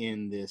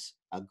in this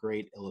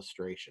great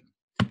illustration.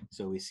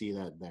 So we see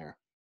that there.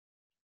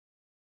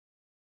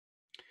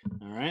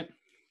 All right.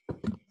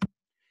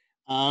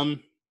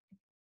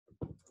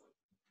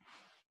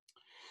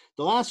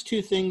 The last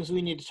two things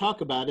we need to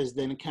talk about is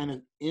then kind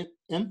of,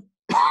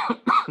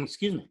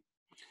 excuse me,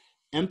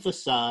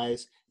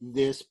 emphasize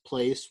this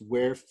place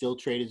where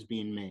filtrate is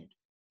being made.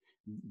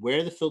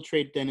 Where the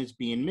filtrate then is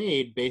being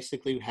made,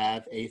 basically we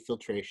have a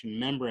filtration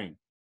membrane.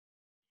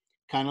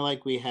 Kind of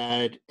like we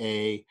had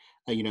a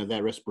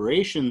that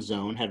respiration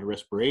zone had a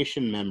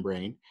respiration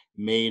membrane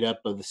made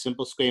up of the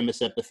simple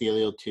squamous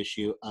epithelial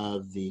tissue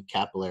of the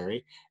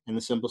capillary and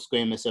the simple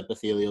squamous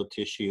epithelial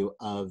tissue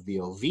of the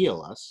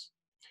alveolus.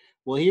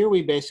 Well, here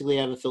we basically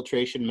have a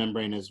filtration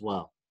membrane as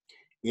well.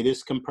 It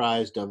is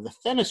comprised of the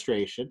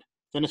fenestrated,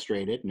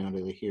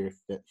 notably here,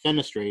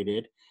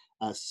 fenestrated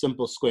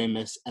simple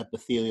squamous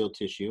epithelial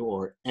tissue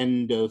or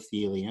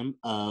endothelium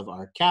of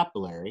our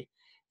capillary.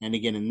 And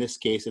again, in this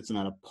case, it's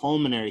not a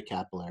pulmonary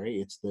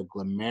capillary, it's the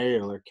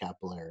glomerular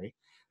capillary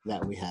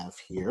that we have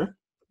here.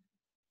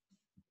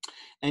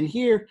 And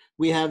here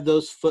we have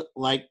those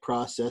foot-like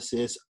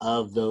processes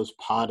of those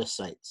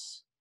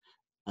podocytes.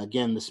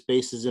 Again, the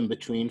spaces in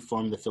between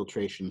form the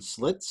filtration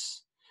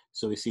slits.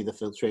 So we see the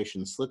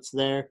filtration slits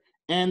there.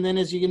 And then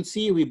as you can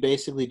see, we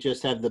basically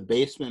just have the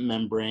basement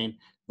membrane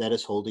that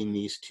is holding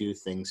these two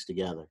things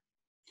together.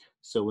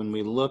 So when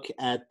we look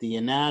at the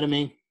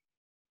anatomy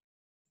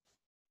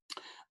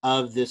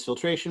of this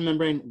filtration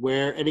membrane,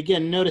 and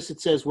again, notice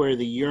it says where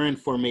the urine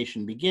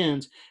formation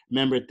begins.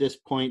 Remember, at this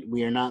point,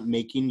 we are not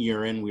making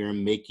urine, we are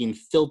making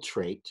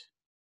filtrate.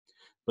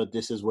 But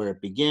this is where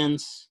it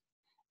begins.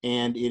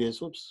 And it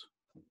is, whoops,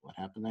 what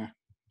happened there?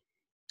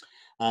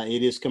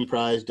 It is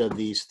comprised of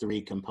these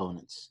three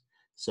components.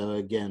 So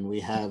again, we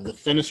have the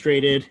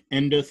fenestrated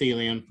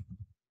endothelium,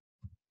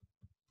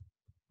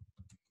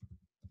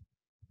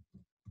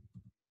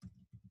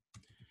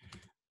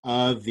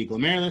 of the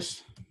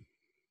glomerulus,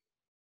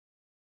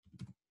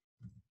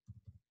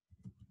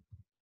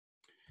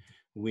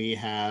 we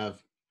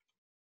have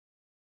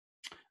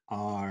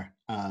our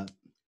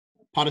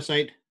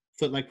podocyte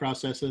foot-like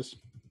processes,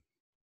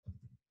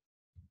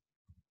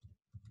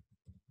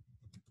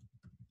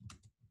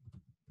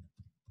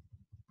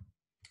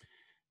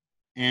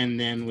 and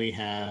then we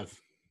have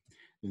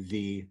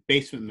the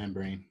basement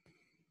membrane.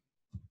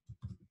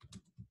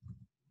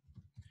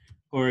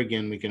 Or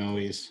again, we can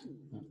always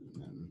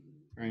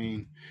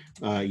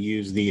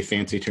use the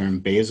fancy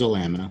term basal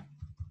lamina,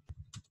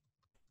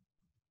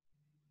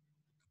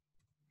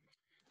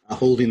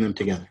 holding them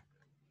together.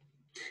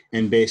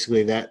 And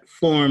basically that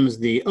forms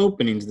the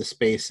openings, the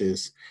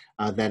spaces,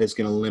 that is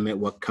going to limit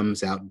what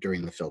comes out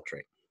during the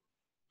filtrate.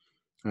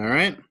 All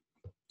right.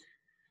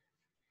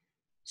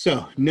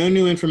 So no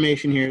new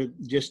information here,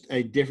 just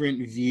a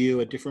different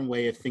view, a different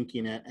way of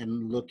thinking at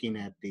and looking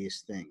at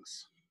these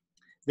things.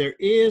 There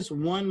is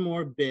one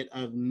more bit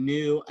of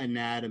new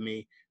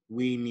anatomy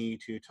we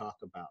need to talk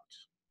about.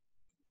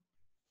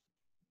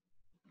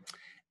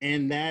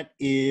 And that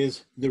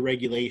is the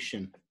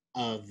regulation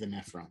of the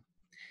nephron.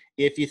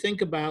 If you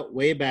think about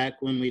way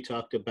back when we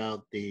talked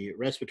about the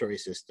respiratory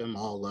system,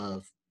 all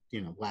of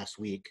last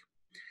week,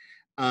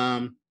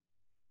 one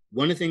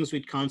of the things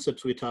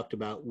concepts we talked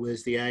about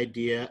was the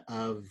idea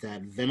of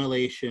that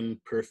ventilation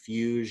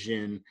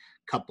perfusion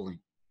coupling,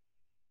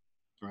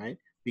 right?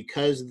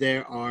 Because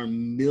there are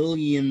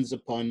millions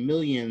upon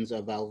millions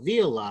of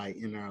alveoli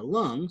in our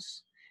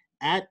lungs,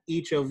 at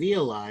each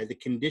alveoli, the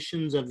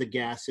conditions of the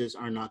gases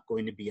are not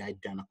going to be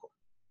identical.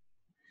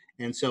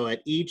 And so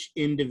at each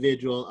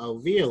individual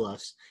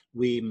alveolus,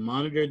 we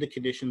monitor the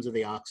conditions of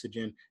the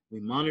oxygen, we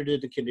monitor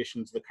the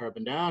conditions of the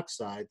carbon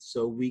dioxide,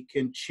 so we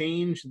can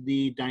change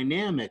the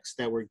dynamics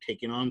that were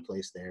taking on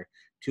place there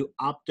to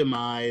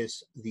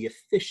optimize the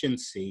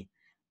efficiency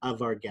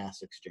of our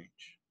gas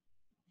exchange.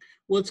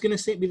 Well, it's going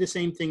to be the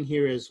same thing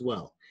here as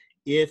well.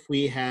 If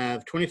we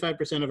have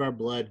 25% of our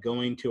blood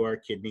going to our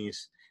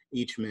kidneys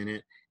each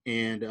minute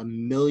and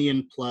 1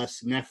 million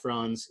plus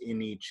nephrons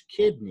in each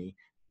kidney,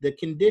 the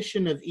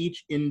condition of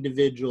each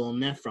individual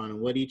nephron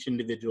and what each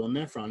individual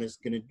nephron is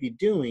going to be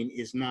doing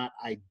is not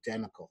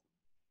identical.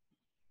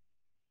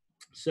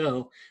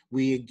 So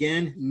we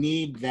again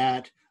need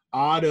that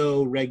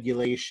auto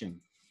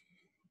regulation,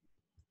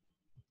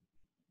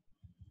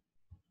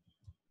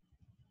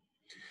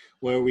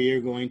 where we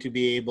are going to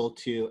be able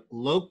to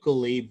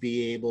locally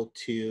be able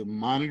to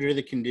monitor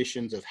the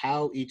conditions of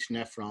how each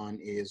nephron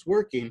is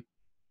working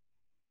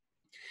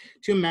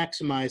to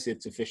maximize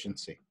its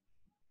efficiency.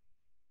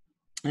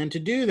 And to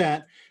do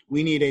that,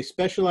 we need a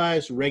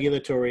specialized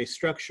regulatory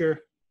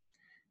structure.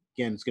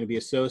 Again, it's going to be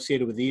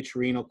associated with each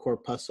renal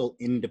corpuscle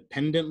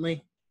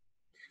independently.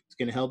 It's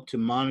going to help to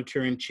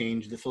monitor and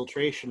change the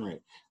filtration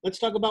rate. Let's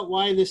talk about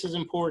why this is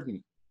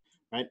important,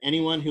 right?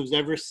 Anyone who's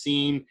ever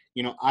seen,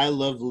 I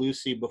Love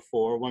Lucy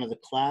before, one of the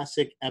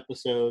classic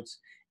episodes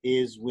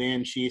is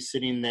when she's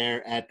sitting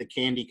there at the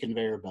candy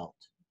conveyor belt.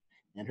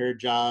 And her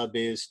job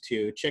is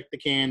to check the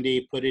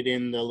candy, put it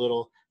in the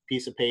little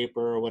piece of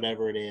paper or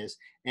whatever it is.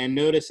 And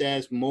notice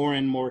as more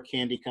and more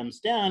candy comes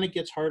down, it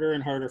gets harder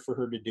and harder for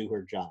her to do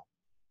her job.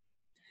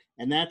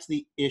 And that's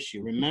the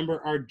issue.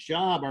 Remember, our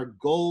job, our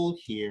goal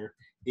here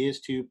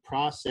is to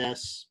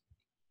process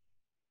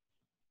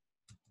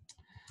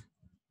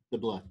the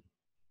blood.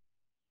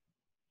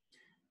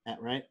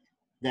 Right?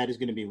 That is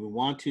going to be, we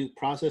want to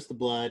process the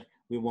blood.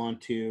 We want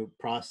to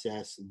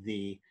process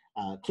the,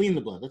 clean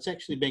the blood. Let's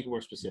actually make it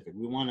more specific.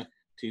 We want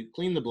to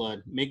clean the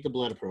blood, make the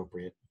blood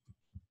appropriate.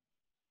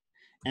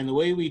 And the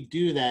way we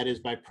do that is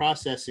by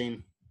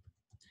processing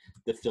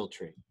the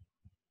filtrate.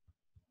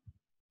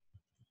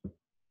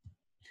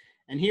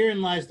 And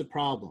herein lies the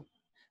problem.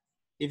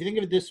 If you think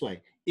of it this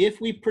way, if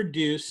we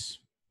produce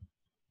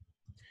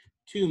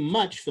too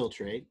much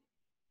filtrate,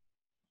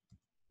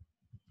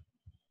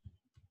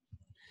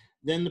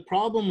 then the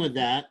problem with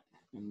that,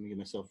 let me give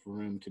myself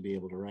room to be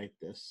able to write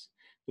this.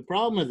 The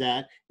problem with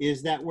that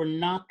is that we're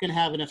not going to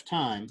have enough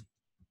time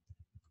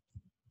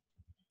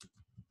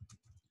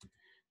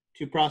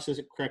to process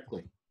it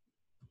correctly.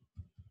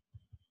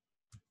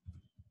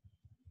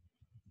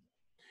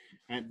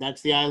 Right,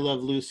 that's the I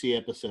Love Lucy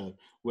episode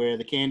where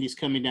the candy's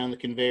coming down the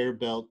conveyor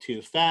belt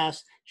too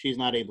fast. She's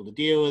not able to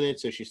deal with it,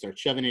 so she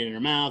starts shoving it in her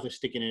mouth or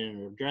sticking it in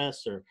her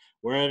dress or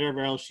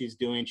whatever else she's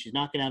doing. She's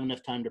not going to have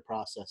enough time to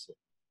process it.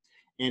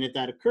 And if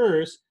that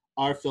occurs,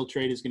 our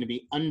filtrate is going to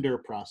be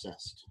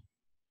under-processed.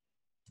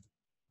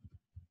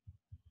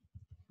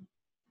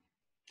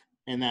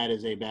 And that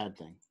is a bad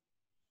thing.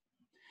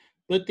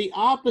 But the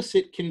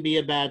opposite can be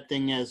a bad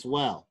thing as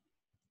well.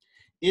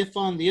 If,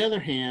 on the other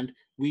hand,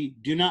 we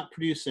do not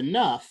produce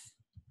enough,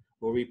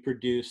 or we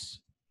produce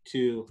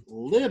too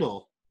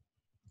little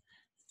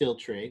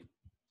filtrate,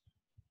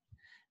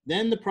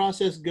 then the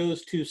process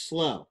goes too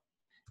slow.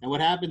 And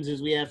what happens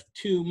is we have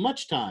too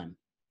much time.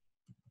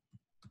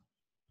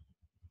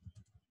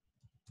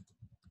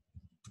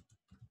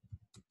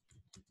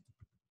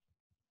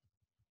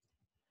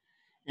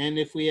 And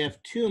if we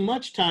have too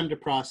much time to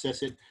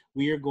process it,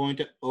 we are going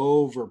to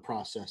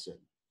over-process it.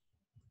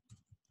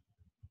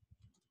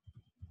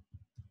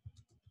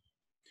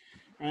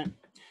 Right?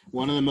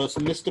 One of the most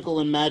mystical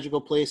and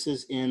magical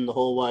places in the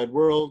whole wide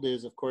world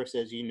is, of course,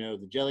 as you know,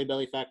 the Jelly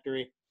Belly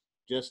factory,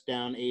 just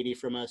down 80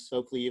 from us.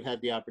 Hopefully you've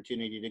had the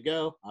opportunity to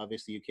go.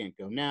 Obviously you can't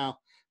go now,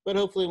 but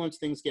hopefully once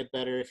things get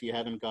better, if you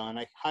haven't gone,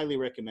 I highly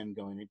recommend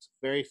going. It's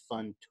a very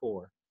fun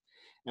tour.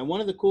 And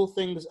one of the cool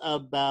things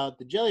about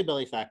the Jelly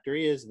Belly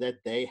factory is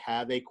that they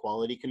have a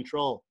quality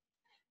control.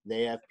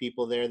 They have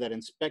people there that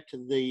inspect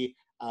the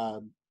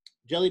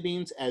jelly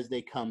beans as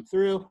they come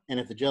through, and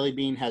if the jelly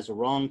bean has a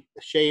wrong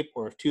shape,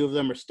 or if two of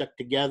them are stuck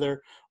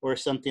together or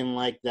something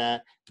like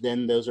that,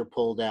 then those are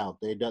pulled out.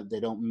 They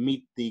don't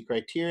meet the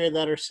criteria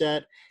that are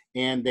set,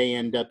 and they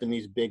end up in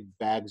these big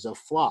bags of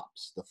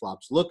flops. The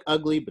flops look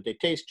ugly, but they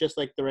taste just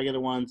like the regular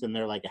ones, and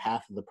they're like a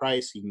half of the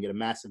price. You can get a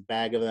massive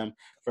bag of them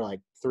for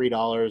like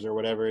 $3 or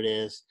whatever it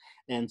is.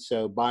 And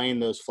so buying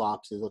those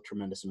flops is a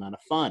tremendous amount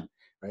of fun,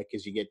 right?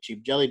 Because you get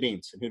cheap jelly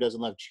beans, and who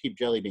doesn't love cheap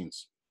jelly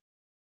beans?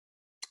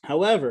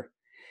 However,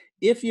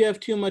 if you have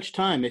too much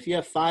time, if you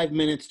have 5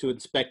 minutes to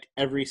inspect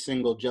every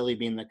single jelly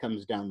bean that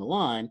comes down the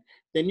line,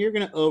 then you're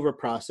going to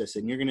over-process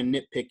it, and you're going to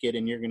nitpick it,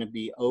 and you're going to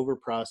be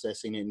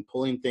over-processing it and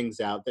pulling things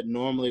out that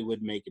normally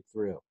would make it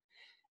through.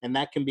 And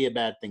that can be a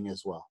bad thing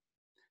as well.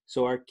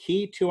 So our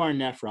key to our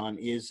nephron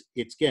is,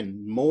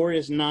 again, more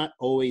is not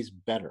always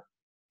better.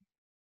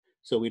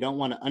 So we don't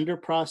want to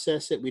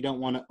under-process it. We don't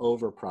want to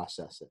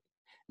over-process it.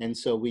 And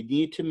so we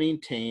need to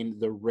maintain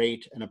the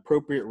rate, an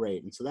appropriate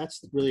rate. And so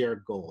that's really our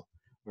goal.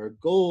 Our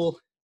goal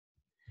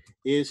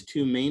is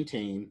to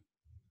maintain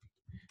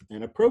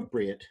an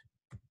appropriate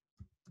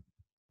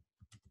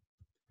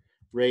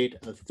rate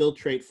of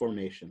filtrate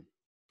formation.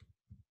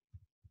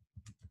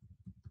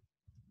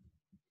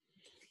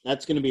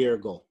 That's going to be our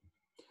goal,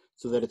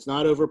 so that it's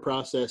not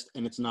overprocessed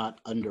and it's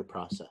not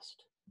underprocessed.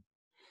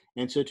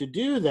 And so to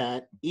do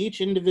that,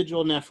 each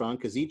individual nephron,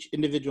 because each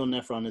individual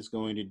nephron is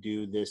going to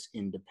do this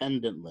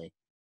independently,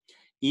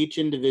 each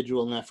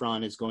individual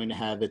nephron is going to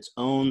have its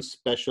own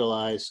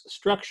specialized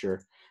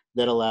structure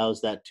that allows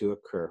that to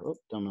occur. Oh,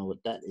 don't know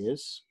what that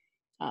is.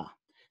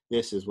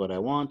 This is what I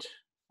want.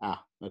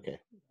 Okay.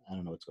 I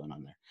don't know what's going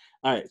on there.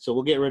 All right, so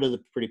we'll get rid of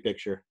the pretty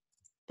picture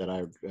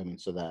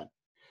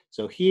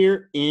So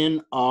here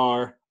in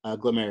our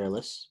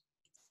glomerulus,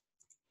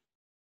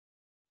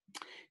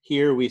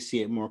 here we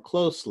see it more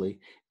closely.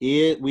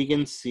 We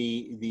can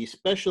see the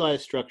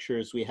specialized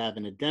structures we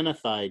haven't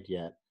identified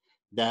yet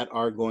that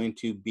are going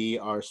to be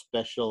our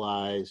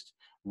specialized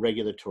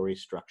regulatory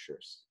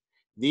structures.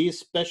 These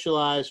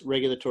specialized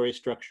regulatory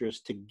structures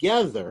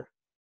together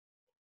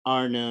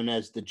are known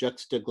as the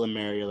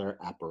juxtaglomerular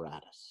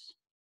apparatus.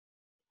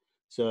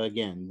 So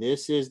again,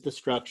 this is the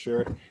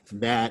structure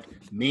that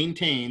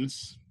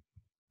maintains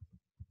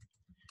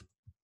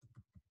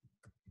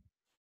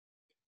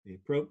the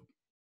appropriate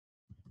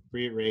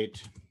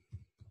rate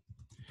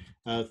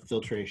of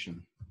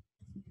filtration.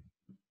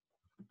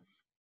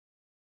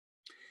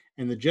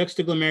 And the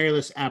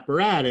juxtaglomerulus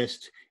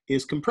apparatus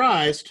is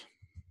comprised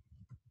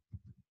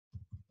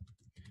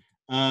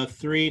of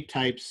 3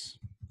 types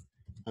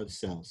of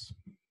cells.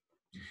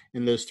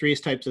 And those 3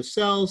 types of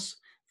cells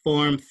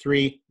form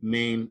 3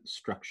 main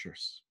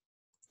structures.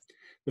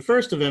 The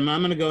first of them,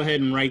 I'm going to go ahead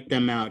and write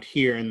them out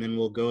here, and then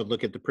we'll go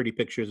look at the pretty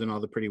pictures and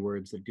all the pretty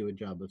words that do a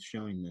job of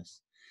showing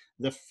this.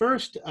 The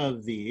first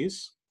of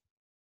these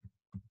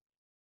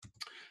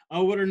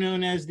are what are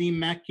known as the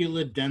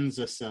macula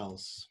densa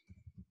cells.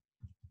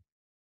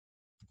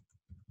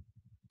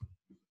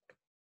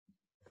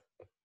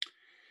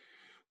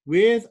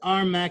 With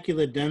our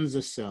macula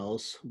densa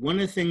cells, one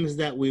of the things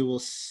that we will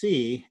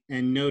see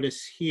and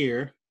notice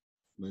here,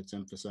 let's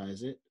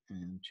emphasize it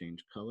and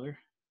change color.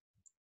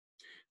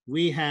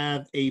 We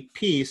have a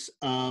piece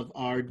of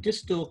our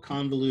distal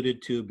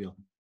convoluted tubule.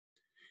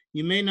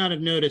 You may not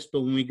have noticed,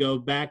 but when we go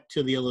back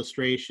to the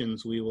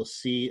illustrations, we will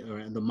see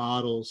the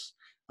models,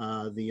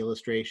 the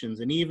illustrations,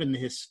 and even the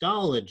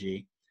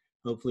histology.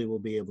 Hopefully we'll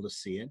be able to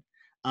see it.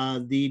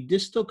 The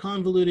distal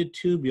convoluted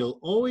tubule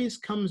always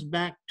comes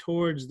back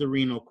towards the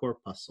renal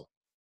corpuscle.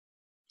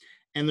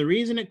 And the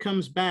reason it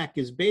comes back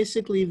is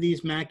basically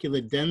these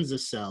macula densa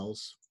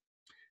cells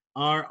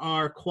are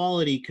our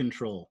quality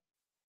control.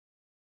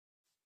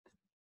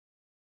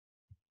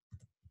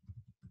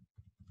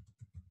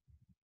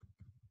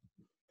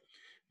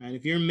 And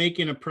if you're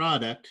making a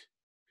product,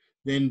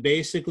 then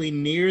basically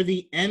near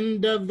the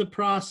end of the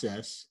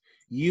process,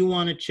 you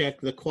want to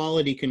check the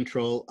quality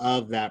control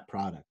of that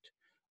product.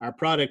 Our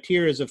product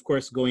here is, of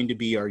course, going to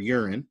be our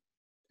urine.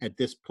 At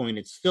this point,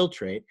 it's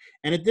filtrate.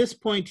 And at this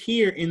point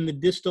here in the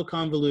distal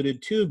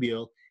convoluted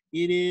tubule,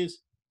 it is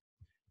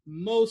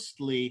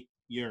mostly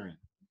urine.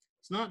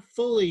 It's not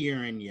fully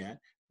urine yet,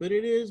 but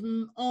it is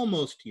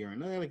almost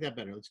urine. I like that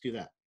better. Let's do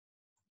that.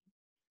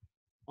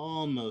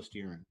 Almost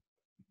urine.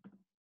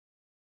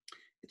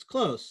 It's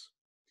close,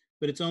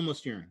 but it's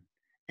almost urine.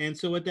 And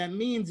so what that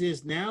means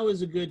is now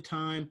is a good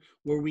time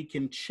where we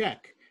can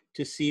check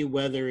to see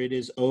whether it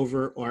is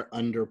over or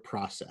under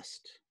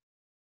processed.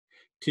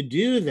 To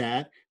do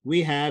that,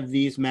 we have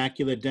these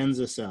macula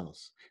densa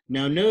cells.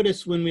 Now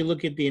notice when we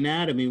look at the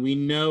anatomy, we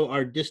know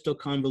our distal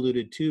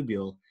convoluted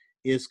tubule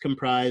is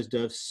comprised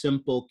of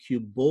simple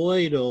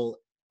cuboidal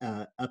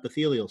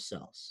epithelial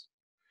cells.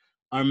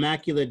 Our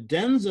macula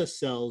densa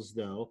cells,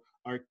 though,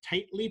 are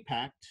tightly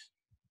packed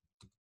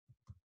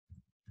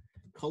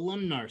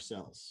columnar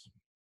cells.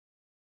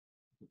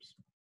 Oops.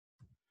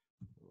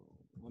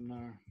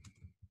 Columnar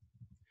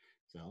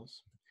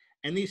cells.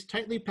 And these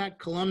tightly packed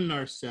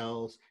columnar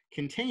cells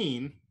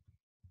contain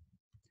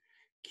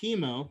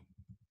chemo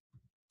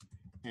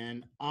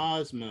and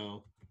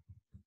osmo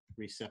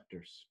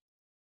receptors.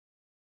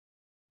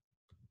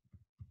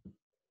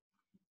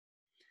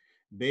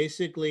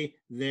 Basically,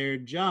 their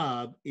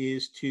job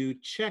is to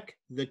check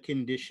the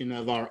condition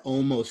of our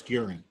almost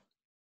urine.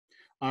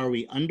 Are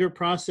we under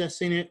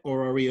processing it,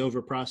 or are we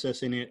over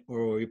processing it, or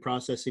are we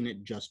processing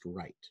it just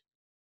right?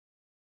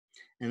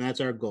 And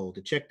that's our goal,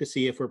 to check to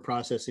see if we're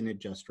processing it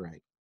just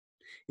right.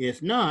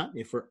 If not,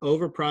 if we're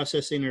over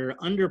processing or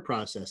under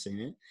processing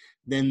it,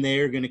 then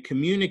they're going to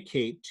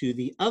communicate to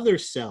the other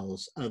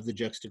cells of the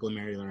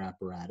juxtaglomerular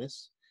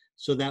apparatus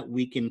so that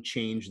we can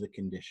change the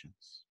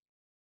conditions.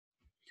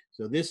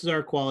 So this is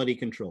our quality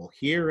control.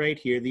 Here, right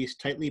here, these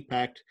tightly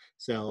packed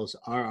cells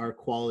are our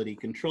quality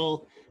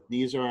control.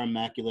 These are our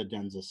macula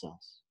densa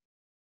cells.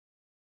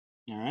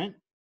 All right.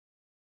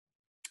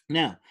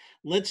 Now,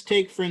 let's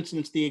take, for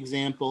instance, the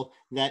example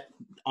that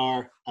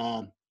our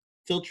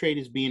filtrate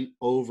is being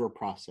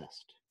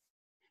over-processed.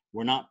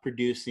 We're not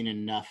producing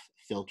enough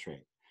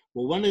filtrate.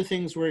 Well, one of the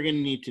things we're going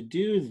to need to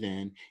do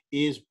then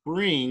is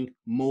bring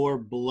more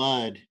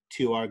blood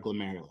to our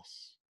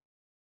glomerulus.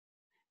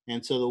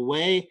 And so the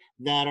way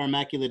that our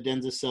macula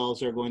densa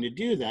cells are going to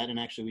do that, and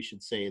actually we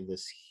should say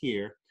this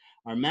here,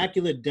 our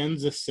macula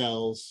densa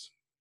cells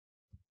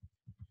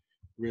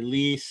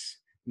release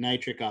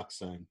nitric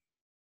oxide.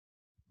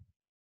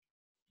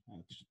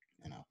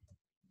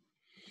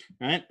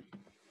 All right.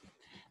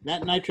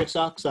 That nitrous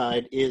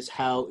oxide is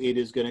how it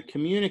is going to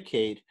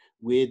communicate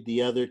with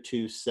the other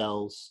two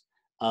cells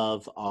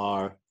of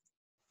our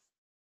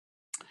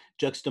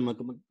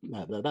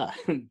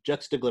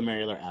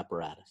juxtaglomerular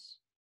apparatus.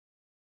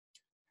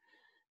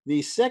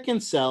 The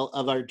second cell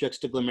of our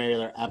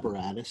juxtaglomerular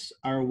apparatus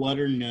are what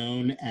are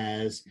known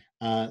as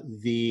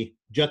the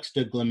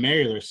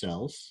juxtaglomerular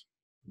cells.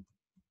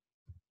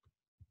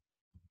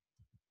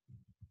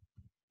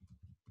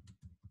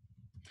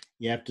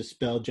 You have to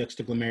spell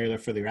juxtaglomerular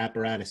for the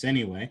apparatus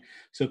anyway.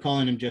 So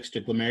calling them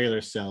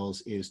juxtaglomerular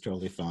cells is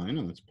totally fine.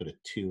 And let's put a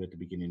 2 at the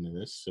beginning of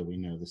this so we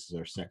know this is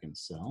our second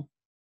cell.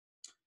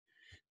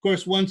 Of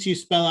course, once you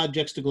spell out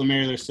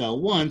juxtaglomerular cell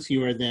once,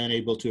 you are then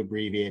able to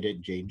abbreviate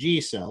it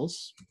JG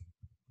cells.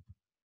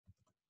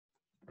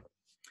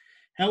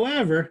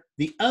 However,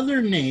 the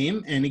other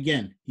name, and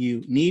again,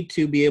 you need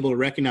to be able to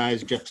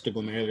recognize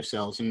juxtaglomerular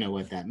cells and know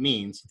what that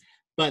means.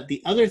 But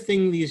the other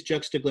thing these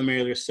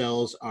juxtaglomerular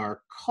cells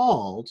are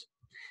called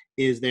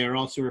is they are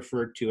also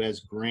referred to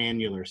as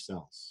granular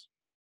cells.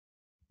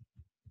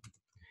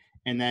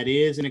 And that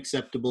is an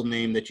acceptable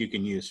name that you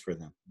can use for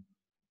them.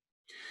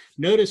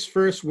 Notice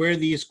first where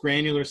these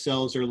granular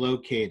cells are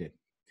located.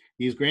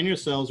 These granular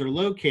cells are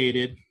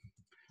located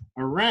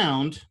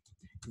around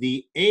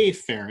the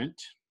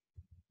afferent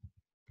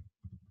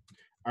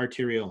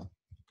arteriole.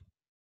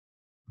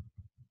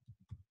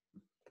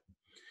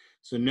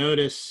 So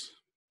notice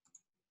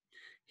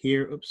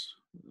here, oops,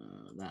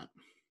 that.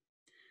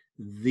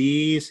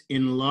 These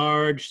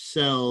enlarged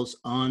cells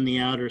on the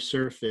outer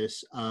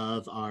surface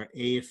of our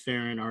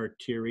afferent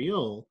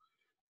arteriole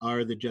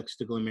are the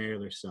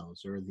juxtaglomerular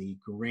cells, or the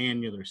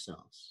granular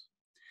cells.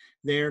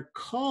 They're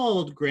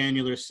called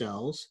granular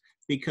cells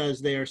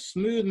because they are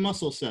smooth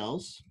muscle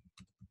cells,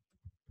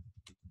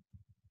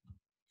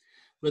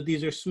 but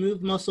these are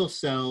smooth muscle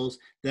cells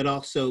that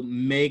also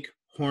make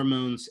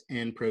hormones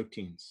and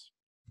proteins.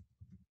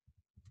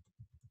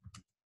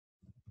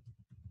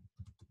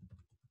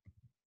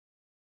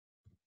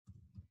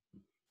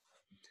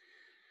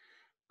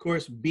 Of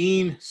course,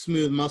 being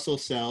smooth muscle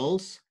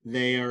cells,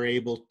 they are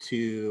able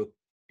to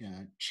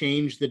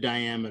change the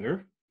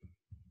diameter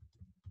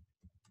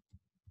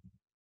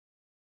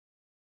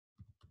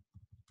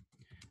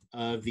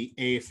of the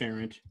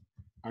afferent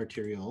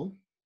arteriole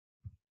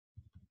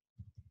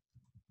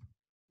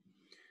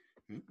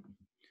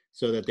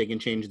so that they can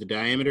change the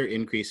diameter,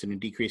 increase and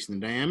decrease in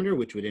the diameter,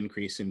 which would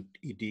increase and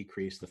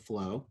decrease the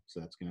flow. So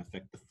that's going to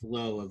affect the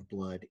flow of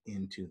blood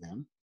into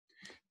them.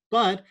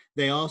 But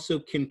they also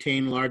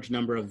contain a large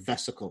number of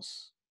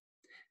vesicles.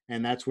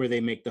 And that's where they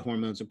make the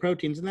hormones and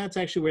proteins. And that's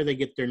actually where they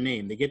get their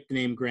name. They get the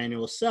name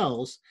granule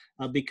cells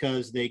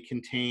because they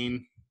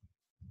contain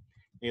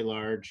a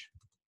large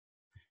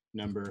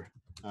number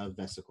of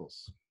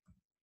vesicles.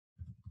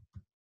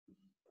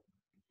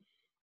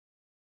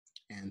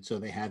 And so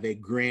they have a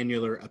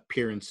granular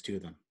appearance to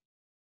them.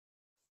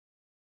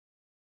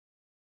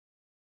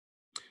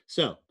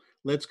 So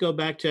let's go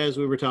back to as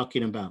we were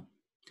talking about.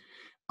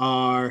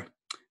 Our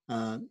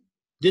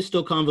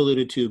distal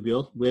convoluted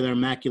tubule with our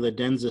macula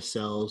densa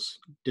cells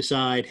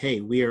decide,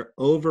 hey, we are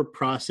over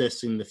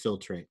processing the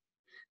filtrate.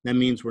 That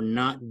means we're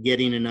not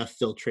getting enough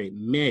filtrate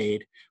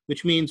made,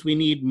 which means we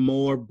need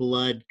more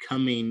blood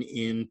coming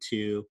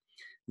into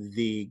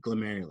the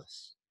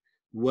glomerulus.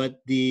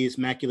 What these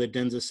macula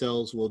densa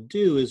cells will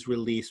do is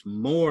release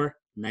more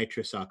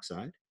nitrous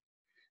oxide.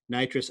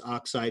 Nitrous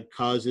oxide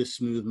causes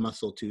smooth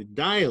muscle to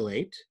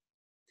dilate.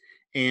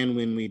 And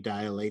when we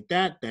dilate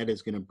that, that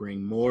is going to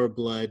bring more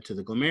blood to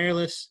the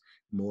glomerulus.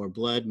 More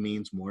blood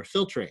means more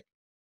filtrate.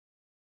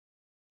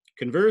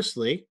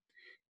 Conversely,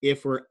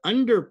 if we're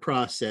under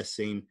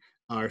processing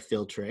our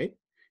filtrate,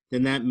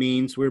 then that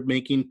means we're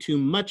making too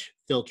much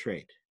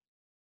filtrate.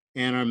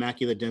 And our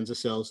macula densa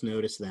cells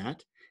notice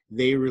that.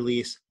 They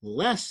release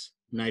less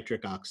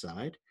nitric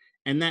oxide,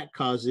 and that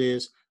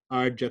causes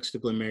our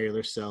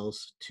juxtaglomerular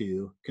cells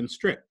to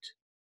constrict.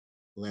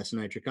 Less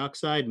nitric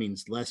oxide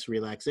means less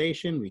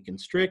relaxation. We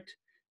constrict.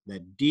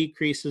 That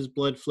decreases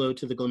blood flow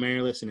to the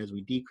glomerulus, and as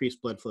we decrease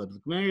blood flow to the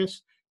glomerulus,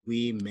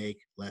 we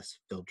make less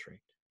filtrate.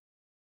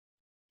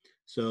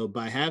 So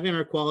by having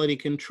our quality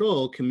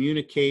control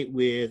communicate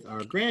with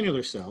our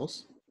granular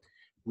cells,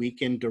 we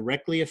can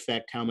directly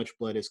affect how much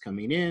blood is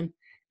coming in,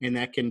 and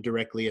that can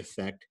directly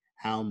affect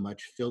how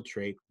much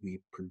filtrate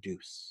we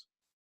produce.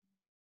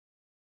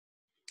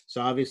 So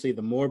obviously,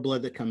 the more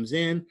blood that comes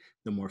in,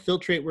 the more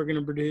filtrate we're going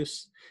to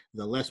produce.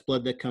 The less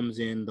blood that comes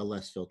in, the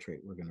less filtrate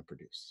we're going to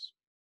produce.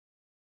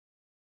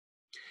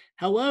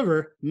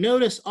 However,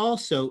 notice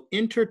also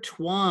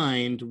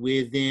intertwined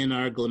within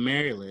our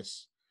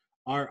glomerulus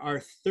are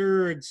our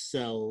third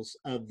cells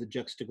of the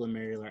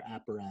juxtaglomerular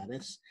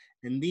apparatus,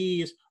 and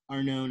these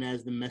are known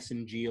as the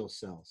mesangial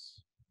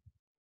cells.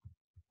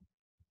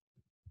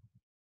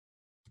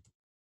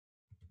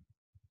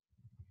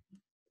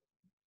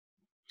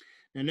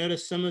 Now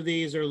notice some of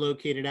these are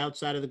located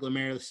outside of the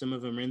glomerulus, some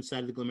of them are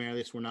inside of the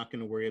glomerulus. We're not going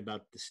to worry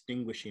about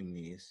distinguishing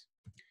these.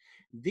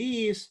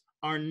 These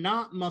are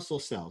not muscle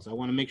cells. I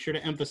want to make sure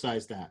to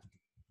emphasize that.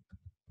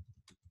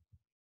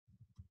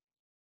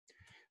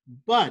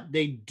 But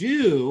they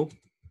do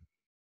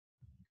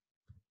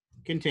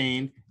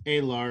contain a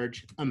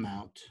large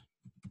amount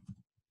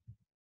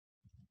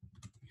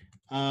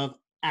of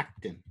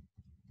actin.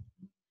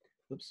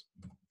 Oops.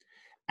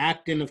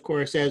 Actin, of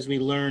course, as we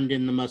learned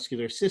in the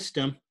muscular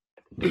system,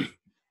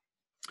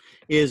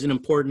 is an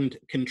important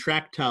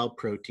contractile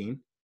protein,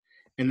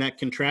 and that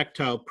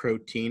contractile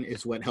protein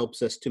is what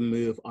helps us to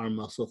move our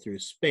muscle through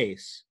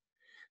space.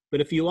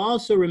 But if you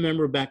also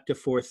remember back to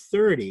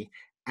 430,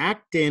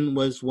 actin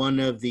was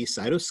one of the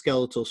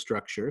cytoskeletal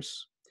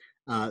structures,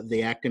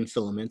 the actin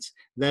filaments,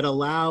 that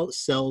allow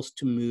cells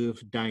to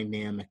move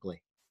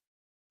dynamically.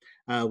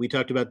 We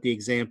talked about the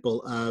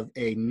example of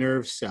a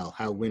nerve cell,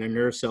 how when a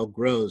nerve cell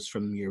grows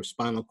from your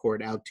spinal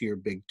cord out to your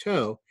big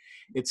toe,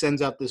 it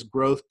sends out this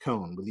growth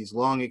cone with these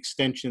long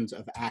extensions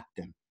of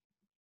actin.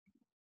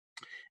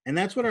 And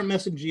that's what our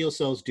mesangial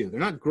cells do. They're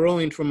not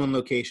growing from one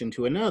location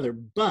to another,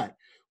 but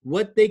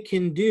what they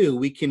can do,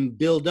 we can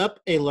build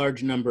up a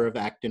large number of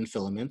actin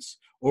filaments,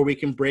 or we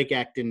can break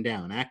actin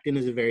down. Actin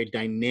is a very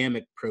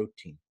dynamic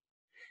protein.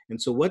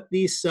 And so what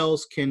these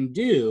cells can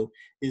do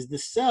is the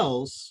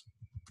cells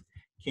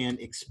can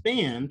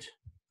expand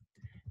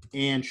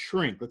and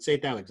shrink. Let's say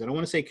it that way, because I don't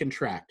want to say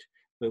contract,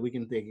 but they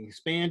can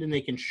expand and they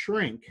can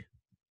shrink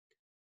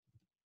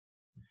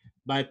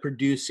by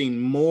producing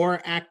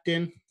more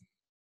actin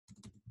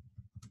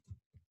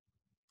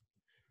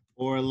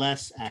or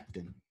less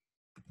actin.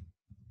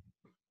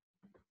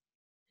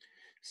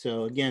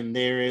 So again,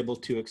 they're able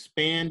to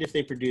expand if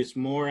they produce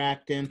more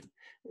actin.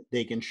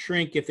 They can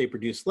shrink if they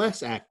produce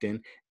less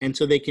actin, and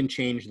so they can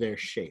change their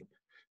shape.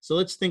 So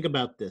let's think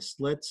about this.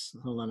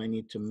 Hold on, I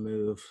need to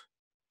move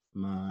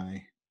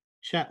my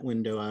chat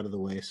window out of the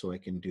way so I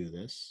can do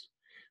this.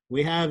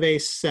 We have a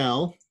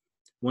cell,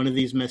 one of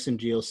these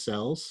mesangial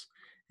cells,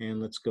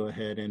 and let's go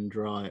ahead and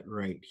draw it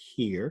right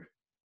here.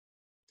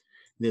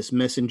 This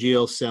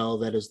mesangial cell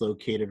that is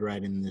located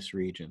right in this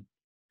region.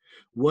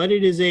 What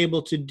it is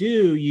able to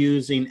do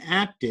using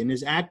actin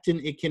is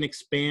it can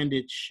expand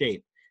its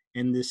shape,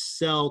 and this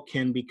cell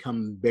can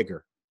become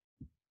bigger.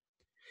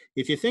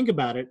 If you think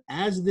about it,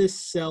 as this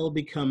cell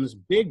becomes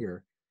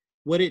bigger,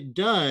 what it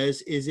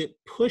does is it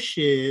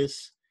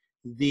pushes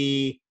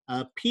the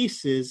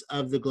pieces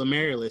of the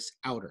glomerulus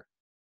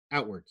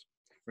outwards,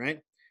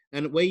 right?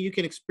 And the way you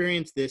can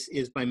experience this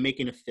is by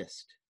making a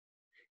fist.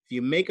 If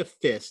you make a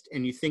fist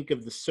and you think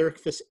of the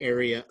surface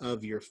area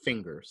of your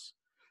fingers,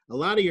 a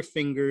lot of your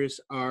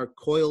fingers are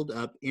coiled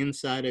up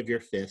inside of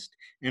your fist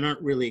and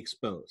aren't really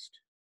exposed.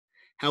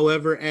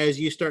 However, as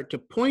you start to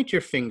point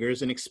your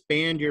fingers and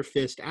expand your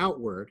fist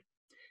outward,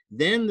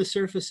 then the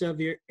surface of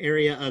your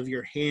area of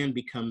your hand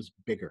becomes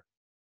bigger.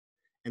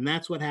 And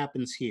that's what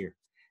happens here.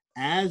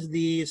 As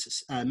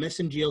these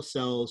mesangial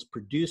cells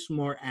produce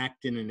more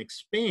actin and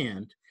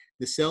expand,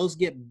 the cells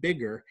get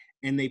bigger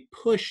and they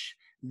push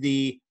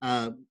the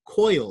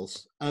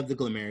coils of the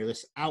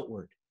glomerulus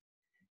outward.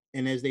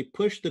 And as they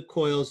push the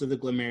coils of the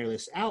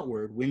glomerulus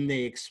outward, when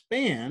they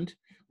expand,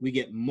 we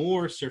get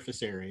more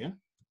surface area.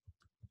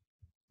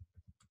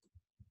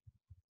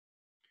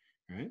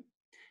 Right?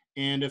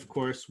 And of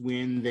course,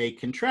 when they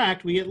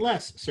contract, we get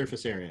less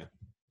surface area.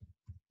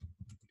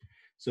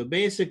 So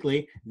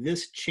basically,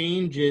 this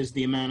changes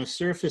the amount of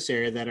surface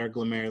area that our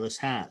glomerulus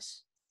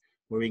has,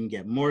 where we can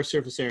get more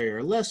surface area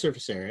or less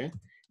surface area.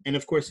 And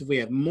of course, if we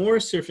have more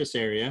surface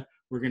area,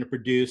 we're going to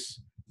produce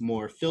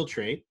more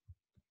filtrate.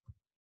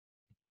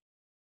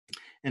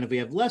 And if we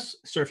have less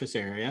surface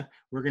area,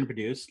 we're going to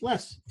produce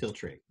less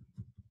filtrate,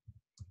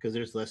 because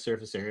there's less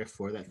surface area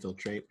for that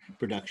filtrate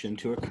production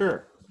to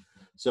occur.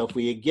 So if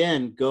we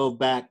again go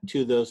back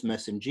to those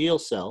mesangial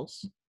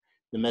cells,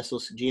 the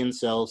mesangial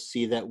cells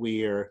see that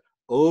we are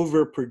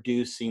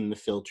overproducing the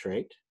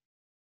filtrate.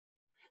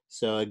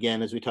 So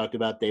again, as we talked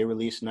about, they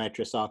release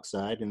nitrous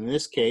oxide. In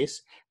this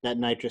case, that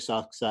nitrous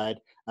oxide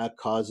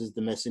causes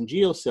the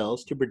mesangial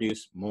cells to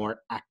produce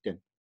more actin.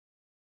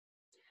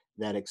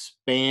 That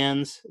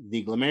expands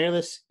the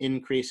glomerulus,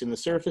 increase in the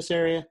surface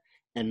area,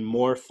 and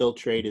more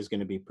filtrate is going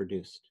to be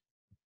produced.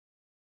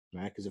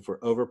 Right? Because if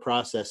we're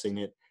over-processing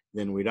it,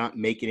 then we're not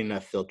making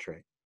enough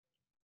filtrate.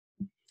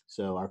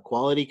 So our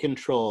quality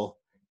control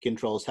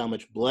controls how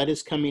much blood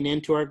is coming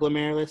into our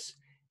glomerulus,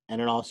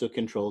 and it also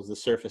controls the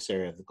surface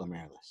area of the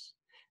glomerulus.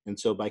 And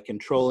so by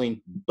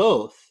controlling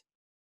both,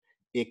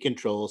 it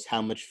controls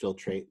how much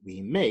filtrate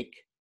we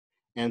make.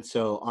 And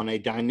so on a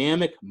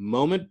dynamic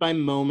moment by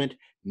moment,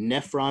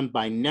 nephron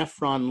by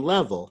nephron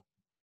level,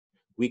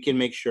 we can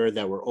make sure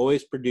that we're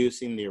always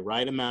producing the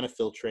right amount of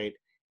filtrate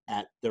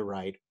at the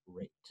right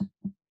rate.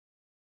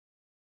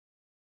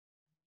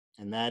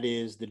 And that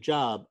is the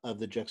job of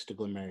the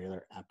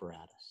juxtaglomerular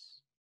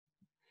apparatus.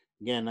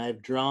 Again,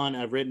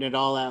 I've written it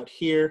all out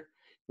here.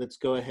 Let's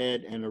go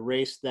ahead and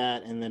erase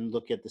that and then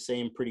look at the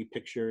same pretty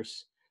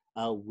pictures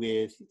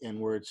and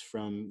words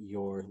from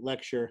your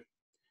lecture.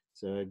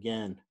 So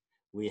again,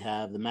 we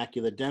have the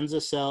macula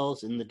densa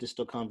cells in the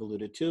distal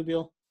convoluted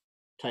tubule,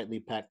 tightly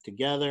packed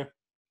together.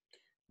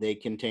 They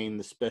contain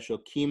the special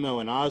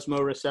chemo and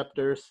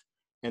osmoreceptors,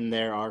 and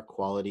there are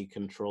quality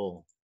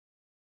control.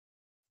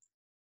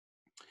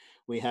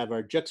 We have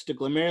our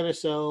juxtaglomerular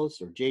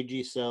cells, or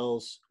JG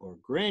cells, or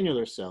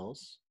granular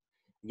cells.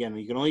 Again,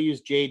 you can only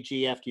use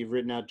JG after you've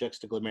written out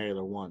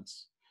juxtaglomerular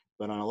once.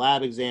 But on a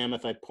lab exam,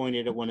 if I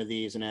pointed at one of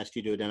these and asked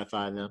you to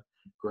identify them,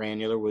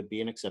 granular would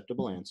be an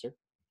acceptable answer.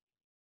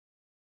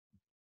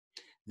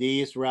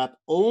 These wrap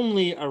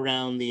only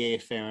around the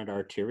afferent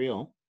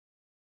arteriole.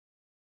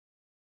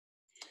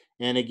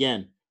 And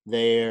again,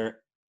 they're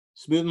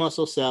smooth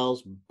muscle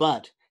cells,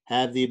 but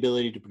have the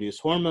ability to produce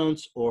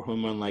hormones or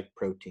hormone-like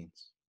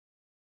proteins.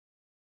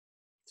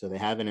 So they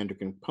have an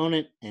endocrine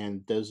component,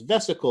 and those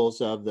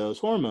vesicles of those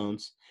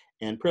hormones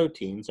and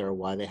proteins are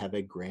why they have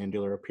a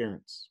granular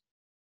appearance.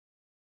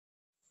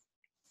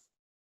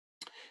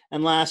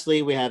 And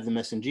lastly, we have the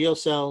mesangial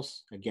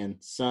cells. Again,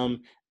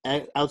 some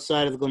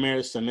outside of the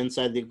glomerulus, some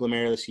inside the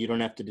glomerulus. You don't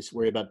have to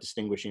worry about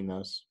distinguishing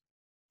those.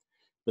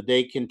 But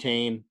they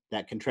contain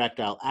that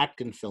contractile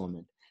actin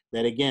filament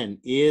that, again,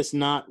 is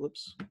not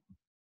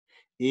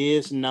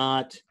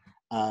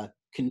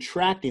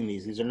contracting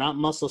these. These are not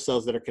muscle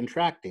cells that are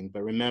contracting,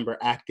 but remember,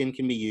 actin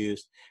can be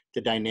used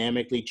to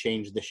dynamically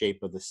change the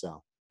shape of the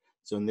cell.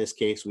 So in this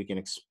case, we can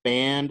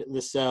expand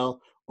the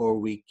cell, or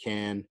we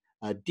can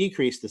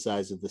decrease the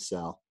size of the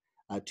cell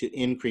to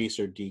increase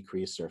or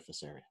decrease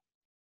surface area.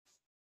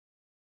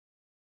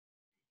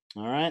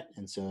 All right,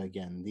 and so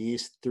again,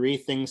 these three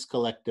things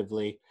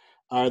collectively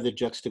are the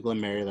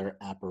juxtaglomerular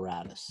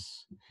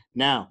apparatus.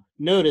 Now,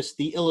 notice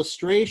the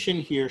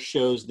illustration here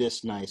shows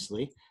this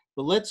nicely,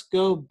 but let's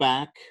go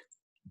back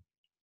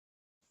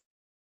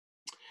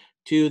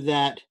to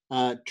that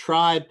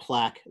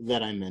tri-plaque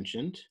that I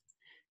mentioned,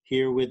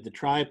 here with the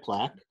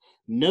tri-plaque.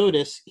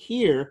 Notice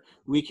here,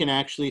 we can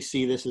actually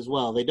see this as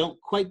well. They don't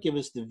quite give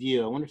us the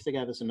view. I wonder if they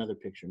gave us another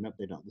picture. Nope,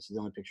 they don't. This is the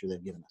only picture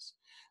they've given us.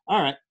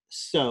 All right,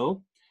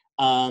 so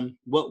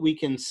what we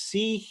can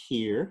see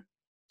here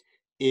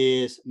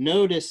is,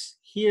 notice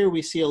here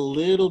we see a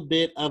little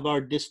bit of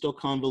our distal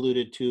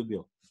convoluted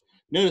tubule.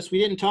 Notice we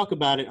didn't talk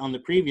about it on the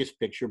previous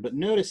picture, but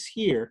notice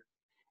here,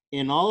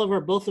 in all of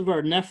our, both of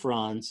our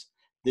nephrons,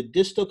 the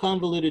distal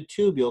convoluted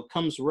tubule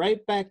comes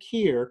right back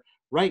here,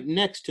 right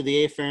next to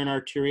the afferent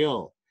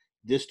arteriole.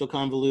 Distal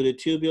convoluted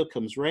tubule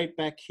comes right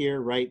back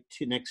here, right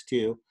next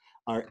to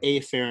our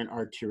afferent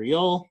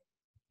arteriole.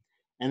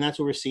 And that's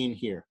what we're seeing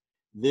here.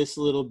 This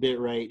little bit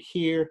right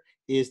here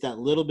is that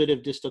little bit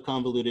of distal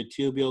convoluted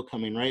tubule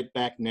coming right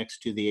back next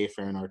to the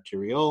afferent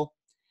arteriole.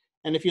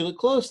 And if you look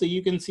closely,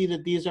 you can see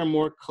that these are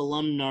more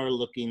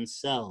columnar-looking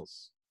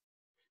cells.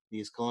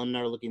 These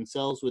columnar-looking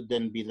cells would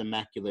then be the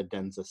macula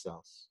densa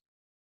cells.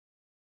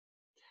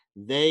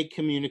 They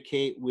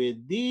communicate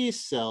with these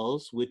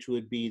cells, which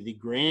would be the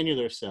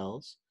granular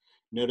cells.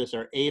 Notice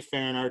our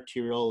afferent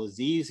arteriole is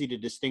easy to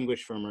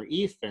distinguish from our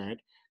efferent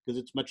because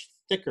it's much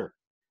thicker.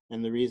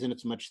 And the reason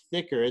it's much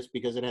thicker is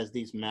because it has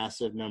these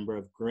massive number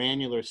of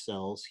granular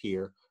cells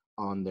here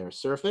on their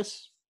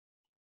surface.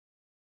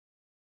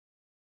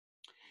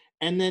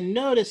 And then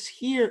notice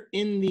here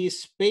in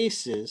these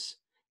spaces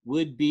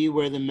would be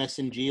where the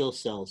mesangial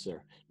cells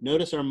are.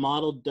 Notice our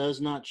model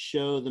does not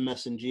show the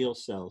mesangial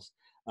cells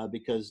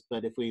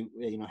but if we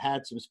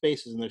had some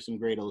spaces, and there's some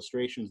great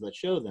illustrations that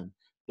show them,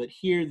 but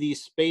here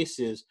these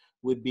spaces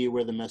would be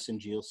where the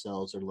mesangial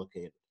cells are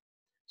located.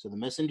 So the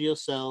mesangial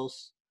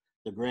cells,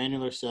 the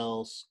granular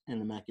cells, and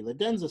the macula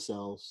densa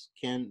cells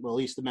can, well, at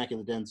least the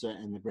macula densa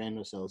and the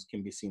granular cells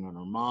can be seen on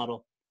our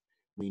model.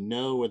 We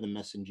know where the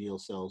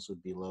mesangial cells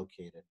would be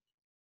located.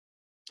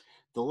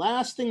 The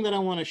last thing that I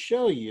want to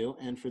show you,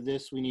 and for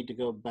this we need to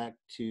go back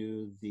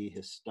to the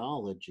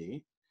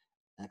histology.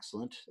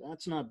 Excellent.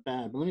 That's not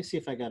bad, but let me see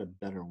if I got a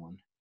better one.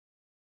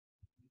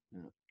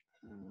 No,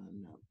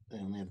 they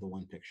only have the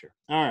one picture.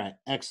 All right,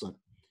 excellent.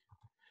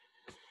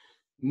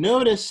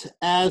 Notice,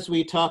 as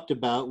we talked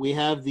about, we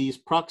have these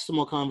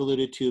proximal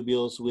convoluted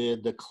tubules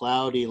with the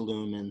cloudy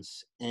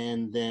lumens,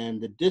 and then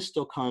the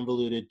distal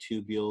convoluted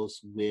tubules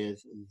with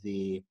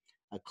the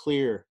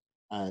clear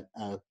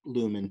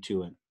lumen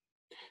to it.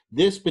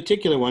 This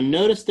particular one,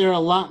 notice there are a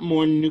lot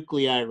more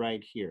nuclei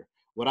right here.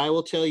 What I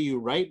will tell you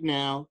right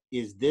now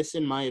is this,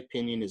 in my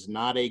opinion, is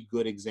not a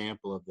good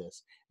example of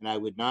this, and I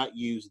would not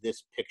use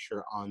this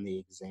picture on the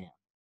exam.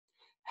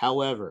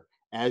 However,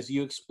 as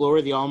you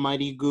explore the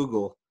almighty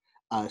Google,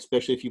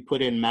 especially if you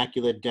put in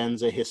macula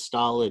densa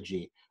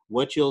histology,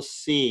 what you'll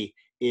see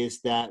is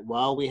that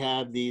while we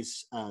have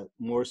these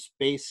more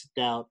spaced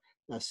out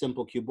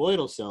simple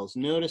cuboidal cells,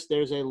 notice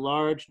there's a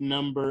large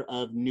number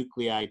of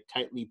nuclei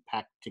tightly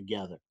packed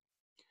together.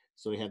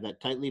 So we have that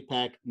tightly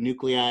packed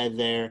nuclei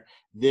there.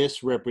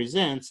 This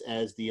represents,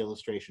 as the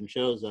illustration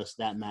shows us,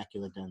 that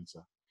macula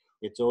densa.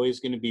 It's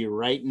always going to be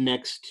right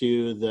next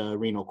to the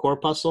renal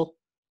corpuscle.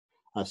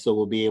 So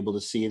we'll be able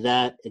to see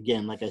that.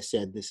 Again, like I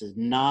said, this is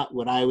not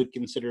what I would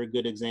consider a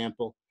good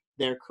example.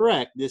 They're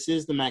correct. This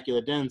is the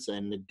macula densa,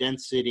 and the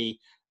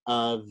density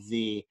of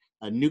the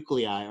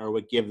nuclei are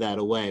what give that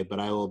away. But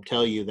I will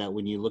tell you that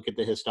when you look at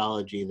the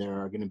histology, there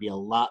are going to be a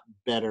lot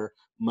better,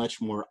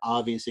 much more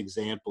obvious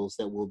examples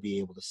that we'll be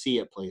able to see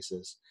at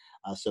places.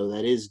 So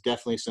that is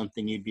definitely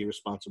something you'd be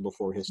responsible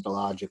for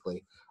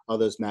histologically, all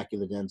those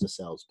macula densa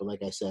cells. But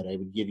like I said, I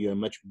would give you a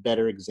much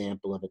better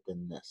example of it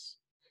than this.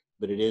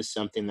 But it is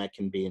something that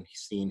can be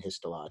seen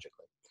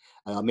histologically.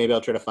 Maybe I'll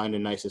try to find a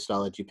nice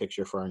histology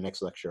picture for our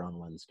next lecture on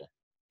Wednesday.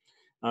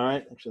 All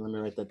right, actually, let me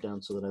write that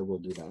down so that I will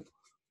do that.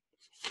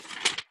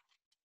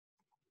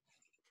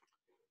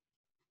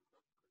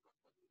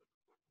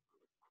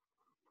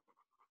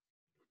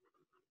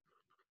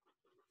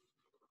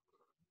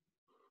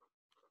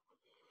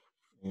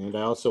 And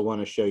I also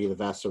want to show you the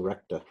vasa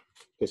recta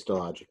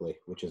histologically,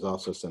 which is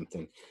also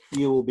something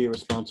you will be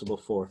responsible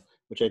for,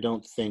 which I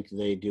don't think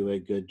they do a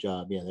good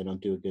job. Yeah, they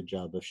don't do a good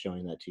job of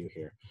showing that to you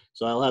here.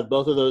 So I'll have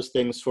both of those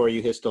things for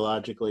you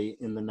histologically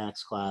in the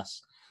next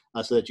class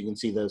so that you can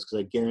see those, because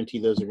I guarantee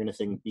those are going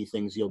to be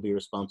things you'll be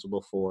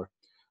responsible for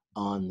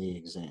on the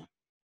exam.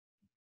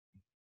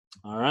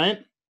 All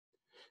right.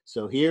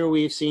 So here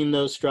we've seen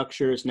those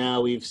structures. Now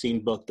we've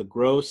seen both the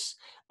gross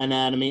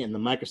anatomy and the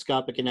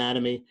microscopic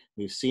anatomy.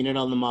 We've seen it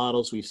on the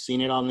models. We've seen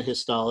it on the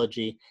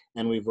histology,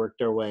 and we've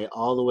worked our way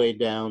all the way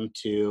down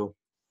to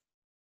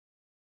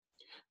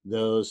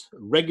those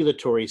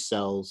regulatory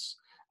cells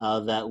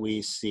that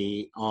we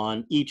see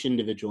on each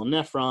individual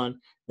nephron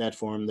that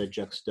form the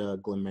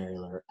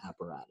juxtaglomerular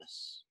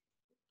apparatus.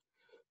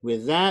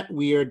 With that,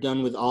 we are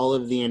done with all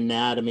of the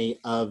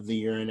anatomy of the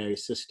urinary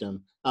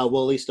system, well, at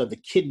least of the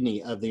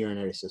kidney of the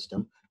urinary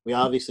system. We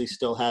obviously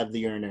still have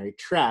the urinary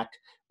tract,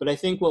 but I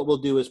think what we'll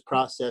do is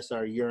process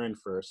our urine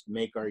first,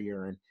 make our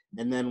urine,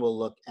 and then we'll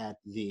look at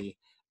the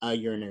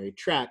urinary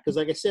tract. Because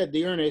like I said, the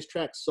urinary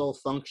tract's sole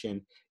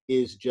function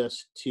is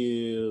just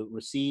to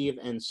receive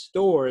and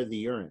store the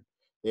urine.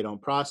 They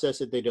don't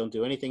process it. They don't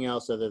do anything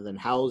else other than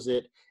house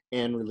it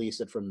and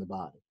release it from the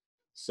body.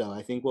 So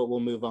I think what we'll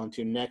move on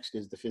to next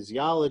is the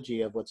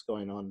physiology of what's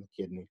going on in the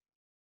kidney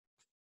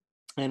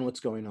and what's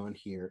going on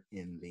here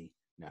in the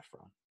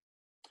nephron.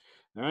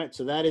 All right,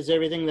 so that is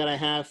everything that I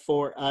have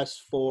for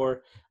us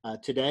for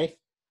today.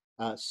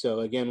 So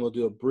again, we'll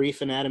do a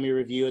brief anatomy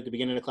review at the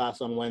beginning of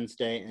class on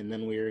Wednesday, and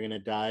then we're going to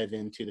dive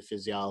into the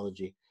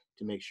physiology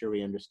to make sure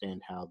we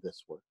understand how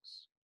this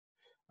works.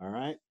 All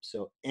right,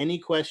 so any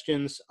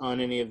questions on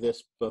any of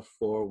this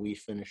before we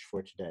finish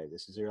for today?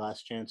 This is your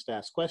last chance to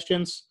ask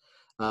questions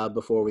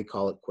before we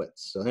call it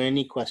quits. So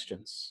any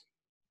questions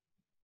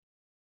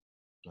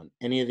on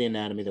any of the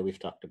anatomy that we've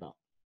talked about?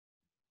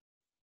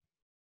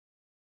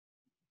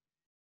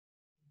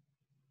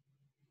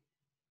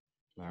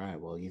 All right,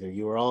 well, either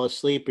you are all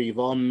asleep or you've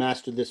all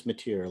mastered this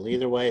material.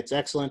 Either way, it's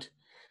excellent.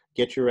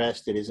 Get your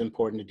rest. It is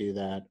important to do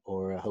that,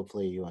 or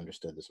hopefully you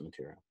understood this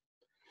material.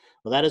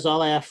 Well, that is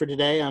all I have for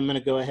today. I'm going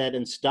to go ahead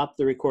and stop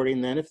the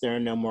recording then if there are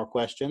no more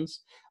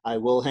questions. I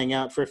will hang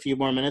out for a few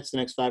more minutes, the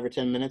next 5 or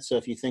 10 minutes. So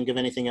if you think of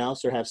anything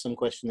else or have some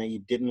question that you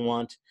didn't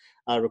want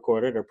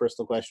recorded, or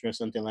personal question or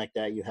something like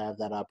that, you have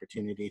that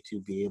opportunity to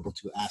be able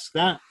to ask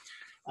that.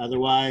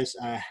 Otherwise,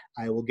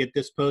 I will get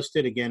this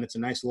posted. Again, it's a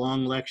nice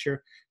long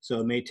lecture,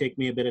 so it may take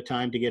me a bit of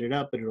time to get it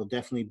up, but it'll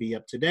definitely be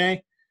up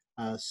today.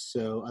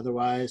 So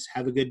otherwise,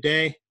 have a good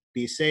day.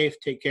 Be safe.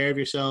 Take care of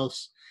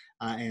yourselves.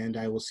 And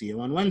I will see you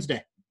on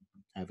Wednesday.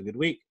 Have a good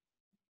week.